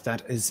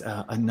that is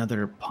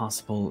another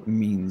possible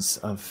means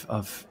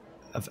of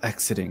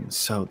exiting.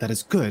 So that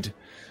is good,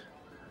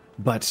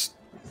 but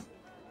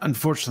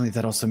unfortunately,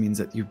 that also means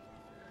that you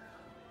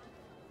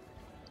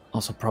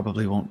also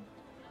probably won't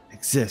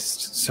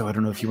exist. So I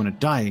don't know if you want to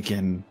die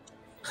again.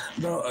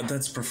 No,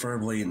 that's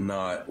preferably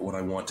not what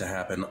I want to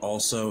happen.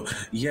 Also,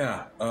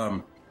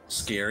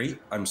 scary.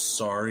 I'm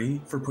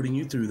sorry for putting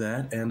you through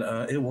that, and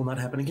it will not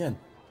happen again.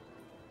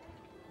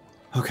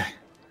 Okay.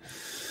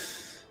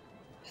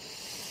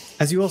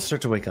 As you all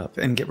start to wake up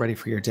and get ready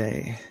for your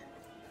day,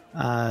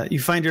 you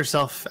find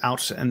yourself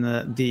out in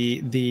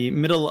the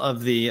middle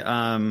of the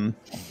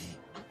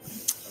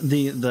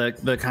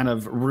kind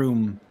of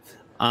room.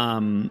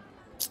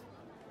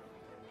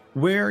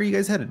 Where are you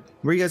guys headed?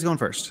 Where are you guys going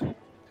first?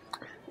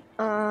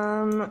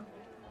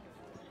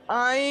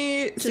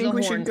 I think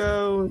we should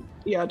go,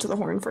 to the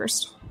horn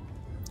first.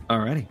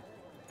 Alrighty.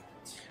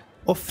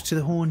 Off to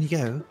the horn you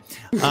go.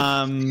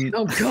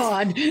 Oh,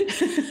 God.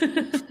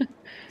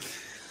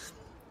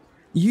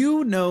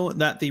 You know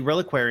that the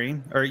reliquary,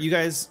 or you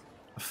guys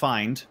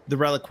find the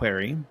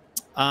reliquary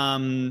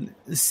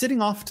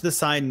sitting off to the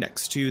side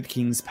next to the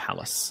king's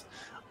palace.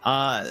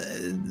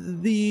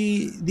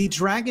 The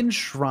dragon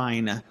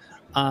shrine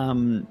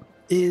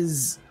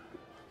is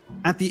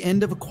at the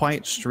end of a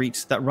quiet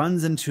street that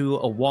runs into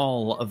a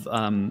wall of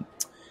the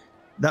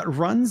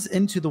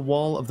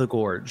wall of the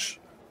gorge.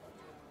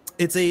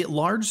 It's a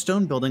large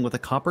stone building with a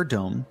copper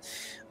dome.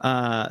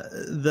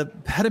 The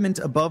pediment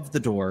above the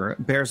door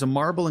bears a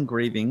marble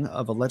engraving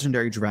of a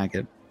legendary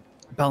dragon,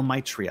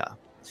 Balmitria.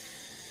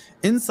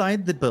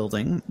 Inside the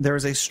building, there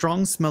is a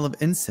strong smell of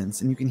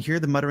incense, and you can hear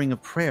the muttering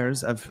of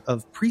prayers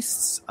of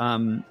priests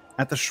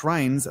at the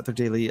shrines at their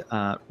daily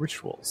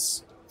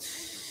rituals.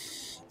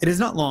 It is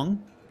not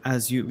long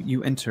as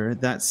you enter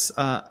that's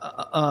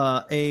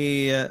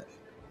a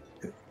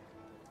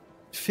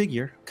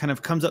figure kind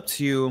of comes up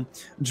to you,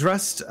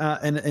 dressed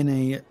in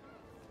a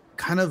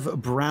kind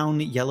of brown,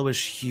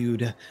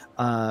 yellowish-hued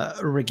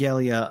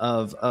regalia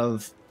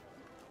of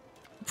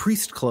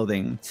priest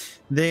clothing.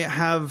 They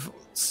have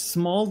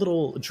small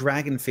little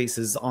dragon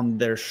faces on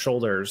their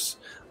shoulders,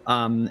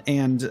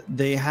 and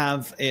they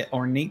have an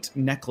ornate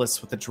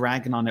necklace with a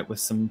dragon on it with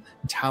some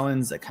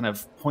talons that kind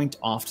of point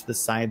off to the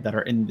side that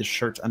are in the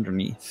shirt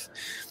underneath.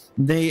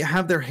 They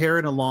have their hair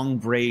in a long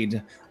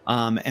braid,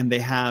 and they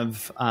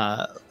have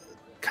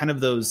kind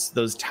of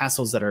those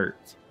tassels that are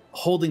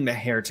holding the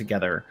hair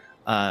together,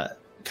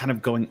 kind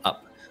of going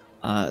up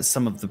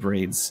some of the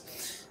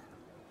braids.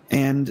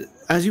 And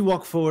as you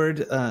walk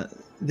forward,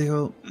 they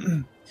go,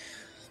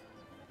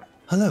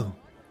 "Hello,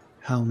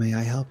 how may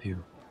I help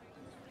you?"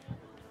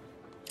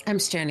 I'm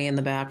standing in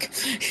the back.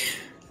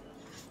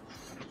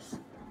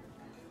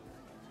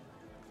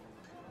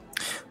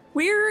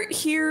 We're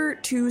here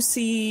to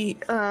see,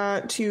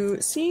 I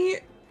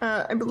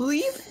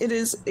believe it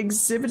is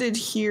exhibited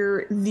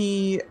here,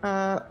 the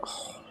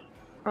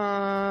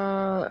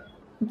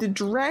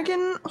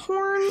dragon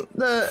horn,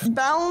 the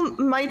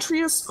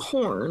Balmitrius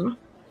horn.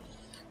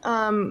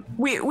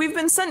 We've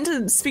been sent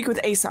to speak with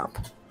Aesop.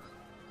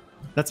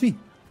 That's me.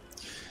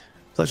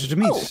 Pleasure to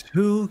meet. Oh.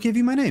 Who gave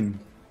you my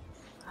name?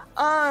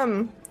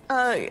 I'm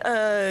Kyra.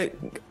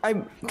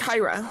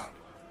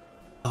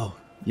 Oh,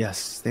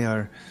 yes, they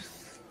are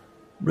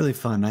really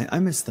fun. I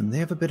miss them. They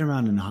haven't been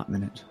around in a hot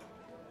minute.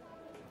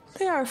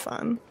 They are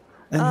fun.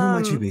 And who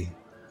might you be?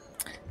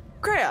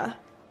 Kreia.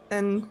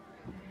 And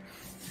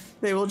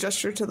they will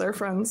gesture to their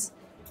friends.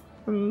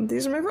 And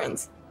these are my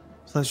friends.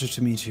 Pleasure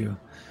to meet you.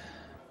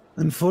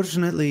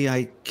 Unfortunately,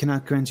 I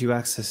cannot grant you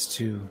access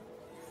to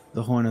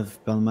the horn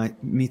of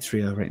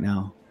Balmitria right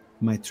now.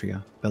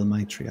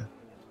 Balmitria.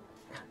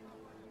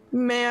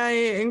 May I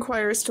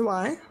inquire as to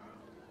why?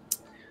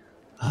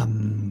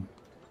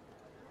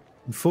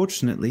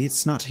 Unfortunately,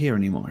 it's not here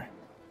anymore.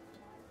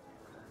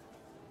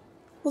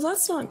 Well,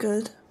 that's not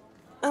good.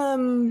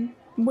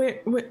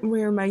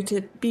 Where might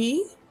it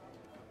be?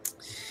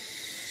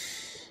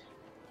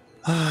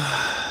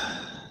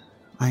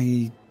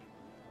 I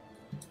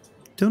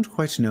don't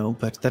quite know,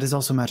 but that is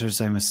also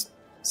matters I must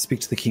speak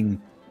to the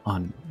king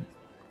on.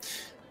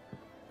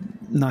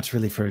 Not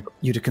really for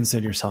you to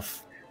concern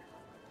yourself.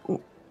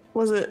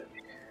 Was it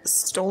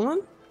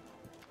stolen?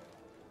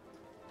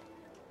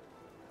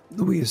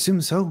 We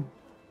assume so.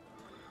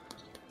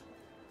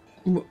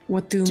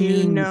 What do you mean? Do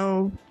you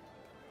know?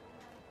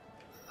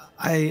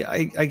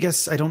 I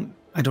guess I don't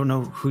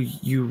know who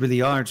you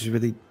really are to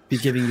really be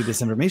giving you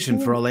this information.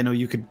 For all I know,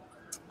 you could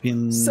be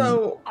in.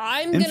 So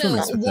I'm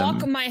gonna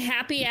walk my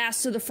happy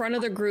ass to the front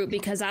of the group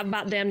because I've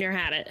about damn near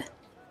had it.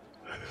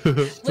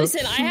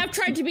 Listen, I have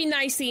tried to be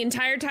nice the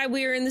entire time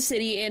we were in the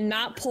city and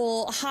not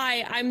pull,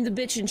 "Hi, I'm the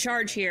bitch in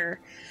charge here."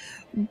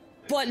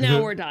 But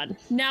now we're done.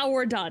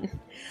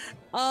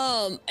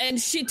 And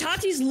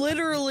Tati's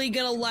literally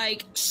gonna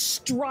like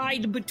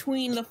stride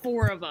between the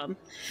four of them,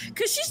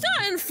 cause she's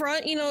not in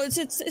front. You know,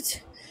 it's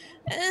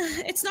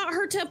not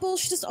her temple.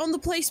 She's just on the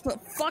place,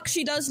 but fuck,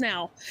 she does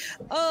now.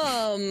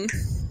 And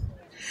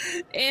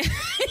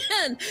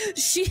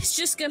she's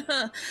just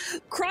gonna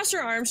cross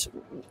her arms,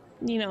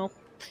 you know,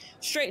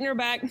 straighten her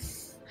back.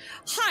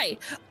 Hi,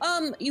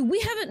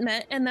 we haven't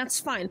met, and that's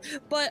fine.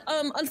 But,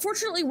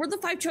 unfortunately, we're the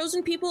 5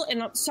 chosen people,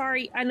 and I'm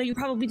sorry, I know you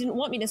probably didn't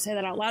want me to say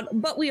that out loud,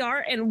 but we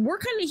are, and we're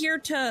kind of here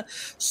to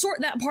sort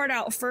that part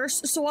out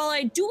first. So while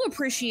I do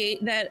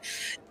appreciate that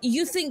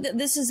you think that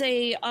this is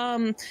a,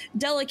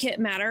 delicate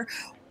matter,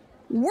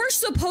 we're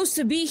supposed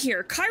to be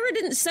here. Kyra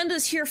didn't send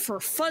us here for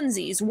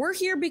funsies. We're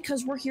here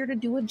because we're here to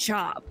do a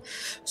job.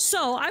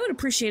 So I would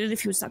appreciate it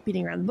if you would stop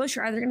beating around the bush.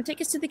 You're either going to take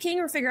us to the king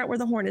or figure out where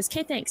the horn is.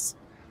 Okay, thanks.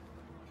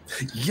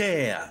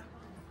 Yeah.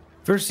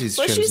 First he's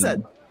what chosen. She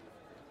said.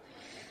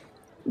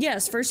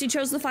 Yes, first he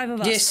chose the 5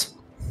 of us. Yes.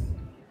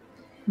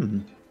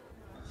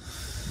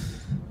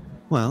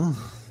 Well,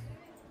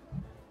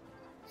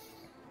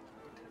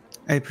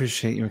 I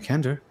appreciate your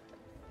candor.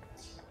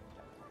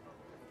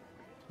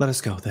 Let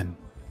us go then.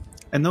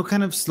 And they'll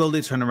kind of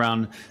slowly turn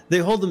around. They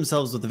hold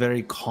themselves with a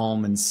very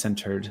calm and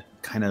centered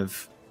kind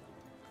of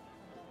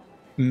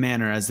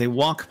manner as they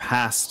walk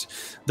past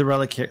the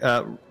reliquary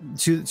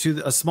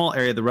to a small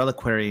area, the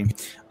reliquary.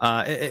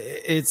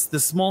 It's the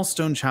small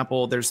stone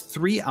chapel. There's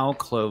 3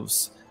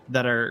 alcoves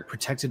that are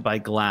protected by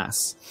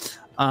glass.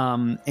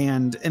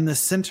 And in the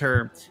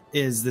center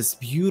is this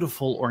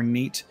beautiful,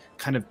 ornate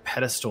kind of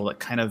pedestal that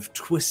kind of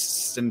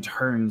twists and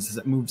turns as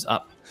it moves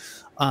up.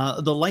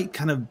 The light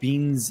kind of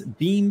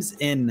beams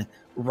in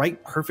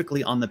right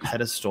perfectly on the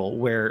pedestal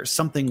where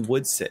something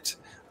would sit.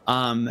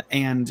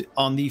 And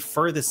on the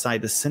furthest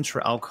side, the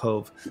central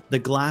alcove, the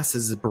glass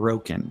is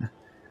broken.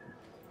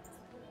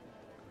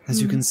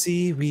 As you can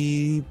see,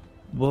 we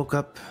woke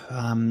up,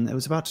 it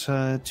was about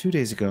 2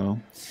 days ago,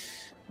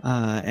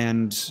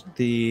 and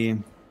the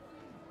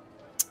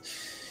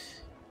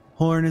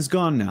horn is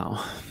gone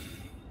now.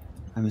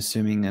 I'm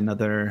assuming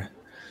another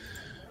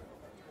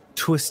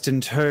twist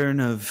and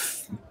turn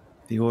of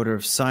the Order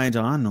of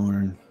Sidon,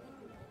 or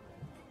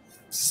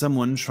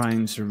someone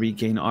trying to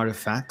regain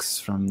artifacts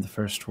from the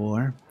First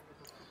War.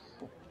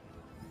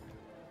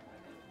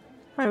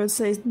 I would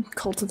say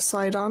Cult of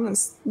Sidon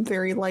is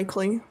very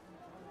likely.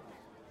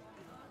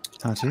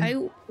 Tati?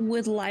 I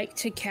would like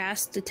to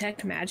cast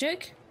Detect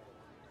Magic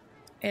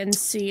and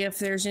see if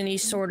there's any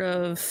sort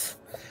of,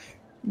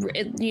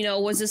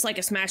 was this like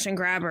a smash and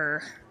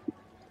grabber?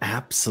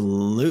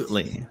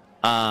 Absolutely.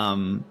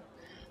 I'm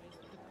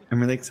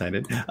really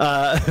excited.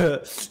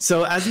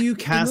 So as you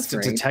cast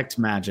Detect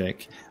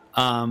Magic,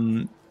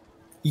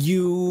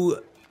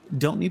 you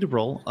don't need to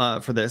roll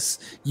for this.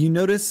 You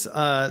notice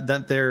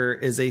that there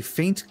is a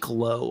faint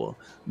glow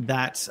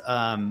that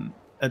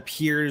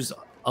appears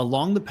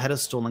along the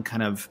pedestal and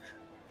kind of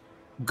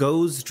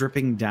goes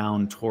dripping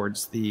down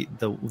towards the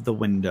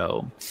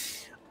window.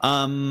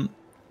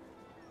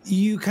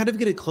 You kind of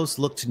get a close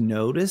look to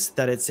notice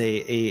that it's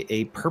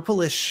a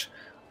purplish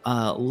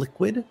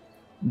liquid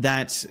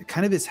that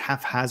kind of is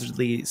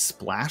haphazardly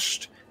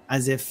splashed,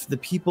 as if the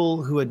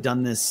people who had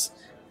done this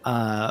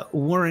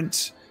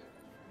weren't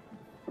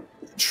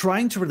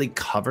trying to really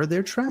cover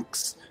their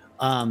tracks.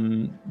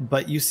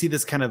 But you see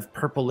this kind of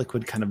purple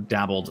liquid kind of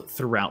dabbled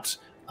throughout,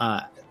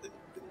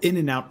 in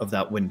and out of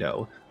that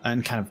window,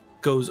 and kind of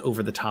goes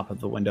over the top of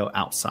the window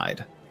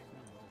outside.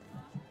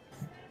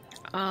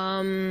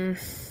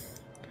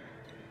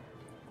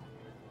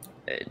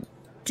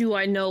 Do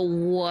I know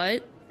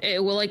what?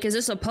 Is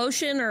this a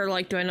potion, or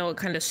do I know what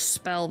kind of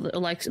spell,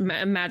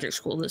 magic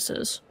school this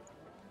is?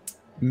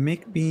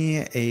 Make me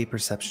a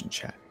perception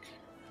check.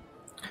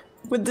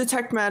 With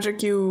Detect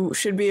Magic, you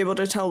should be able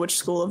to tell which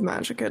school of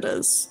magic it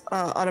is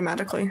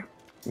automatically.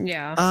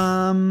 Yeah.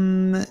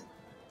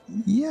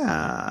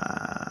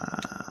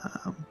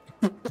 Yeah.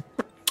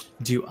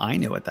 Do I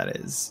know what that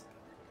is?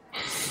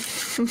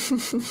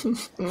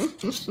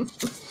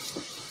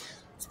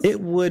 It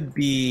would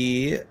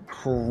be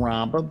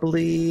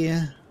probably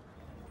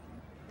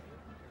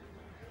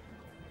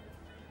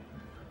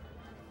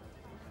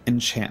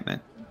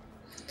enchantment.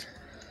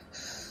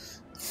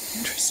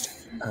 Interesting.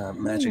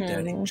 Magic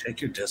Daddy,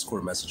 check your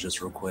Discord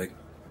messages real quick.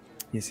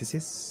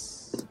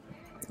 Yes.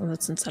 Oh,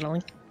 that's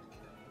unsettling.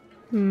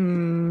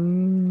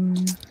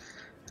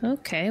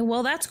 Okay,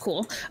 well, that's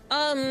cool.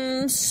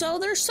 So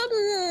there's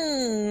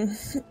some...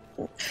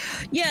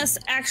 Yes,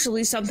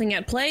 actually something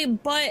at play,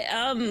 but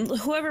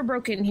whoever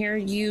broke in here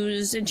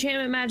used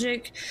enchantment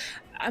magic.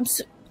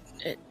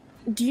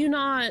 Do you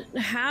not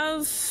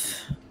have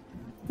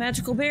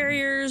magical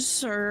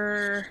barriers,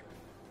 or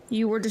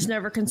you were just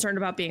never concerned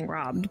about being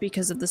robbed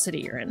because of the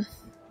city you're in?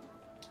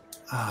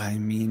 I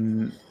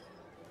mean,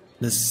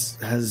 this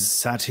has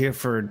sat here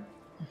for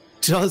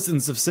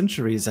dozens of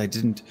centuries. I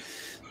didn't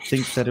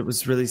think that it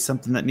was really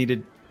something that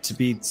needed to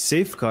be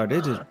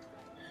safeguarded.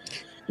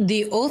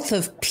 The Oath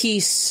of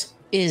Peace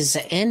is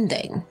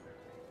ending.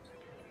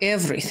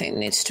 Everything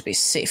needs to be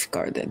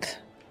safeguarded.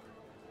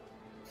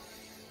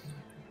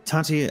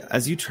 Tati,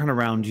 as you turn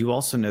around, you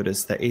also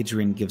notice that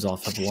Adrian gives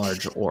off a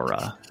large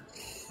aura.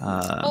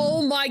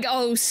 Oh my god,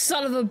 oh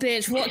son of a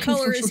bitch, what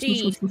color is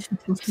he?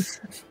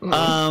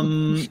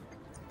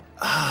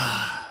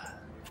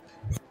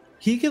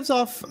 He gives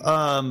off,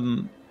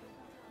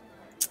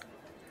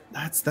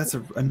 that's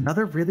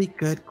another really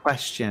good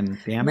question,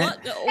 damn it.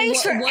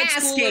 Thanks for what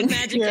asking. School of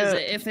magic is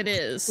it, if it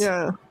is?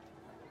 Yeah.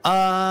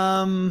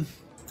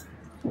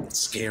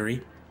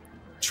 Scary.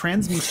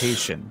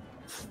 Transmutation.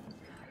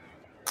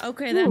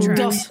 Okay, that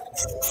tracks.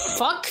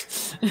 Fuck.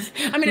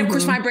 I mean, of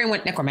course, my brain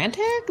went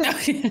necromantic. No.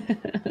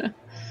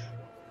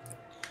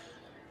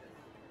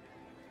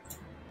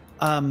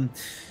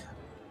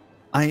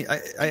 I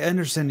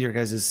understand your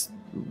guys'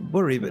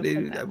 worry, but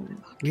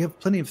we have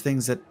plenty of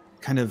things that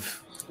kind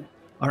of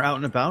are out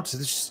and about.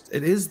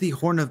 It is the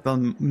Horn of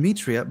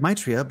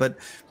Mitria, but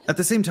at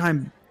the same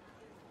time,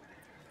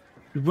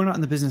 we're not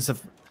in the business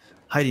of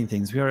hiding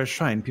things. We are a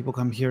shrine. People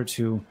come here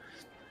to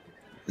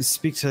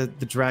speak to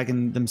the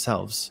dragon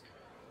themselves.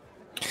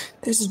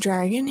 There's a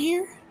dragon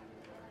here?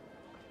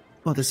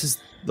 Well, this is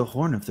the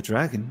Horn of the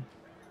Dragon.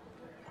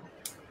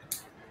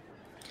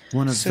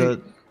 One of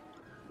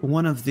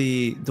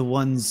the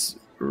ones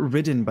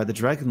ridden by the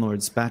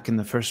Dragonlords back in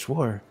the First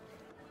War.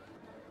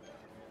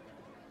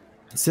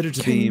 considered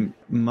to be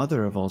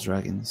mother of all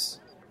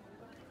dragons.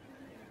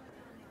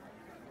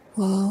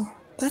 Well,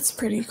 that's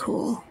pretty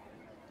cool.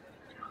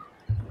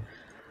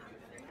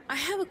 I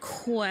have a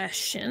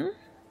question.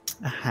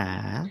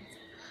 Uh-huh.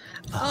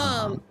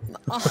 I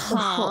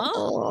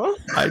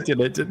did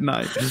it, didn't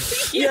I?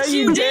 Yeah,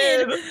 you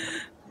did.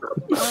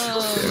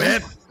 Damn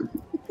it.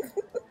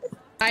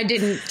 I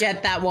didn't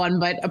get that one,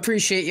 but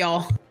appreciate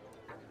y'all.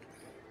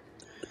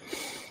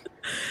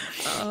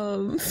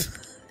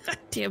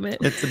 Damn it.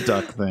 It's a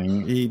duck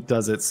thing. He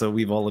does it, so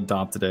we've all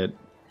adopted it.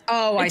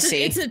 Oh, I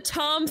see. It's a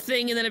Tom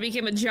thing, and then it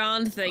became a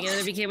John thing, and then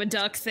it became a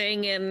duck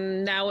thing,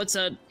 and now it's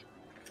a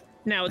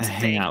I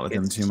hang out with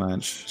him too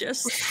much.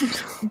 Just,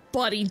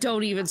 buddy,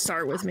 don't even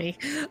start with me.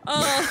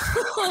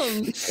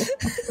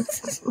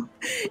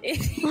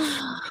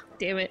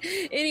 Damn it.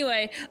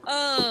 Anyway,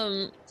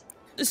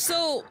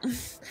 so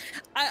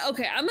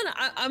I'm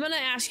gonna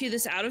ask you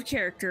this out of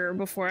character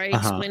before I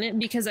explain it,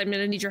 because I'm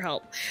gonna need your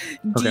help.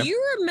 Do you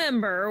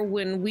remember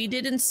when we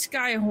did in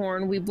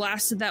Skyhorn, we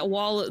blasted that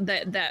wall,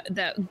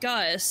 that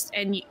gust,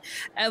 and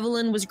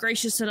Evelyn was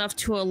gracious enough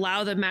to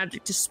allow the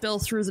magic to spill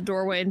through the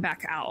doorway and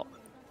back out?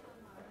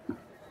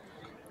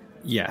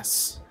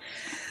 Yes.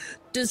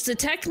 Does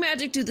detect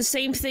magic do the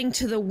same thing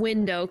to the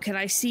window? Can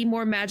I see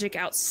more magic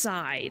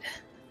outside?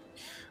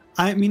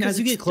 I mean, as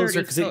you get closer,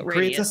 because it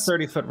creates a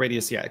 30-foot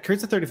radius. Yeah, it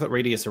creates a 30-foot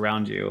radius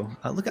around you.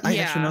 Look, I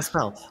actually know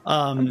spell.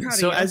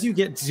 So as you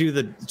get to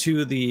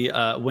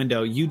the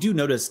window, you do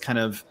notice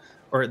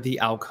or the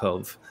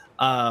alcove.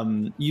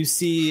 You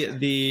see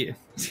the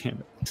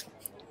damn it,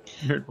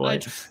 nerd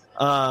boy.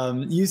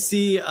 You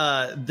see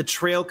the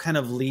trail kind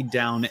of lead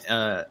down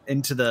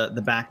into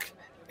the back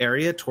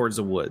area towards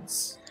the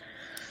woods.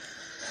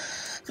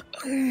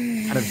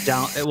 Kind of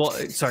down. Well,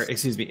 sorry,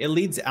 excuse me. It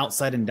leads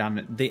outside and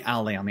down the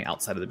alley on the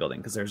outside of the building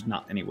because there's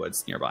not any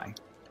woods nearby.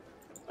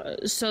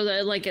 So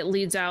that it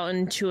leads out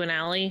into an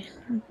alley.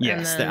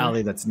 Yes, the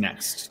alley that's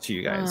next to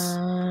you guys.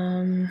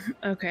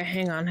 Okay,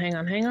 hang on.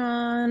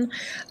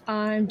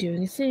 I'm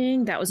doing a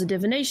thing. That was a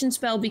divination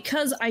spell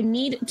because I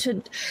need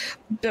to.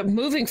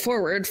 Moving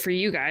forward for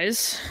you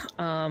guys.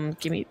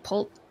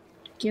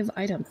 Give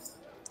item.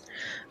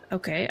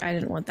 Okay, I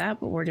didn't want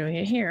that, but we're doing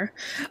it here.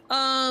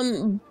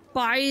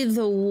 By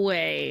the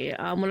way,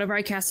 whenever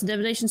I cast a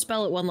divination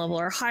spell at 1 level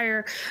or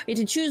higher, I get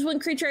to choose one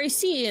creature I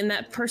see, and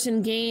that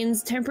person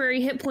gains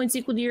temporary hit points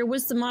equal to your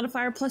wisdom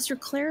modifier plus your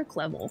cleric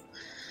level.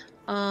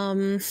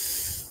 So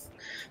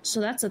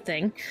that's a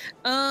thing.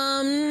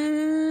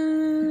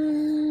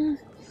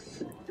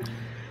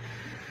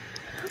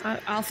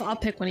 I'll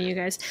pick one of you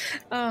guys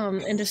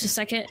in just a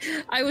second.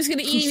 I was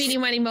gonna eeny, meeny,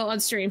 miny, moe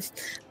on stream.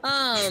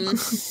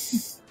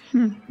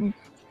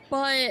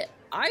 But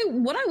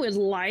what I would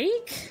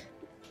like,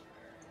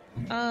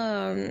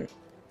 God,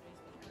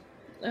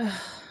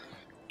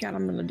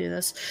 I'm gonna do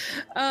this.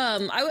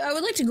 I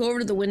would like to go over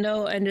to the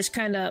window and just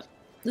kind of,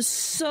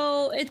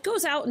 so it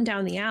goes out and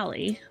down the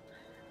alley.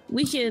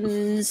 We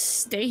can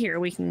stay here.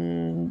 We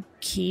can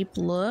keep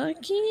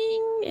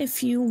looking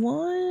if you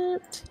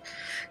want.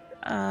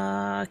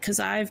 Because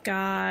I've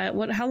got,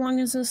 how long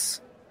is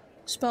this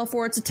spell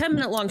for? It's a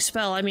 10-minute long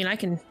spell. I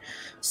mean,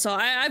 so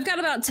I've got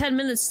about 10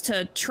 minutes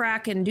to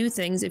track and do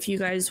things if you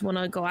guys want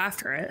to go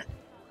after it.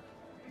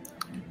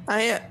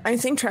 I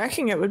think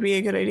tracking it would be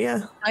a good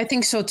idea. I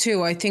think so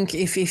too. I think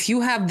if you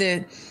have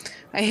I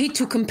hate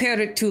to compare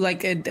it to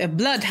like a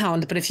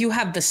bloodhound, but if you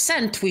have the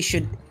scent, we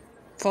should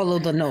follow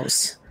the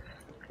nose.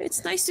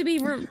 It's nice to be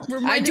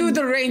reminded. I do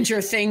the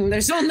ranger thing.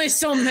 There's only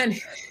so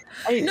many.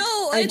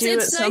 I do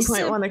at some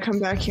point want to come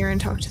back here and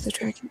talk to the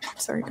dragon.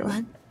 Sorry, go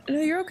ahead. No,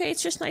 you're okay.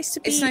 It's just nice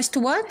to be. It's nice to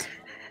what?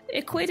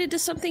 Equated to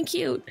something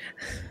cute.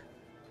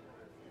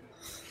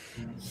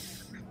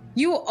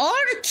 You are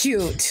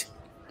cute.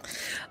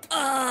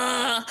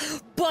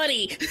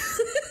 Buddy.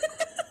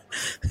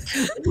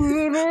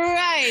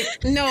 Right.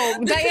 No,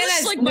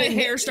 Diana's like my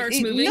hair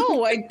starts moving.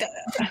 No,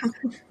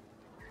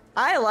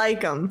 I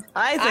like them.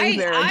 I think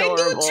they're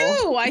adorable. I do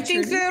too. I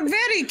think they're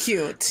very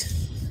cute.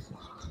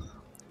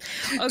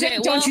 Okay,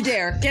 don't you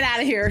dare get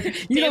out of here.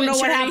 You don't know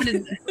what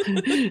happened.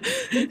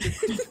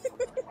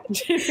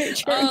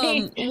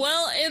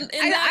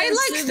 I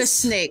like the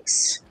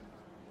snakes.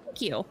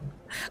 Thank you.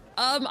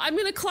 I'm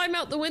gonna climb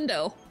out the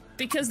window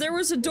because there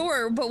was a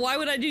door, but why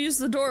would I use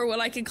the door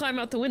when I can climb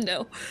out the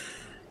window?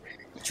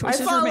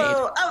 Choices I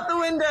follow out the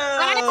window.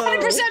 I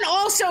 100%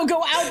 also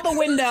go out the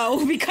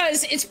window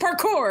because it's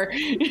parkour.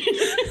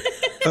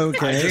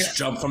 Okay. I just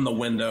jump from the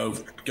window,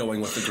 going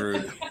with the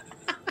group.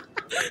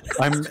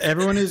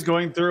 Everyone who's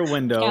going through a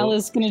window. Cal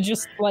is gonna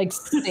just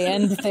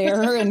stand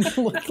there and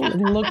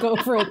look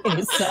over at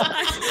Asa.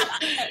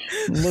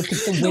 Look at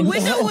the window. The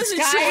window was a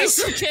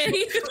choice,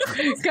 okay?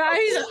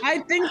 Guys,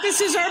 I think this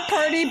is our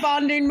party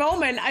bonding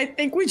moment. I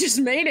think we just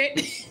made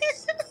it.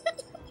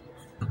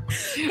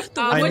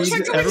 I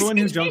need everyone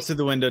who jumps through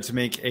the window to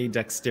make a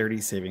dexterity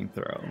saving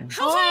throw.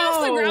 How high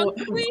off the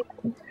ground are we?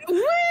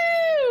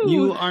 Woo!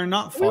 You are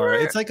not far.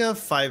 It's like a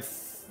 5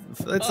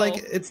 It's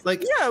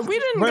like yeah, we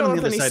didn't go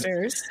up any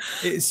stairs.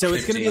 So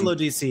it's going to be a low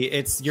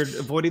DC. You're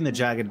avoiding the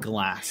jagged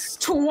glass.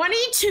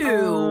 22.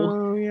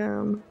 Oh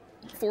yeah.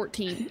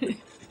 14.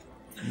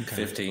 Okay.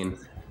 15.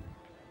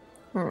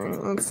 All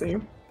right, let's see.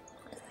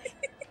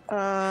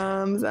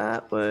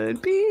 That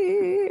would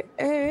be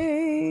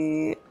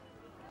a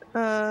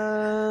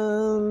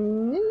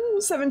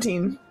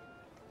 17.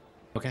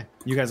 Okay,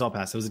 you guys all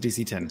passed. It was a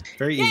DC 10.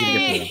 Very easy to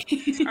get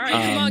through. All right,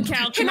 come on,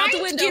 Cal. Come out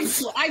the window.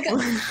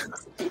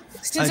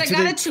 Since I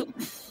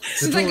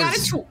got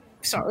a two.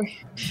 Sorry.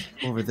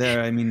 Over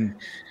there, I mean,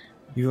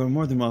 you are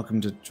more than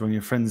welcome to join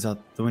your friends out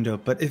the window.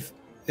 But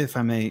if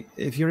I may,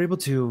 if you're able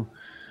to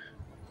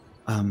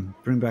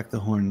bring back the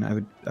horn,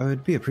 I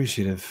would be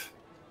appreciative.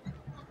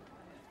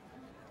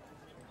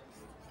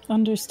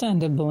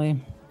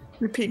 Understandably.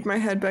 I peek my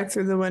head back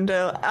through the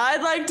window.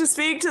 I'd like to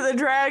speak to the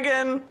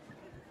dragon.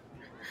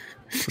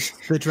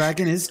 The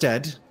dragon is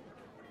dead.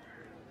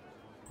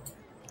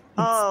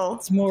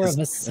 It's more of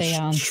a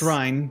seance.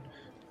 Shrine.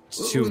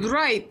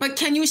 Right, but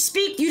can you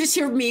speak? You just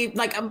hear me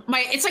like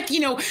it's like,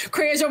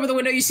 Krea's over the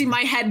window, you see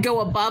my head go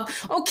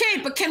above. Okay,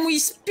 but can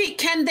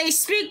they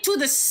speak to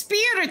the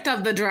spirit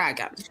of the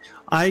dragon?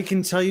 I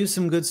can tell you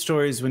some good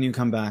stories when you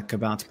come back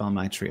about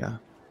Balmitria.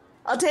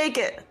 I'll take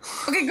it.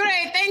 Okay,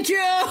 great, thank you.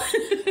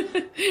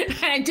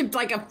 I did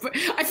I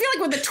feel like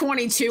with the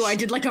 22, I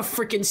did like a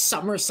freaking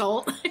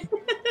somersault.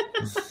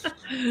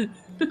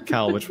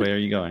 Cal, which way are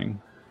you going?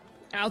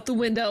 Out the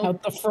window.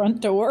 Out the front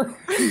door.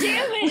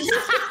 Damn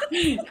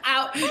it!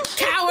 Out,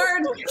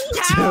 coward!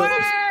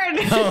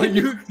 Oh,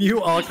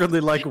 you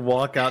awkwardly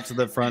walk out to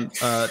the front,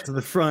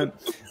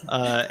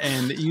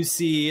 and you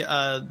see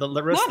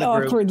the rest Not of the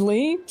group.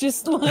 Awkwardly,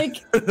 just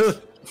like.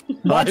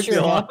 I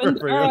feel awkward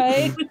for you. All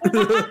right.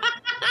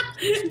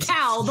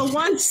 Cal, the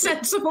one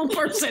sensible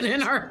person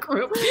in our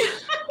group.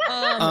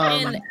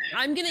 And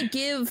I'm gonna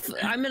give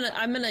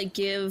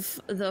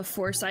the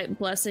foresight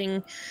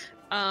blessing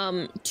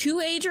to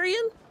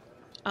Adrian.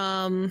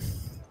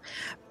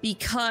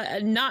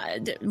 Because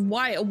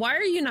why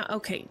are you not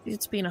okay?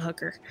 It's being a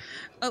hooker.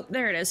 Oh,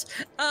 there it is.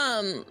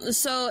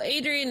 So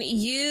Adrian,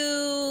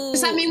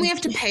 does that mean we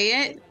have to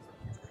pay it?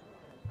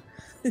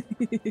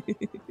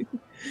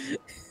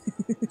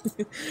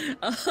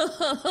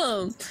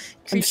 I'm sorry.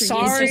 He just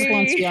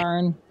wants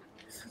yarn.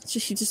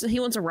 He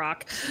wants a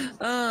rock.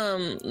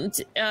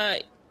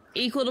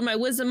 Equal to my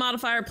wisdom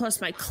modifier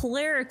plus my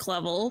cleric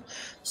level.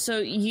 So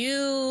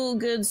you,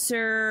 good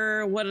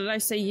sir, what did I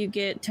say? You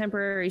get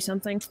temporary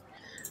something.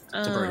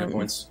 Temporary hit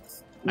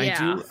points.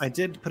 Yeah. I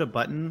did put a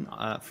button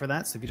for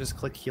that, so if you just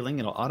click healing,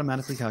 it'll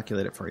automatically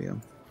calculate it for you.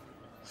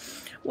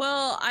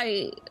 Well,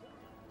 I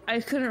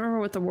couldn't remember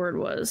what the word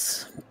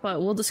was,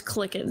 but we'll just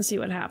click it and see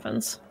what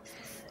happens.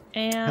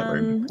 And I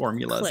learned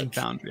formulas click. and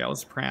Foundry. I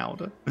was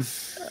proud.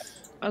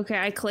 Okay,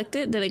 I clicked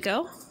it. Did it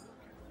go?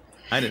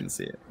 I didn't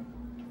see it.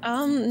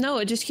 No,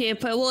 it just can't.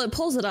 Well, it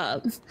pulls it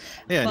up.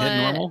 Yeah, hit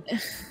normal.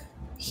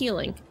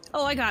 Healing.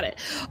 Oh, I got it.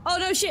 Oh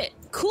no, shit.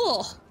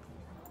 Cool.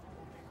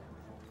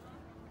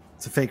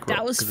 It's a fake roll.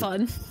 That was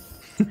fun.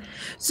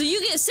 So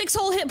you get 6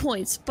 whole hit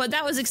points, but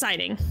that was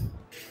exciting.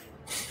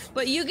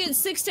 But you get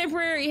 6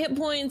 temporary hit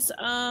points.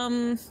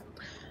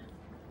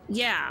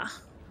 Yeah.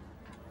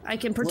 I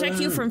can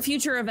protect you from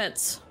future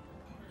events.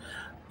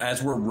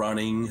 As we're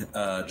running,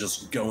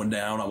 just going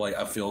down,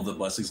 I feel the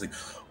blessings like,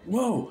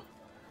 whoa,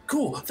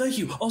 cool, thank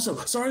you. Also,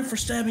 sorry for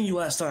stabbing you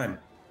last time.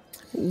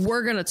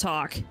 We're gonna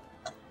talk.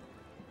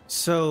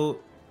 So,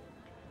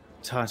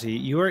 Tati,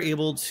 you are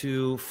able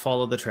to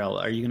follow the trail.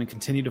 Are you going to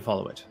continue to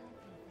follow it?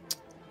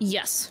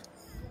 Yes.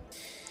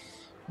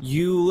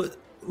 You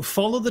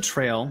follow the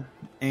trail,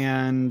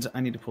 and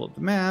I need to pull up the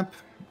map.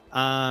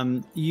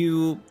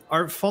 You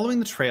are following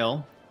the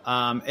trail.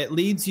 It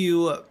leads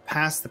you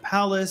past the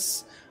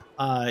palace.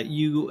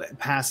 You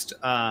pass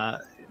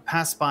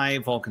by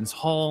Vulcan's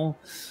Hall.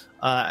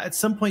 At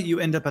some point, you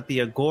end up at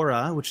the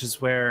Agora, which is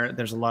where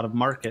there's a lot of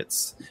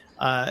markets.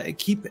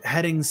 Keep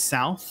heading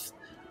south.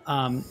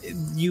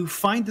 You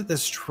find that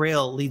this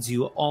trail leads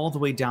you all the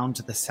way down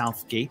to the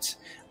south gate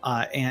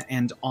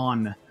and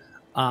on.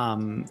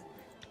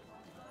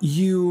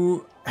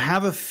 You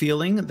have a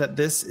feeling that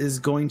this is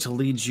going to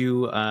lead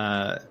you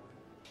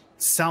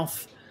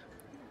south,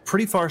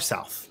 pretty far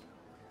south.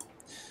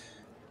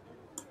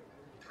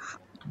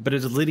 But it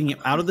is leading you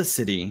out of the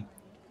city,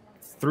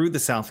 through the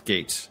south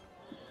gate,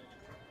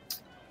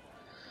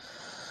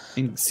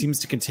 and seems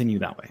to continue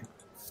that way.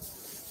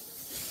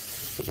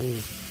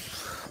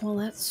 Well,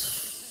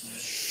 that's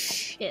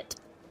shit.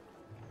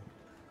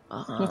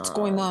 What's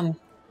going on?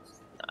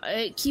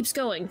 It keeps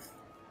going.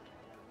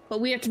 But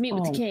we have to meet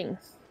with the king.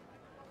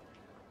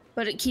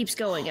 But it keeps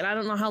going, and I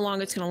don't know how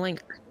long it's going to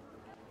linger.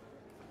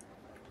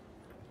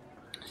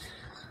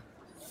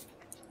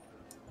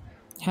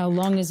 How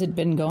long has it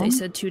been going? They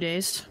said 2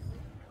 days.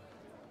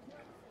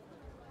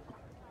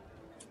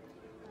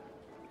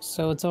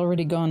 So it's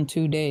already gone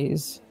 2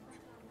 days.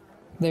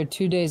 They're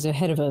 2 days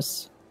ahead of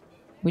us.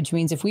 Which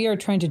means if we are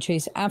trying to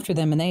chase after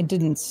them and they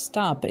didn't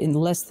stop in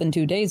less than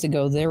 2 days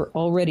ago, they're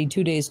already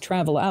 2 days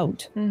travel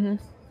out. Mm-hmm.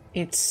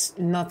 it's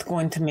not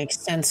going to make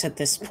sense at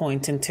this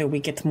point until we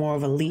get more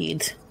of a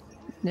lead.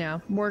 Yeah,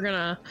 we're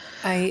gonna...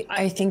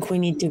 I think we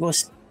need to go...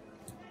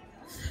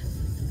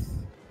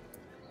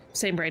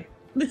 Same brain.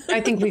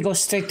 I think we go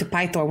straight to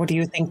Pythor. What do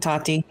you think,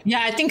 Tati? Yeah,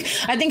 I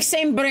think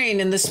same brain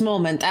in this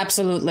moment.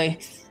 Absolutely.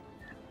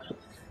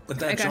 But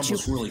that jump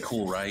was really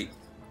cool, right?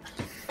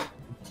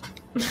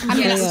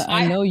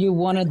 I know you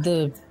wanted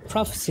the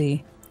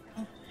prophecy.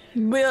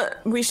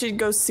 We should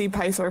go see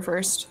Pythor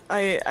first.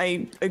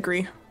 I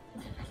agree.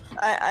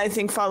 I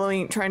think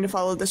trying to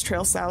follow this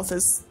trail south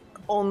is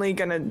only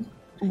gonna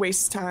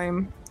waste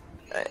time.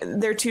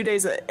 They're 2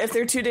 days. If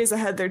they're 2 days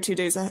ahead, they're 2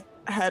 days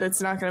ahead.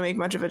 It's not gonna make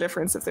much of a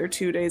difference if they're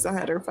 2 days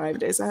ahead or 5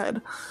 days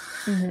ahead.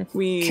 Mm-hmm.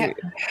 We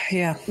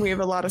have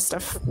a lot of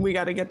stuff we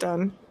got to get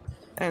done.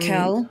 And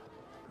Cal,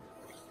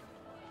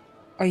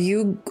 are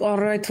you all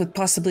right with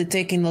possibly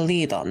taking the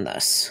lead on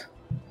this?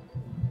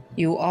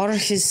 You are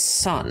his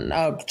son.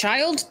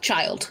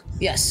 Child?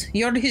 Yes,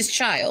 you're his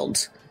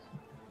child.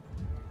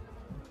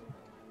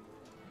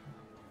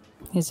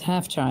 His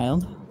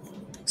half-child.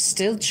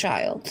 Still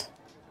child.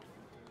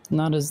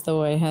 Not as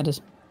though I had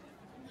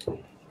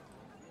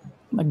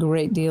a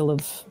great deal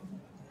of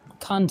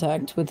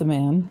contact with the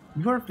man.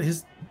 You are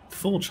his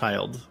full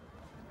child.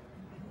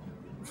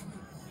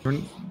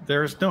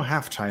 There's no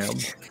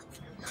half-child.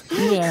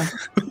 Yeah.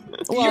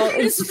 Well,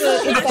 it's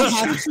the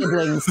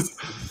half-siblings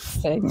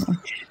thing.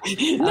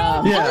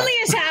 Only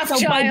his half-child.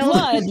 So by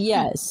blood,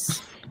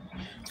 yes.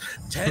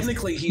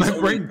 Technically, he's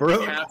only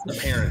half the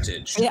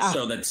parentage. Yeah.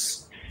 So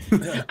that's...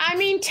 I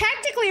mean,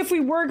 technically, if we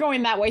were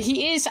going that way,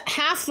 he is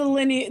half the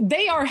lineage.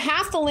 They are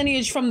half the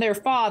lineage from their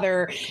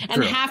father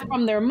and half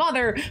from their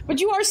mother, but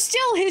you are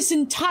still his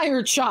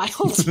entire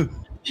child.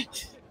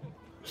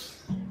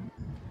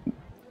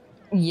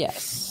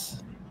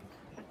 Yes.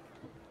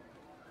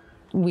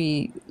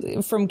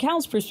 From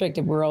Cal's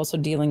perspective, we're also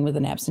dealing with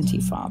an absentee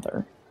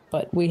father,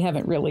 but we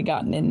haven't really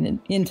gotten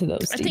into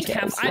those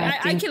details.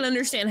 I can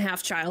understand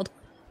half child.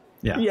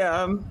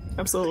 Yeah,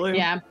 absolutely.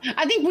 Yeah,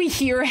 I think we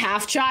hear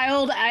half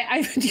child.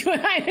 I'm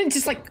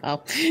just like,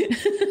 oh.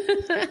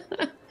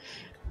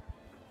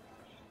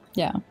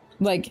 Yeah,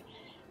 like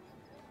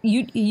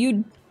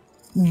you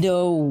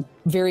know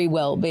very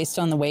well based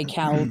on the way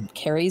Cal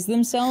carries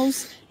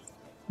themselves,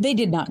 they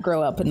did not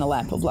grow up in the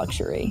lap of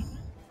luxury,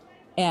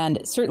 and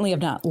certainly have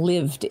not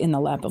lived in the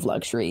lap of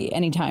luxury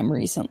anytime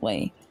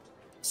recently.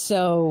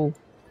 So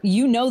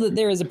you know that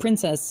there is a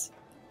princess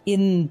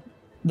in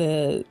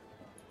the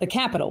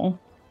capital,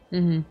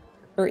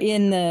 or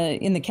in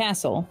the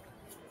castle,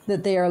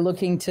 that they are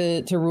looking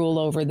to rule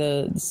over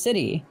the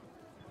city,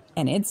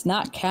 and it's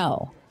not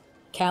Cal.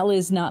 Cal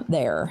is not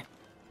there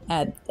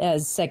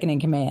as second in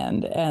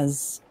command,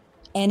 as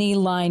any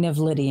line of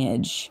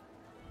lineage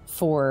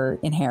for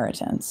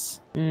inheritance.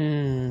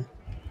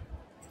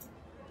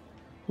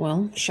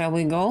 Well, shall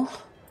we go?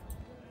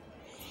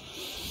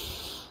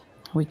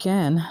 We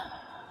can.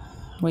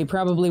 We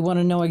probably want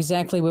to know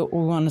exactly what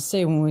we want to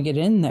say when we get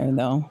in there,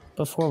 though,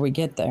 before we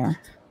get there.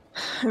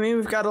 I mean,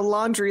 we've got a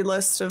laundry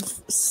list of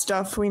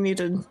stuff we need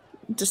to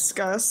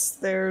discuss.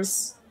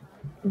 There's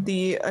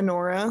the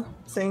Honora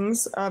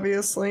things,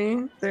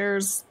 obviously.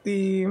 There's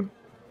the...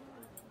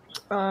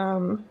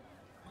 God,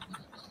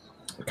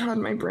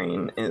 my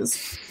brain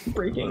is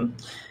breaking.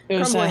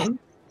 There's the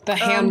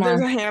hammer.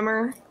 There's a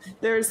hammer.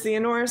 There's the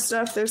Honora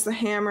stuff, there's the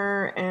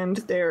hammer, and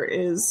there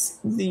is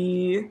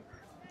the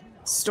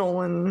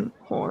stolen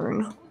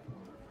horn.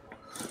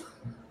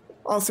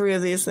 All three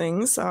of these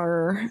things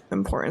are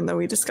important that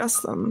we discuss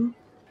them.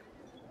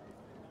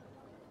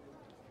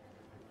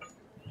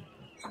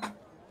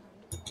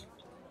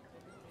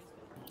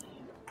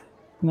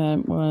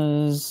 That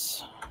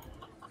was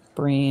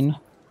brain.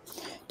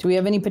 Do we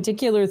have any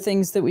particular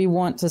things that we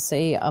want to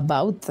say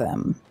about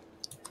them?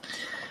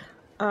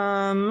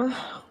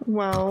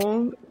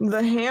 Well,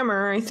 the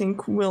hammer, I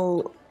think,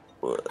 will...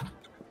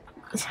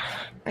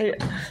 the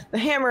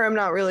hammer, I'm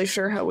not really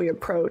sure how we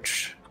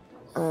approach,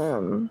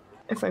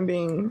 if I'm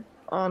being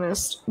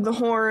honest. The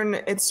horn,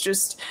 it's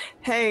just,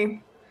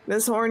 hey,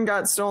 this horn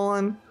got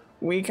stolen.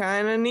 We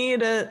kind of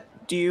need it.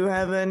 Do you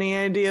have any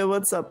idea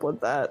what's up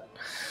with that?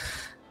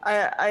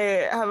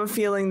 I have a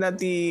feeling that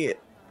the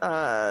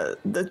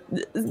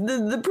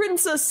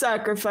princess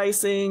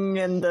sacrificing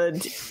and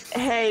the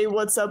hey,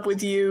 what's up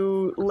with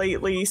you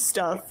lately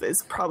stuff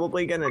is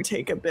probably going to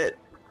take a bit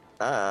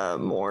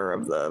more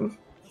of the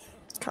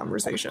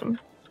conversation.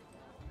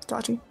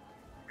 Tati?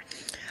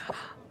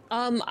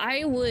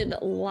 I would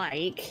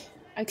like,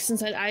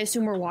 since I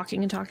assume we're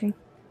walking and talking.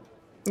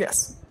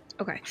 Yes.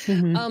 Okay.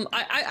 Mm-hmm.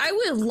 I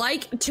would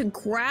like to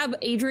grab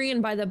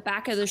Adrian by the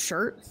back of the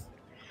shirt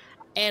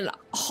and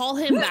haul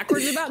him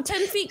backwards about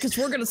 10 feet because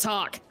we're going to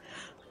talk.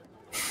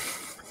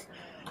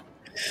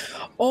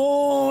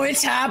 Oh,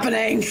 it's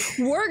happening.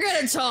 We're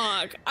going to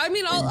talk. I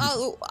mean,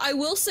 I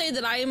will say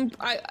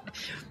that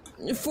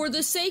for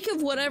the sake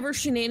of whatever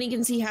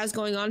shenanigans he has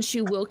going on,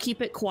 she will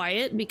keep it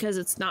quiet because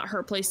it's not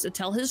her place to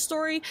tell his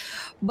story.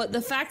 But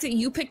the fact that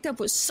you picked up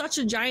with such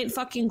a giant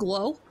fucking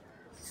glow,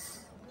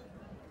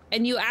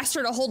 and you asked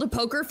her to hold a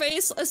poker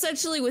face,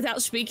 essentially,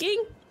 without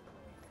speaking.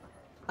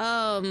 So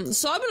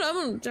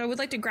I would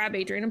like to grab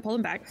Adrian and pull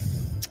him back.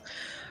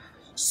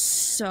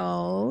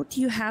 So, do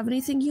you have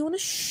anything you want to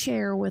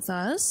share with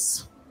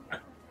us?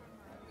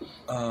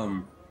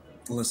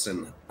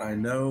 Listen, I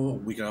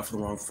know we got off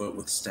on the wrong foot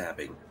with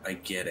stabbing. I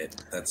get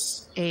it.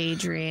 That's...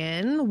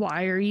 Adrian,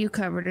 why are you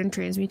covered in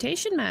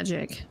transmutation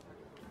magic?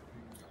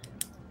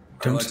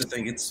 I like to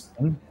think it's...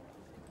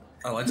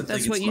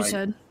 That's what you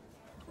said.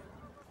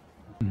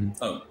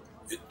 Oh,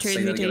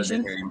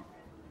 transmutation?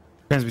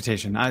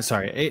 Transmutation. I'm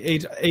sorry.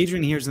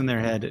 Adrian hears in their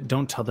head,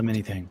 don't tell them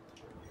anything.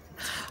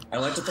 I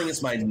like to think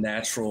it's my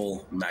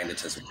natural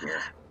magnetism here.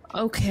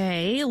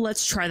 Okay,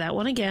 let's try that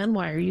one again.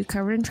 Why are you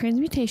covered in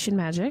transmutation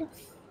magic?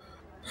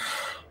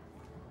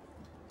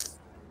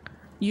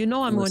 You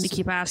know I'm going to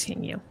keep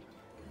asking you.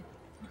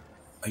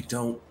 I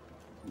don't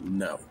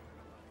know.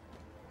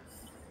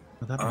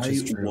 Well,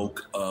 I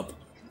woke up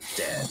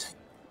dead.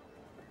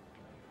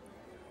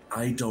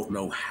 I don't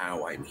know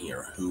how I'm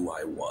here, who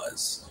I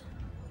was.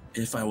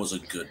 If I was a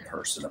good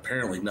person.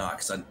 Apparently not,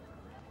 because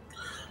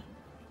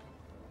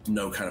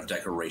no kind of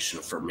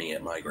decoration for me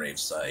at my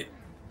gravesite.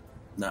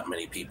 Not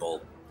many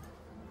people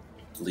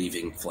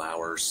leaving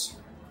flowers.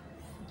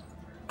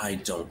 I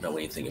don't know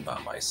anything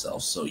about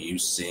myself, so you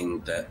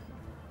seeing that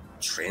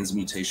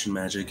transmutation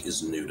magic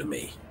is new to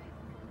me.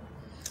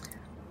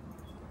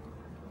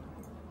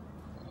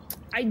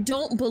 I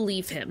don't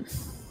believe him.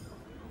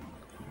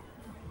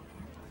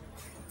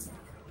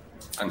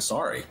 I'm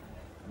sorry.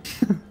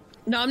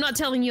 No, I'm not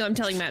telling you, I'm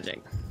telling Magic.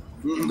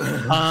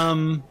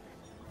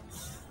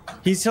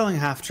 He's telling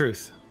half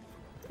truth.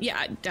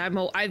 Yeah,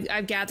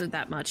 I've gathered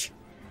that much.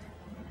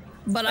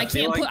 But I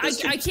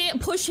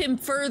can't push him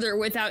further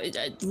without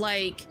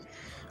without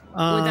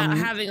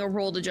having a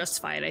roll to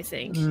justify it, I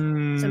think.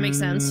 Does that make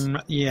sense?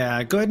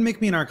 Yeah, go ahead and make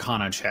me an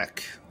Arcana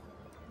check.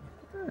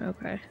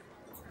 Okay.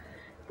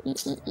 I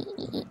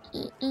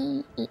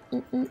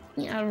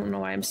don't know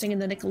why I'm singing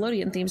the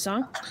Nickelodeon theme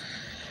song.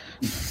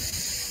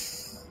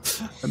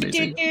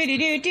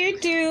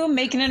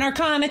 Making an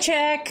Arcana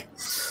check.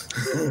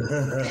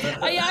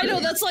 I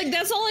know, that's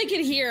all I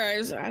can hear.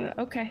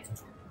 Okay.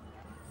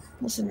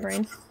 Listen,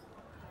 brain.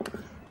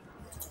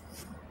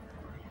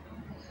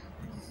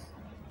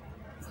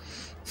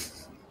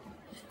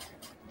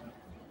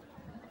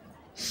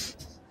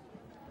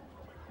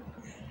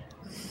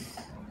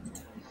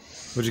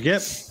 What'd you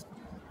get?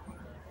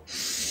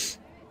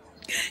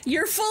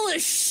 You're full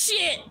of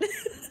shit.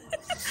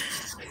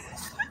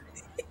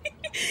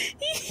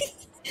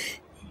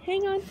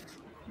 Hang on.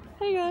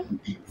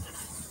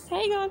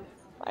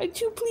 I'm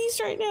too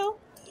pleased right now.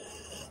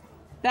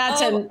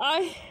 That's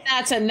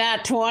a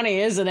nat 20,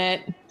 isn't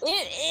it?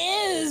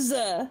 It is.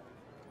 The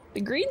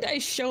green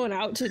dice showing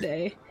out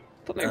today.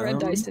 Put my red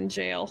dice in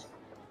jail.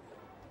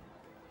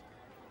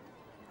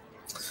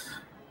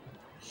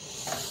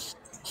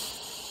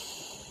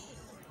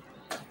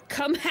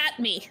 Come at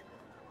me.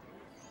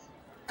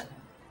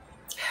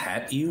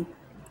 Hat you?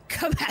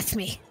 Come at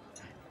me.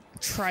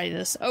 Try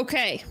this.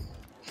 Okay.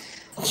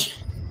 I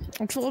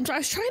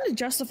was trying to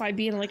justify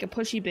being like a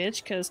pushy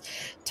bitch, because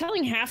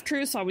telling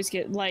half-truths always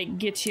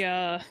gets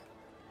you,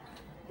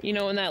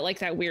 in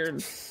that weird,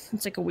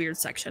 it's like a weird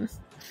section.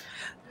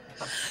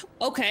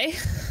 Okay.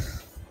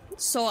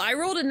 So I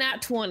rolled a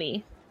nat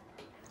 20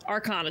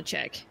 Arcana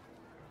check.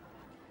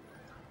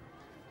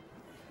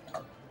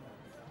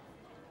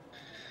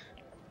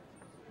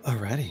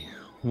 Alrighty.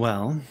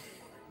 Well,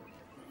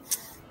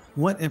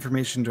 what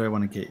information do I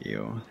want to get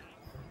you?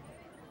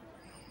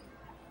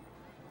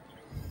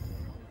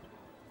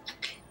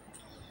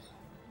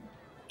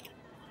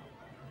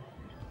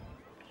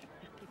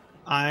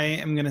 I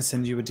am going to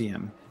send you a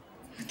DM.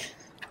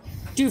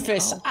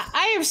 Doofus,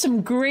 I have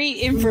some great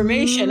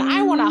information.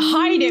 I want to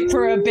hide it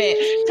for a bit.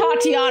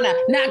 Tatiana,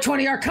 nat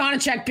 20 Arcana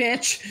check,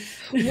 bitch.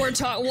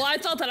 Well, I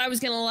thought that I was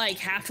going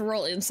to have to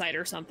roll insight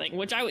or something,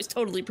 which I was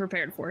totally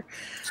prepared for.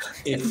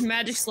 If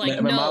Magic's no.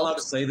 Am I allowed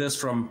to say this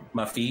from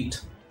my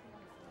feet?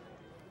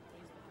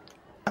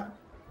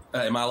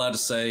 Am I allowed to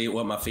say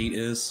what my feat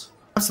is?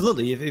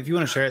 Absolutely. If you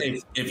want to share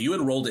it. If you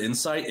had rolled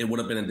insight, it would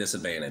have been a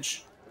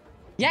disadvantage.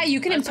 Yeah,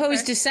 you can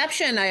impose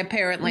deception,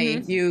 apparently.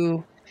 Mm-hmm.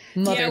 You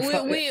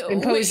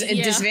impose a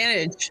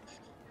disadvantage.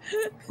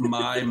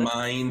 My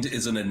mind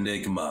is an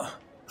enigma.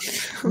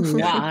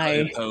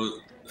 Why?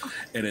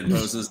 It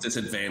imposes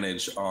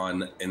disadvantage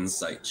on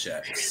insight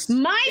checks.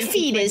 My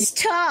feat is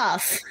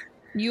tough.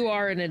 You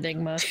are an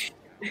enigma.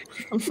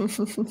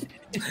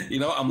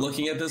 I'm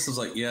looking at this. I was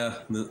like, yeah,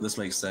 this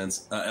makes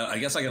sense. I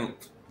guess I can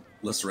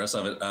list the rest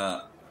of it.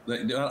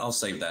 I'll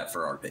save that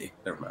for RP.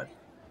 Never mind.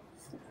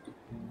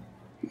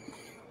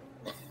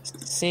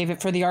 Save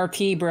it for the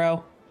RP,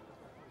 bro.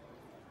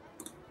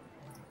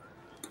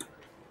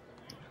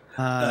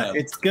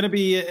 It's going to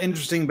be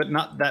interesting, but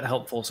not that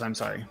helpful, so I'm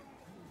sorry.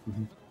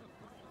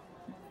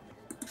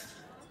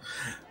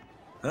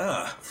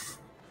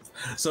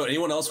 So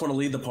anyone else want to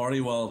lead the party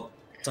while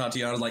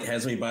Tatiana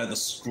hands me by the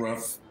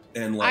scruff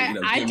and like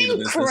I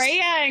think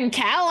Kreia and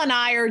Cal and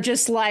I are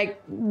just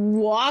like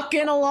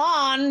walking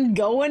along,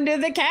 going to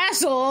the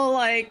castle,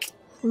 like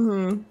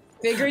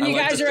figuring you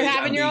guys are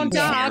having your own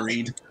talk.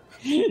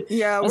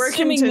 Yeah, we're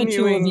assuming continuing. the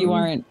two of you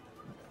aren't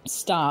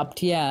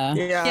stopped.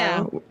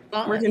 Yeah.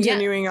 We're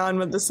continuing on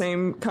with the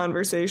same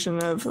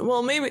conversation of,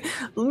 well, maybe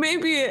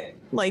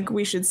like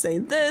we should say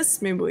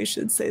this, maybe we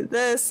should say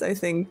this. I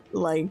think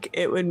like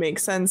it would make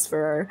sense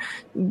for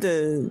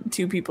the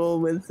two people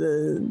with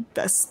the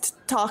best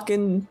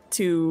talking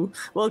to,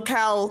 well,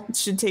 Cal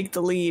should take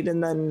the lead,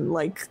 and then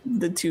like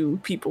the two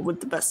people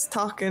with the best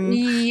talking,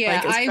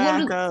 like as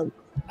backup.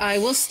 I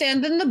will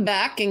stand in the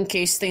back in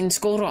case things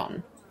go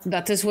wrong.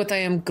 That is what I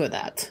am good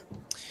at.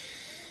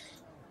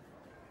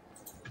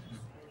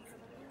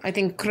 I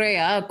think,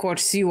 Kreia, of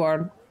course, you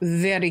are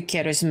very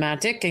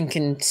charismatic and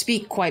can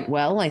speak quite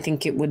well. I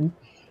think it would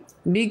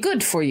be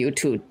good for you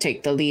to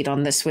take the lead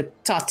on this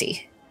with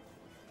Tati.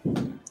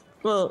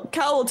 Well,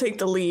 Cal will take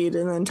the lead,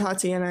 and then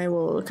Tati and I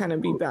will kind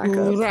of be back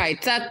up.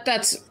 Right,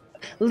 that's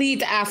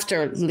lead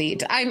after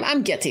lead.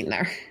 I'm getting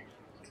there.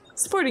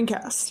 Supporting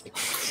cast.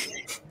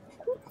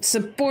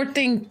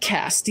 Supporting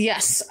cast,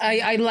 yes.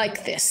 I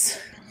like this.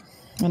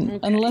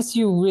 Unless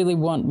you really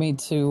want me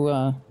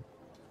to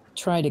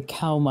try to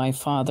cow my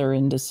father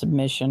into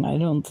submission, I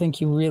don't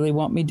think you really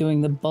want me doing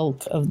the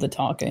bulk of the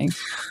talking.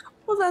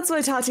 Well, that's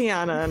why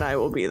Tatiana and I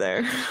will be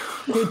there.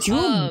 Would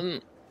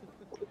you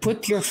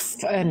put your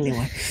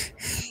anyway?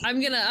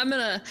 Adrian, I'm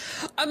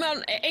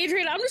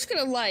just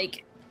gonna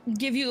like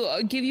give you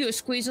a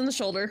squeeze on the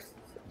shoulder.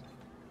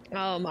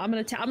 I'm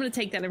gonna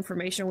take that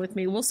information with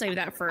me. We'll save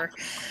that for.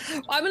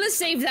 I'm gonna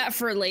save that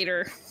for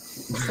later.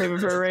 Save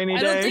it for a rainy day.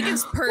 I don't think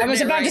it's pertinent. I was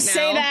about right to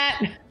say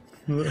that.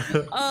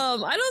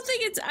 I don't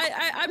think it's.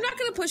 I'm not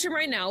going to push him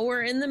right now.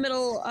 We're in the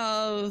middle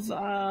of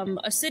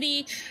a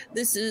city.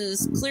 This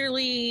is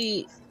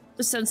clearly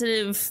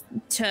sensitive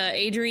to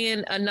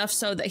Adrian enough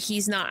so that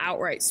he's not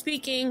outright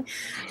speaking.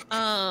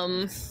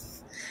 So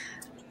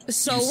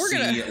we're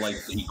gonna like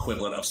the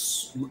equivalent of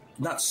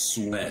not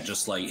sweat,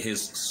 just like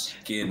his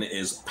skin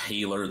is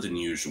paler than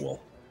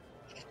usual.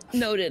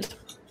 Noted.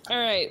 All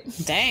right.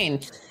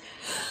 Dang.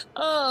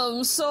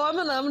 So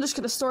I'm just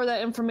gonna store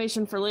that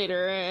information for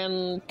later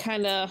and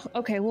kind of,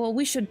 okay, well,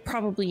 we should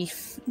probably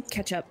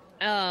catch up.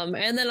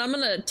 And then I'm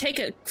gonna take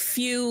a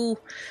few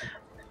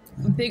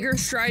bigger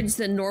strides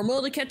than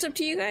normal to catch up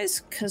to you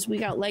guys, because we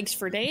got legs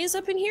for days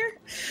up in here.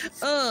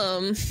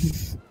 And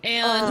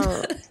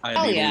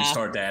I immediately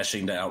start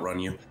dashing to outrun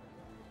you.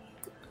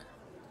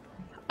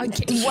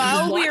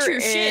 While we're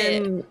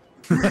in...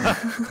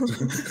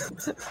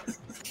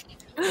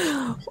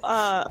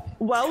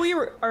 while we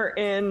are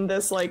in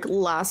this like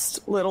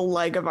last little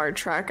leg of our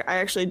trek, I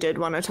actually did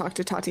want to talk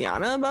to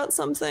Tatiana about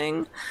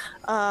something.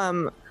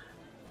 I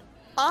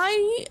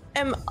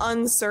am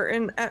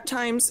uncertain at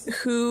times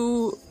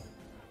who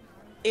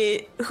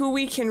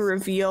we can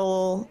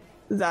reveal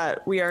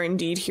that we are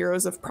indeed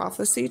heroes of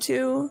prophecy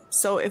to.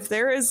 So if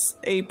there is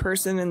a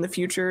person in the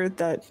future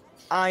that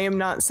I am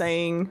not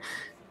saying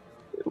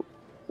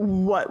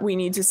what we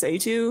need to say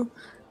to,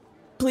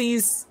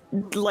 please,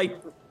 like,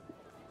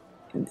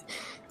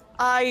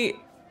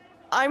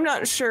 I'm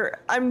not sure.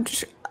 I'm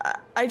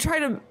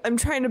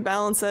trying to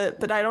balance it,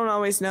 but I don't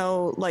always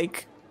know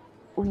like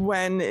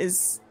when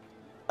is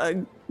a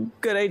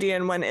good idea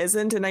and when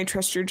isn't, and I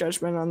trust your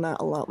judgment on that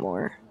a lot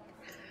more.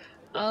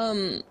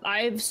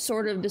 I've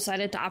sort of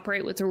decided to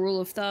operate with the rule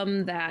of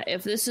thumb that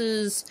if this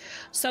is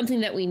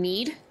something that we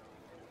need,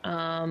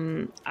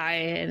 in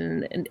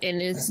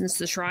instance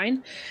the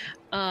shrine,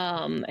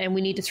 and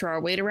we need to throw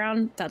our weight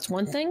around, that's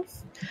one thing.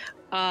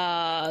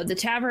 The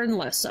tavern,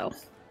 less so.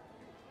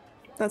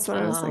 That's what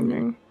I was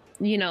thinking.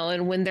 You know,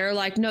 and when they're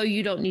like, no,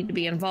 you don't need to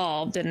be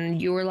involved, and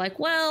you were like,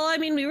 well, I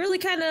mean, we really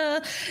kind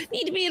of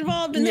need to be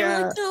involved, and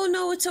they're like,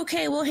 no, it's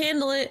okay, we'll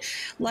handle it.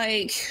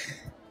 Like,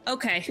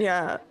 okay.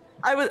 Yeah.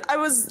 I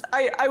was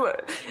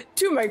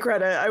to my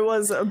credit, I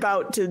was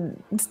about to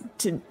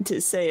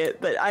say it,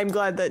 but I'm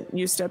glad that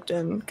you stepped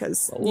in,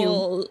 because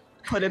you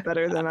put it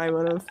better than I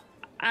would have.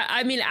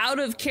 I mean, out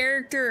of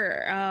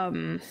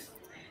character,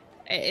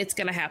 it's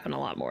gonna happen a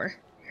lot more.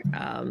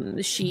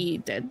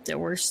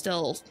 We're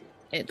still.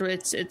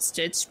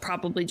 It's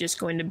probably just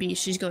going to be.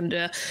 She's going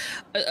to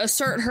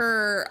assert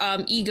her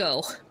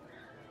ego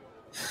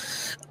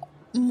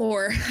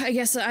more. I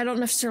guess I don't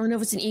necessarily know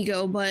if it's an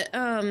ego, but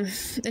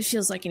it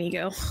feels like an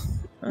ego.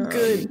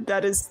 Good.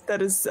 That is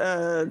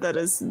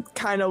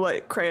kind of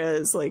what Kreia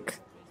is like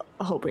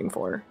hoping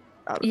for.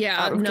 Out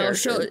of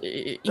character.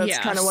 That's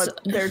kind of what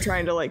they're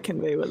trying to like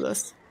convey with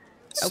this.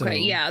 Okay,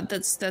 yeah,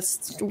 that's.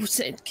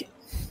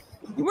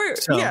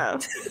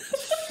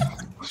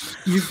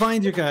 You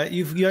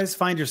guys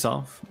find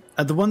yourself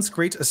at the once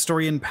great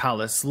Astorian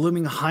palace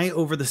looming high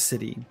over the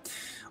city.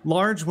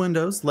 Large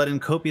windows let in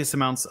copious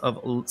amounts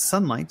of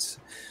sunlight,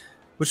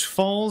 which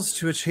falls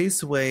to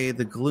chase away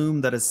the gloom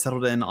that has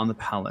settled in on the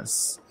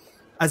palace.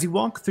 As you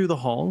walk through the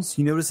halls,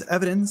 you notice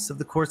evidence of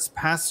the court's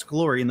past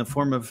glory in the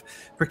form of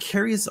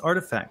precarious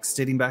artifacts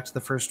dating back to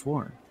the First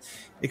War.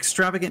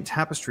 Extravagant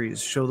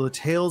tapestries show the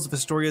tales of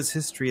Astoria's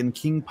history and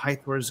King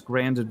Pythor's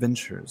grand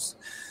adventures,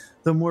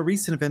 though more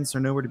recent events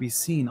are nowhere to be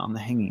seen on the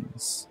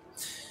hangings.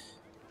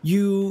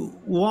 You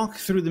walk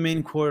through the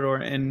main corridor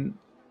and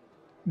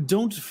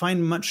don't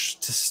find much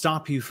to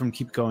stop you from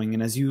keep going.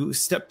 And as you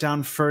step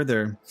down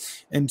further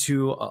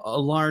into a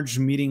large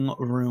meeting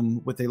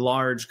room with a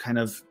large kind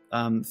of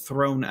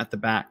throne at the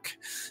back,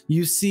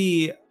 you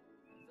see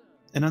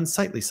an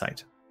unsightly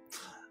sight.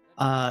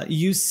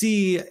 You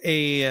see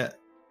a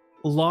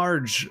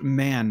large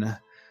man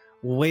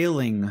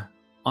wailing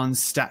on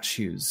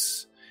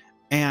statues,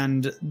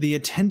 and the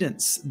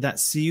attendants that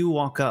see you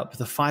walk up,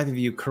 the 5 of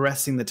you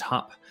caressing the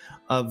top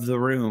of the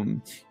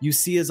room, you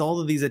see as all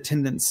of these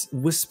attendants'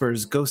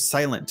 whispers go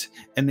silent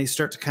and they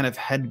start to kind of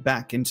head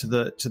back into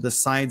the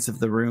sides of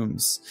the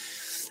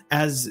rooms.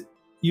 As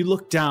you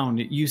look down,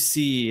 you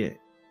see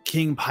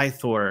King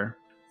Pythor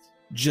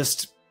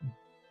just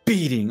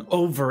beating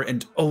over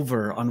and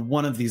over on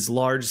one of these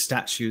large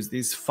statues,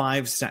 these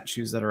 5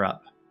 statues that are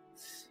up.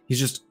 He's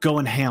just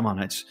going ham on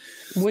it.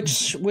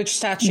 Which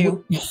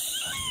statue?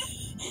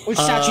 Which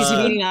statue is he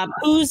beating up?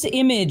 Whose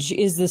image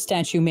is the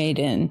statue made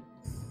in?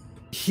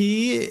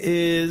 He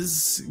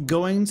is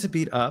going to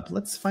beat up.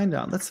 Let's find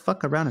out. Let's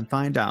fuck around and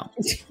find out.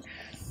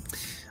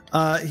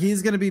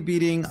 He's going to be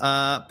beating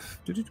up.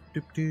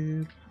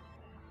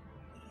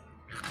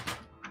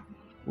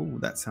 Ooh,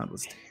 that sound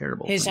was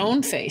terrible. His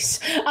own face.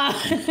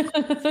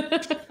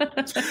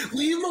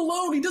 Leave him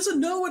alone. He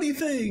doesn't know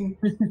anything.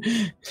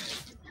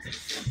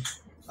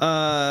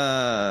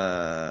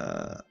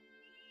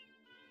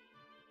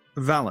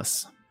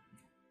 Valis.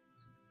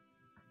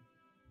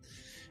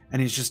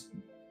 And he's just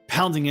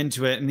pounding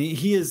into it, and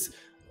he is,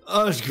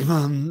 oh, come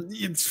on,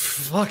 it's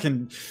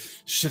fucking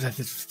shit.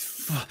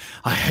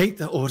 I hate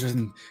the order,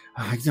 and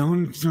I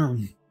don't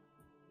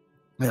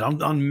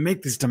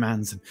make these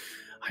demands, and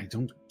I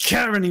don't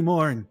care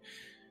anymore. And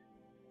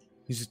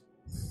he's just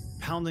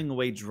pounding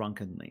away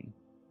drunkenly.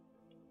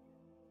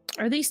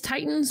 Are these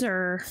Titans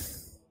or?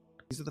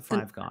 These are the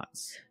 5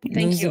 gods. Thank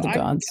These you. are the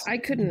gods. I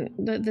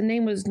couldn't. The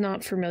name was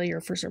not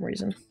familiar for some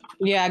reason.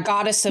 Yeah,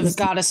 goddess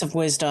of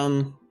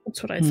wisdom.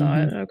 That's what I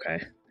thought.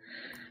 Okay.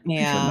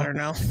 Yeah. Better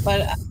now.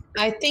 But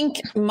I think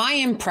my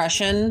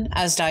impression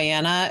as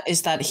Diana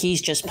is that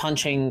he's just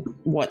punching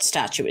what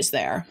statue is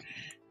there.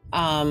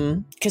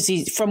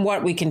 Because from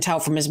what we can tell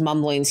from his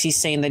mumblings, he's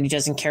saying that he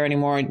doesn't care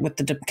anymore with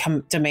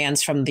the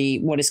demands from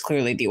what is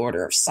clearly the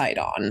Order of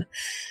Sidon.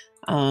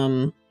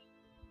 And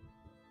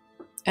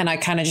I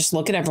kind of just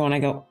look at everyone. I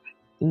go,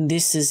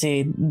 this is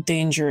a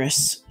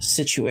dangerous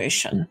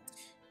situation.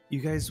 You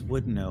guys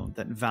would know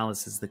that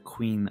Valis is the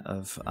queen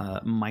of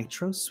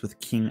Mitros with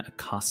King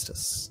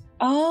Acostus.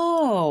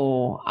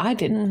 Oh, I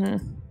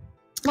didn't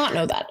not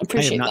know that.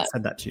 Appreciate that. I have not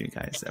said that to you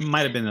guys. It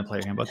might have been in the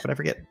player handbook, but I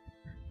forget.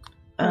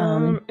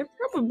 It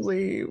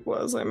probably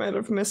was. I might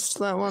have missed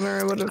that one, or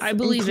I would have. I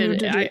believe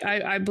it.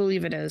 I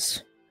believe it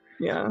is.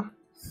 Yeah.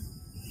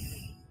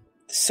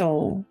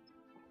 So,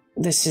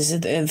 this is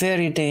a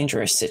very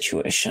dangerous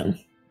situation.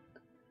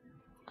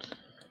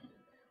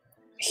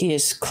 He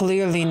is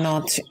clearly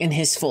not in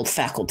his full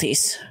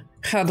faculties.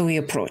 How do we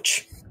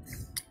approach?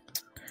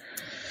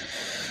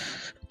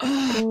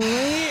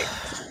 Great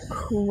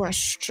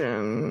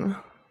question.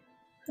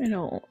 I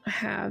don't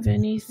have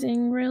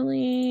anything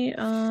really.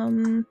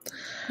 Yeah,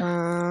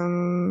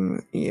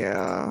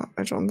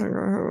 I don't think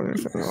I have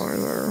anything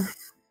either.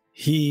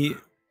 He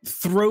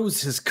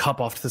throws his cup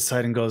off to the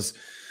side and goes,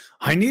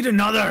 I need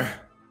another.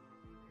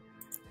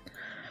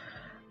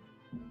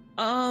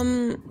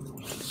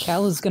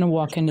 Cal is going to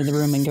walk into the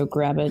room and go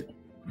grab it.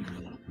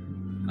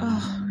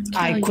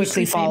 I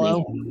quickly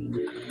follow.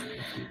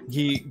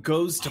 He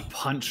goes to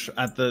punch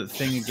at the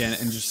thing again,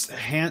 and just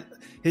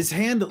his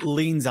hand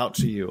leans out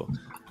to you,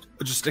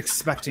 just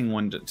expecting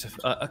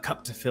a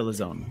cup to fill his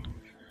own.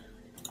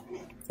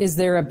 Is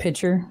there a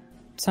pitcher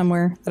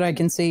somewhere that I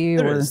can see?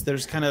 There is.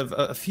 There's kind of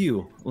a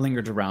few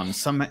lingered around.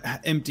 Some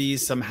empty,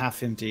 some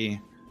half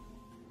empty.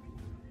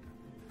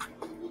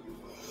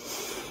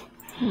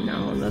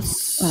 No,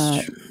 that's...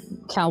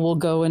 Cal will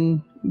go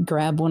and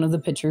grab one of the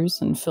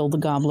pitchers and fill the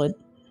goblet.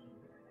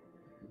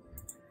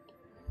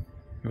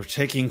 You're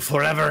taking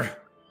forever.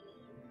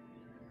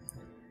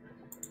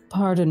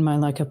 Pardon my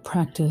lack of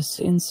practice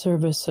in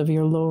service of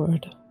your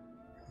lord.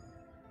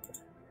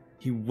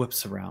 He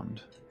whips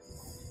around.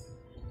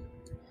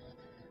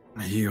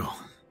 You.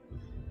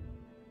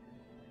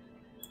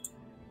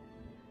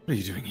 What are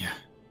you doing here?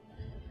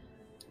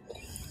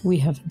 We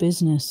have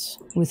business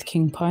with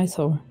King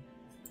Pythor.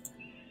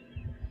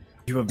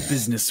 You have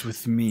business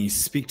with me.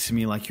 Speak to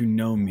me like you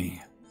know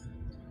me.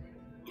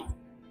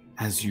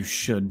 As you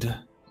should.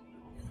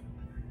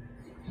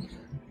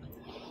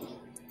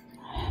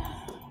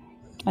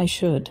 I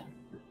should.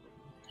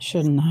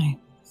 Shouldn't I?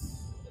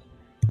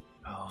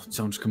 Oh,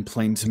 don't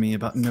complain to me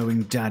about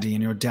knowing Daddy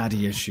and your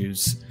daddy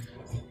issues.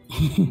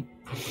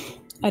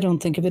 I don't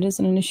think of it as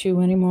an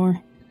issue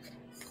anymore.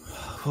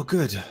 Well,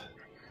 good.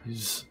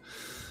 There's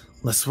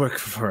less work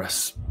for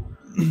us.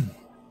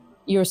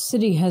 Your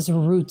city has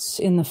roots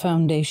in the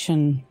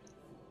Foundation.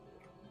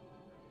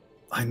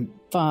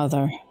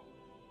 Father.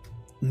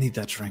 Need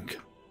that drink.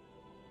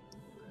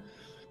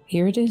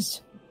 Here it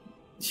is.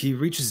 He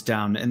reaches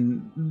down,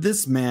 and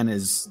this man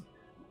is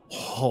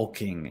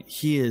hulking.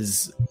 He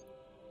is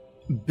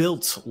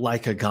built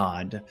like a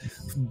god.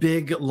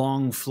 Big,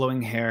 long,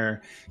 flowing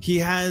hair. He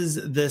has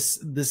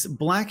this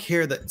black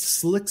hair that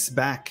slicks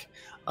back,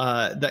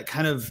 that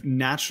kind of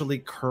naturally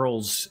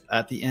curls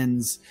at the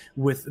ends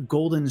with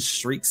golden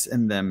streaks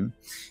in them.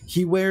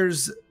 He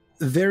wears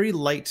very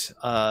light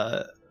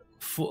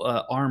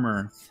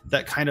armor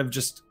that kind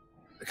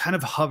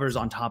of hovers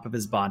on top of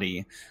his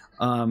body.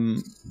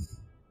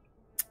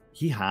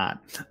 He hot.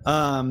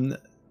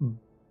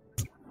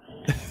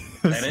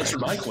 That answered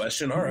my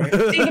question. All right.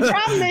 See, the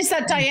problem is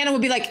that Diana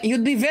would be like,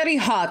 you'd be very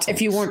hot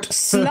if you weren't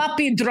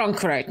sloppy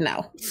drunk right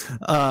now.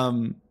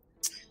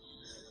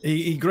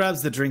 He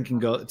grabs the drink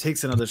and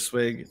takes another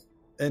swig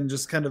and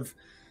just kind of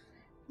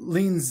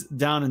leans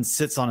down and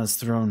sits on his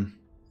throne.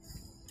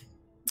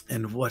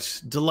 And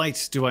what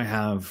delight do I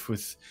have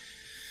with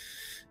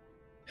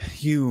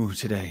you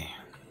today?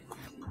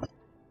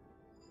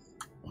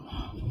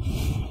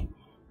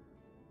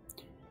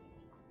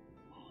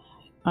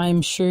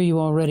 I'm sure you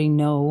already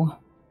know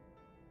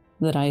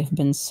that I have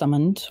been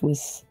summoned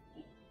with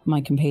my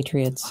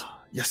compatriots.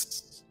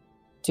 Yes.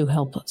 To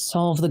help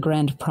solve the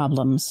grand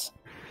problems.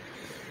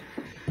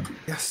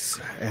 Yes,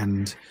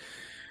 and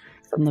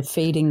from the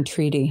fading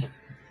treaty.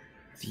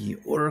 The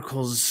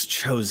oracle's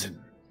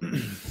chosen.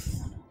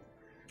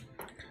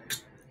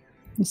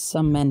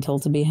 Some mantle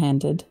to be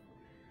handed.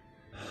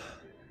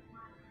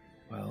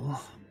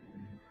 Well,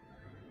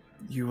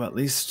 you at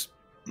least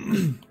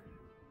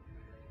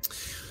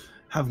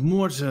have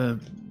more to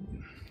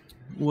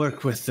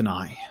work with than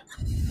I.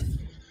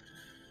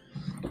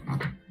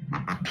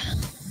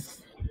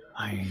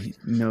 I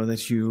know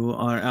that you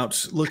are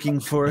out looking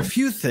for a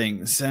few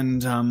things,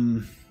 and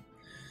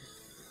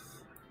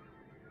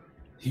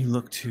you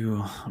look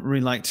to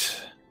relight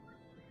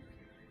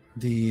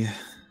the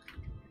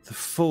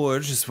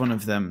forge is one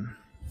of them.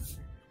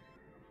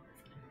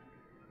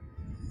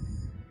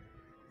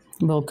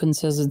 Vulcan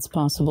says it's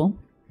possible.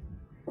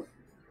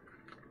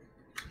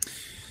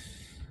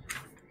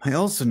 I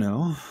also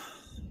know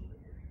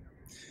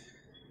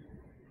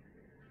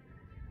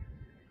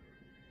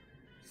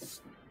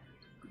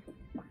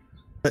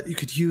that you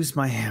could use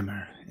my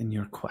hammer in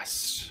your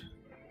quest.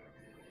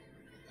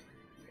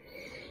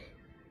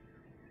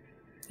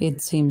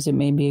 It seems it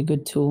may be a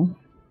good tool.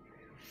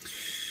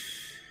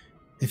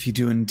 If you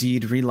do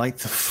indeed relight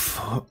the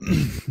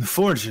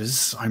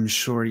forges, I'm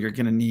sure you're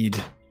going to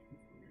need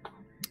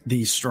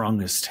the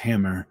strongest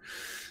hammer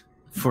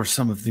for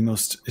some of the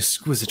most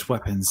exquisite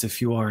weapons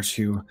if you are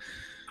to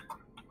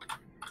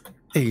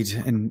aid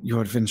in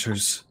your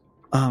adventures.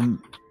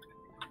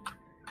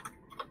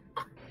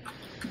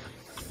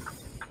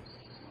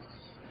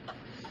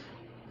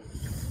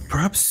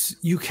 Perhaps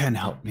you can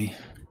help me.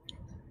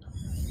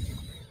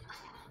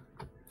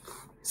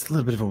 It's a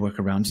little bit of a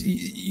workaround.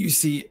 You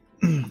see,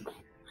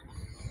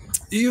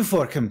 you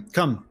four,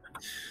 come.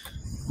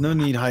 No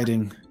need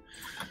hiding.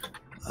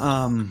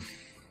 I'm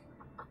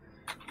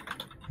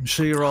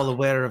sure you're all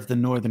aware of the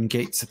northern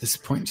gates at this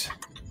point.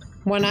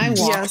 When I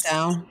walk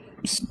down...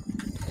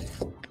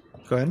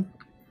 Go ahead.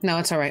 No,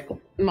 it's all right.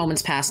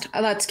 Moments passed.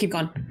 Let's keep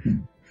going.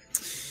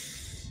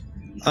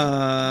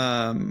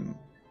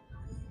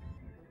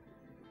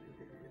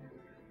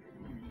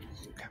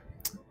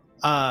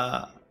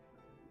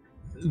 The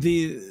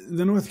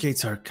north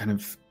gates are kind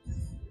of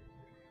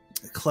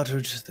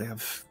cluttered. They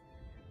have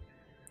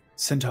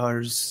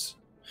centaurs.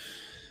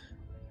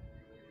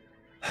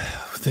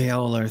 They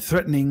all are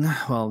threatening.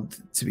 Well,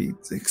 to be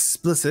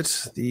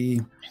explicit,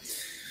 the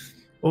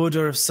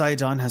Order of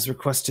Sidon has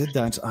requested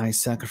that I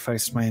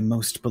sacrifice my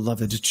most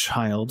beloved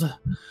child.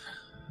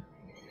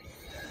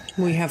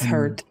 We have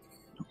heard.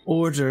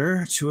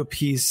 Order to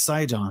appease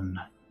Sidon.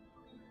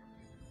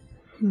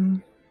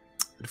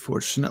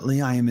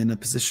 Unfortunately, I am in a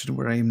position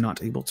where I am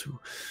not able to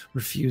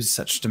refuse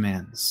such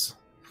demands.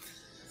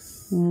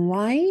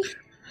 Why?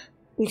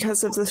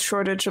 Because of the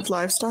shortage of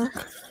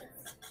livestock?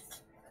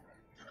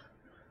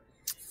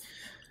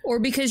 Or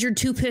because you're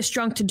too pissed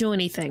drunk to do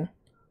anything?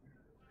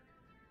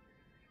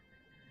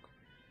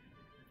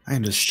 I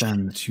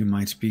understand that you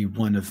might be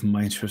one of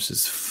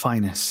Mitros's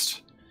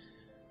finest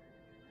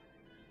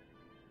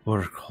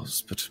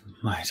oracles, but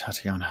my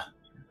Tatiana,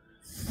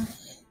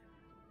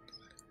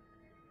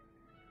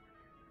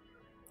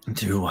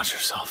 do watch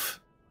yourself.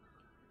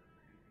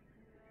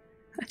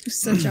 I have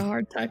such a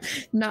hard time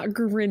not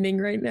grinning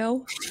right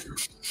now.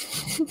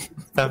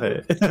 Stop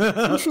it.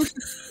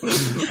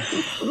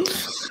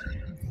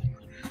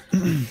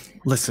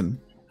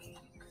 Listen,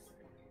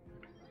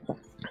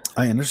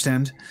 I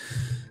understand.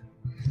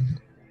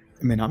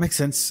 It may not make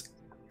sense.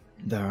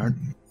 There are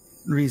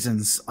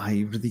reasons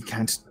I really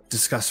can't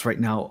discuss right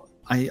now.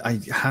 I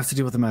have to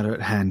deal with the matter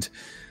at hand.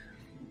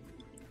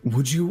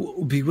 Would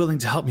you be willing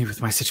to help me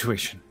with my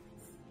situation?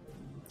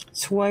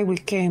 It's why we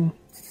came.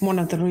 One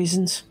of the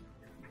reasons.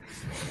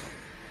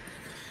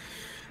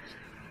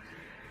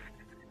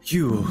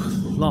 You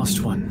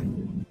lost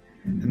one.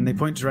 And they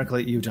point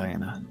directly at you,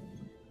 Diana.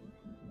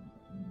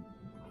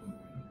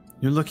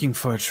 You're looking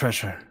for a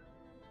treasure.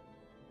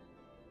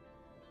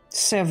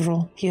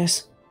 Several,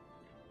 yes.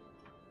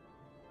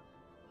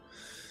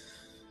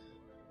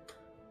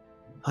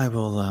 I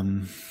will,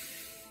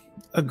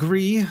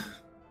 agree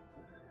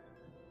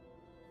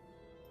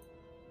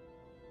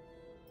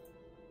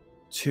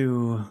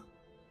to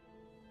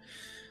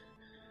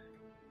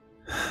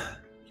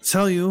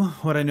tell you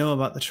what I know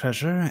about the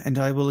treasure, and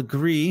I will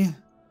agree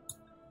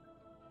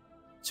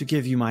to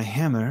give you my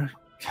hammer,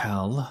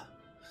 Cal,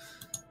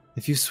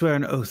 if you swear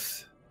an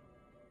oath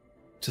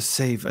to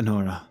save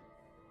Honora.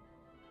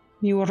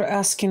 You are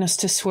asking us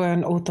to swear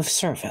an oath of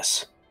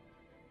service.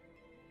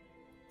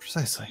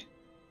 Precisely.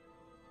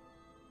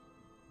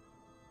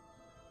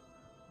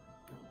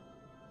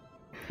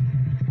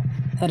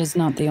 That is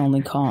not the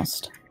only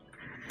cost.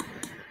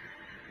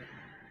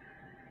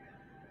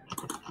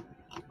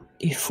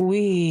 If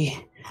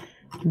we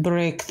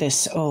break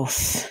this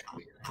oath,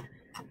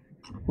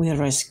 we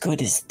are as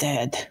good as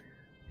dead.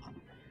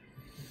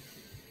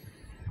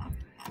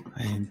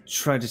 I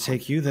tried to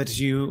take you that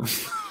you...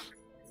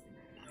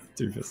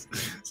 Doofus.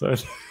 Sorry,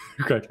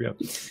 you cracked me up.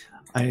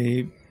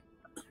 I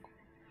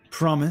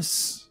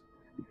promise,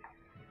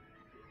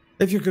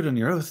 if you're good on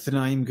your oath, then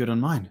I am good on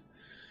mine.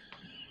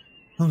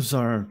 Those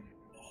are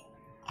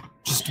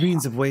just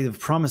means of way of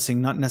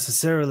promising, not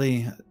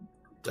necessarily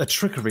a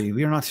trickery.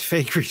 We are not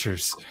fake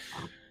creatures.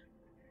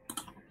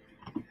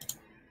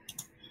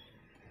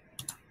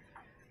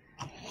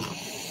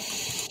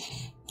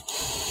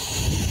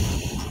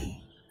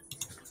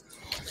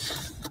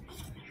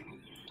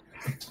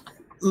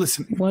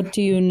 Listen. What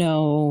do you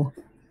know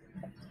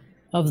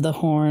of the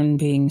horn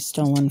being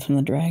stolen from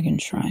the Dragon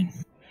Shrine?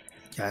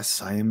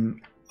 Yes, I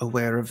am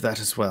aware of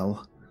that as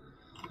well.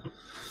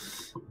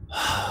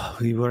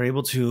 We were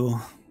able to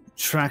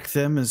track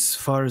them as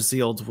far as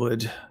the Old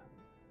Wood.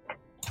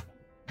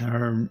 There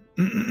are,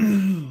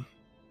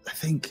 I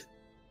think,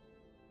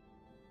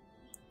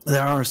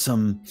 there are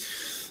some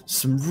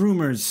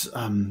rumors.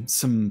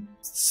 Some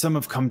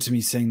have come to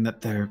me saying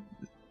that their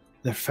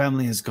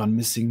family has gone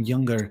missing.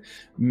 Younger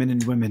men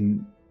and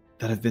women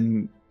that have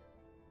been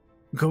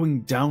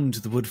going down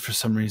to the wood for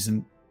some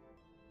reason.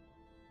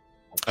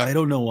 I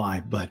don't know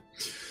why, but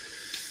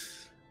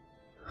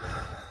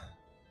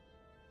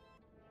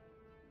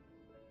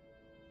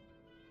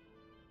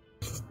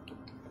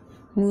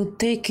Well,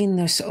 taking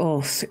this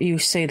oath, you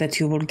say that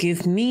you will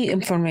give me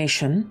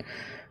information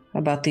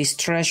about these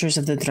treasures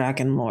of the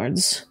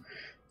Dragonlords.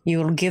 You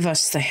will give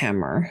us the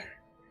hammer.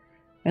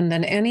 And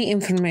then any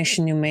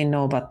information you may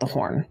know about the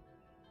horn.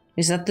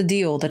 Is that the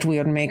deal that we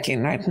are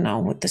making right now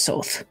with this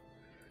oath?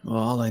 Well,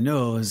 all I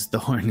know is the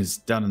horn is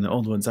down in the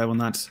Old Woods. I will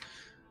not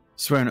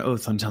swear an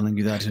oath on telling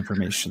you that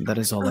information. That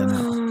is all I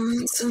know.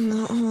 It's in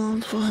the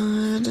Old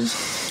Wood.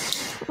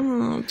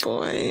 Oh,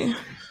 boy.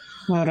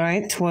 All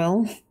right,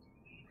 well,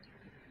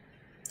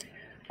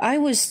 I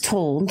was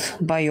told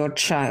by your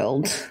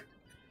child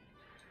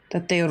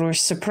that they were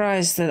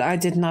surprised that I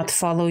did not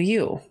follow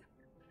you.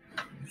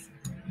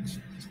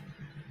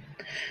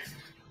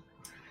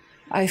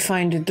 I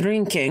find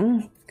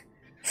drinking,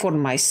 for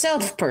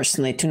myself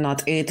personally, to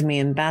not aid me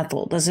in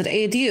battle. Does it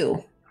aid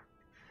you?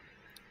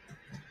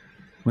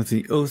 With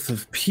the oath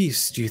of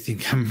peace, do you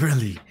think I'm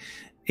really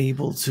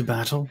able to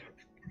battle?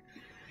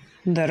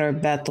 There are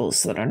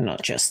battles that are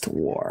not just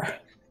war.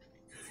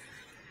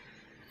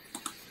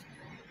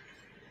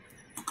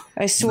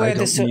 I swear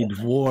this need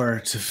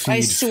war to feed I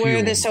swear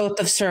fuel. this oath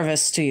of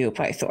service to you,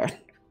 Pythor.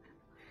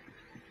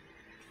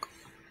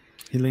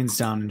 He leans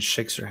down and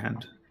shakes your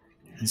hand.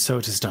 And so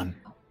it is done.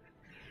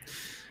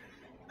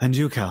 And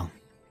you, Cal.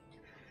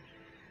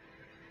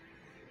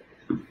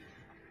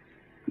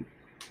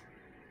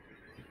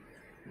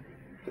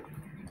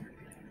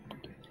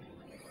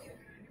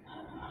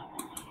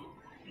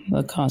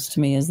 The cost to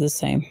me is the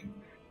same.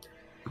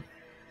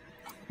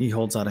 He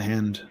holds out a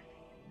hand.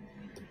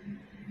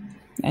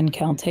 And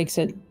Cal takes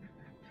it.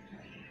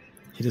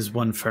 He does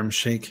one firm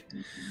shake.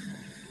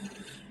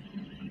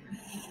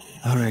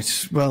 All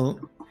right, well,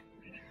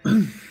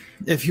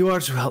 if you are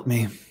to help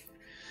me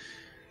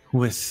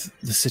with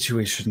the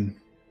situation,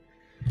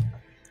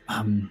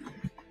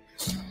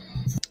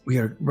 we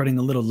are running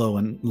a little low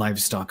on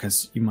livestock,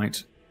 as you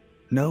might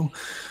know.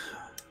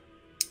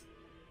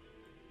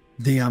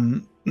 The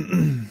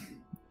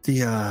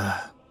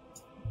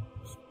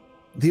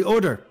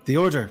order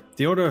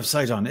of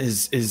Sidon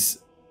is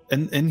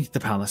in the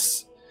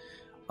palace.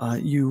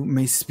 You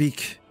may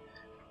speak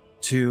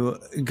to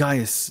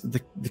Gaius,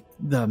 the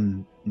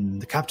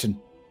captain.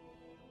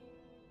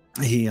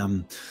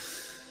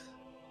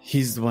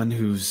 He's the one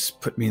who's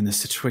put me in this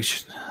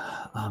situation.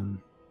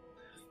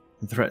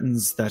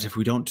 Threatens that if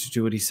we don't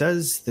do what he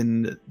says,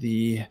 then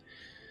the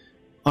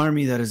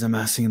army that is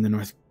amassing in the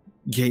north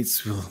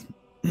gates will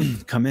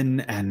come in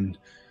and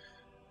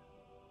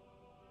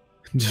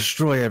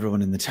destroy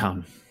everyone in the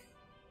town.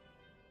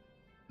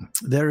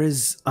 There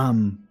is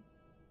a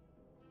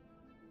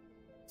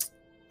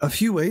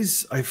few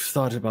ways I've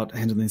thought about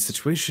handling the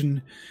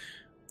situation.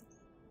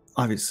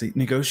 Obviously,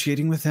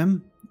 negotiating with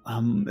him.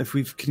 If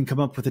we can come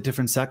up with a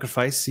different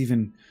sacrifice,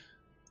 even...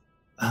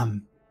 No,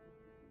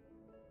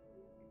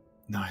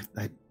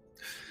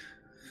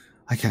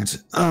 I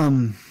can't.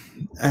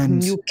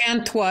 And... You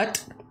can't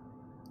what?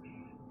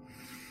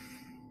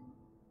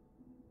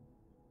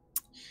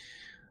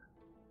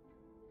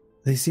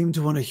 They seem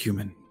to want a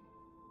human.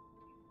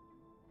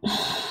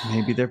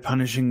 Maybe they're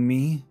punishing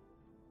me.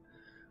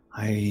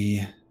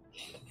 I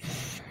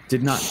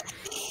did not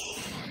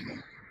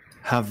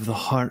have the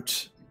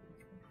heart.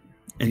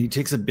 And he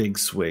takes a big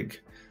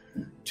swig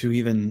to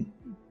even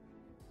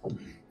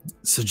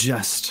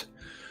suggest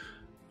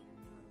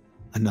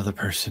another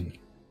person.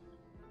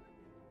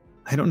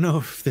 I don't know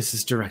if this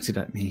is directed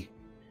at me.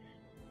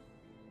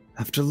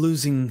 After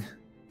losing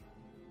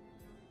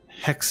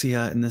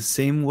Hexia in the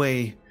same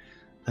way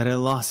that I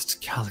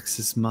lost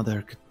Calix's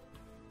mother,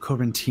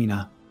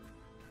 Corentina,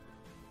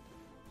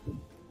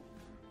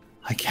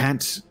 I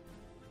can't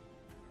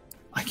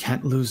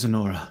lose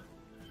Honora.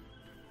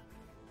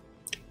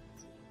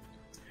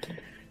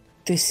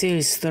 This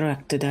is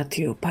directed at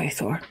you,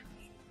 Pythor.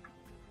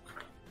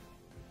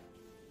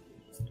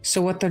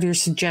 So what are your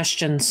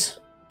suggestions?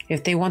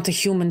 If they want a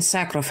human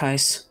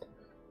sacrifice?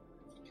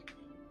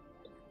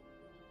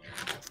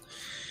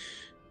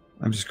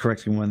 I'm just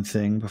correcting one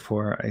thing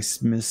before I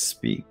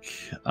misspeak.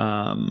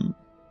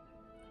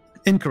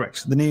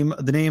 Incorrect. The name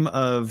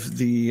of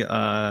the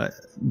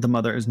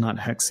mother is not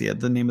Hexia.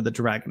 The name of the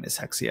dragon is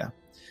Hexia.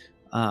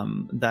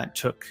 That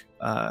took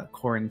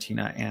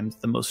Corentina and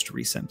the most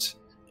recent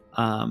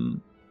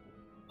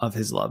of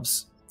his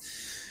loves.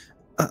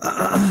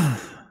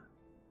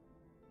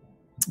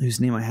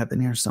 Whose name I have in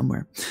here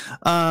somewhere.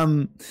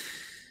 I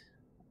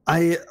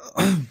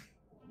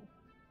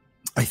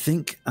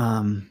think,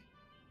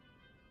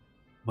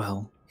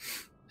 well,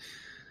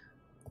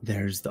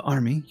 there's the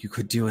army. You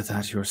could deal with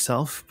that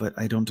yourself, but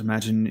I don't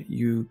imagine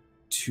you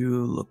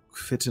two look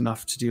fit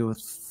enough to deal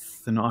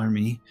with an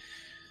army.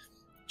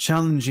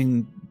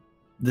 Challenging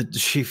the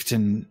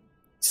chieftain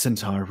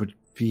centaur would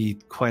be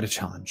quite a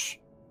challenge.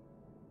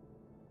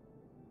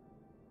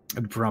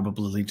 It would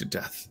probably lead to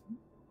death.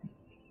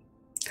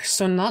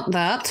 So not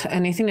that.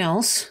 Anything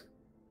else?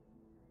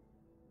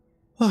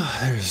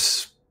 Oh,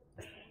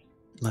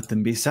 let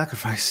them be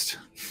sacrificed.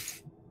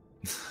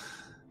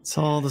 It's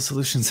all the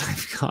solutions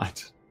I've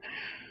got.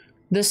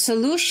 The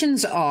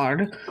solutions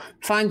are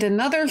find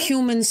another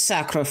human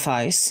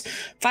sacrifice,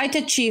 fight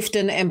a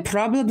chieftain and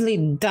probably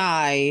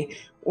die,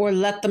 or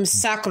let them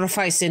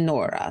sacrifice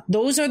Honora.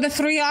 Those are the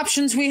three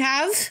options we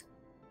have?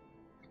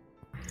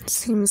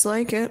 Seems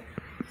like it.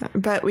 I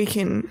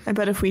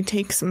bet if we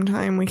take some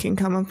time, we can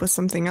come up with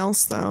something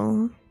else,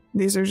 though.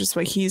 These are just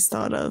what he's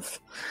thought of.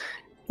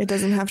 It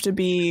doesn't have to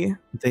be...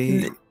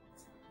 Fate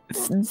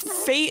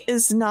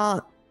is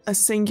not a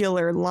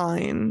singular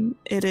line.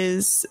 It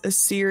is a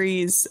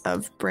series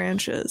of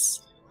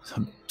branches.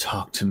 Don't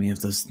talk to me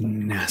of those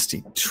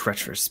nasty,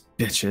 treacherous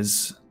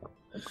bitches.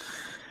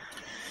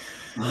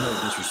 No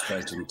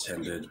disrespect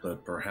intended,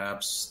 but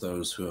perhaps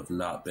those who have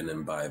not been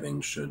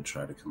imbibing should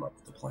try to come up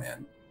with a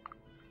plan.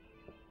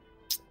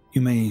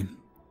 You may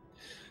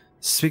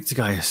speak to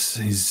Gaius.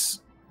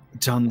 He's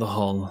down the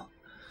hall.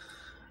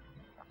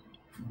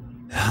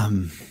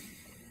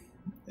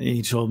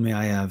 He told me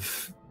I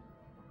have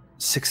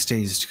 6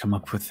 days to come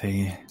up with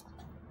a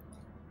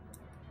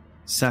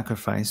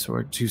sacrifice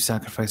or to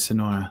sacrifice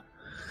Honora.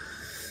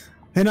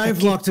 And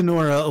I've locked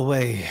Honora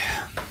away.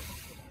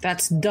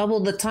 That's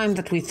double the time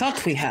that we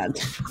thought we had.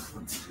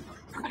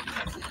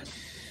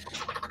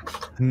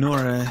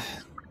 Honora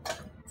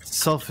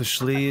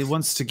selfishly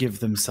wants to give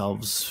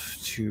themselves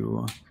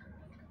to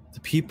the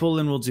people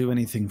and will do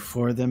anything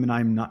for them, and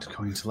I'm not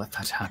going to let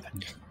that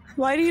happen.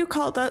 Why do you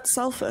call that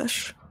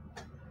selfish?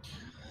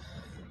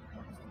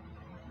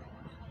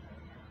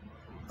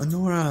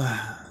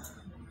 Honora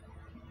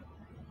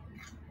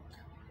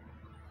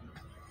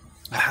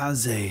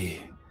has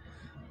a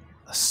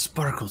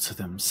sparkle to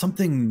them,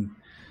 something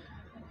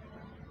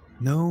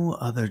no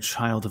other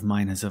child of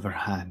mine has ever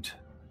had.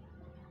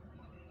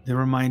 They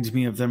remind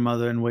me of their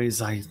mother in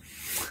ways I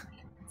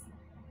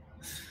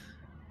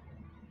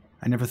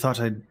never thought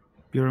I'd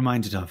be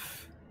reminded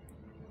of.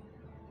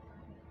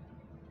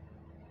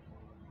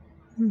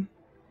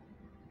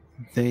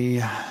 They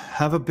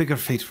have a bigger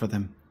fate for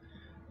them.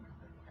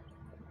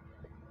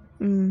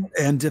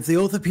 And if the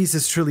Oath of Peace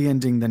is truly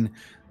ending, then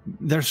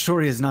their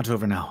story is not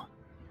over now.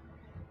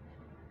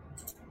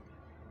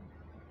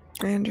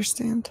 I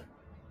understand.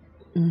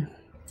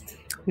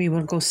 We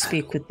will go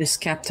speak with this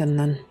captain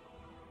then.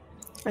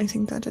 I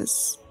think that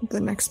is the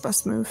next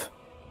best move.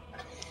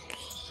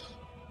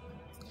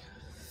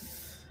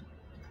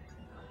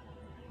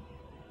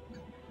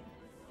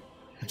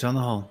 Down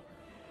the hall.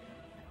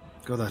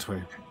 Go that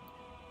way.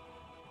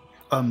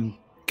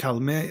 Cal,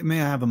 may I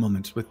have a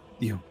moment with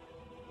you?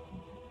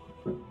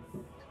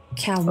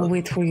 Cal will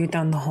wait for you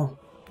down the hall.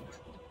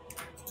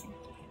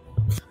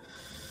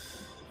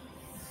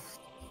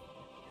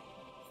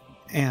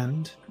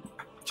 And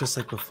just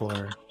like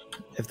before,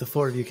 if the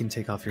 4 of you can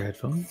take off your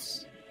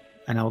headphones,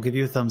 and I will give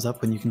you a thumbs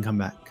up when you can come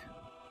back.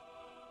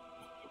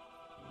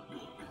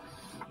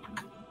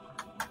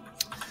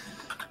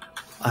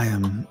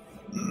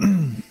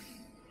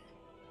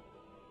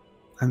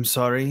 I'm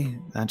sorry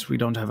that we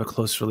don't have a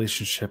close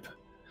relationship.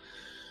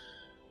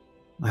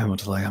 I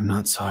won't lie, I'm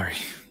not sorry.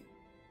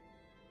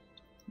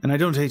 And I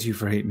don't hate you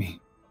for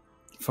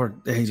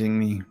hating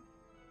me.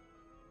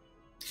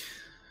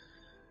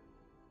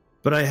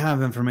 But I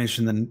have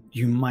information that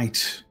you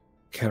might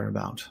care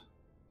about.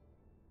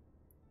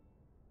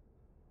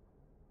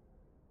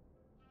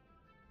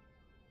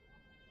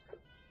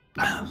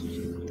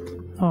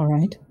 All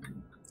right.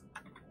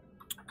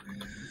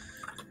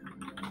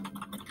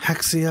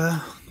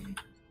 Hexia,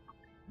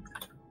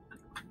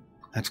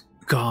 that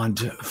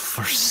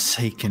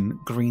god-forsaken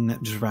green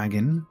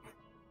dragon,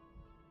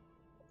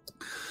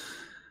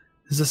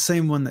 is the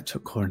same one that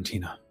took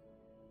Quarantina.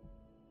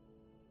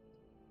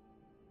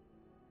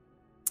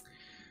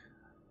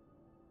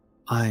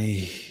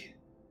 I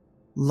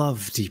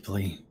love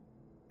deeply,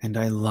 and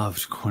I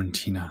loved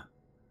Quarantina.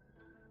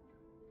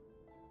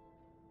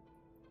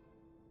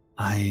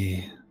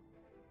 I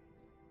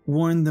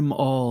warned them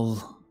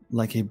all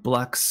like a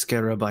black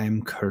scarab I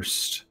am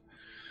cursed.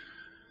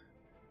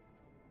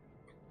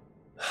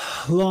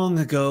 Long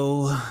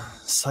ago,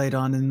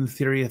 Sidon and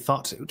Lutheria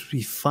thought it would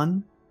be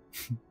fun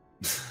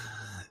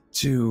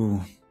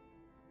to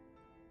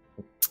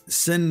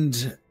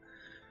send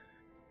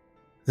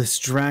this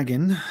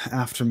dragon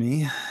after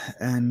me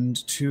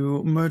and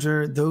to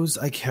murder those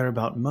I care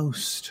about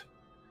most.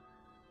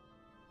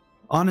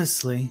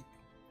 Honestly,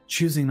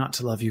 choosing not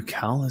to love you,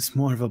 Cal, is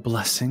more of a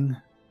blessing.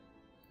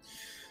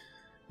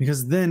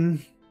 Because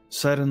then,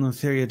 Sidon and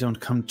Lutheria don't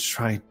come to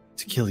try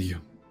to kill you.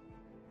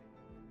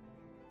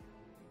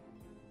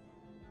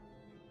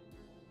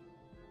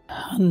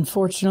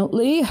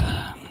 Unfortunately,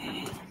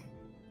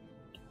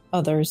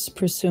 others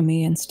pursue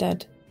me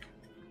instead.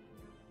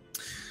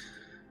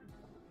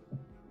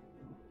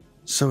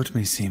 So it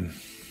may seem.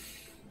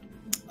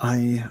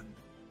 I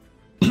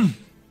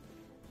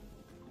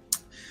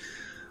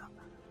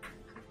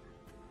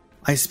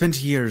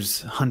spent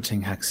years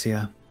hunting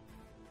Hexia.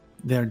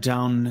 They're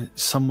down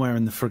somewhere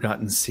in the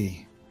Forgotten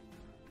Sea.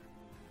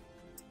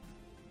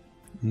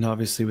 And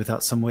obviously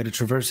without some way to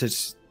traverse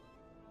it,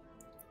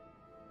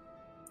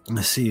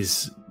 the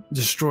seas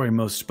destroy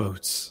most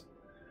boats.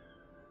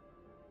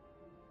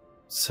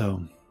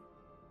 So,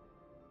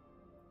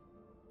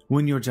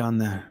 when you're down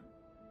there,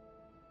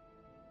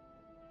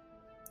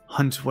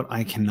 hunt what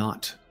I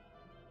cannot.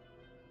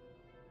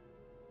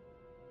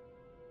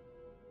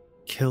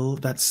 Kill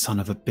that son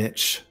of a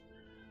bitch.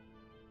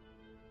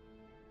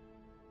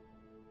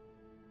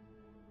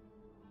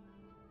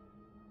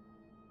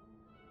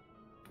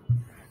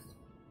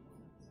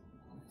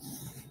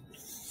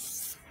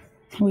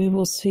 We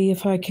will see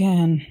if I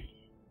can.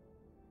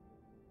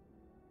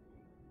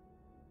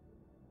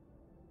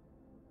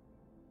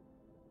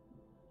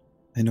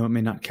 I know it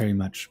may not carry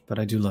much, but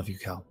I do love you,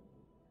 Cal.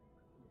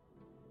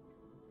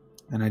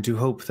 And I do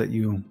hope that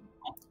you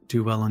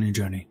do well on your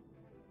journey.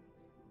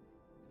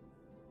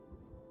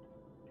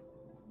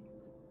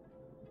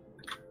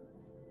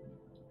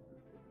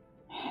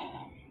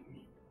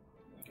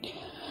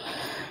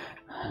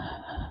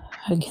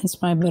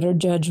 Against my better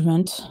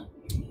judgment,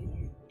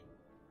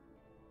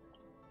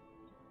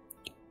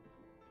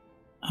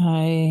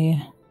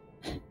 I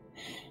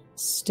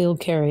still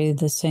carry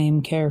the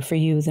same care for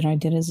you that I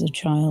did as a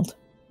child.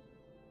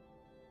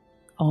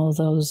 All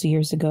those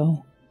years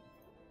ago.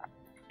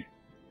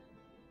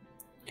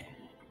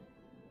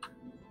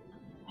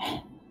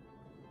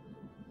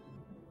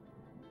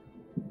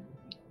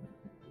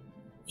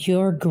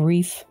 Your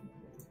grief,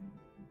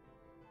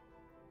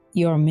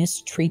 your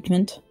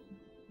mistreatment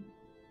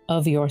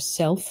of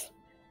yourself,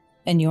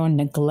 and your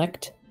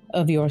neglect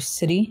of your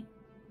city,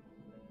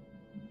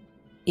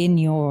 in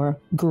your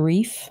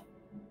grief,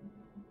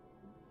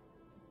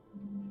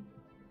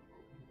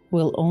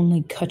 will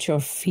only cut your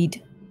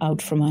feet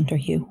out from under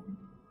you.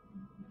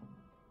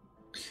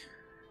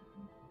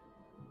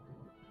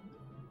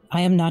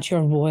 I am not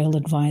your royal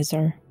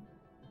advisor.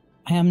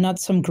 I am not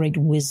some great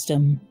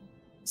wisdom,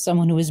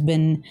 someone who has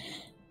been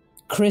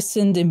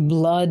christened in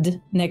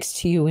blood next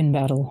to you in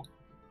battle.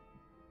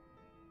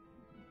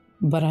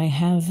 But I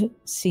have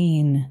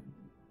seen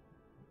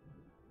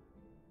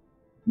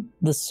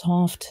the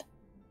soft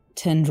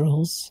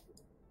tendrils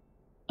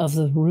of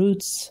the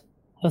roots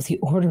of the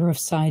Order of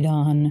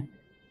Sidon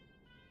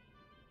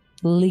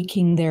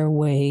leaking their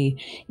way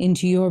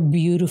into your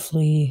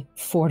beautifully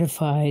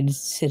fortified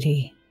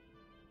city.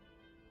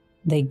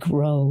 They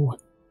grow.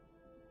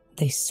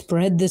 They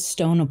spread the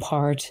stone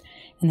apart,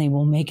 and they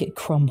will make it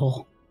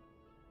crumble.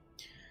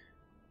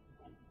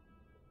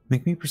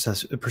 Make me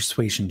a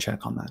persuasion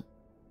check on that.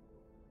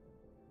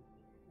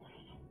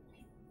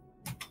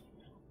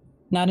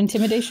 Not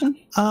intimidation?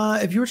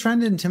 If you were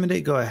trying to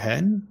intimidate, go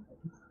ahead.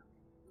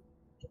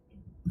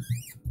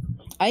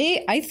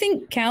 I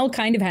think Cal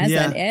kind of has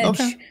that edge.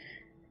 Okay.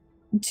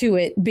 to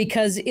it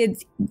because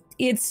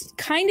it's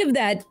kind of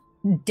that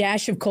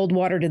dash of cold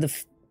water to the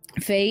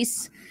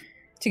face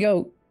to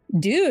go,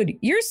 dude,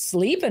 you're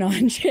sleeping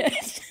on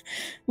shit.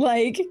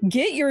 Like,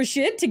 get your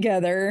shit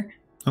together.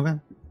 Okay.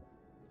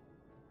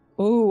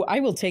 Oh, I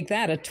will take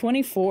that. A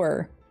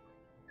 24.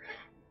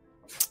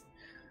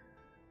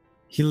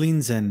 He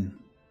leans in,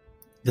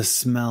 the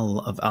smell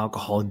of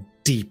alcohol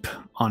deep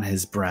on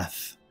his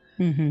breath.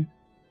 Mm-hmm.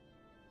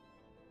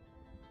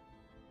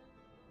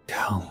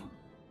 Cal,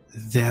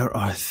 there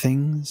are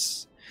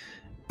things,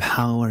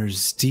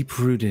 powers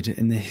deep-rooted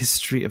in the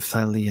history of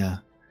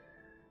Thalia.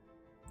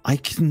 I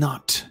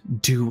cannot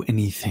do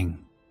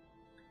anything.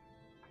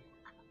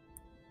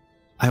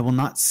 I will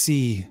not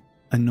see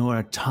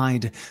Anora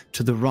tied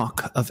to the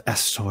rock of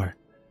Estor.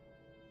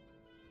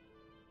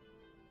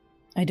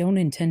 I don't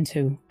intend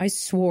to. I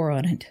swore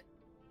on it.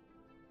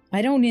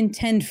 I don't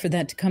intend for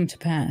that to come to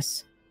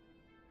pass.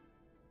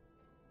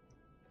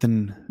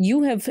 Then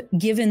you have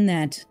given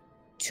that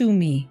to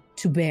me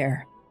to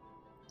bear.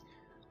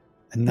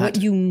 And that...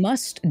 What you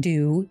must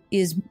do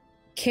is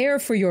care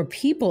for your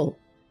people.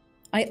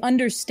 I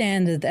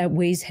understand that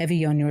weighs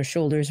heavy on your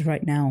shoulders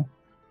right now.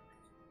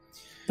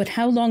 But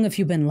how long have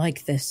you been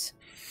like this?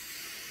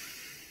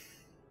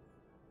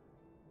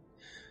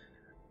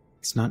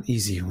 It's not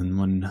easy when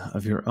one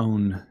of your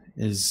own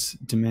is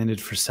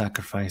demanded for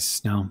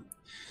sacrifice. Now,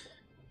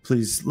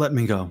 please let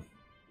me go.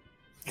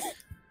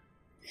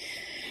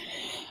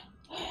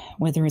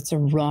 Whether it's a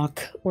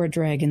rock or a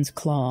dragon's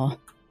claw,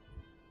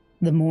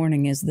 the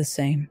mourning is the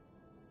same.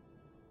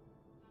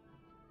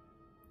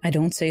 I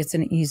don't say it's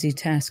an easy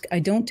task. I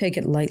don't take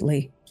it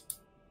lightly.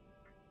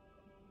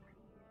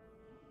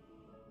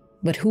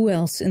 But who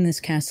else in this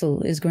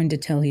castle is going to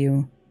tell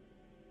you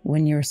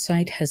when your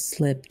sight has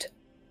slipped?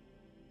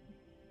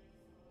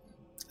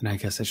 And I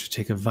guess I should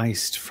take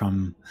advice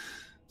from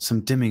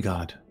some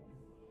demigod.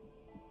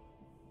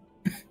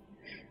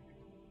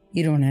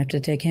 You don't have to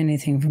take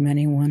anything from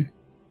anyone.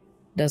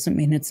 Doesn't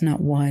mean it's not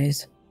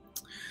wise.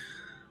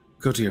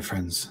 Go to your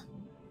friends.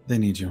 They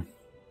need you.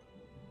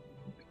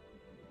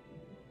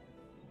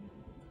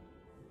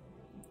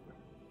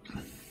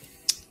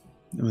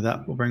 And with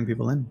that, we'll bring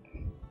people in.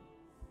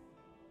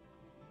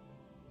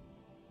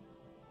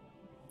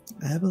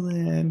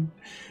 Evelyn.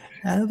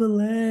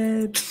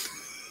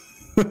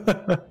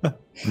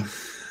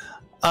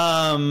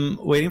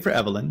 Waiting for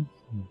Evelyn.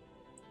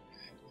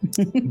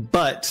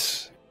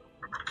 But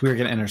we're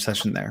going to end our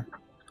session there.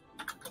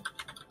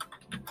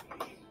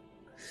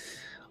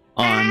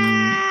 On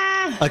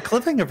a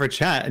cliffhanger for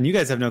chat, and you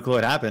guys have no clue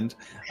what happened.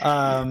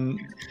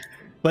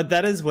 But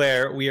that is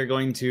where we are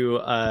going to...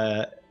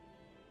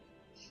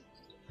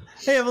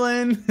 Hey,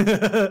 Evelyn!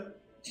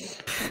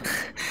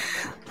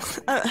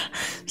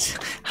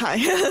 Hi.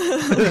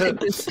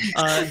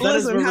 That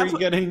is where we're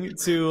getting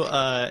to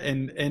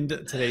end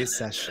today's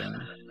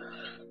session.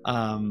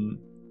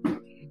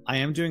 I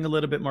am doing a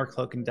little bit more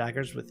Cloak and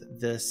Daggers with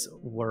this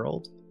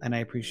world, and I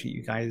appreciate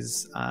you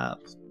guys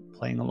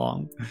playing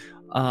along.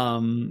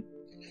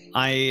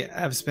 I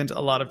have spent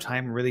a lot of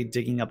time really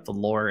digging up the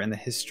lore and the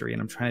history,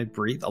 and I'm trying to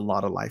breathe a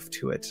lot of life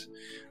to it.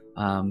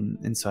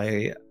 And so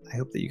I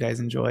hope that you guys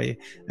enjoy,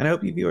 and I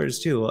hope you viewers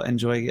too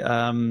enjoy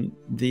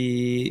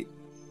the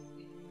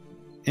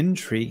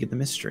intrigue, the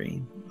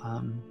mystery,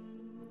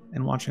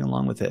 and watching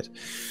along with it.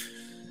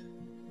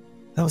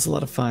 That was a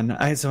lot of fun.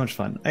 I had so much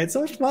fun.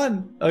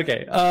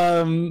 Okay,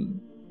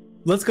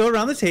 let's go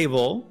around the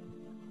table.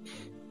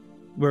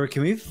 Where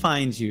can we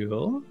find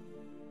you,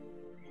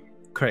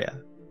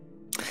 Kreia?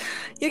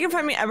 You can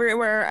find me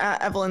everywhere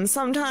at Evelyn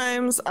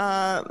sometimes.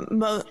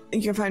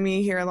 You can find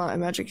me here a lot at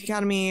Magic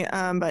Academy.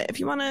 But if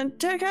you want to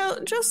check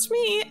out just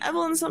me,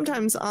 Evelyn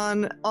sometimes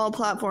on all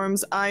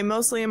platforms. I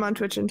mostly am on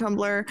Twitch and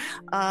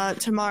Tumblr.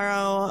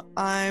 Tomorrow,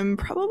 I'm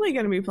probably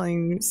going to be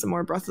playing some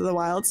more Breath of the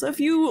Wild. So if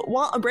you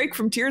want a break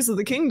from Tears of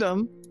the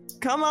Kingdom,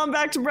 come on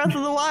back to Breath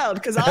of the Wild,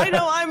 because I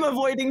know I'm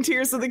avoiding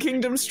Tears of the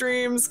Kingdom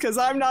streams because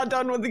I'm not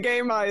done with the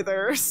game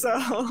either.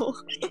 So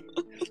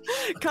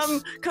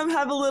come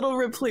have a little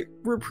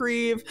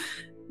reprieve,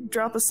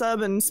 drop a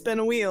sub and spin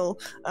a wheel,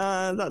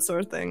 that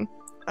sort of thing.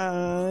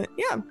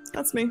 Yeah,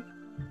 that's me.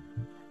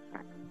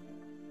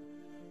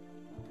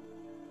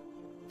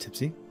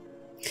 Tipsy?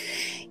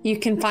 You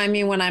can find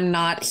me when I'm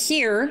not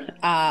here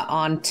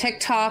on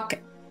TikTok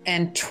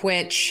and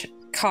Twitch,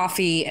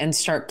 Coffee, and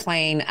start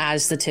playing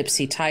as the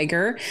Tipsy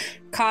Tiger,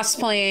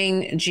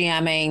 cosplaying,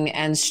 GMing,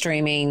 and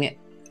streaming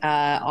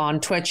on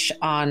Twitch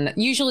on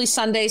usually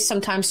Sundays,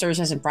 sometimes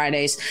Thursdays and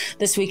Fridays.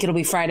 This week it'll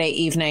be Friday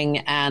evening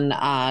and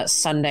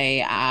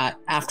Sunday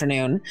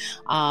afternoon.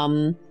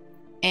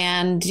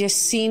 And just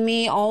see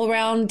me all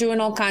around doing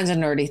all kinds of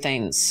nerdy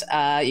things.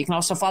 You can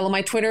also follow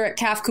my Twitter at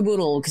Calf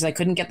Caboodle because I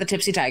couldn't get the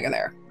Tipsy Tiger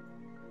there.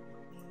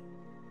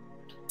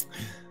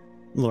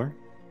 Lore?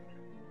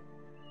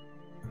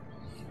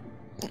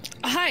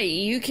 Hi,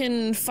 you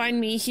can find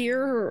me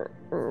here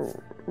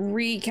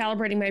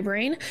recalibrating my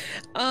brain.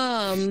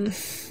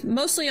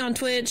 Mostly on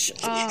Twitch,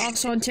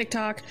 also on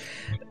TikTok.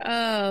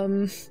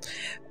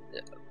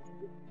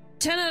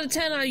 10 out of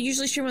 10. I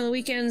usually stream on the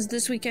weekends.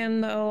 This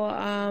weekend, though,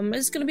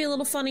 it's going to be a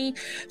little funny.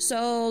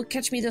 So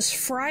catch me this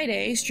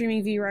Friday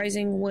streaming V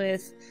Rising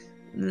with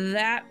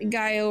that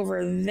guy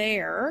over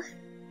there.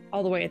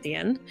 All the way at the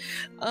end.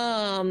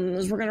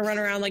 We're gonna run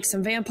around like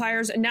some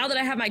vampires. And now that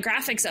I have my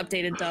graphics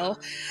updated though,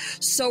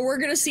 so we're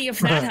gonna see if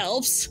that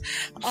helps.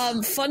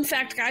 Fun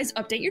fact, guys,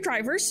 update your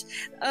drivers.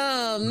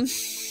 And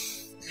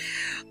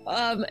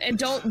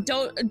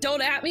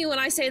don't at me when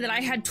I say that I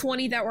had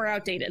 20 that were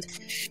outdated.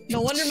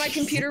 No wonder my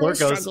computer was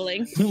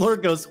struggling.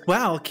 Lord goes,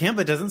 wow,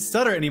 Canva doesn't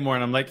stutter anymore.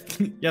 And I'm like,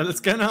 yeah, that's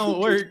kind of how it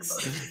works.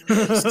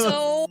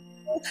 So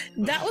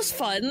that was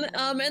fun.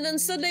 And then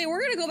Sunday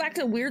we're gonna go back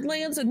to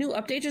Weirdlands. A new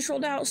update just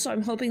rolled out, so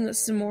I'm hoping that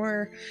some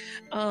more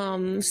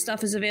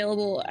stuff is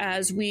available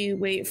as we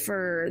wait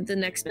for the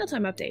next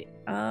Mealtime update.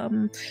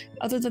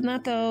 Other than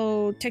that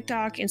though,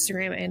 TikTok,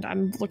 Instagram, and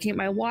I'm looking at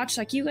my watch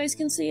like you guys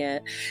can see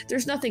it.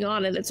 There's nothing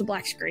on it, it's a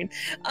black screen.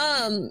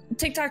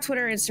 TikTok,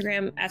 Twitter,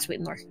 Instagram at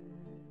Sweetenlore.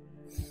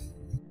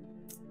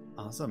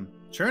 Awesome.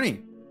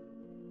 Churney.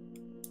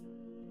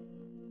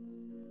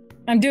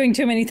 I'm doing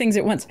too many things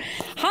at once.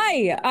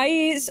 Hi,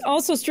 I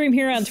also stream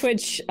here on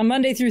Twitch on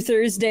Monday through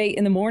Thursday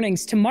in the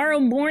mornings. Tomorrow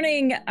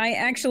morning, I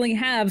actually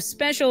have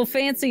special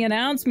fancy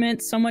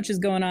announcements. So much is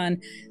going on.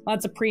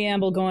 Lots of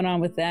preamble going on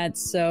with that.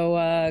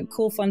 So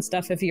cool, fun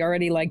stuff if you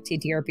already like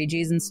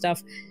TTRPGs and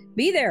stuff.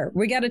 Be there.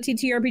 We got a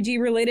TTRPG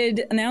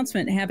related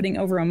announcement happening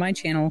over on my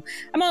channel.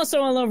 I'm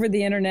also all over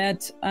the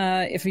internet.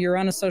 If you're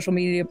on a social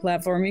media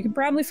platform, you can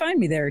probably find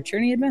me there,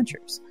 Journey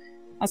Adventures.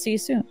 I'll see you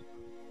soon.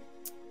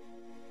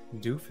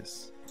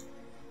 Doofus.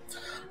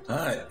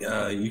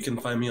 Hi, you can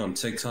find me on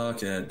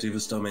TikTok at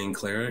Doofus Domain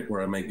Cleric,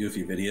 where I make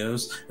goofy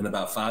videos. In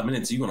about 5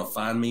 minutes, you're going to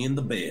find me in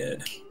the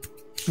bed.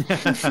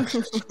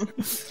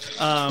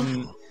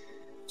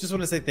 Just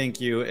want to say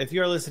thank you. If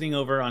you are listening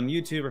over on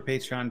YouTube or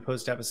Patreon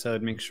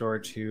post-episode, make sure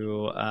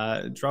to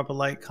drop a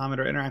like,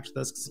 comment, or interact with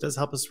us, because it does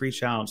help us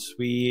reach out.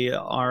 We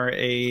are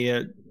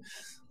a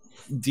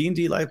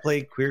D&D live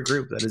play queer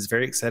group that is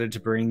very excited to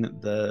bring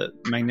the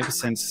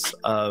magnificence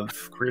of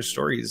queer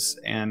stories,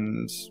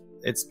 and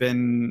it's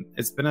been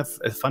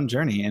a fun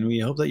journey, and we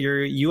hope that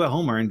you at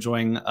home are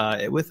enjoying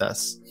it with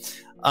us.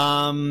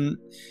 On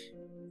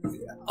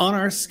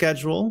our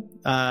schedule,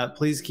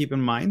 please keep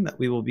in mind that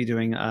we will be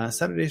doing a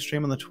Saturday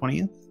stream on the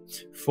 20th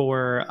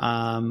for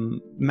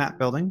map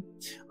building.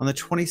 On the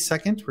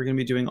 22nd, we're going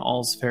to be doing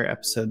All's Fair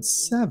episode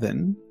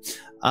 7.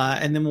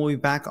 And then we'll be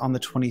back on the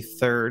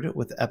 23rd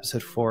with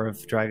episode 4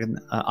 of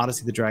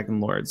Odyssey the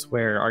Dragonlords,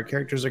 where our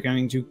characters are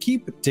going to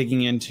keep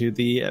digging into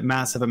the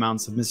massive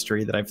amounts of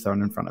mystery that I've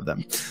thrown in front of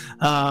them.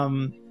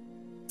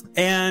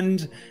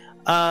 And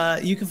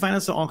you can find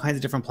us on all kinds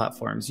of different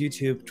platforms: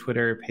 YouTube,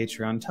 Twitter,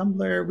 Patreon,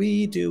 Tumblr.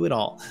 We do it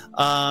all.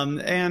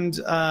 And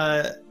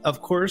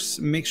of course,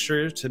 make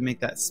sure to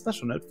make that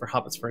special note for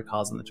Hobbits for a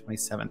Cause on the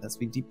 27th as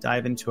we deep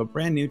dive into a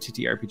brand new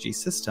TTRPG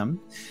system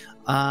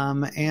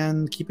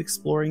and keep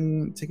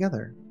exploring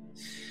together.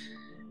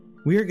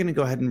 We are going to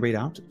go ahead and raid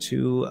out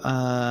to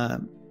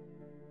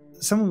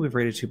someone we've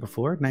raided to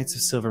before, Knights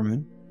of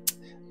Silvermoon.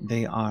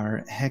 They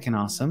are heckin'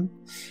 awesome.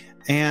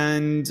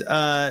 And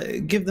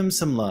give them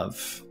some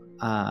love.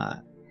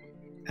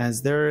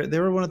 As they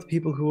were one of the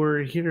people who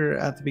were here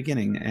at the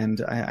beginning,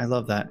 and I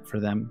love that for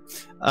them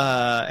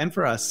and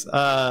for us.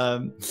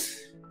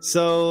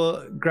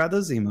 So grab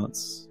those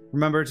emotes.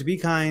 Remember to be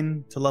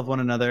kind, to love one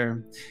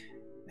another,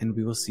 and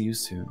we will see you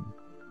soon.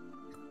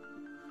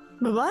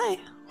 Bye-bye.